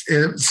 It's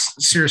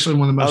seriously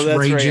one of the most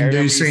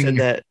rage-inducing.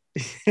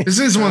 This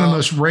is one of the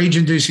most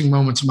rage-inducing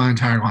moments of my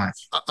entire life.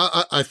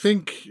 I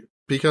think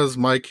because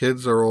my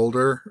kids are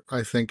older,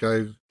 I think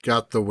I've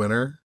got the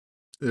winner.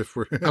 If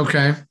we're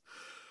okay.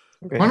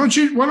 Why don't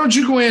you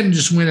go ahead and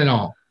just win it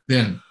all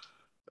then?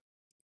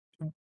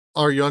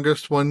 Our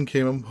youngest one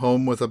came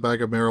home with a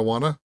bag of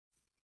marijuana.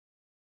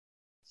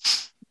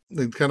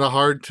 It's kind of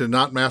hard to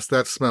not mask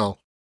that smell.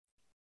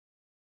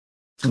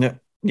 No,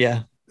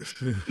 yeah.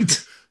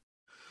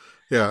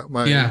 Yeah.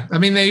 I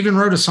mean, they even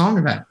wrote a song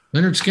about it.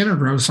 Leonard Skinner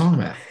wrote a song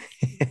about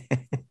it.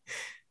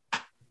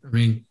 I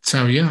mean,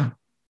 so yeah.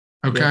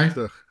 Okay.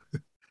 Yeah,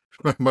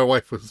 my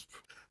wife was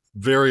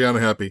very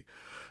unhappy,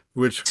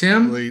 which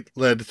really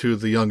led to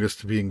the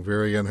youngest being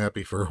very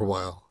unhappy for a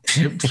while.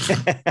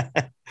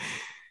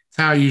 That's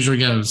how it usually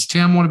goes.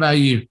 Tim, what about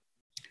you?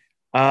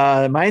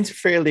 Mine's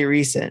fairly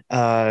recent.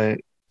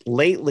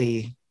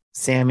 Lately,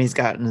 Sammy's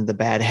gotten in the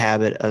bad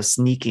habit of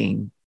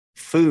sneaking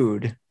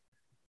food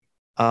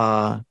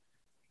because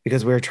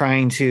we're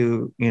trying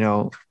to,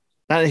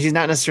 he's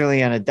not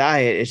necessarily on a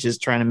diet. It's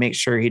just trying to make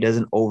sure he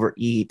doesn't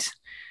overeat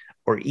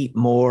or eat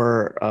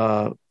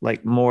more,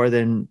 like more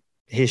than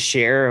his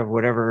share of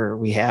whatever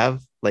we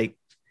have, like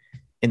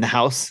in the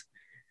house.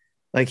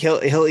 Like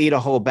he'll eat a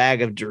whole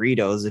bag of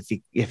Doritos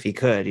if he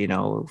could,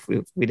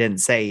 if we didn't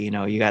say,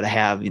 you got to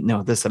have,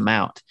 this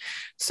amount.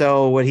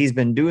 So what he's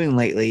been doing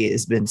lately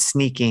has been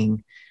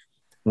sneaking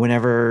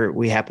whenever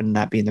we happen to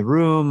not be in the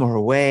room or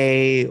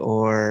away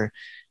or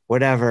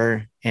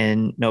whatever,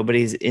 and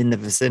nobody's in the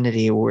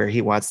vicinity where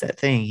he wants that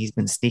thing. He's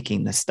been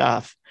sneaking the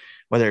stuff,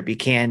 whether it be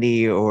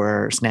candy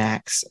or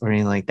snacks or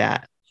anything like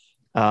that.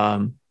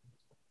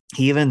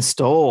 He even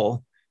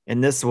stole,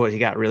 and this is what he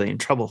got really in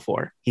trouble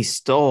for. He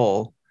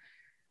stole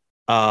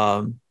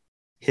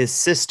his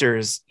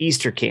sister's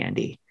Easter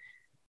candy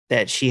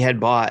that she had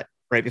bought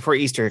right before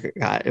Easter.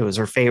 It was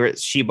her favorite.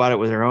 She bought it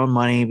with her own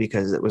money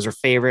because it was her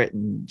favorite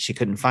and she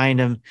couldn't find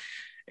them.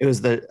 It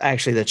was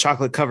actually the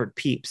chocolate covered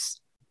Peeps.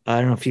 I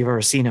don't know if you've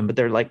ever seen them, but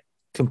they're like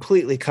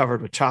completely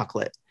covered with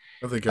chocolate.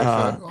 I think I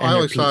saw it. I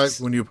only saw it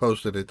when you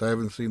posted it. I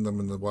haven't seen them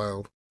in the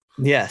wild.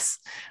 Yes.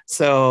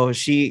 So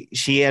she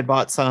had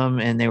bought some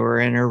and they were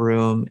in her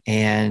room,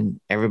 and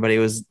everybody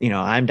was,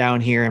 I'm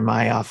down here in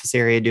my office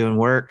area doing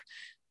work.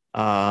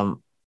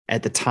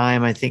 At the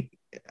time, I think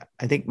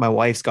my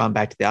wife's gone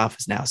back to the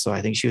office now. So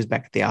I think she was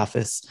back at the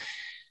office.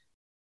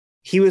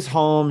 He was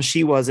home.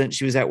 She wasn't.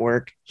 She was at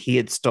work. He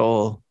had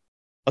stole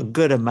a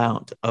good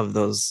amount of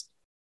those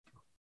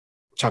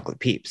chocolate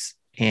Peeps,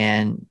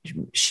 and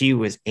she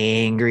was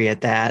angry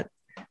at that.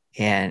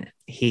 And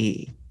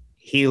he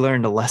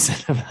learned a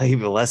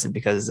valuable lesson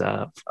because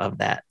of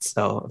that.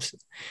 So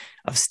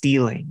of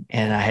stealing.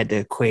 And I had to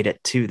equate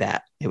it to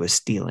that. It was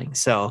stealing.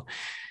 So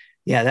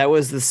yeah, that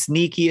was the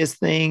sneakiest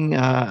thing.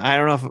 I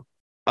don't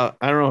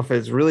know if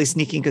it's really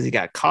sneaking because he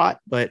got caught,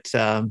 but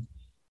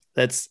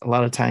that's a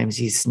lot of times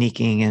he's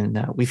sneaking,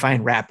 and we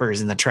find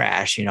wrappers in the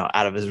trash,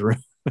 out of his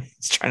room.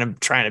 He's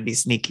trying to be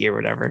sneaky or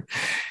whatever.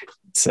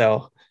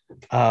 So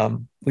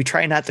we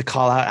try not to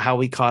call out how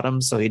we caught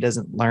him, so he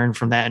doesn't learn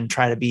from that and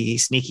try to be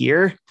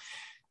sneakier.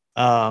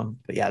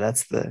 But yeah,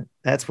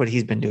 that's what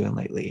he's been doing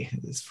lately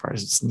as far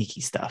as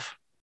sneaky stuff.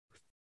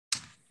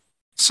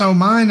 So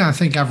mine, I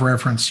think I've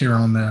referenced here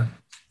on the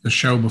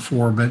show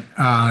before, but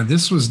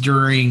this was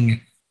during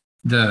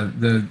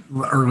the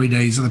early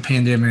days of the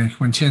pandemic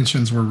when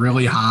tensions were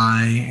really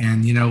high,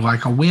 and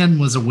like a win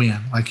was a win.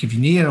 Like if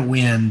you needed a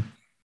win,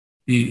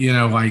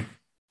 like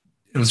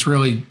it was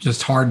really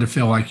just hard to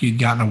feel like you'd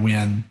gotten a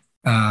win.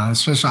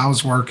 Especially I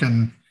was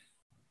working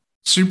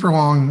super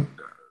long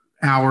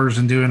hours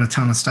and doing a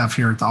ton of stuff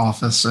here at the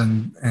office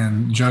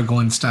and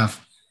juggling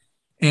stuff.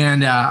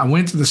 And I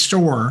went to the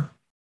store.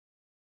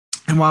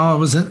 And while I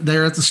was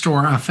there at the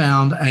store, I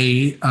found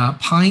a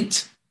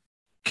pint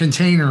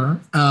container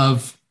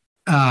of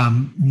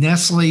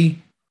Nestle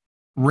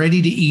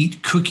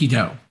ready-to-eat cookie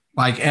dough,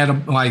 they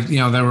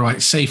were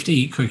like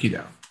safe-to-eat cookie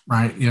dough,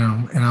 right?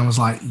 And I was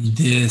like,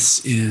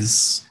 this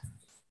is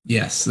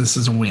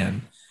a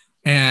win.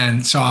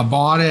 And so I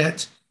bought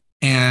it,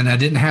 and I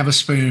didn't have a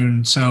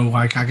spoon. So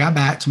like I got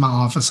back to my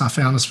office, I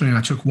found a spoon.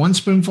 I took one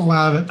spoonful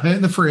out of it, put it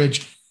in the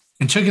fridge,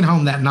 and took it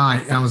home that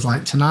night. And I was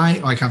like,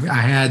 tonight, like I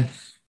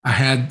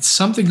had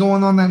something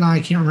going on that night.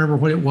 I can't remember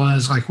what it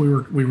was. Like we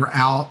were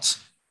out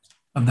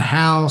of the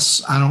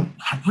house. I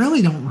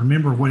really don't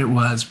remember what it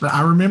was, but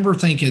I remember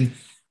thinking,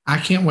 I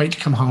can't wait to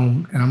come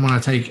home and I'm going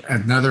to take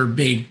another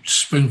big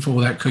spoonful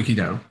of that cookie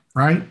dough.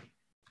 Right.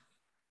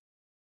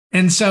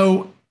 And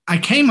so I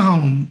came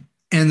home,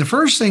 and the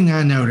first thing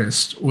I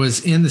noticed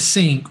was in the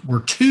sink were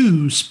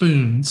 2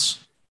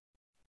 spoons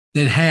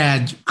that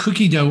had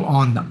cookie dough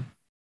on them.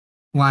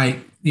 Like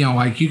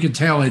you could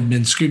tell it had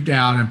been scooped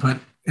out and put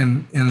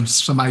in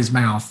somebody's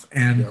mouth,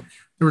 and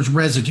there was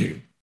residue.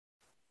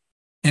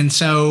 And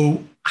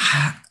so,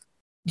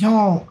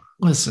 y'all,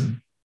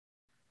 listen,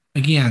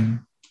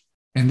 again,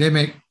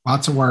 pandemic,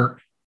 lots of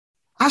work.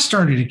 I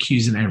started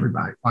accusing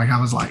everybody. Like I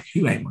was like,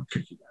 who ate my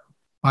cookie dough?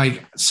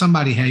 Like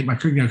somebody ate my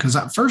cookie dough. Because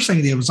the first thing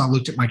I did was I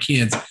looked at my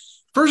kids.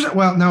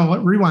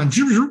 Rewind,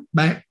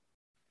 back.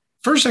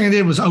 First thing I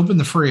did was open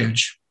the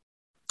fridge.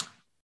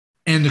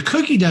 And the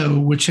cookie dough,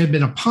 which had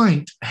been a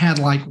pint, had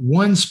like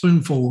 1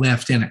 spoonful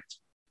left in it.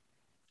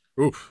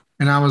 Oof.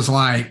 And I was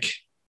like,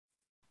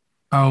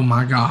 oh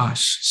my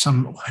gosh,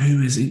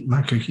 who is eating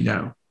my cookie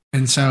dough?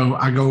 And so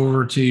I go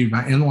over to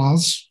my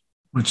in-laws,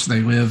 which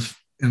they live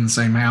in the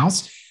same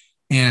house.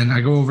 And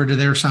I go over to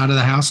their side of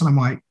the house, and I'm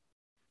like,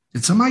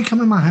 did somebody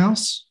come in my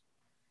house?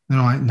 And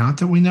they're like, not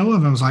that we know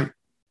of. I was like,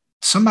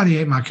 somebody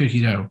ate my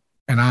cookie dough.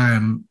 And I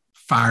am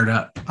fired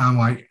up. I'm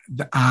like,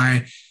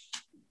 I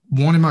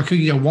wanted my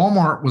cookie dough.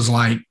 Walmart was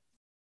like,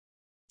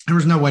 there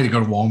was no way to go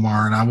to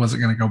Walmart. I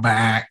wasn't going to go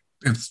back.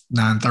 It's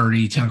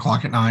 9:30, 10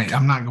 o'clock at night.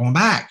 I'm not going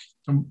back.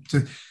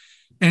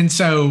 And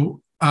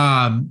so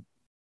I'm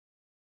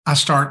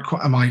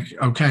like,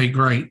 okay,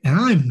 great. And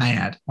I'm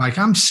mad. Like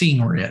I'm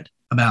seeing red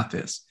about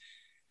this.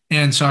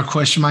 And so I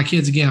questioned my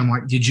kids again. I'm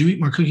like, did you eat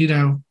my cookie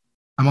dough?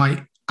 I'm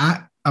like,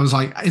 I was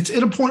like, it's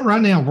at a point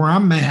right now where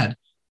I'm mad,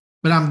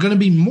 but I'm going to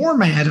be more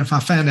mad if I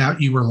found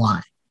out you were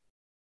lying.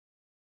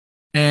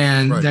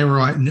 And Right. they were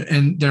like,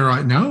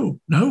 no,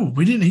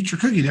 we didn't eat your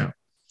cookie dough.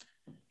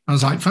 I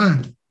was like,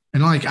 fine.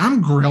 And like,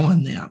 I'm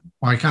grilling them.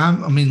 Like,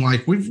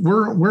 like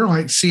we're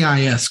like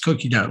CIS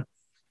cookie dough,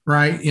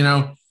 right? You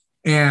know,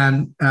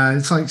 and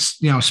it's like,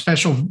 you know,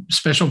 special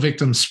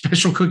victims,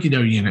 special cookie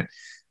dough unit.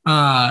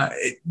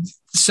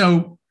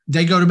 So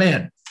they go to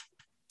bed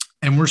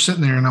and we're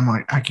sitting there and I'm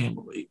like, I can't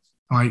believe,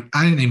 like,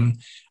 I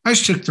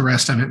just took the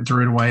rest of it and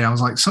threw it away. I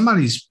was like,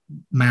 somebody's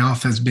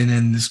mouth has been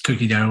in this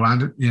cookie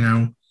dough. You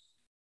know,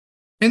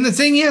 and the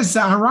thing is,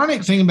 the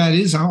ironic thing about it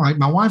is, like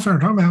my wife and I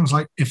were talking about, I was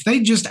like, if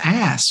they just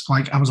ask,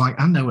 like, I was like,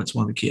 I know it's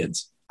one of the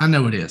kids. I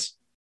know it is.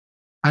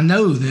 I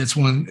know that it's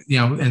one, you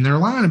know, and they're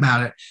lying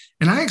about it.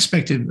 And I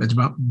expected it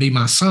to be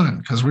my son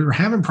because we were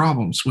having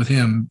problems with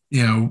him,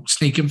 you know,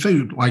 sneaking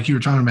food like you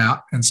were talking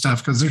about and stuff.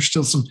 Because there's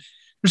still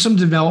some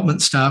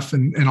development stuff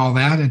and all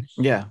that. And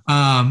Yeah.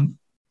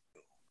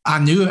 I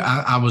knew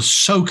I was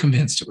so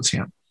convinced it was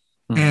him.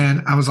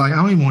 And I was like, I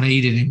don't even want to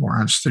eat it anymore.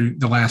 I just threw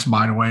the last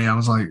bite away. I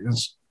was like,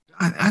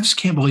 I just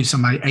can't believe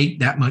somebody ate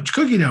that much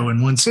cookie dough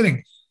in one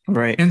sitting.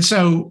 Right. And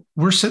so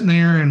we're sitting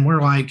there and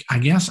we're like, I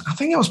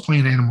think I was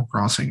playing Animal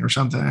Crossing or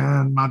something.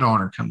 And my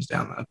daughter comes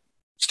down the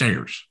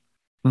stairs.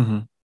 Mm-hmm.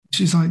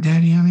 She's like,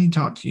 Daddy, I need to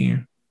talk to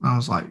you. I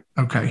was like,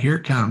 okay, here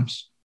it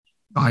comes.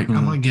 Like,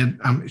 I'm going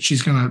to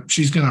she's going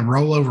to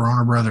roll over on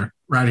her brother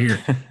right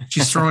here.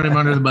 She's throwing him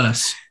under the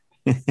bus.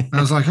 And I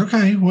was like,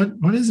 okay,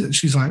 what is it?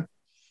 She's like,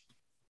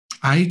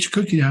 I ate your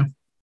cookie dough.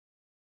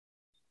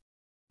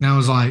 And I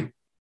was like,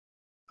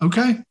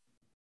 okay.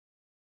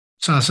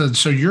 So I said,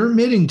 so you're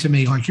admitting to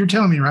me, like you're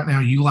telling me right now,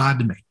 you lied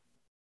to me.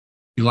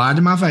 You lied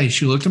to my face.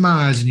 You looked in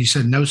my eyes and you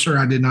said, no, sir,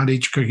 I did not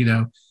eat your cookie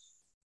dough.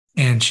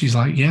 And she's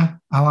like, yeah,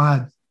 I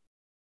lied.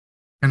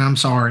 And I'm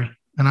sorry.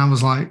 And I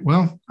was like,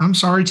 well, I'm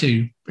sorry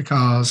too,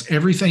 because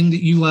everything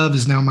that you love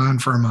is now mine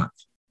for a month.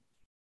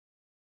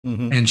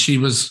 Mm-hmm. And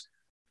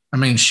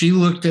she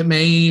looked at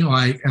me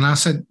like, and I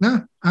said,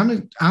 no,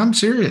 I'm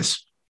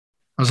serious.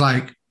 I was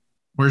like,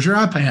 where's your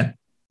iPad?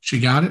 She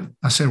got it.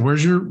 I said,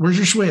 where's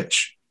your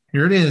Switch?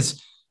 Here it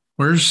is.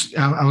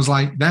 I was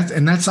like, that's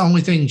the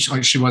only thing.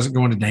 She wasn't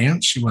going to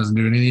dance. She wasn't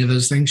doing any of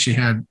those things. She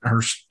had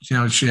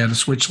she had a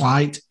Switch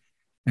Lite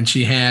and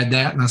she had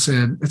that. And I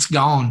said, it's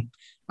gone.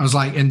 I was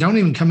like, and don't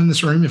even come in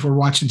this room if we're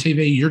watching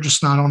TV. You're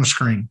just not on a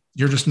screen.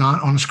 You're just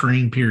not on a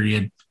screen,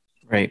 period.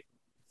 Right.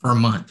 For a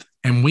month.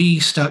 And we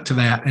stuck to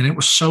that. And it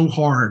was so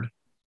hard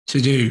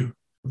to do.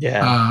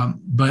 Yeah.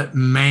 But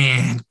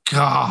man,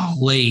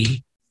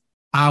 golly,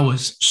 I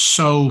was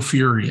so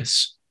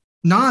furious.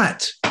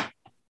 Not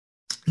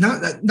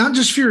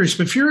just furious,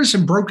 but furious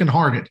and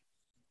brokenhearted,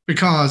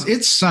 because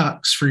it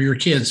sucks for your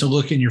kids to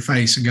look in your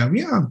face and go,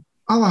 yeah,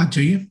 I lied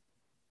to you.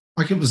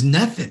 Like it was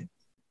nothing.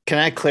 Can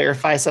I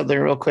clarify something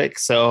real quick?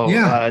 So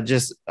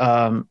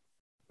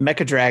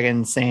Mecha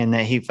Dragon saying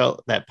that he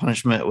felt that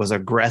punishment was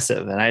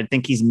aggressive. And I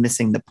think he's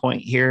missing the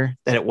point here,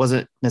 that it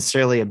wasn't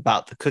necessarily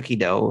about the cookie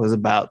dough. It was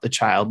about the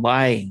child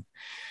lying.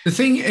 The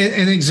thing,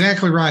 and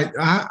exactly right.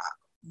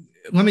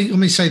 Let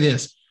me say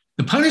this.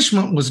 The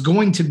punishment was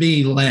going to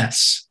be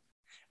less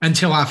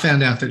until I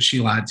found out that she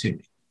lied to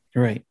me.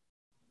 Right.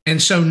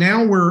 And so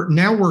now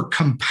we're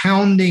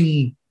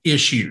compounding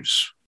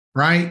issues,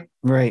 right?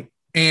 Right.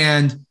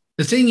 And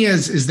the thing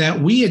is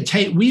that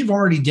we've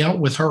already dealt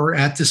with her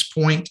at this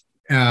point,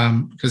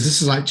 because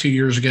this is like 2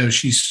 years ago.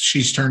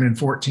 She's turning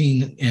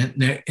 14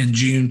 in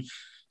June.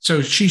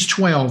 So she's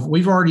 12.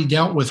 We've already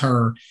dealt with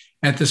her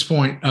at this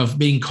point of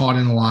being caught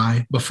in a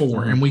lie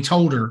before. Mm-hmm. And we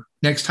told her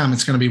next time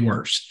it's going to be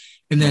worse.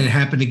 And then it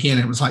happened again.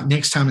 It was like,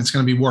 next time it's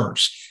going to be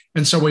worse.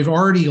 And so we've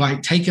already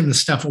like taken the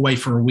stuff away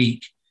for a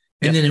week.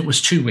 And then it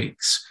was 2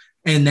 weeks.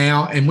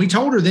 And we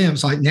told her then,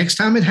 it's like, next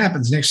time it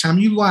happens, next time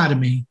you lie to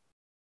me,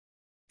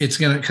 it's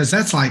going to, because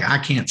that's like, I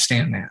can't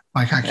stand that.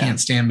 Like, I can't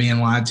stand being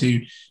lied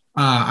to.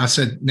 I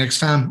said, next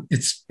time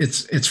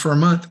it's for a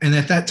month. And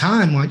at that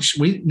time, like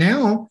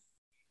now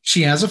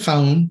she has a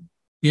phone,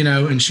 you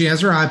know, and she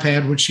has her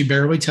iPad, which she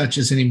barely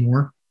touches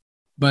anymore,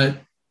 but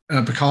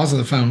because of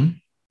the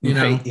phone, you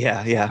know.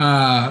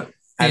 Yeah.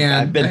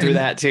 I've been through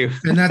that too.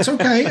 And that's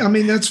okay. I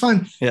mean, that's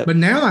fine. Yep. But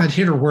now I'd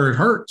hit her where it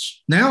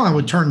hurts. Now I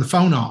would turn the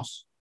phone off.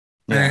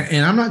 Yeah.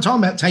 And I'm not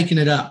talking about taking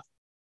it up.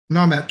 I'm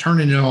talking about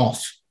turning it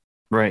off.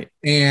 Right.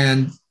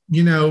 And,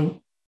 you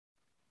know,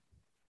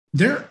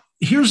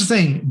 here's the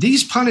thing.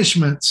 These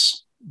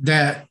punishments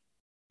that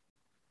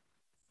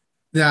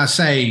I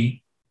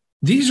say,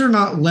 these are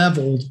not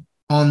leveled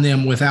on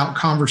them without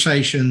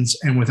conversations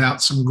and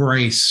without some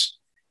grace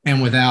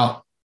and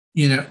without,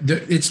 you know,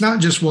 it's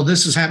not just, well,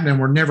 this is happening.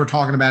 We're never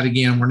talking about it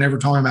again. We're never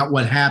talking about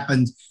what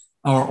happened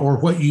or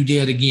what you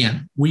did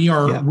again.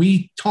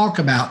 We talk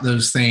about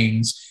those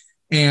things,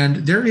 and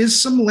there is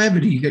some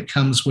levity that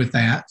comes with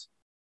that.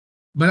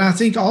 But I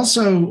think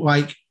also,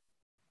 like,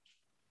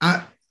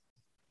 I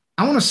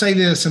want to say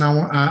this, and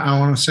I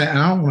want to say, and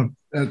I don't want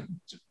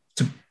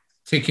to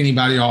tick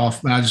anybody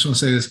off, but I just want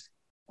to say this.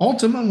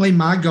 Ultimately,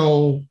 my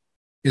goal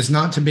is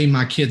not to be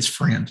my kid's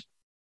friend.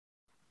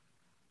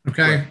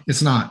 Okay? Right.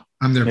 It's not.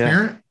 I'm their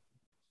parent.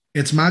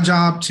 It's my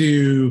job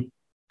to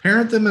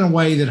parent them in a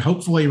way that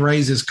hopefully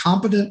raises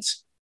competent,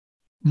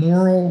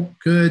 moral,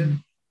 good,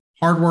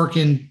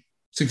 hardworking,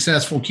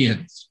 successful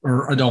kids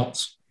or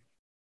adults.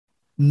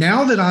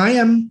 Now that I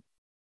am,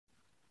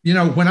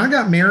 when I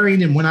got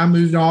married and when I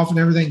moved off and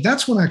everything,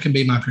 that's when I can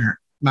be my parent,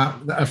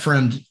 a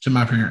friend to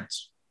my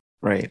parents.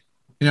 Right.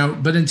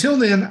 But until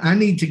then, I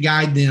need to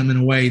guide them in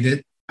a way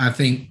that I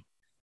think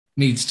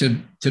needs to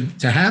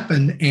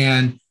happen.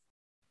 And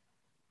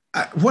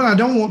what I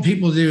don't want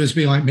people to do is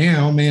be like,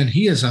 man,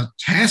 he is a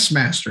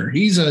taskmaster.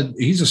 He's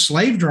a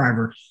slave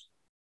driver.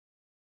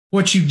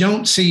 What you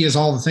don't see is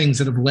all the things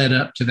that have led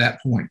up to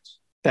that point.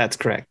 That's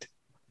correct.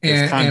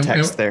 There's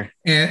context there.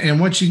 And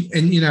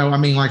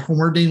like when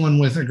we're dealing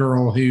with a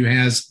girl who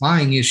has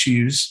lying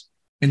issues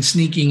and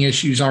sneaking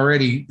issues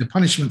already, the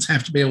punishments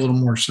have to be a little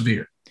more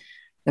severe.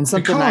 And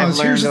something I've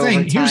learned here's the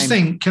thing. Here's the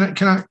thing.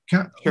 Can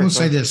I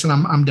say this and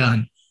I'm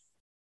done.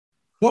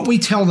 What we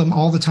tell them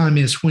all the time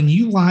is when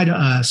you lie to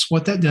us,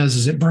 what that does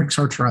is it breaks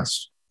our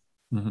trust.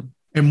 Mm-hmm.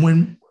 And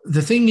when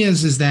the thing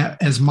is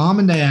that as mom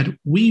and dad,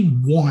 we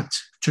want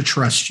to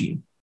trust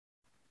you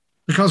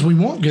because we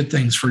want good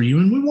things for you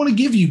and we want to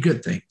give you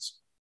good things.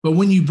 But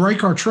when you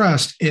break our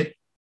trust, it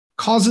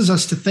causes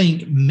us to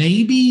think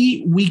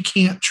maybe we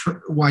can't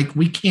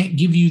we can't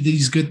give you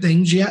these good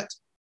things yet.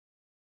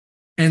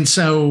 And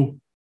so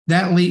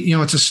that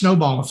it's a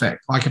snowball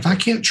effect. Like if I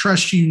can't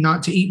trust you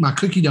not to eat my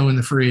cookie dough in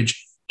the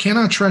fridge, can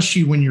I trust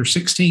you when you're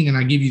 16 and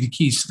I give you the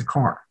keys to the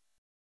car?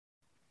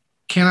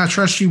 Can I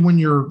trust you when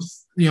you're,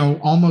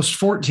 almost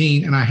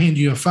 14 and I hand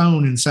you a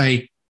phone and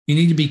say, you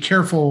need to be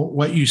careful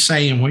what you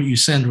say and what you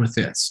send with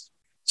this?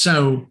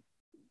 So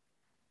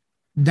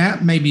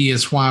that maybe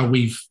is why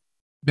we've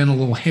been a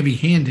little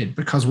heavy-handed,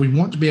 because we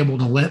want to be able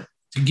to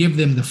give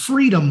them the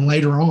freedom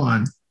later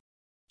on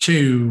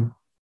to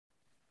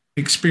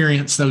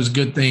experience those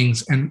good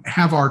things and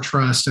have our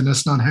trust and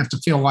us not have to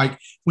feel like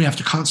we have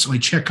to constantly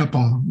check up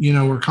on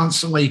them, or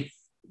constantly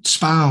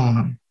spy on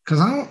them. Because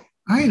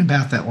I ain't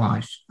about that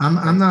life. I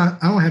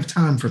don't have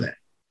time for that.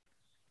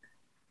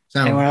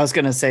 So, and what I was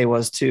going to say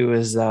was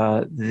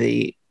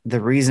the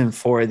reason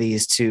for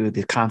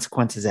the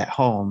consequences at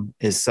home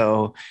is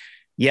so,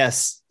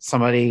 yes,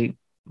 somebody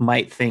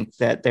might think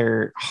that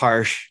they're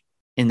harsh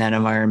in that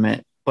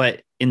environment,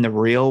 but in the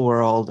real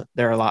world,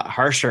 they're a lot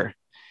harsher.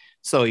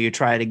 So you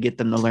try to get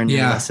them to learn the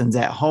lessons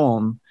at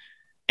home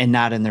and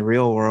not in the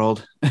real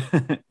world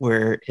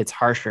where it's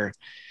harsher.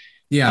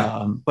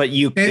 Yeah. But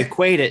you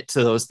equate it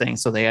to those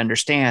things so they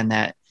understand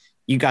that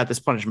you got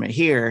this punishment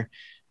here,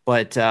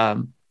 but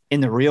in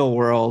the real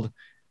world,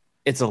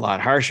 it's a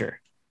lot harsher.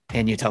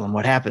 And you tell them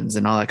what happens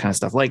and all that kind of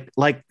stuff. Like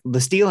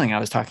the stealing I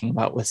was talking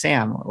about with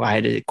Sam, I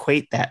had to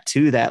equate that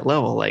to that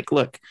level. Like,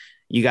 look,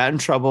 you got in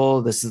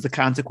trouble. This is the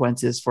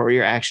consequences for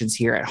your actions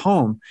here at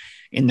home.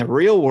 In the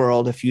real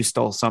world, if you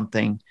stole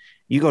something,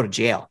 you go to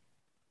jail,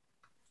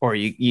 or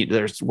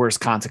there's worse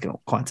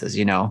consequences,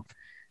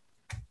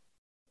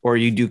 or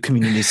you do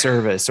community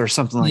service or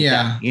something like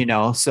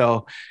that,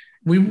 So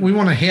we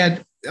want to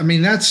head. I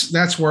mean,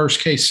 that's worst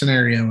case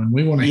scenario, and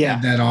we want to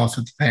head that off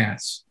at the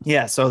pass.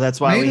 Yeah, so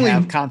that's why we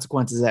have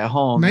consequences at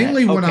home.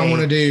 Mainly, what I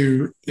want to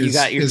do is you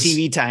got your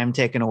TV time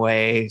taken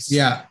away.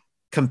 Yeah.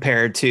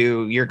 Compared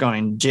to you're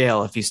going to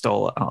jail if you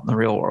stole it out in the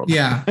real world.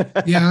 Yeah.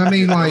 I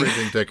mean, like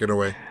everything taken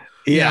away.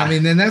 Yeah. I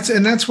mean, then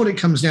that's what it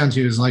comes down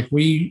to is like,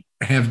 we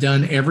have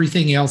done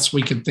everything else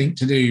we could think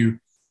to do.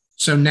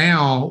 So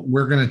now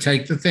we're going to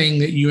take the thing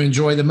that you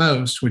enjoy the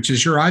most, which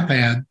is your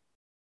iPad,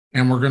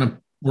 and we're going to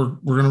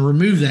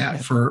remove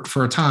that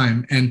for a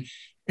time. And,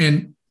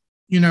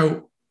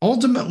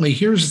 ultimately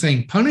here's the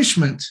thing.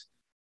 Punishment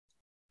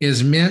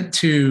is meant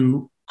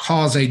to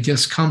cause a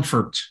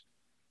discomfort,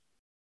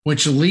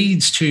 which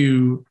leads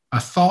to a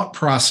thought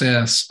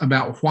process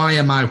about why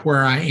am I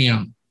where I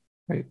am?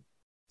 Right.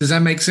 Does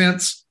that make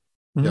sense?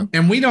 Yeah.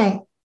 And we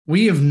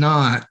have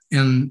not,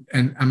 and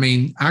I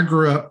mean, I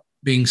grew up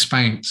being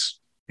spanked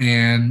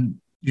and,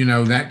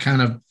 that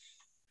kind of,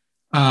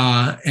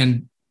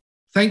 and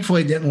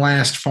thankfully it didn't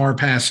last far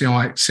past,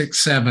 like 6,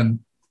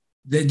 7.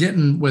 They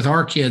didn't with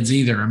our kids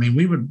either. I mean,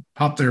 we would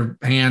pop their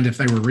hand if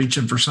they were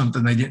reaching for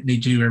something they didn't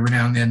need to every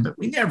now and then, but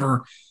we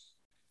never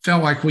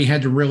felt like we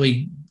had to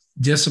really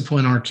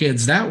discipline our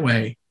kids that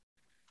way.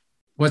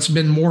 What's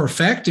been more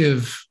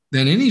effective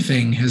than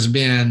anything has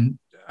been,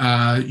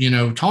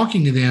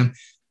 talking to them.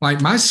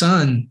 Like my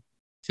son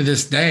to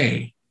this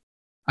day,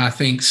 I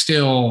think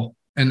still,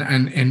 and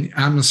I'm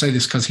going to say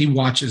this because he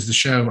watches the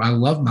show. I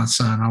love my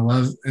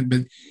son.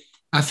 But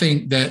I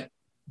think that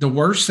the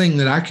worst thing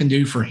that I can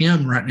do for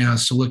him right now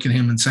is to look at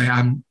him and say,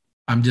 I'm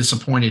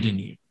disappointed in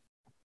you.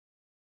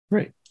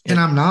 Right. And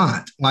I'm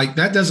not. Like,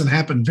 that doesn't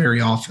happen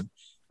very often.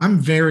 I'm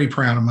very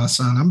proud of my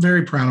son. I'm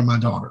very proud of my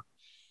daughter.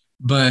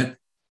 But,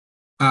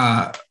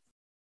 and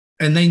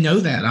they know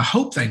that. I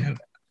hope they know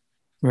that.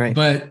 Right.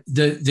 But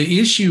the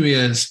issue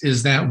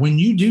is that when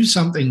you do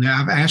something that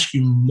I've asked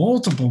you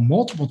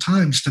multiple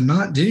times to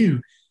not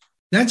do,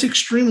 that's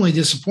extremely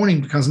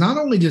disappointing, because not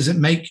only does it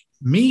make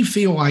me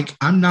feel like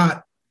I'm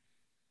not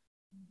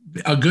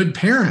a good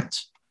parent,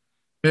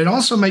 But it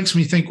also makes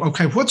me think,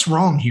 okay, what's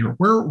wrong here?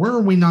 Where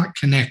are we not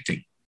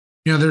connecting?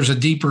 There's a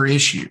deeper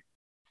issue.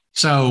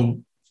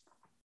 So,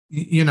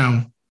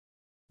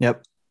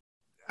 Yep.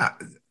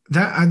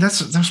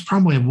 That's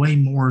probably way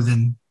more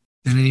than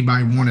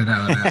anybody wanted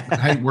out of that. But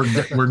hey, we're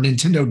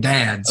Nintendo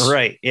dads,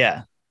 Right.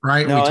 Yeah.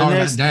 right? No, We talk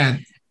and about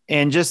dad.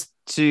 And just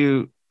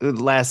to the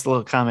last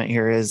little comment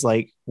here is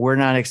like, we're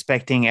not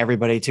expecting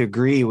everybody to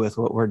agree with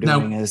what we're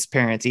doing as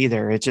parents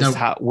either. It's just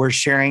how we're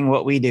sharing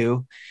what we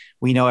do.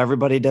 We know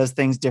everybody does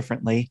things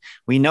differently.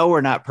 We know we're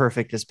not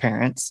perfect as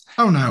parents.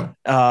 Oh no.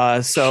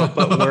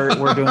 But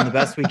we're doing the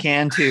best we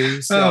can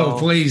too. So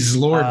please,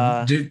 Lord,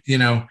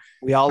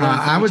 we all learn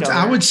from each other.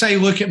 I would say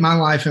look at my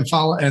life and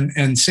follow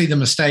and see the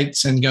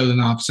mistakes and go in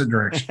the opposite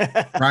direction.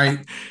 Right.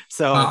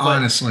 So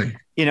honestly,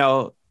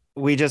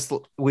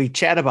 we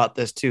chat about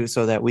this too,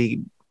 so that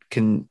we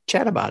can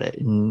chat about it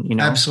and,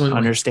 absolutely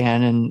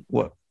understand and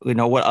what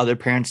other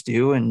parents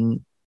do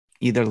and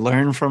either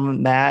learn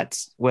from that,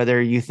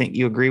 whether you think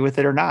you agree with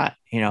it or not,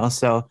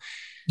 so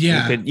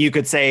yeah, you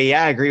could say,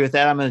 yeah, I agree with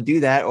that. I'm going to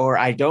do that. Or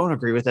I don't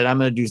agree with it. I'm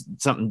going to do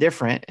something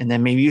different. And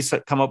then maybe you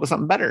come up with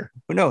something better.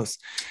 Who knows?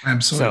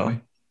 Absolutely.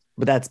 So,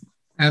 but that's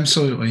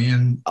absolutely.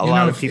 And a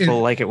lot of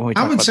people like it when we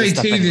talk about this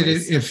stuff. I would say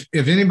too that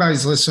if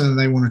anybody's listening,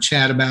 they want to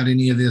chat about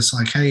any of this,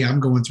 like, hey, I'm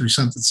going through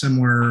something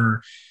similar,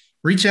 or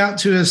reach out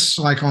to us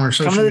like on our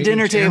social media. Come to the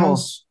dinner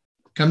tables.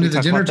 Come to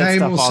the dinner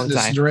table, send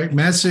us a direct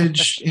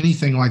message,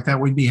 anything like that.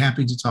 We'd be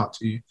happy to talk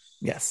to you.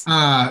 Yes.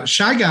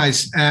 Shy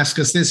Guys asked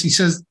us this. He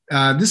says,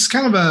 this is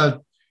kind of a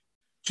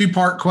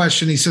two-part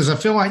question. He says, I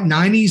feel like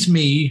 90s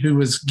me, who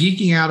was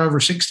geeking out over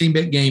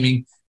 16-bit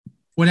gaming,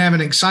 would have an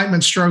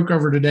excitement stroke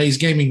over today's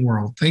gaming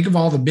world. Think of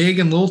all the big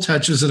and little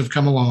touches that have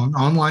come along: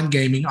 online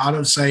gaming,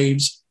 auto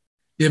saves,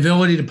 the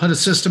ability to put a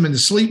system into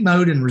sleep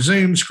mode and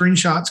resume,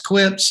 screenshots,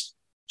 clips,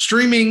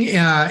 streaming,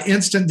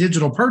 instant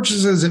digital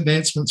purchases,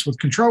 advancements with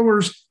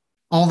controllers,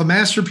 all the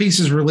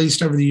masterpieces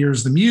released over the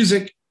years, the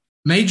music,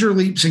 major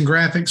leaps in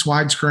graphics,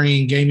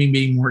 widescreen, gaming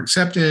being more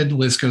accepted.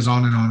 List goes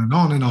on and on and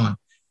on and on.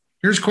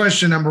 Here's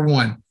question number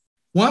one.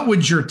 What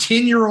would your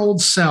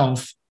 10-year-old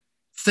self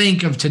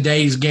think of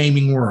today's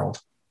gaming world?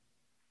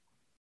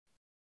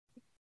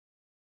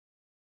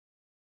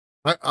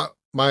 I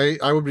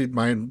would be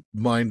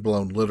mind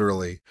blown,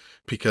 literally,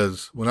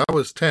 because when I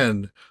was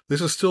 10, this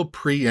is still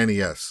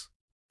pre-NES.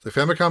 The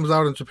Famicom's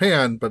out in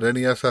Japan, but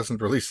NES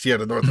hasn't released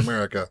yet in North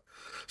America.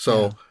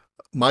 So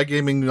my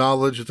gaming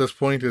knowledge at this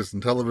point is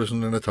in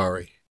television and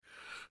Atari.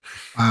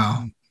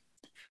 Wow.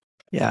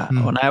 Yeah.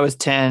 When I was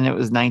 10, it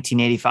was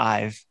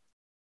 1985.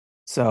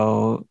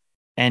 So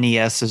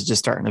NES is just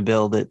starting to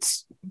build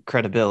its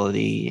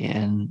credibility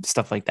and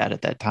stuff like that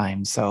at that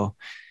time. So,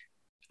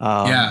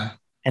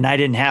 and I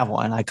didn't have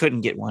one. I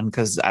couldn't get one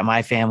because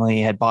my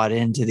family had bought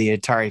into the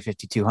Atari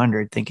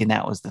 5200 thinking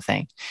that was the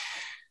thing,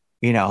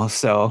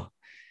 so,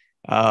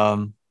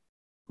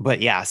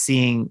 but yeah,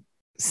 seeing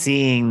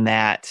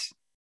that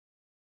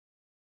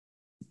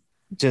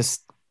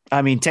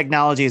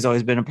technology has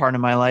always been a part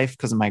of my life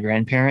because of my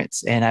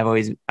grandparents. And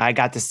I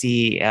got to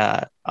see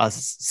a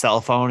cell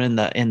phone in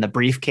the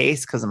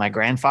briefcase because of my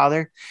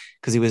grandfather,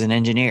 because he was an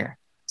engineer.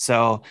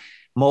 So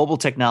mobile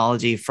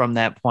technology from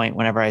that point,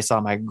 whenever I saw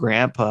my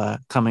grandpa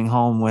coming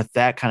home with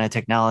that kind of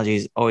technology,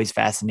 has always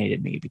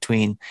fascinated me,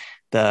 between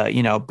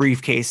the,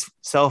 briefcase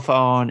cell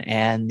phone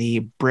and the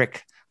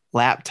brick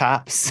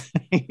laptops,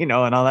 and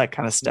all that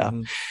kind of stuff.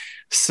 Mm-hmm.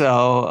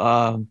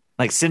 So,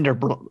 like cinder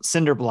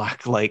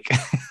block, like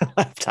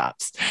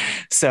laptops.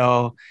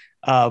 So,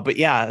 but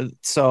yeah,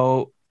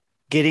 so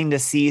getting to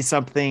see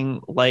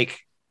something like,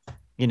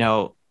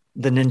 the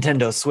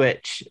Nintendo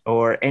Switch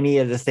or any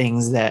of the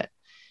things that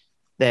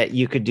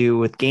you could do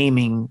with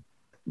gaming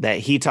that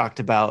he talked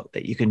about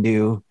that you can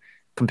do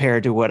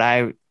compared to what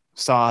I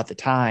saw at the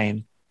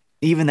time,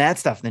 even that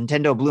stuff,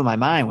 Nintendo blew my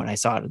mind when I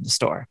saw it in the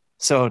store.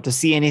 So to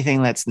see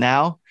anything that's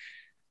now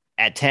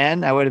at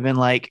 10, I would have been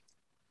like,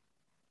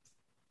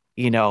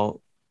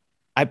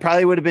 I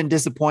probably would have been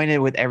disappointed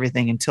with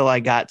everything until I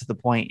got to the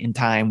point in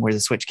time where the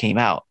Switch came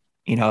out,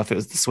 if it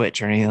was the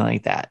Switch or anything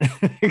like that.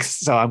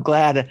 So I'm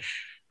glad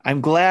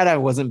I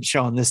wasn't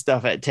showing this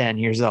stuff at 10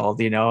 years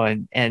old,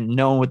 and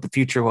knowing what the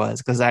future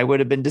was, because I would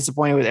have been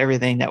disappointed with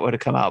everything that would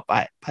have come out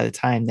by the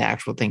time the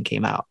actual thing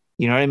came out.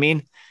 You know what I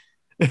mean?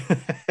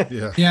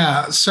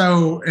 Yeah.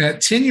 So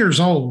at 10 years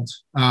old,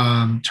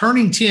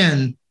 turning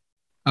 10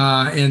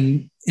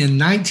 in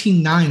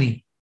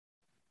 1990,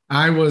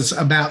 I was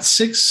about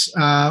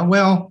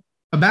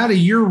about a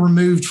year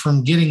removed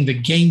from getting the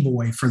Game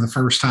Boy for the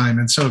first time.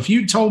 And so if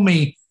you told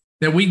me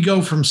that we'd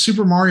go from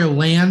Super Mario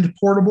Land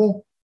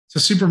portable to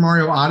Super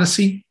Mario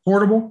Odyssey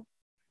portable,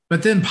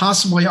 but then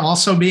possibly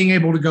also being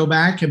able to go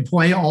back and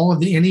play all of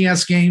the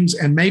NES games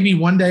and maybe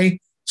one day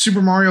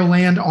Super Mario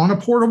Land on a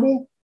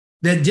portable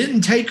that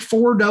didn't take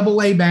 4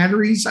 AA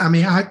batteries. I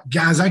mean, I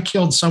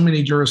killed so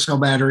many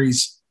Duracell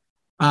batteries.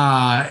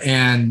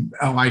 And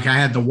like I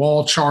had the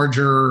wall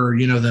charger,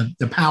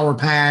 the power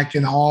pack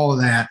and all of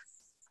that.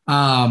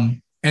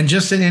 And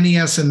just an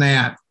NES and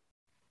that.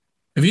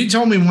 If you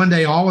told me one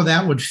day all of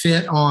that would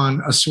fit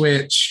on a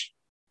Switch,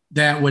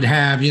 that would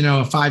have, you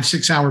know, a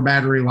 5-6 hour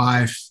battery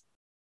life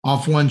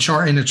off one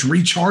chart, and it's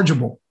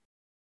rechargeable.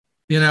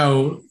 You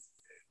know,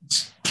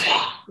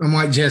 I'm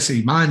like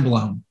Jesse, mind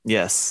blown.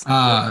 Yes.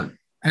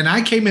 And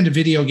I came into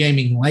video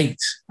gaming late.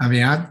 I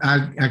mean,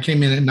 I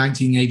came in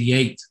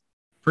 1988.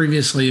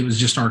 Previously, it was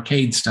just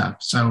arcade stuff.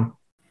 So,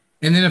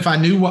 and then if I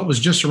knew what was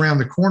just around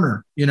the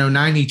corner, you know,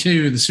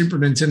 92, the Super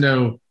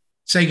Nintendo,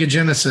 Sega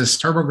Genesis,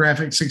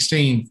 TurboGrafx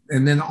 16,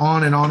 and then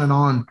on and on and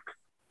on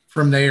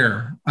from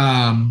there.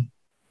 I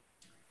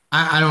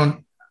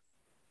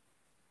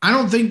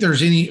don't think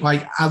there's any,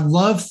 like, I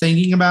love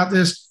thinking about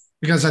this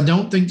because I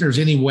don't think there's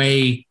any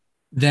way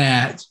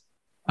that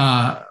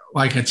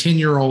like a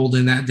 10-year-old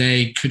in that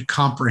day could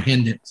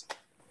comprehend it,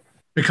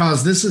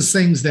 because this is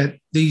things that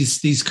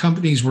these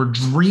companies were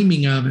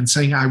dreaming of and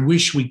saying, I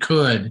wish we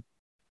could.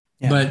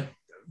 Yeah. But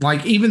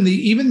like even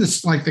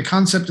this, like the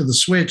concept of the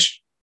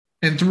Switch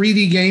and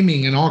 3D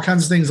gaming and all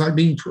kinds of things, like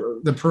being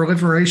the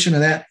proliferation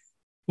of that,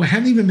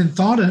 haven't even been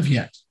thought of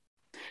yet.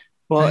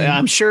 Well,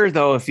 I'm sure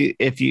though,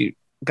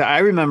 I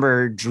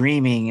remember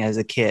dreaming as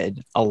a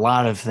kid a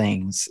lot of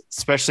things,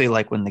 especially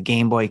like when the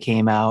Game Boy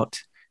came out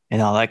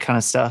and all that kind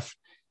of stuff.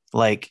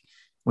 Like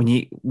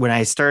when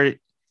I started,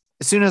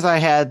 as soon as I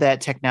had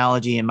that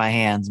technology in my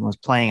hands and was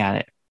playing on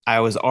it,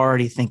 I was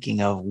already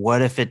thinking of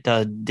what if it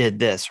did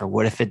this or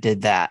what if it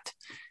did that,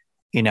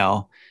 you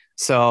know?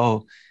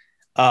 So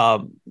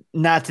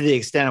not to the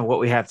extent of what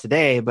we have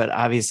today, but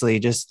obviously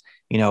just,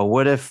 you know,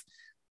 what if,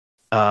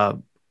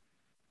 you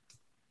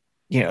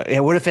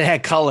know, what if it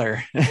had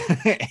color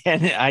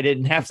and I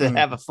didn't have to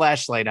have a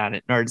flashlight on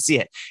it in order to see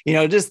it, you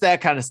know, just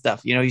that kind of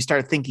stuff. You know, you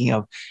start thinking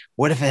of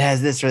what if it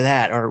has this or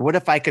that, or what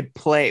if I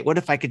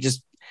could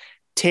just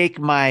take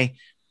my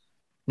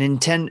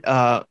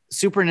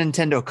Super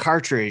Nintendo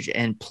cartridge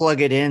and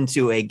plug it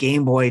into a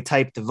Game Boy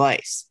type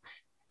device,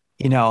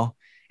 you know,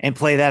 and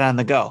play that on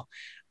the go.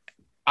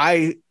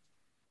 I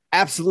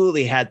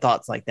absolutely had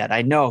thoughts like that.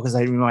 I know, because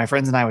my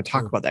friends and I would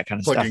talk about that kind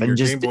of stuff. And your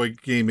just Game Boy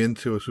game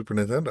into a Super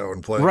Nintendo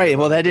and play. Right.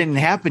 Well, that didn't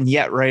happen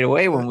yet right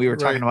away when we were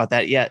talking about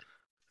that yet.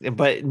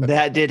 But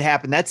that did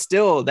happen.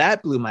 That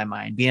blew my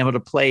mind. Being able to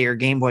play your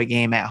Game Boy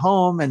game at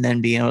home and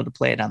then being able to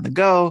play it on the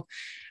go.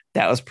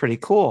 That was pretty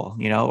cool,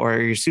 you know, or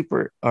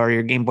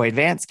your Game Boy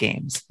Advance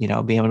games, you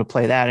know, being able to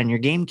play that in your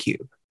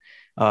GameCube.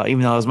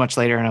 Even though it was much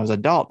later and I was an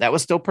adult, that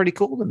was still pretty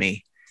cool to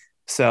me.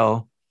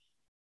 So,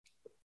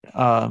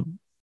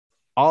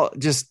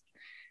 always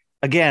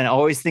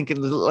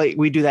thinking like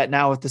we do that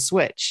now with the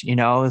Switch, you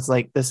know, it's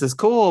like, this is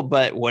cool,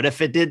 but what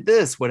if it did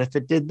this? What if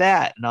it did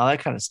that? And all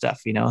that kind of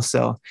stuff, you know?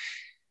 So,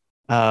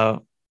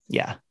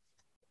 yeah,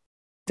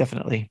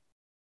 definitely.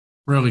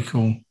 Really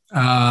cool.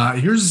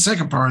 Here's the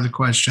second part of the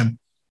question.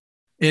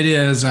 It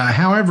is,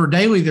 however,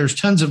 daily, there's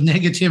tons of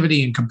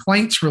negativity and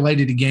complaints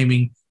related to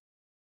gaming.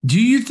 Do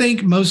you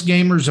think most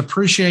gamers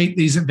appreciate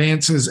these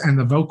advances and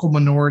the vocal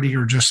minority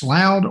are just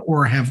loud,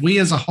 or have we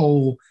as a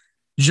whole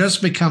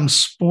just become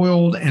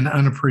spoiled and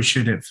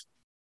unappreciative?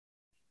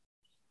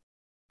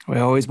 We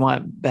always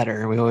want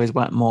better. We always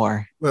want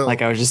more. Well,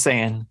 like I was just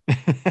saying.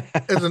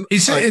 He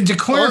said, to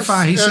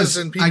clarify, he says,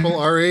 and people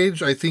our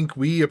age, I think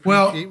we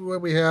appreciate what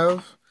we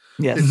have.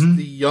 Yes. It's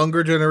the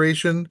younger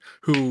generation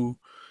who,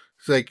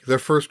 like, their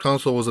first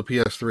console was a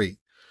PS3.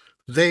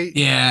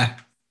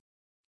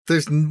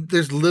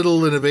 There's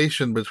little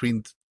innovation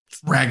between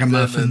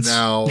ragamuffins and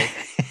now.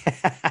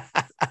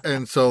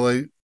 And so,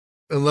 like,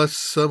 unless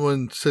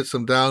someone sits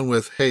them down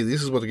with, hey,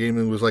 this is what the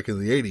gaming was like in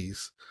the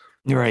 80s.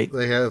 Right.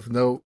 They have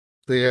no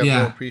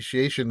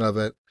appreciation of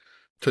it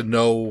to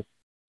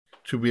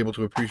be able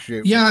to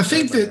appreciate. Yeah, I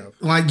think that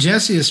like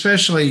Jesse,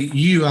 especially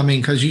you, I mean,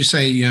 because you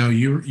say, you know,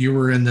 you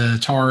were in the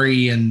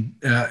Atari and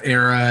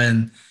era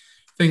and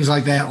things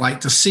like that,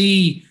 like to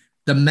see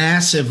the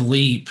massive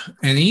leap,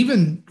 and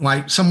even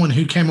like someone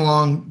who came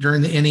along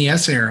during the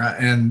NES era,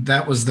 and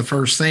that was the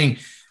first thing,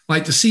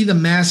 like to see the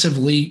massive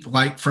leap,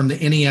 like from the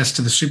NES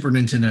to the Super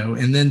Nintendo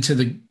and then to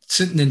the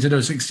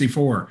Nintendo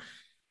 64,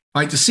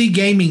 like to see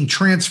gaming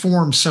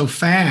transform so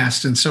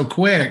fast and so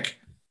quick.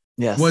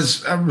 Yes,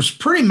 was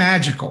pretty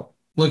magical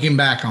looking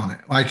back on it.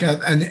 Like,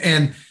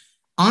 and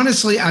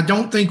honestly, I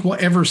don't think we'll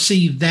ever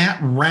see that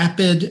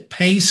rapid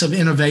pace of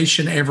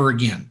innovation ever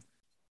again.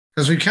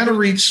 Because we kind of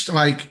reached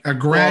like a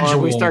gradual.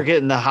 Well, we start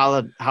getting the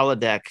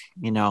holodeck,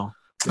 you know.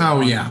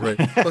 Oh yeah. Right.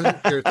 Well,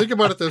 here, think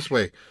about it this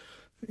way.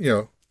 You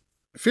know,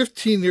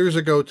 15 years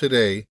ago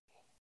today,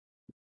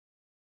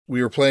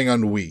 we were playing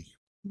on Wii,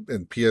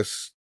 and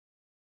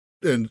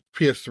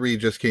PS3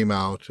 just came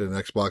out, and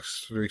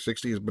Xbox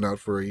 360 has been out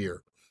for a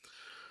year.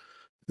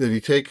 Then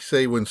you take,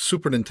 say, when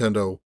Super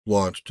Nintendo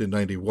launched in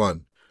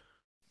 91,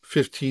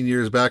 15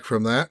 years back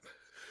from that,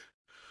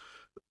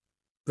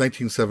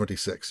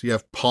 1976. You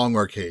have Pong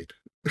Arcade.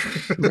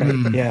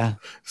 Right, yeah.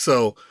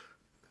 So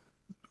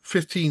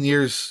 15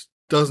 years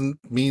doesn't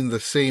mean the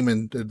same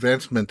in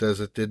advancement as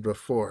it did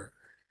before.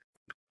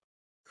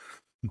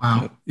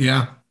 Wow.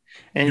 Yeah.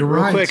 And You're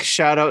real right. quick,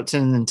 shout out to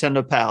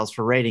Nintendo Pals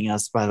for rating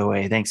us, by the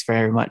way. Thanks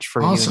very much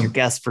for you and your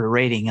guests for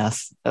rating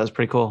us. That was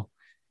pretty cool.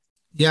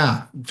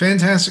 Yeah.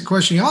 Fantastic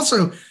question. He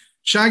also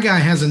Shy Guy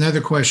has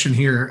another question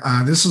here.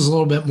 This is a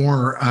little bit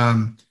more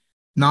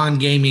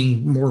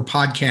non-gaming, more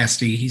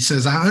podcasty. He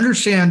says, I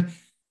understand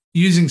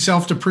using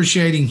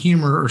self-depreciating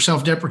humor or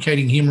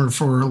self-deprecating humor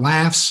for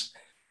laughs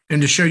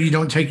and to show you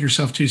don't take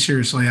yourself too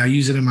seriously. I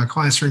use it in my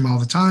classroom all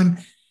the time.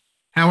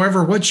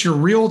 However, what's your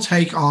real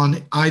take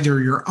on either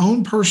your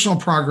own personal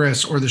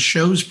progress or the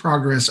show's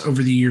progress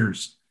over the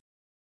years?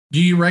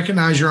 Do you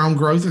recognize your own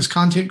growth as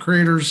content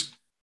creators?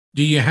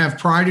 Do you have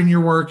pride in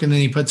your work? And then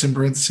he puts in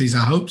parentheses,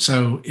 I hope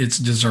so. It's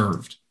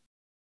deserved.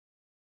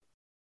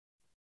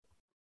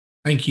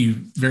 Thank you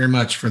very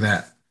much for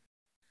that.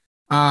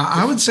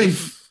 I would say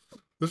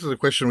this is a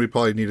question we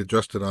probably need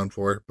Justin on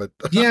for, but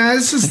yeah,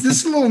 this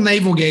is a little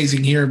navel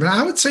gazing here. But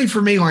I would say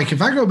for me, like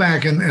if I go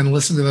back and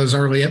listen to those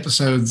early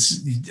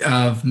episodes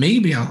of me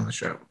being on the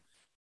show,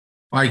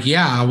 like,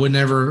 yeah, I would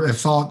never have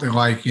thought that,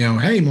 like, you know,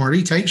 hey,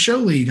 Marty, take show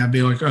lead. I'd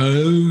be like, oh,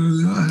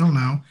 I don't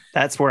know.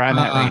 That's where I'm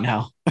at right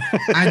now.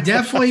 I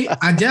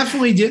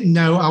definitely didn't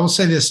know. I will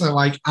say this,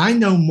 like, I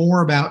know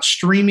more about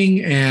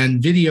streaming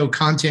and video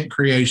content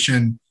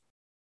creation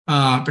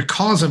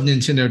because of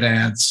Nintendo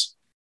Dads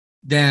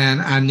than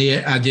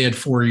I did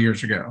 4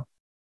 years ago.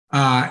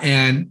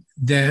 And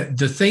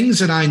the things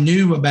that I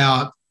knew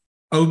about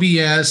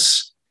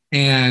OBS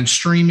and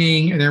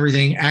streaming and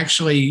everything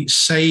actually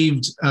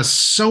saved us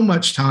so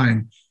much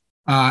time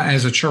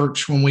as a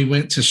church when we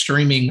went to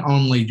streaming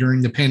only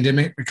during the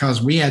pandemic,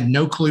 because we had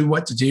no clue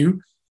what to do.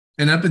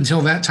 And up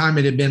until that time,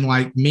 it had been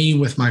like me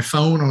with my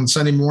phone on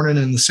Sunday morning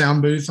in the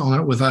sound booth on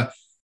it with a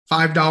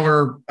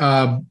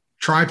 $5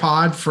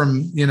 tripod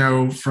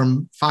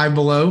from Five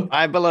Below.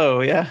 Five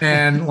Below, yeah.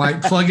 And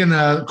like plugging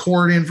a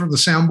cord in from the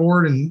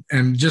soundboard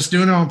and just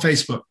doing it on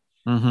Facebook.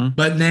 Mm-hmm.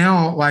 But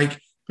now, like,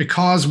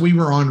 because we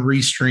were on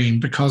Restream,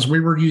 because we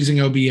were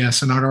using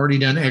OBS and I'd already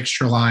done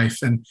Extra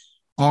Life and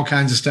all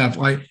kinds of stuff.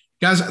 Like,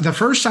 guys, the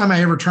first time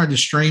I ever tried to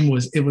stream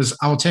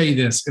I'll tell you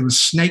this, it was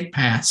Snake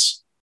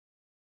Pass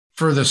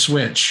for the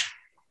Switch.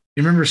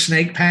 You remember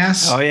Snake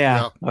Pass? Oh,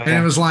 yeah. And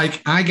it was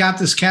like, I got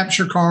this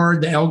capture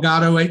card, the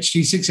Elgato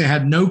HD6. I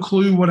had no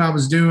clue what I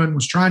was doing,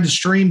 was trying to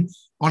stream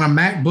on a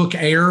MacBook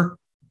Air.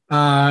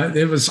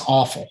 It was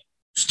awful.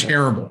 It's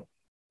terrible.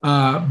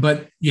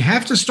 But you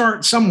have to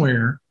start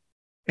somewhere.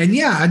 And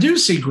yeah, I do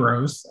see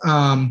growth.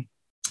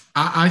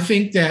 I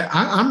think that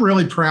I'm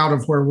really proud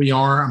of where we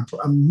are.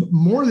 I'm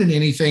more than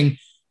anything,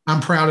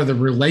 I'm proud of the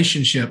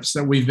relationships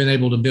that we've been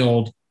able to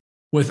build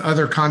with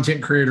other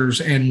content creators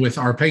and with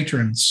our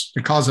patrons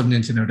because of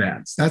Nintendo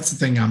Dads. That's the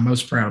thing I'm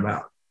most proud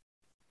about.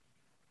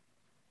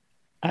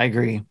 I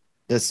agree,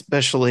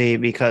 especially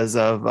because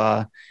of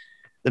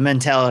the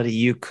mentality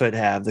you could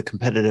have, the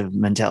competitive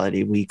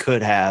mentality we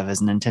could have as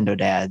Nintendo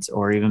Dads,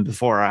 or even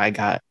before I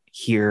got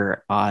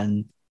here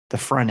on the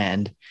front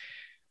end.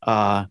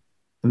 The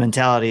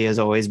mentality has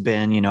always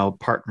been,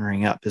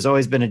 partnering up. There's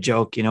always been a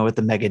joke, with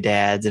the Mega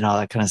Dads and all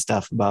that kind of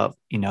stuff about,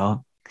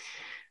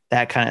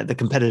 that kind of the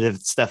competitive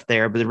stuff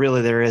there, but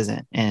really there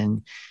isn't.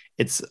 And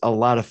it's a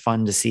lot of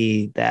fun to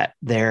see that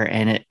there,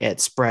 and it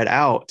spread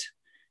out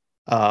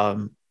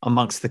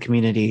amongst the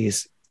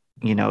communities,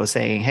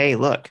 saying, hey,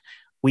 look,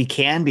 we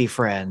can be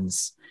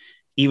friends,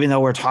 even though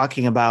we're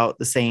talking about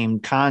the same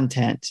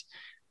content,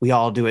 we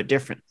all do it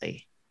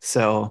differently.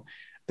 So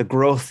the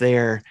growth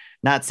there,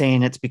 not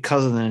saying it's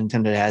because of the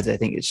Nintendo Dads. I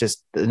think it's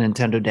just the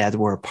Nintendo Dads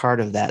were a part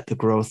of that, the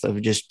growth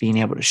of just being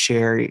able to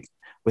share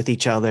with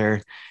each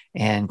other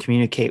and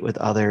communicate with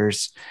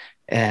others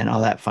and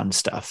all that fun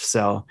stuff.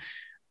 So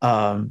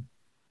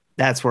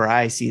that's where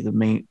I see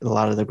a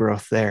lot of the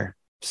growth there.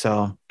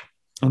 So,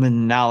 and the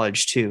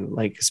knowledge too,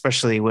 like,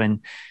 especially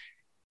when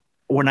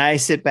I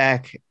sit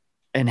back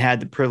and had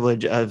the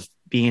privilege of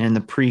being in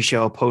the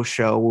pre-show,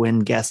 post-show, when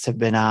guests have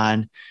been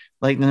on,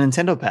 like the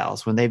Nintendo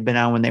Pals, when they've been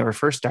on, when they were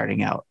first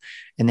starting out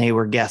and they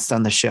were guests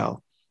on the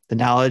show, the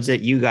knowledge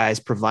that you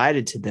guys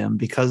provided to them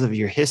because of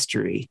your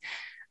history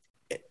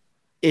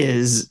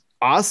is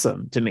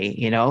awesome to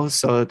me,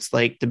 so it's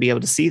like to be able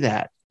to see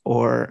that,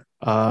 or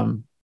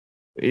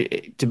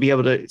to be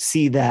able to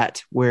see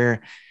that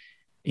where,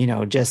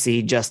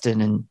 Jesse,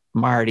 Justin, and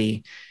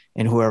Marty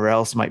and whoever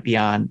else might be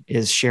on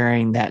is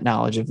sharing that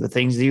knowledge of the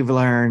things that you've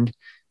learned,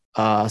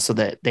 so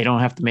that they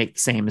don't have to make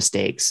the same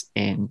mistakes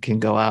and can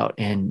go out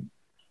and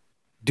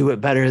do it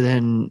better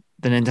than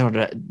the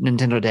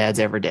Nintendo Dads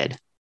ever did,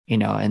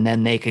 and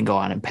then they can go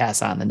on and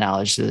pass on the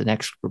knowledge to the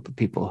next group of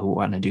people who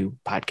want to do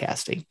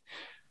podcasting.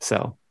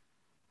 So,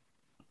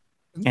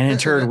 and in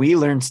turn, we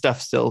learn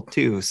stuff still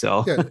too.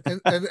 So, yeah.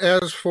 And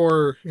as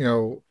for,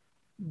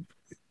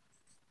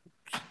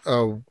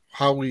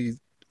 how we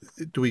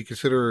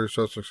consider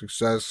ourselves a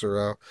success,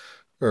 or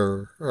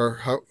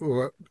how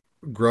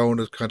grown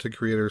as content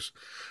creators,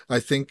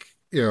 I think,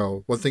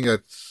 one thing I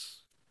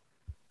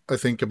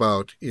think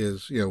about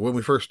is, when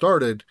we first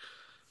started,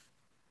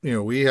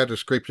 we had to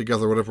scrape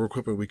together whatever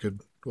equipment we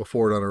could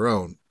afford on our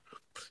own.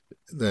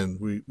 Then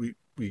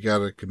we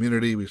got a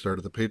community, we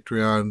started the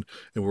Patreon,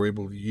 and we're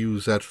able to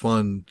use that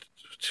fund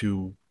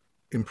to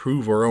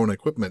improve our own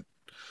equipment.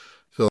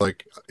 So,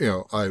 like,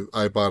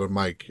 I bought a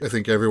mic. I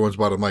think everyone's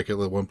bought a mic at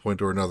one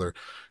point or another.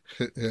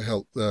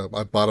 Hell,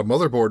 I bought a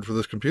motherboard for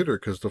this computer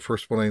because the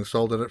first one I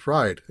installed it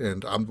fried,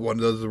 and I'm one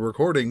of those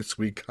recordings.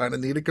 We kind of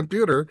need a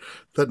computer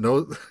that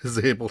is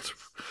able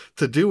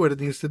to do what it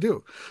needs to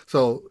do.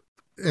 So,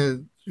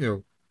 and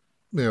the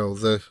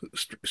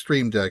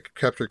Stream Deck,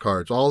 capture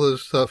cards, all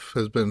this stuff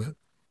has been,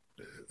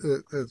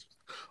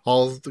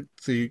 all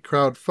the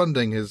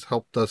crowdfunding has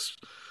helped us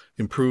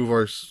improve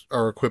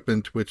our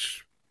equipment,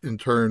 which in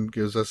turn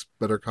gives us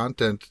better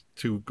content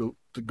to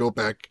go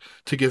back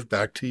to give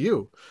back to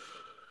you.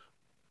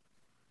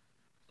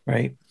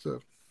 Right. So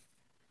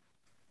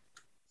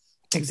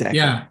exactly.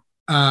 Yeah.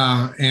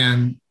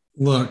 And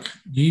look,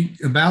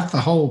 about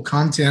the whole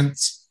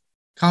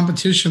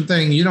competition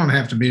thing, you don't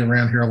have to be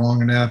around here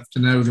long enough to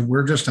know that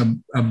we're just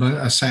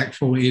a sack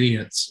full of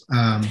idiots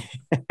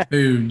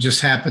who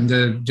just happen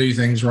to do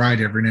things right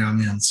every now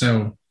and then.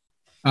 So,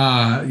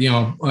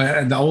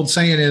 the old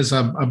saying is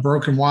a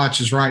broken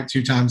watch is right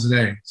 2 times a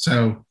day.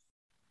 So,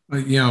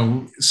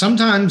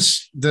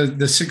 sometimes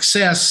the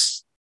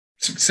success,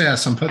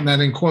 I'm putting that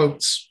in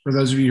quotes for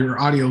those of you who are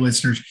audio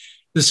listeners,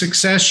 the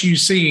success you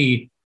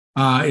see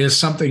is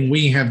something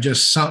we have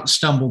just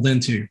stumbled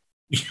into.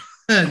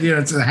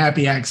 It's a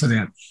happy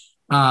accident.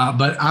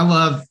 But I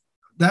love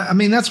that. I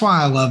mean, that's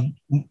why I love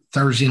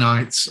Thursday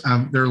nights.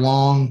 They're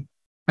long,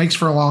 makes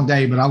for a long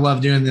day, but I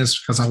love doing this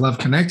because I love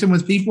connecting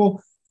with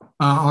people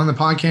on the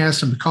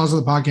podcast and because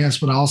of the podcast,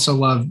 but I also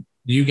love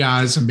you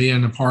guys and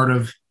being a part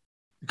of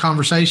the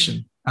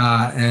conversation.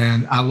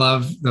 And I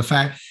love the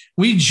fact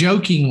we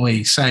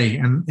jokingly say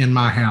in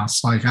my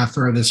house, like I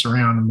throw this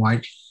around and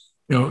like,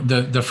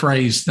 the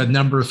phrase, the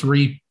number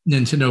 3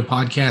 Nintendo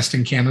podcast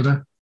in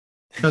Canada.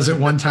 Because at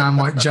one time,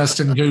 like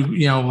Justin,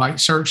 like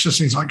searched us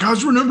and he's like,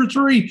 guys, we're number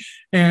 3.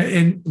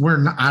 And we're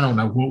not, I don't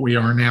know what we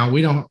are now.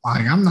 We don't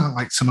like, I'm not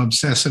like some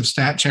obsessive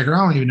stat checker.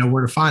 I don't even know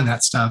where to find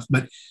that stuff.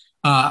 But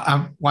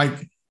I'm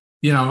like,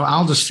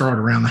 I'll just throw it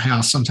around the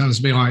house. Sometimes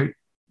be like,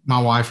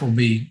 my wife will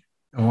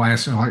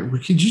ask me like,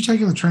 well, could you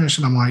take in the trash?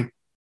 And I'm like,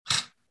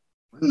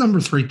 number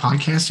 3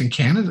 podcast in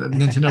Canada,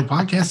 Nintendo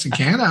podcast in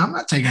Canada. I'm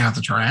not taking out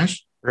the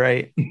trash.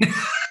 Right.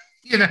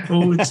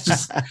 It's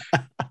just, and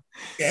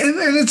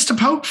it's to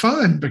poke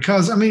fun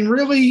because I mean,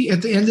 really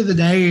at the end of the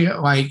day,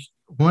 like,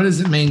 what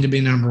does it mean to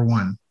be number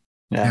 1?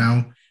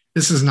 Yeah.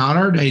 This is not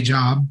our day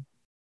job.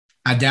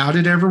 I doubt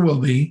it ever will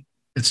be.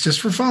 It's just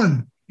for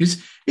fun.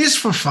 It's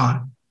for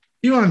fun.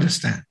 You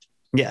understand?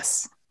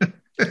 Yes. I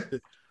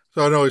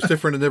know it's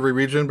different in every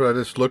region, but I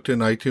just looked in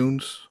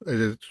iTunes.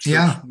 It's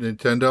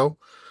Nintendo.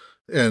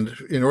 And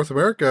in North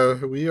America,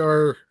 we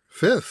are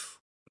 5th.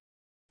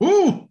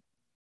 Ooh.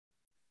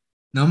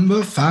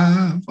 Number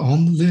 5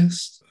 on the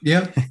list.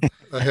 Yep.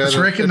 Let's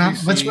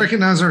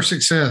recognize our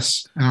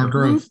success and our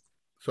growth.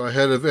 So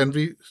ahead of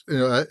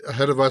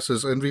us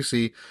is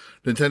NVC,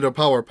 Nintendo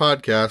Power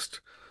Podcast,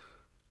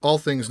 All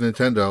Things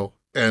Nintendo,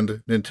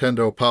 and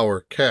Nintendo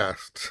Power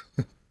Cast.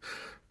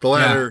 The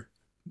latter,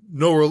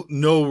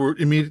 no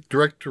immediate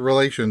direct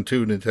relation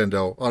to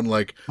Nintendo,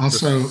 unlike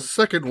also, the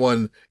second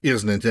one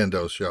is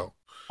Nintendo's show.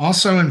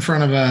 Also in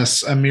front of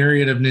us, a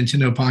myriad of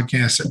Nintendo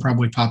podcasts that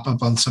probably pop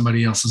up on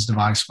somebody else's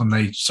device when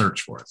they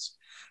search for us.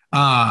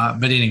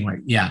 But anyway,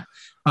 yeah.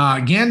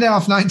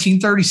 Gandalf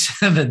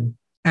 1937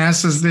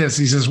 asks us this.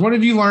 He says, what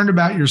have you learned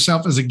about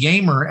yourself as a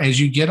gamer as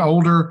you get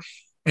older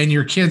and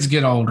your kids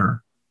get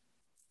older?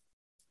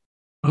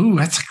 Ooh,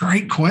 that's a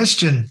great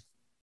question.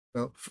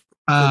 Well,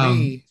 for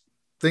me,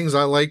 things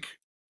I like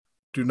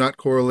do not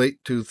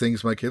correlate to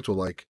things my kids will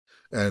like.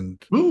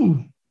 And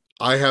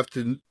I have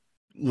to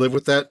live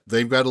with that.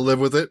 They've got to live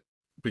with it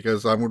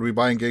because I'm going to be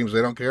buying games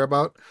they don't care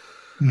about.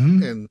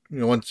 Mm-hmm. And,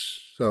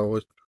 once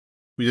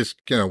we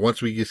just kind of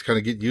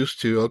get used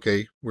to,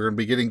 okay, we're going to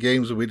be getting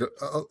games that we don't,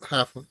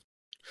 half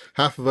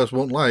of us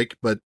won't like,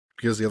 but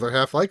because the other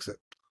half likes it.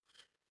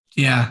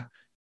 Yeah.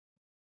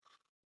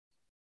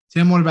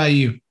 Tim, what about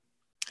you?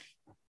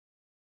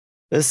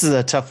 This is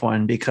a tough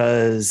one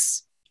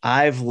because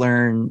I've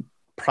learned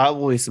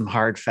probably some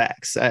hard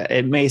facts.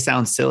 It may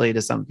sound silly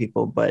to some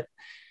people, but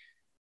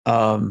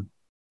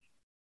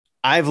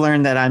I've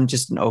learned that I'm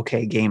just an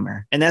okay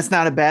gamer, and that's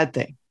not a bad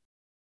thing.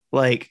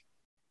 Like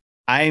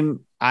I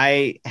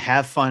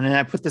have fun, and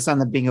I put this on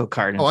the bingo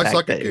card. I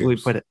suck at games. We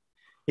put it.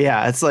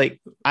 Yeah, it's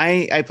like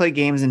I play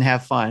games and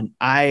have fun.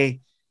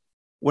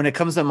 When it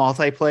comes to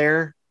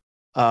multiplayer,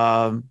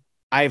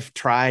 I've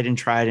tried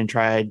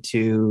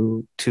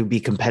to be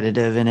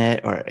competitive in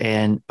it,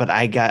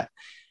 but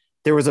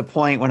there was a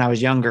point when I was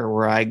younger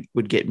where I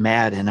would get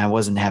mad and I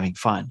wasn't having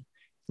fun,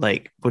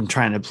 like when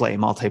trying to play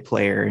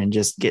multiplayer and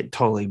just get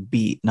totally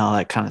beat and all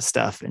that kind of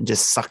stuff and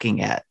just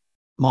sucking at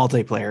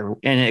multiplayer.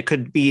 And it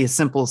could be as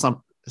simple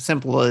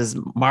as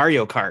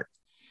Mario Kart,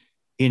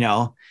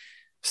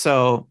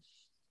 So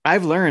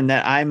I've learned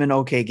that I'm an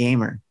okay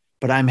gamer,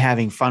 but I'm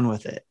having fun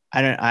with it.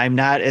 I'm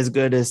not as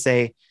good as,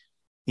 say,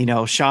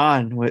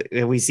 Sean,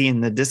 we see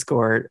in the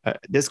Discord,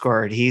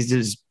 he's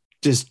just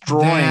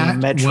destroying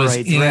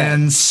Metroid Dread.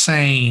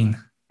 Insane.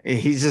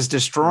 He's just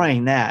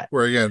destroying that.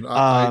 Where again,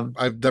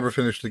 I've never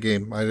finished the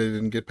game. I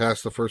didn't get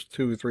past the first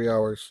 2 or 3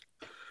 hours.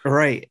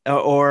 Right.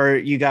 Or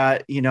you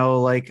got,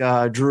 like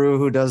Drew,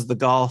 who does the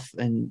golf,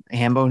 and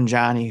Hambo and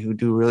Johnny, who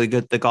do really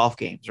good at the golf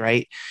games,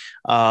 right?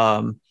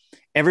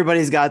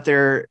 Everybody's got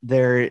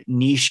their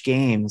niche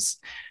games.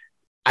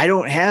 I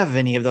don't have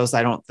any of those.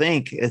 I don't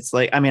think. It's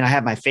like, I mean, I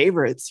have my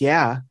favorites.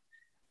 Yeah.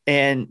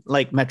 And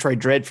like Metroid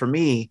Dread for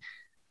me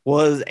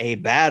was a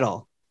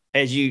battle.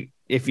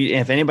 If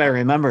anybody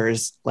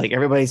remembers, like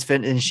everybody's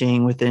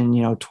finishing within,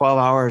 12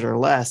 hours or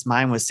less.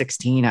 Mine was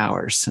 16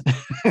 hours,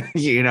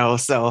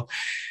 so,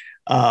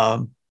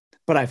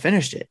 but I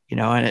finished it,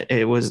 and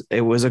it was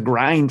a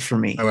grind for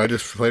me. And I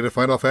just played a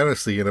Final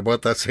Fantasy in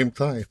about that same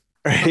time.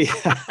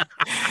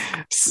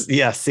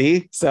 Yeah.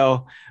 See?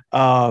 So,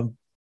 and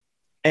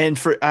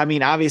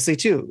obviously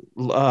too,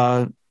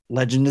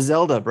 Legend of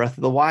Zelda, Breath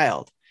of the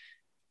Wild.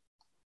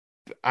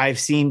 I've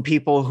seen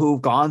people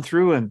who've gone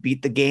through and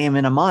beat the game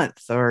in a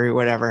month or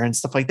whatever and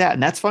stuff like that.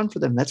 And that's fun for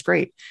them. That's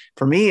great.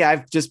 For me,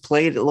 I've just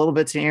played a little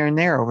bit here and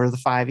there over the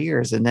 5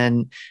 years. And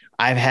then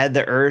I've had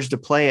the urge to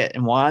play it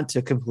and want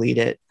to complete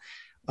it,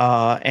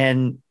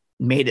 and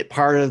made it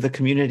part of the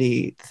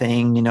community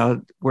thing,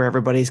 where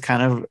everybody's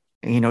kind of,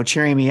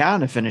 cheering me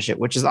on to finish it,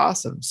 which is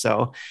awesome.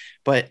 So,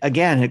 but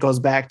again, it goes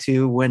back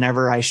to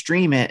whenever I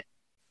stream it,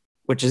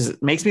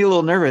 makes me a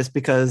little nervous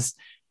because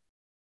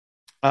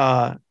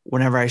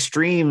whenever I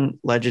stream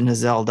Legend of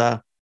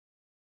Zelda,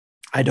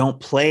 I don't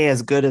play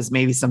as good as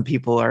maybe some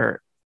people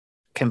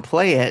can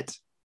play it.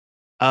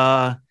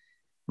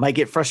 Might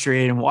get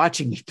frustrated in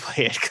watching me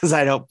play it because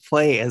I don't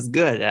play as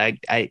good.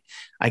 I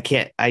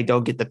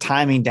don't get the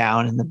timing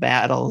down in the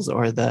battles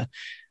or the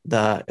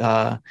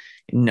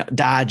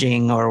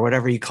dodging or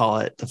whatever you call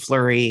it, the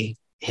flurry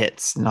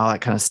hits and all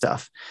that kind of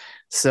stuff.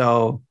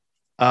 So,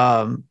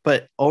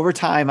 but over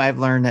time, I've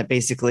learned that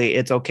basically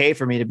it's okay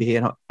for me to be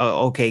an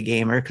okay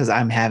gamer because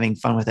I'm having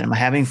fun with it. I'm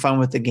having fun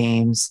with the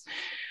games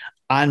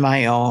on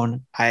my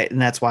own.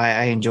 And that's why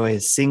I enjoy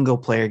single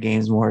player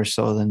games more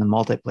so than the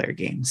multiplayer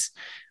games.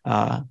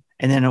 And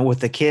then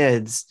with the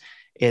kids,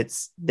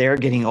 they're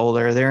getting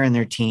older. They're in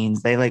their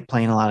teens. They like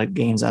playing a lot of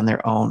games on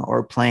their own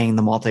or playing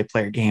the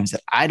multiplayer games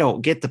that I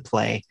don't get to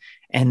play,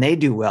 and they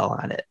do well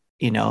on it,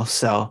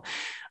 so,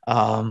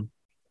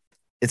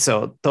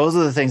 so those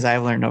are the things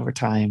I've learned over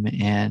time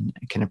and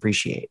can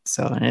appreciate.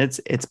 So, and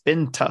it's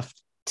been tough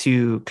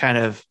to kind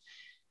of,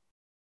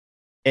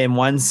 in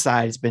one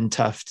side, it's been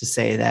tough to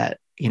say that,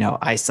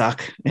 I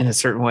suck in a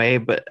certain way,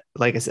 but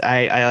like I said,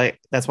 I like,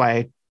 that's why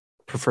I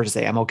prefer to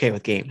say I'm okay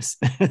with games,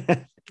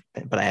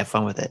 but I have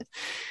fun with it.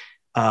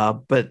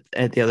 But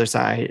at the other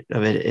side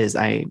of it is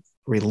I'm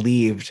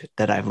relieved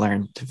that I've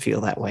learned to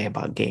feel that way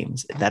about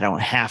games, that I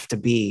don't have to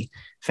be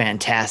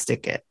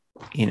fantastic at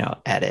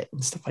it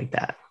and stuff like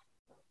that.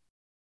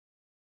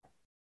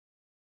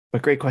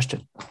 But great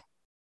question.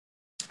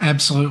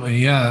 Absolutely.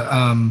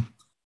 Yeah.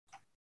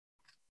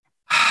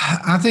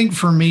 I think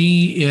for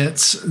me,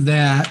 it's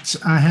that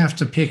I have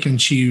to pick and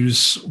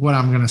choose what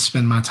I'm going to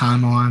spend my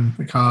time on,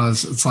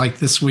 because it's like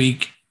this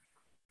week,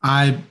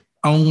 I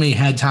only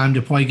had time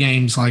to play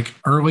games like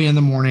early in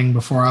the morning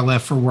before I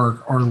left for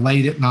work or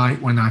late at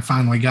night when I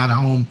finally got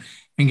home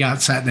and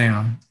got sat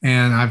down.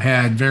 And I've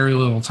had very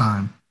little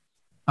time.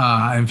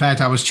 In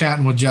fact, I was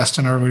chatting with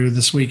Justin earlier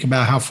this week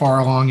about how far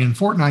along in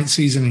Fortnite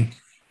season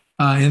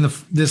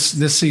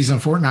this season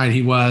of Fortnite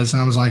he was.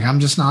 And I was like, I'm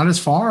just not as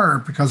far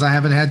because I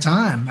haven't had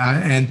time.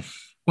 And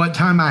what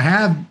time I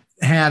have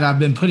had, I've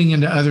been putting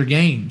into other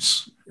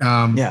games.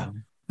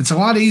 It's a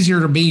lot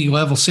easier to be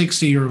level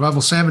 60 or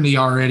level 70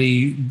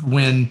 already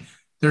when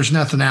there's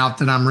nothing out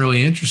that I'm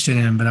really interested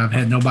in. But I've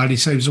had Nobody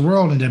Saves the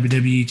World in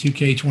WWE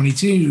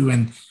 2K22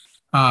 and,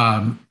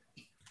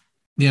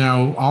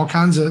 all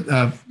kinds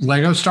of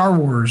Lego Star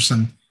Wars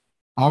and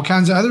all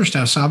kinds of other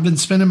stuff. So I've been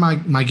spending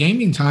my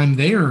gaming time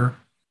there.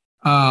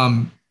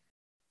 But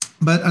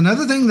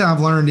another thing that I've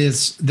learned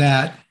is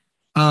that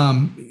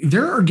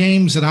there are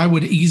games that I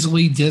would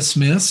easily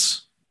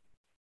dismiss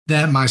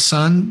that my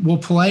son will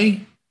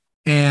play,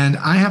 and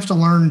I have to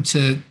learn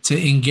to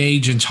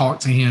engage and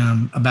talk to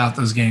him about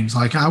those games.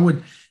 I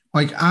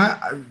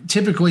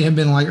typically have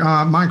been like,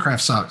 Minecraft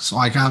sucks.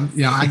 Like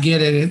I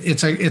get it.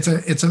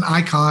 It's an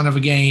icon of a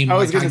game. I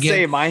was going to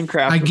say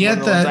Minecraft.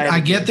 I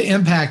get the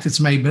impact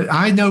it's made, but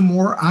I know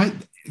more.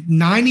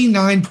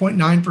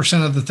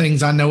 99.9% of the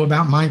things I know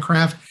about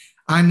Minecraft,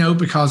 I know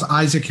because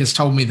Isaac has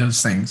told me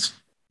those things.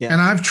 Yeah.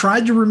 And I've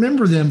tried to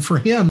remember them for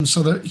him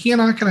so that he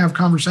and I can have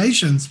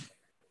conversations.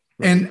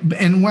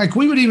 And like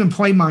we would even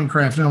play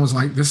Minecraft, and I was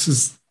like,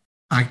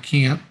 I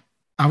can't.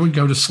 I would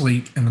go to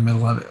sleep in the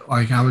middle of it.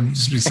 Like I would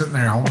just be sitting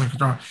there holding the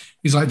controller.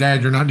 He's like,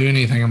 Dad, you're not doing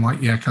anything. I'm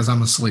like, yeah, because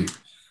I'm asleep.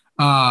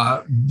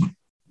 But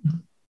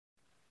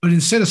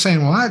instead of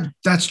saying, well,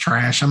 that's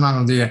trash, I'm not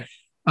going to do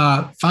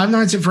that. Five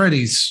Nights at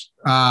Freddy's.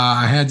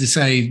 I had to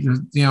say,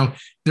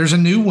 there's a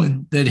new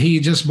one that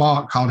he just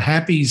bought called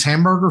Happy's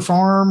Hamburger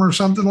Farm or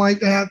something like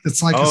that.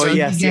 That's like a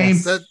game.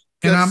 Yes. That's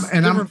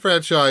different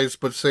franchise,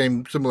 but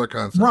similar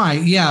concept.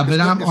 Right. Yeah. But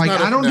I'm like,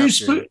 I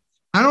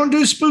don't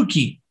do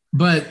spooky,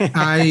 but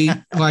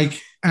I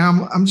like,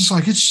 I'm just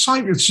like, it's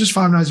just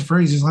Five Nights at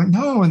Freddy's. He's like,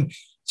 no. And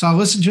So I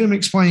listened to him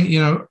explain,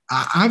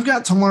 I've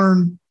got to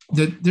learn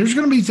that there's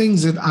going to be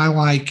things that I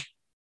like.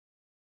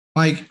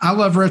 Like, I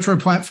love retro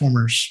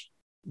platformers.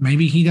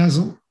 Maybe he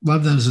doesn't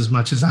love those as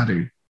much as I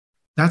do.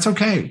 That's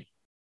okay.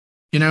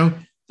 The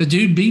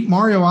dude beat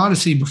Mario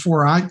Odyssey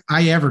before I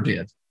ever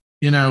did.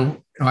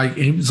 Like,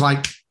 it was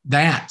like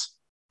that.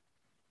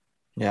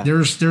 Yeah.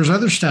 There's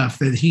other stuff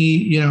that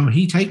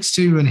he takes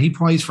to and he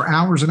plays for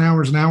hours and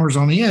hours and hours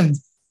on end.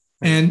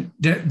 And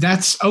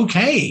that's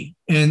okay.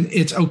 And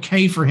it's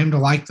okay for him to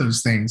like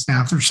those things.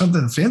 Now, if there's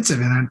something offensive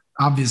in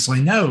it,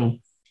 obviously no.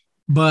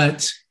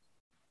 But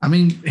I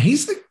mean,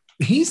 he's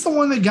the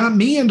one that got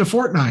me into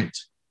Fortnite.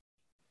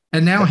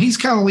 And now he's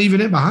kind of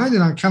leaving it behind.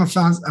 And I kind of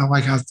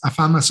I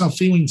find myself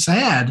feeling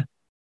sad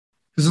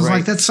because it's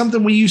like, that's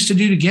something we used to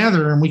do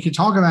together and we could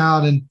talk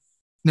about. And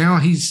now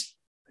he's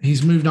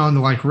moved on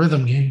to like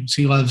rhythm games.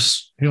 He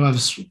loves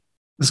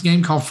this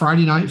game called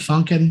Friday Night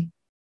Funkin'.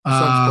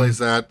 Son plays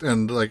that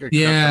and like and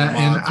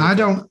I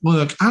don't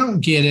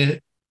get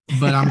it,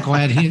 but I'm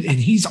glad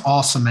he's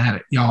awesome at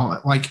it,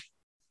 y'all. Like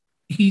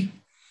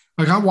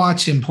I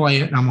watched him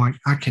play it and I'm like,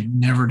 I could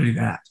never do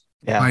that.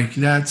 Yeah. Like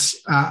that's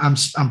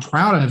I'm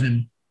proud of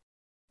him,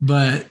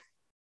 but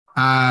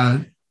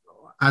I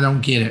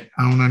don't get it.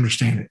 I don't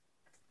understand it.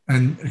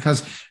 And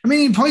because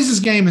he plays this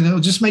game and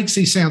it just makes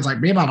these sounds like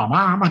and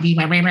I'm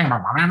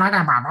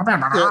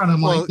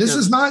like, this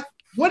is not,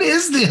 what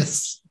is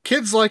this?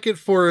 Kids like it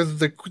for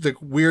the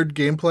weird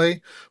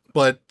gameplay,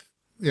 but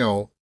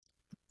the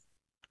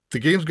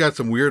game's got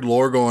some weird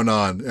lore going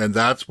on, and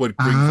that's what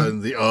brings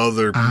in the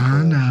other people.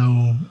 I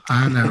know.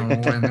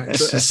 And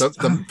it's just,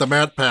 the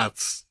Mad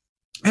Pats.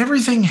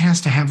 Everything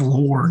has to have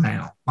lore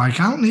now. Like,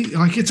 I don't need,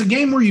 like, it's a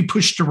game where you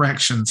push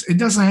directions. It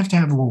doesn't have to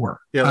have lore.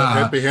 Yeah, the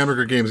Happy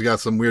Hamburger game's got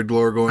some weird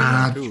lore going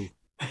on too.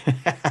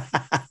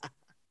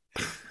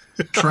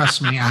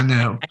 Trust me, I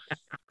know.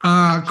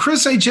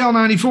 Chris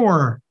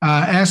HL94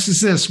 asks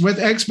us this: with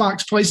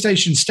Xbox,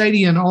 PlayStation,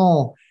 Stadia, and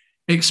all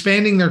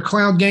expanding their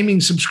cloud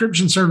gaming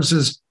subscription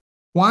services,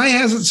 why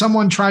hasn't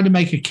someone tried to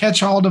make a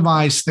catch-all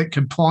device that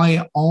could play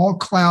all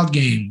cloud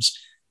games?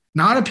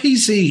 Not a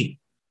PC,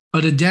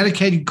 but a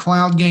dedicated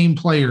cloud game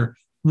player.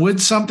 Would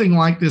something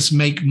like this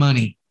make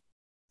money?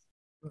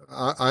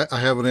 I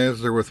have an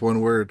answer with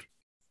one word: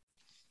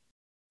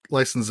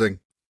 licensing.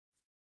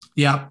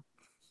 Yeah.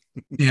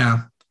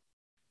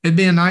 It'd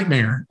be a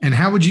nightmare. And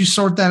how would you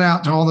sort that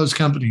out to all those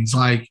companies?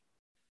 Like,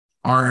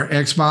 are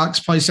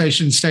Xbox,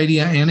 PlayStation,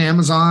 Stadia, and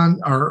Amazon,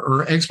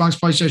 or Xbox,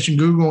 PlayStation,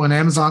 Google, and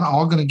Amazon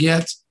all going to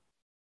get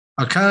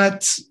a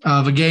cut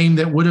of a game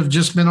that would have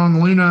just been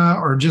on Luna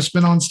or just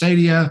been on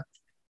Stadia?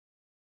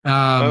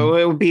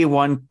 It would be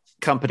one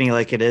company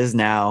like it is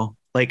now.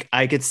 Like,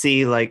 I could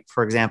see, like,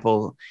 for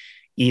example,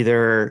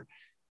 either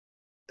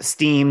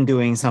Steam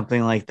doing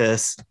something like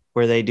this,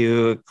 where they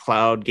do a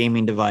cloud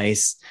gaming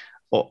device,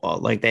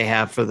 like they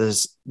have for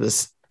this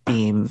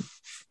Steam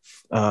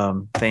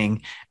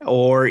thing,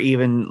 or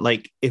even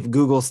like if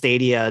Google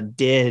Stadia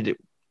did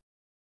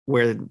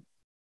where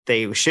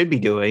they should be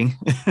doing,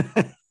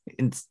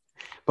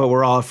 but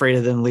we're all afraid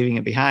of them leaving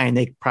it behind.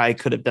 They probably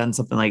could have done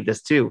something like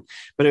this too,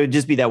 but it would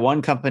just be that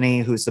one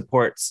company who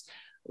supports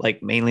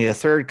like mainly the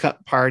third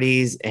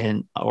parties,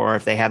 or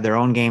if they have their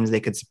own games, they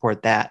could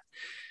support that.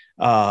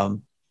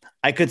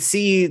 I could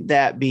see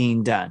that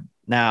being done.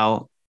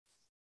 Now,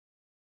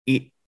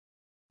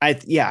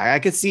 I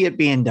could see it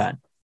being done.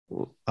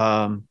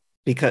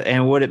 Because,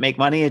 and would it make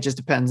money? It just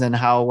depends on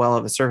how well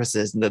of a service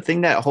is. And the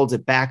thing that holds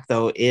it back,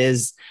 though,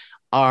 is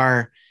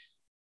our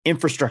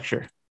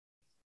infrastructure.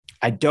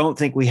 I don't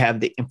think we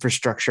have the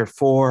infrastructure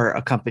for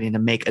a company to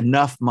make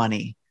enough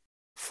money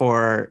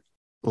for,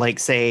 like,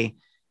 say,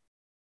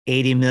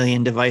 80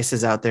 million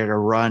devices out there to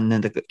run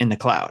in the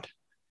cloud.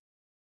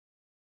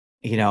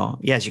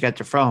 Yes, you got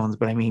your phones,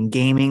 but I mean,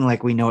 gaming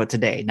like we know it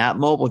today, not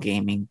mobile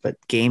gaming, but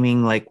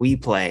gaming like we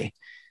play,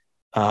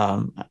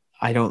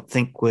 I don't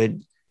think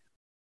would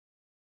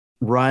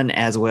run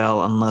as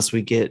well unless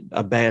we get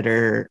a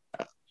better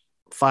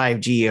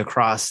 5G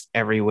across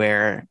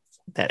everywhere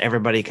that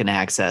everybody can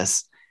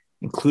access,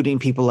 including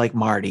people like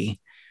Marty,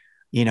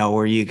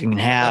 where you can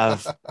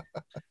have.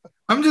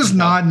 I'm just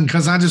nodding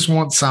because I just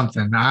want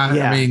something.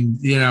 I mean,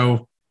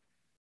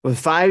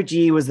 with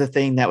 5G was the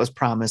thing that was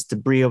promised to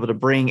be able to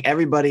bring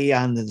everybody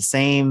on the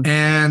same.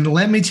 And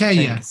let me tell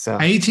you, so.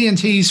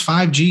 AT&T's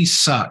 5G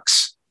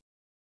sucks.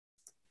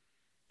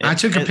 I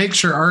took a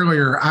picture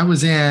earlier. I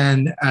was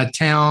in a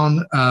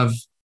town of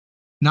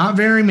not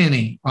very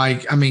many,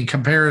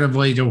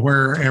 comparatively to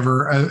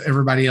wherever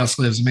everybody else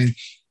lives. I mean,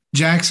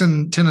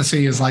 Jackson,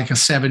 Tennessee is like a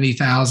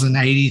 70,000,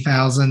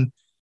 80,000.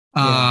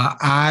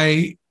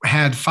 I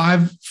had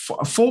 5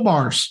 full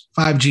bars,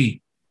 5G.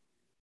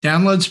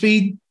 Download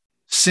speed,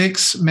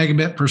 6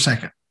 megabit per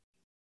second.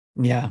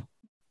 Yeah.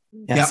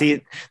 Yep.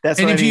 See, that's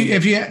and what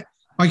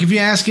if you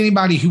ask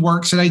anybody who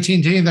works at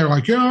AT&T, they're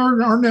like, yeah,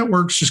 our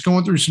network's just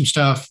going through some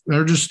stuff.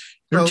 They're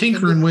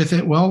tinkering with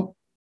it. Well,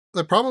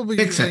 they're probably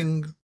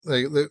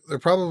they're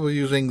probably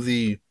using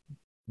the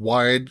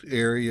wide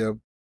area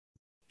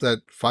that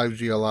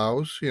 5G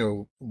allows,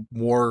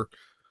 more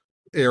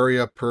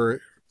area per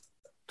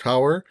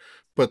tower,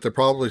 but they're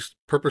probably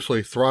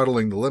purposely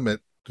throttling the limit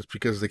just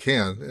because they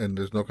can, and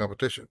there's no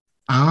competition.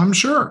 I'm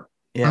sure.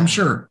 Yeah. I'm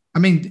sure. I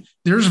mean,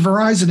 there's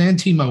Verizon and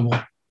T-Mobile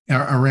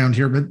around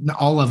here, but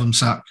all of them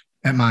suck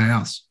at my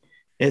house.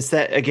 It's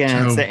that,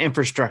 again, it's the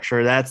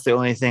infrastructure. That's the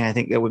only thing I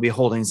think that would be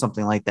holding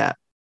something like that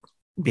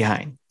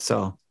behind.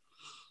 So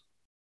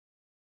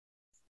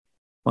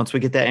once we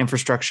get that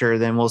infrastructure,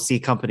 then we'll see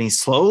companies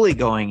slowly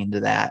going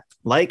into that.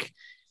 Like,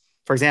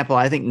 for example,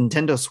 I think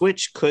Nintendo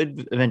Switch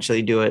could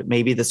eventually do it.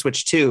 Maybe the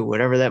Switch 2,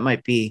 whatever that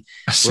might be.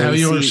 A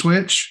cellular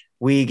Switch?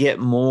 We get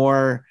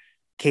more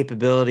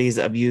capabilities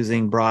of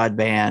using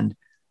broadband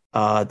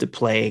to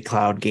play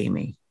cloud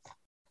gaming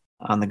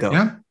on the go.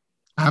 Yeah.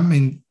 I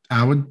mean,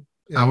 I would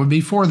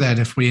be for that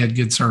if we had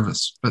good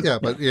service. But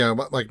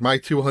like my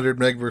 200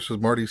 meg versus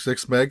Marty's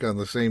 6 meg on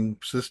the same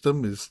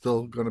system is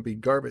still going to be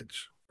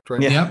garbage.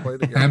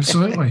 Absolutely.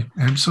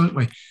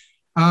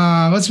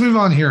 Let's move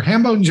on here.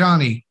 Hambo and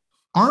Johnny,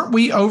 aren't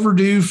we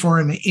overdue for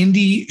an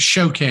indie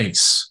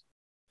showcase?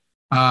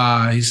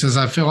 He says,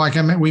 I feel like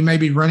we may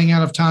be running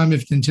out of time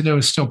if Nintendo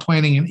is still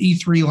planning an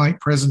E3-like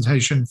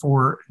presentation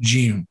for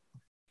June.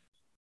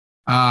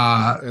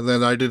 And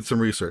then I did some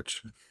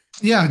research.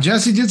 Yeah,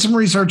 Jesse did some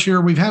research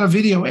here. We've had a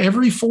video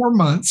every 4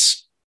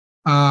 months,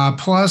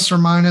 plus or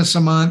minus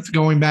a month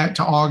going back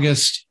to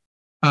August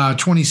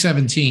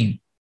 2017.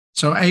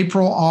 So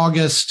April,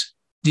 August,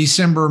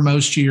 December,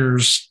 most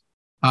years.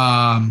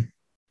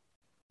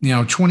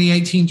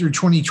 2018 through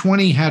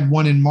 2020 had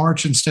one in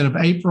March instead of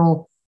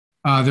April.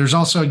 There's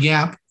also a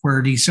gap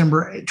where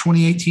December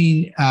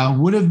 2018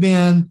 would have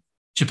been.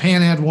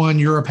 Japan had one,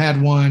 Europe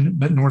had one,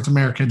 but North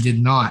America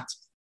did not.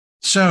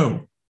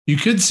 So you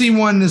could see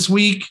one this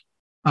week.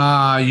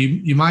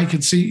 You might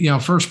could see,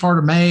 first part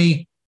of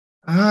May.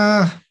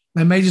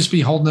 They may just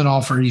be holding it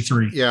all for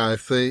E3. Yeah,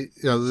 if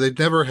they've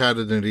never had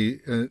an indie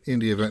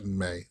event in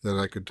May that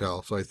I could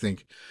tell. So I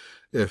think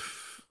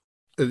if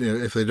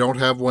they don't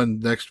have one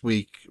next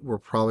week, we're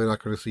probably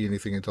not going to see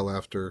anything until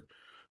after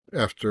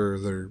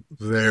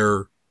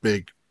their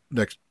big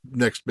next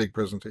big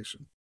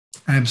presentation.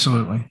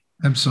 Absolutely.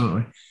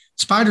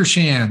 Spider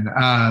Shan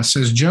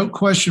says, joke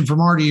question for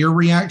Marty. Your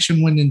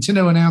reaction when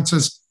Nintendo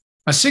announces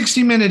a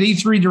 60-minute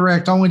E3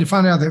 Direct only to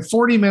find out that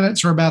 40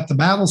 minutes are about the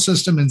battle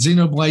system in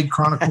Xenoblade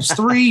Chronicles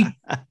 3.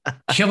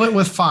 Kill it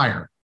with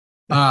fire.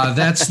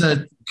 That's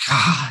the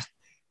God.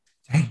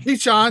 Dang. Hey,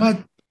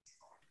 Sean.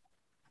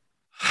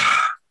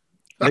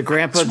 The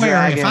Grandpa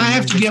Dragon. If I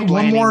have to get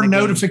one more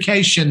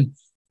notification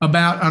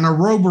about an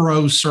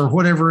Ouroboros or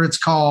whatever it's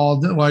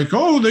called, like,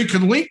 they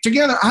can link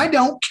together, I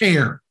don't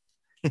care.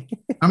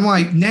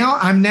 I'm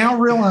now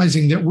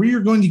realizing that we are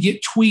going to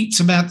get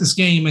tweets about this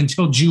game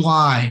until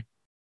July.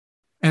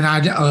 And I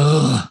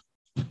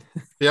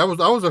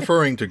was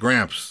referring to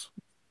Gramps,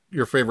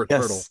 your favorite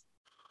turtle.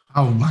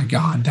 Oh my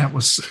God.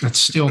 That's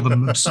still the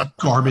most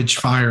garbage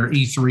fire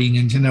E3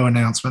 Nintendo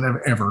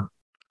announcement ever.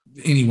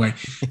 Anyway,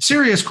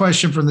 serious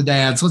question from the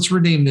dads. Let's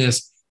redeem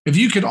this. If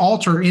you could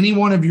alter any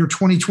one of your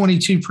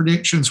 2022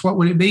 predictions, what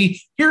would it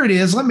be? Here it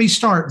is. Let me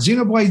start.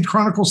 Xenoblade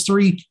Chronicles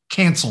 3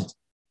 canceled.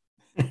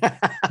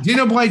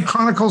 Xenoblade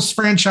Chronicles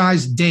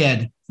franchise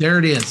dead. There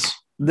it is.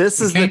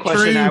 This is the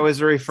question I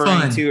was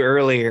referring to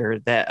earlier,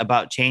 that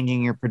about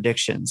changing your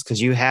predictions,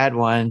 because you had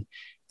one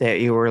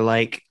that you were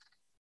like,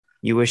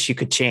 you wish you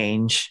could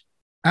change.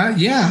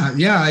 Yeah.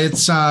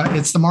 It's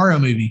the Mario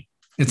movie.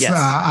 It's yes.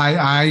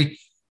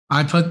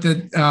 I put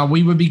that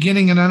we would be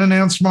getting an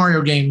unannounced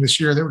Mario game this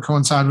year that would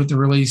coincide with the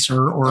release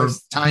or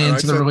tie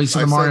into the release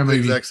of the Mario movie.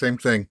 Exact same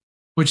thing,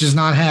 which is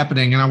not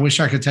happening, and I wish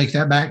I could take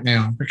that back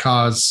now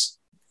because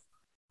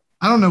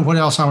I don't know what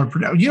else I would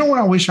predict. You know what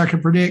I wish I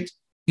could predict?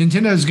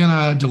 Nintendo is going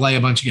to delay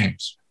a bunch of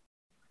games.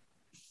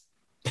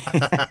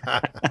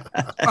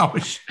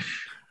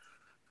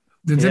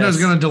 Nintendo's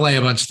going to delay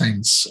a bunch of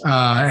things,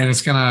 and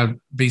it's going to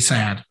be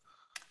sad.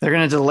 They're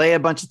going to delay a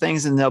bunch of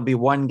things, and there'll be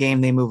one game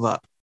they move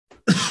up.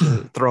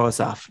 Throw us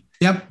off.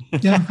 Yep.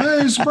 Yeah.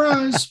 Hey,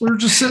 surprise. We were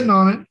just sitting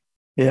on it.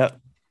 Yep.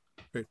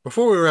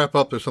 Before we wrap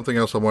up, there's something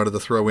else I wanted to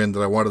throw in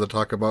that I wanted to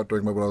talk about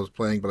during what I was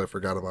playing, but I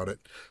forgot about it.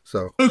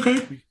 So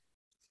okay.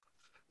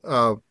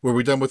 Were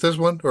we done with this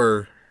one,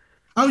 or?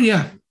 Oh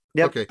yeah.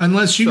 Yep. Okay.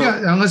 Unless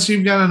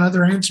you've got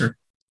another answer.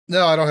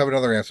 No, I don't have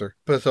another answer.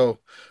 But so,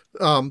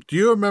 do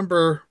you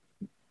remember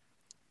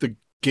the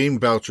game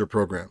voucher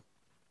program?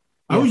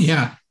 Oh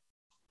yeah.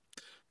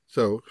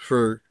 So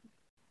for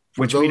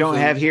which we don't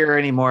have here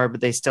anymore,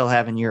 but they still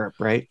have in Europe,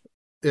 right?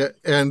 Yeah,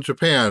 and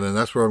Japan, and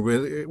that's where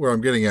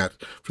I'm getting at.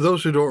 For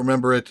those who don't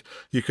remember it,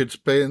 you could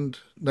spend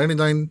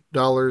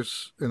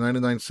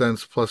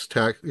 $99.99 plus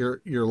tax,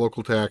 your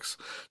local tax,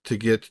 to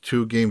get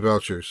 2 game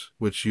vouchers,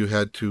 which you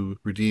had to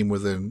redeem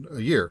within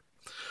a year,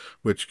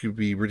 which could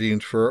be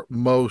redeemed for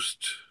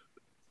most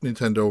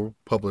Nintendo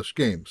published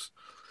games.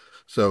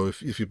 So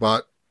if you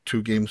bought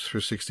 2 games for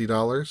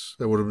 $60,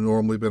 that would have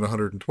normally been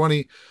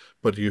 $120,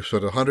 but you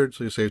spent $100,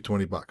 so you saved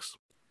 $20.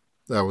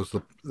 That was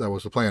the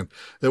plan.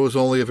 It was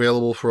only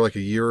available for like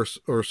a year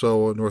or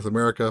so in North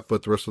America,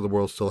 but the rest of the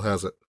world still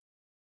has it.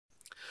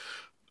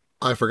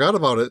 I forgot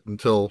about it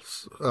until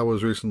I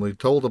was recently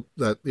told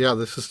that, yeah,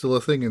 this is still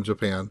a thing in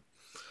Japan.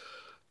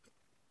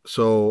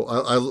 So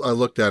I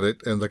looked at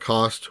it, and the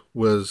cost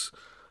was,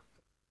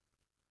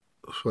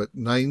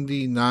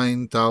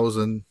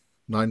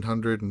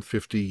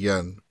 99,950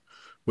 yen,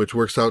 which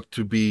works out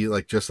to be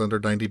like just under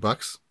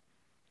 $90.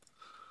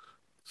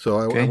 So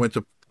I went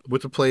to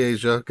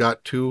PlayAsia,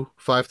 got 2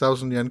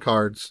 5,000 yen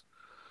cards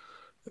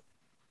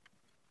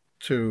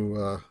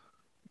to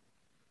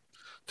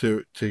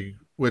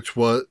which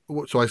was,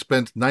 so I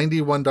spent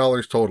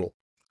 $91 total.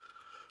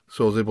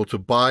 So I was able to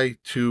buy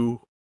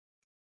 2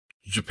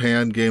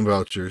 Japan game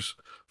vouchers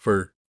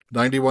for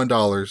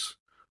 $91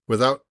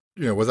 without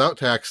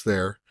tax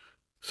there.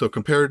 So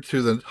compared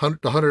to the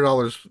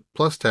 $100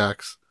 plus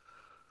tax,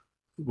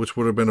 which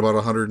would have been about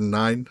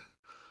 $109.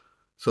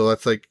 So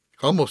that's like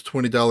almost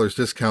 $20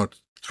 discount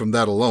from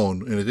that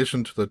alone, in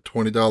addition to the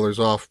 $20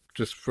 off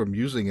just from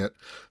using it.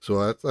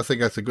 So I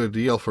think that's a good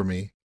deal for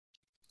me.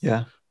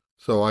 Yeah.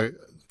 So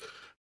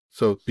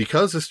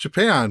because it's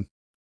Japan,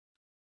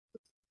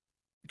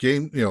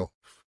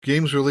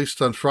 games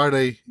released on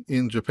Friday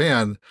in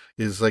Japan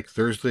is like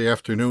Thursday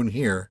afternoon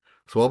here.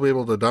 So I'll be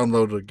able to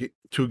download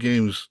 2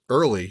 games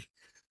early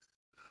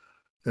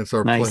and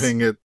start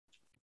playing it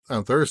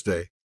on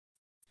Thursday.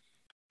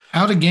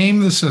 How to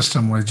game the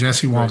system with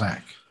Jesse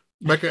Waldeck.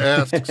 Mecca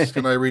asks,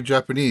 can I read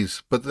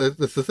Japanese? But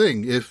that's the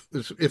thing. If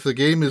the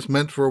game is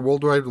meant for a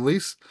worldwide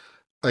release,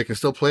 I can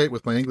still play it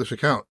with my English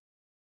account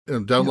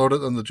and download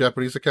it on the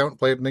Japanese account and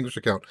play it in English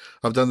account.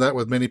 I've done that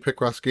with many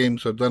Picross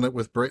games. I've done it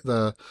with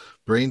the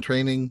brain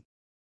training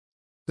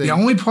thing. The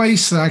only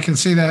place that I can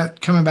see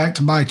that coming back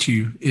to bite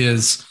you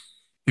is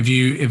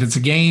if it's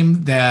a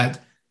game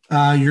that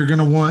you're going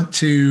to want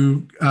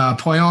to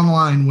play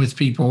online with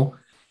people,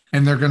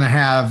 and they're going to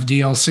have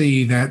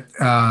DLC that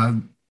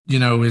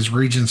is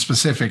region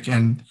specific.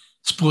 And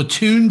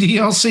Splatoon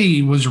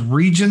DLC was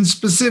region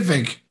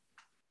specific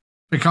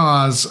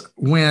because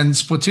when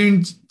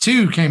Splatoon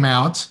 2 came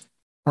out,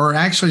 or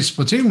actually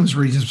Splatoon was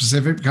region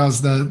specific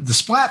because the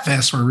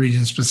Splatfests were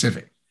region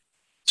specific.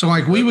 So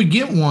like we would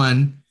get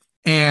one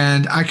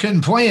and I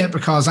couldn't play it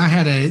because I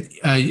had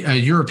a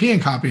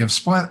European copy of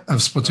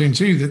Splatoon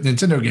 2 that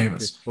Nintendo gave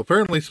us. Well,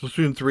 apparently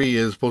Splatoon 3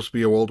 is supposed to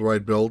be a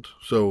worldwide build.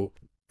 So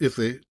if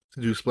they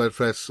do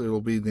Splatfests, it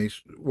will be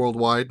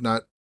worldwide,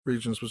 not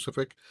region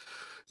specific.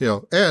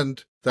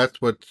 And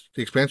that's what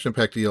the expansion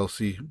pack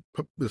DLC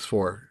is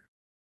for.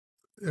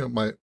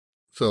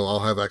 So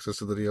I'll have access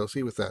to the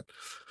DLC with that.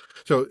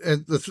 So,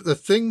 and the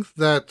thing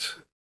that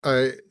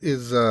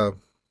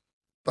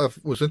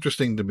was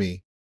interesting to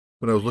me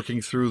when I was looking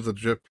through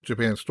the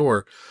Japan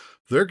store,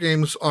 their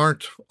games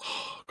aren't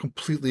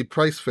completely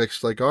price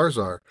fixed like ours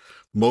are.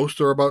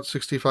 Most are about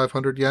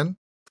 6,500 yen,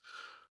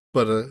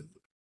 but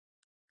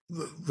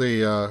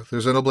there's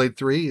Xenoblade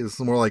 3 is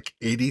more like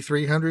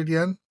 8,300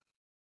 yen.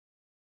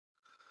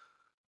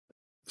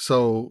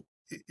 So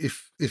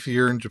if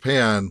you're in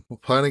Japan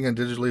planning on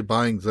digitally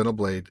buying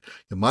Xenoblade,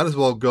 you might as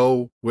well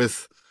go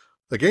with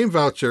a game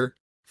voucher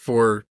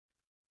for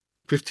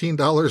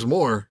 $15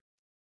 more.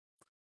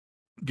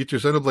 Get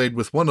your Xenoblade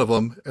with one of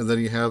them, and then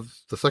you have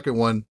the second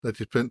one that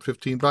you spent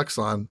 $15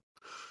 on.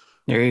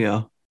 There you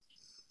go.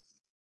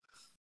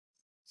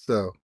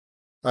 So,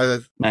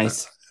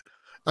 nice.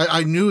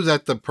 I knew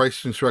that the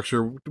pricing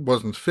structure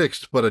wasn't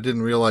fixed, but I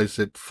didn't realize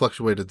it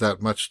fluctuated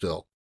that much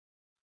still.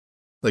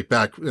 Like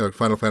back,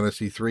 Final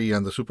Fantasy 3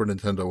 on the Super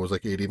Nintendo was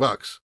like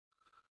 $80.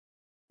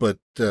 But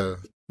that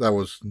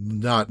was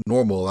not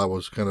normal. That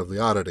was kind of the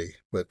oddity.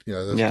 But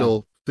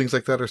still things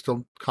like that are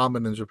still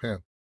common in Japan.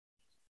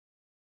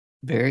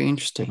 Very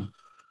interesting.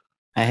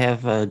 I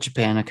have a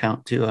Japan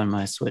account too on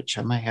my Switch.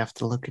 I might have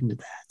to look into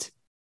that.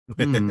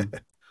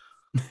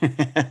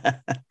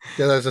 Yeah,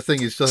 that's the thing.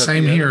 You still have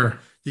Same here.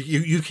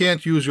 You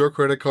can't use your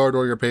credit card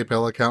or your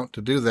PayPal account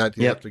to do that.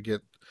 You have to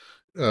get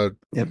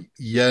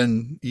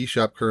yen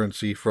eShop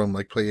currency from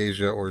like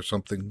PlayAsia or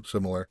something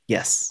similar.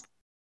 Yes.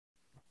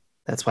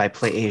 That's why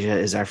PlayAsia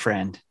is our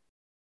friend.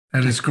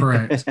 That is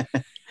correct.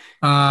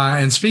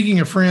 And speaking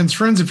of friends,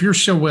 if you're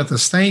still with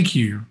us, thank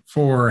you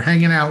for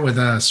hanging out with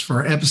us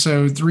for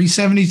episode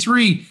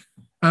 373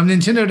 of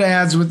Nintendo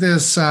Dads with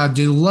this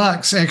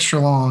deluxe extra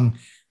long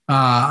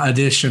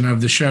edition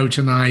of the show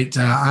tonight.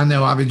 I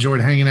know I've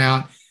enjoyed hanging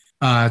out,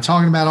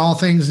 talking about all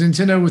things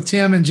Nintendo with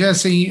Tim and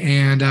Jesse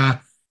and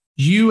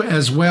you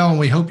as well. And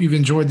we hope you've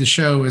enjoyed the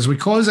show. As we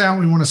close out,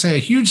 we want to say a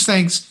huge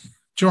thanks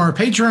to our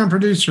Patreon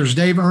producers,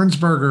 Dave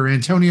Ernsberger,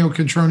 Antonio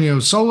Contronio,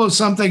 Solo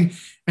Something,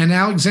 and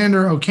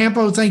Alexander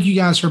Ocampo. Thank you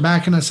guys for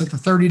backing us at the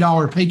 $30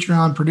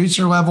 Patreon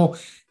producer level.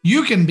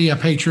 You can be a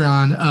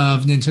Patreon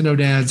of Nintendo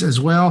Dads as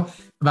well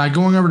by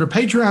going over to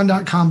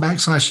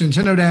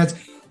patreon.com/Nintendo Dads.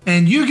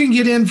 And you can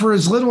get in for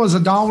as little as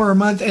 $1 a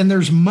month. And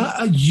there's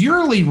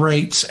yearly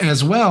rates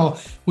as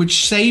well,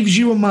 which saves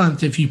you a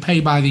month if you pay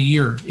by the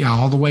year,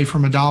 all the way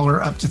from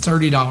 $1 up to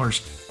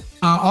 $30.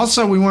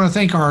 Also, we want to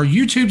thank our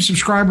YouTube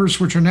subscribers,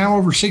 which are now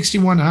over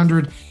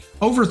 6,100,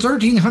 over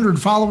 1,300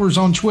 followers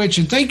on Twitch.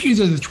 And thank you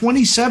to the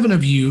 27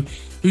 of you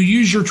who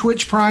use your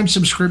Twitch Prime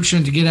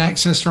subscription to get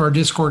access to our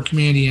Discord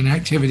community and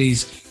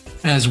activities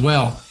as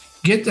well.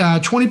 Get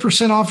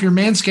 20% off your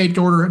Manscaped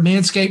order at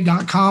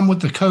manscaped.com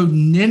with the code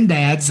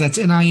NINDADS. That's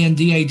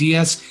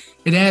NINDADS.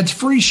 It adds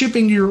free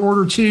shipping to your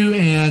order too,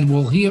 and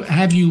will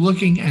have you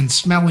looking and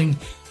smelling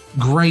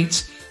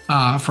great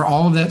for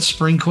all of that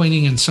spring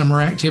cleaning and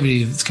summer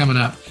activity that's coming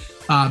up.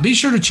 Be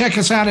sure to check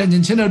us out at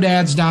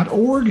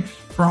nintendodads.org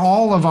for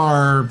all of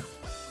our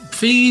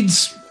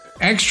feeds.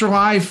 Extra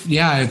Life,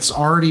 yeah, it's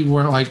already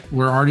we're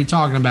already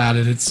talking about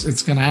it.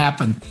 It's going to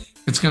happen.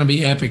 It's going to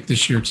be epic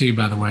this year too,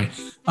 by the way.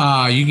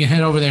 You can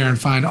head over there and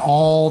find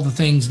all the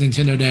things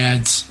Nintendo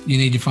Dads you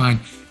need to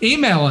find.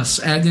 Email us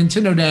at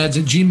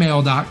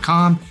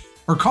nintendodads@gmail.com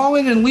or call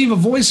in and leave a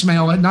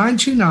voicemail at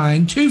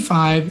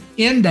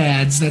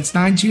 929-25-NDADS. That's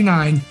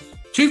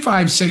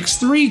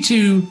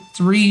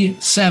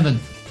 929-256-3237.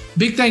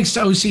 Big thanks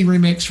to OC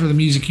Remix for the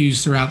music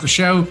used throughout the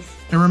show.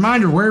 And a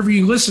reminder, wherever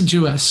you listen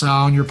to us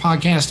on your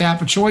podcast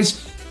app of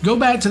choice, go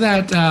back to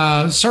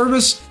that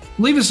service,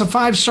 leave us a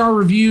 5-star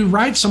review,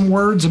 write some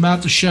words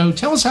about the show,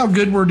 tell us how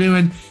good we're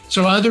doing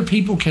so other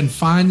people can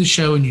find the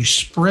show and you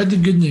spread the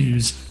good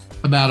news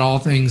about all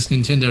things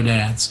Nintendo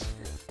Dads.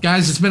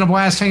 Guys, it's been a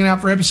blast hanging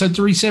out for episode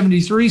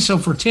 373. So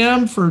for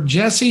Tim, for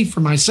Jesse, for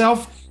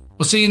myself,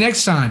 we'll see you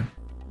next time.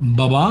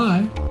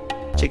 Bye-bye.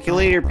 Check you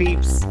later,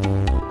 peeps.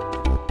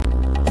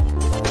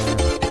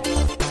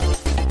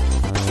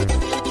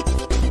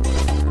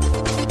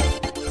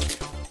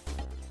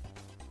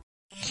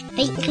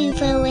 Thank you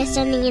for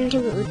listening to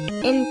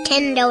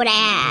Nintendo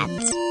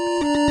Dads.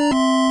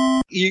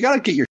 You gotta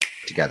get your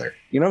together.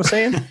 You know what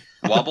I'm saying?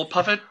 Wobble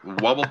Puffet,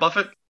 Wobble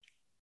Buffet.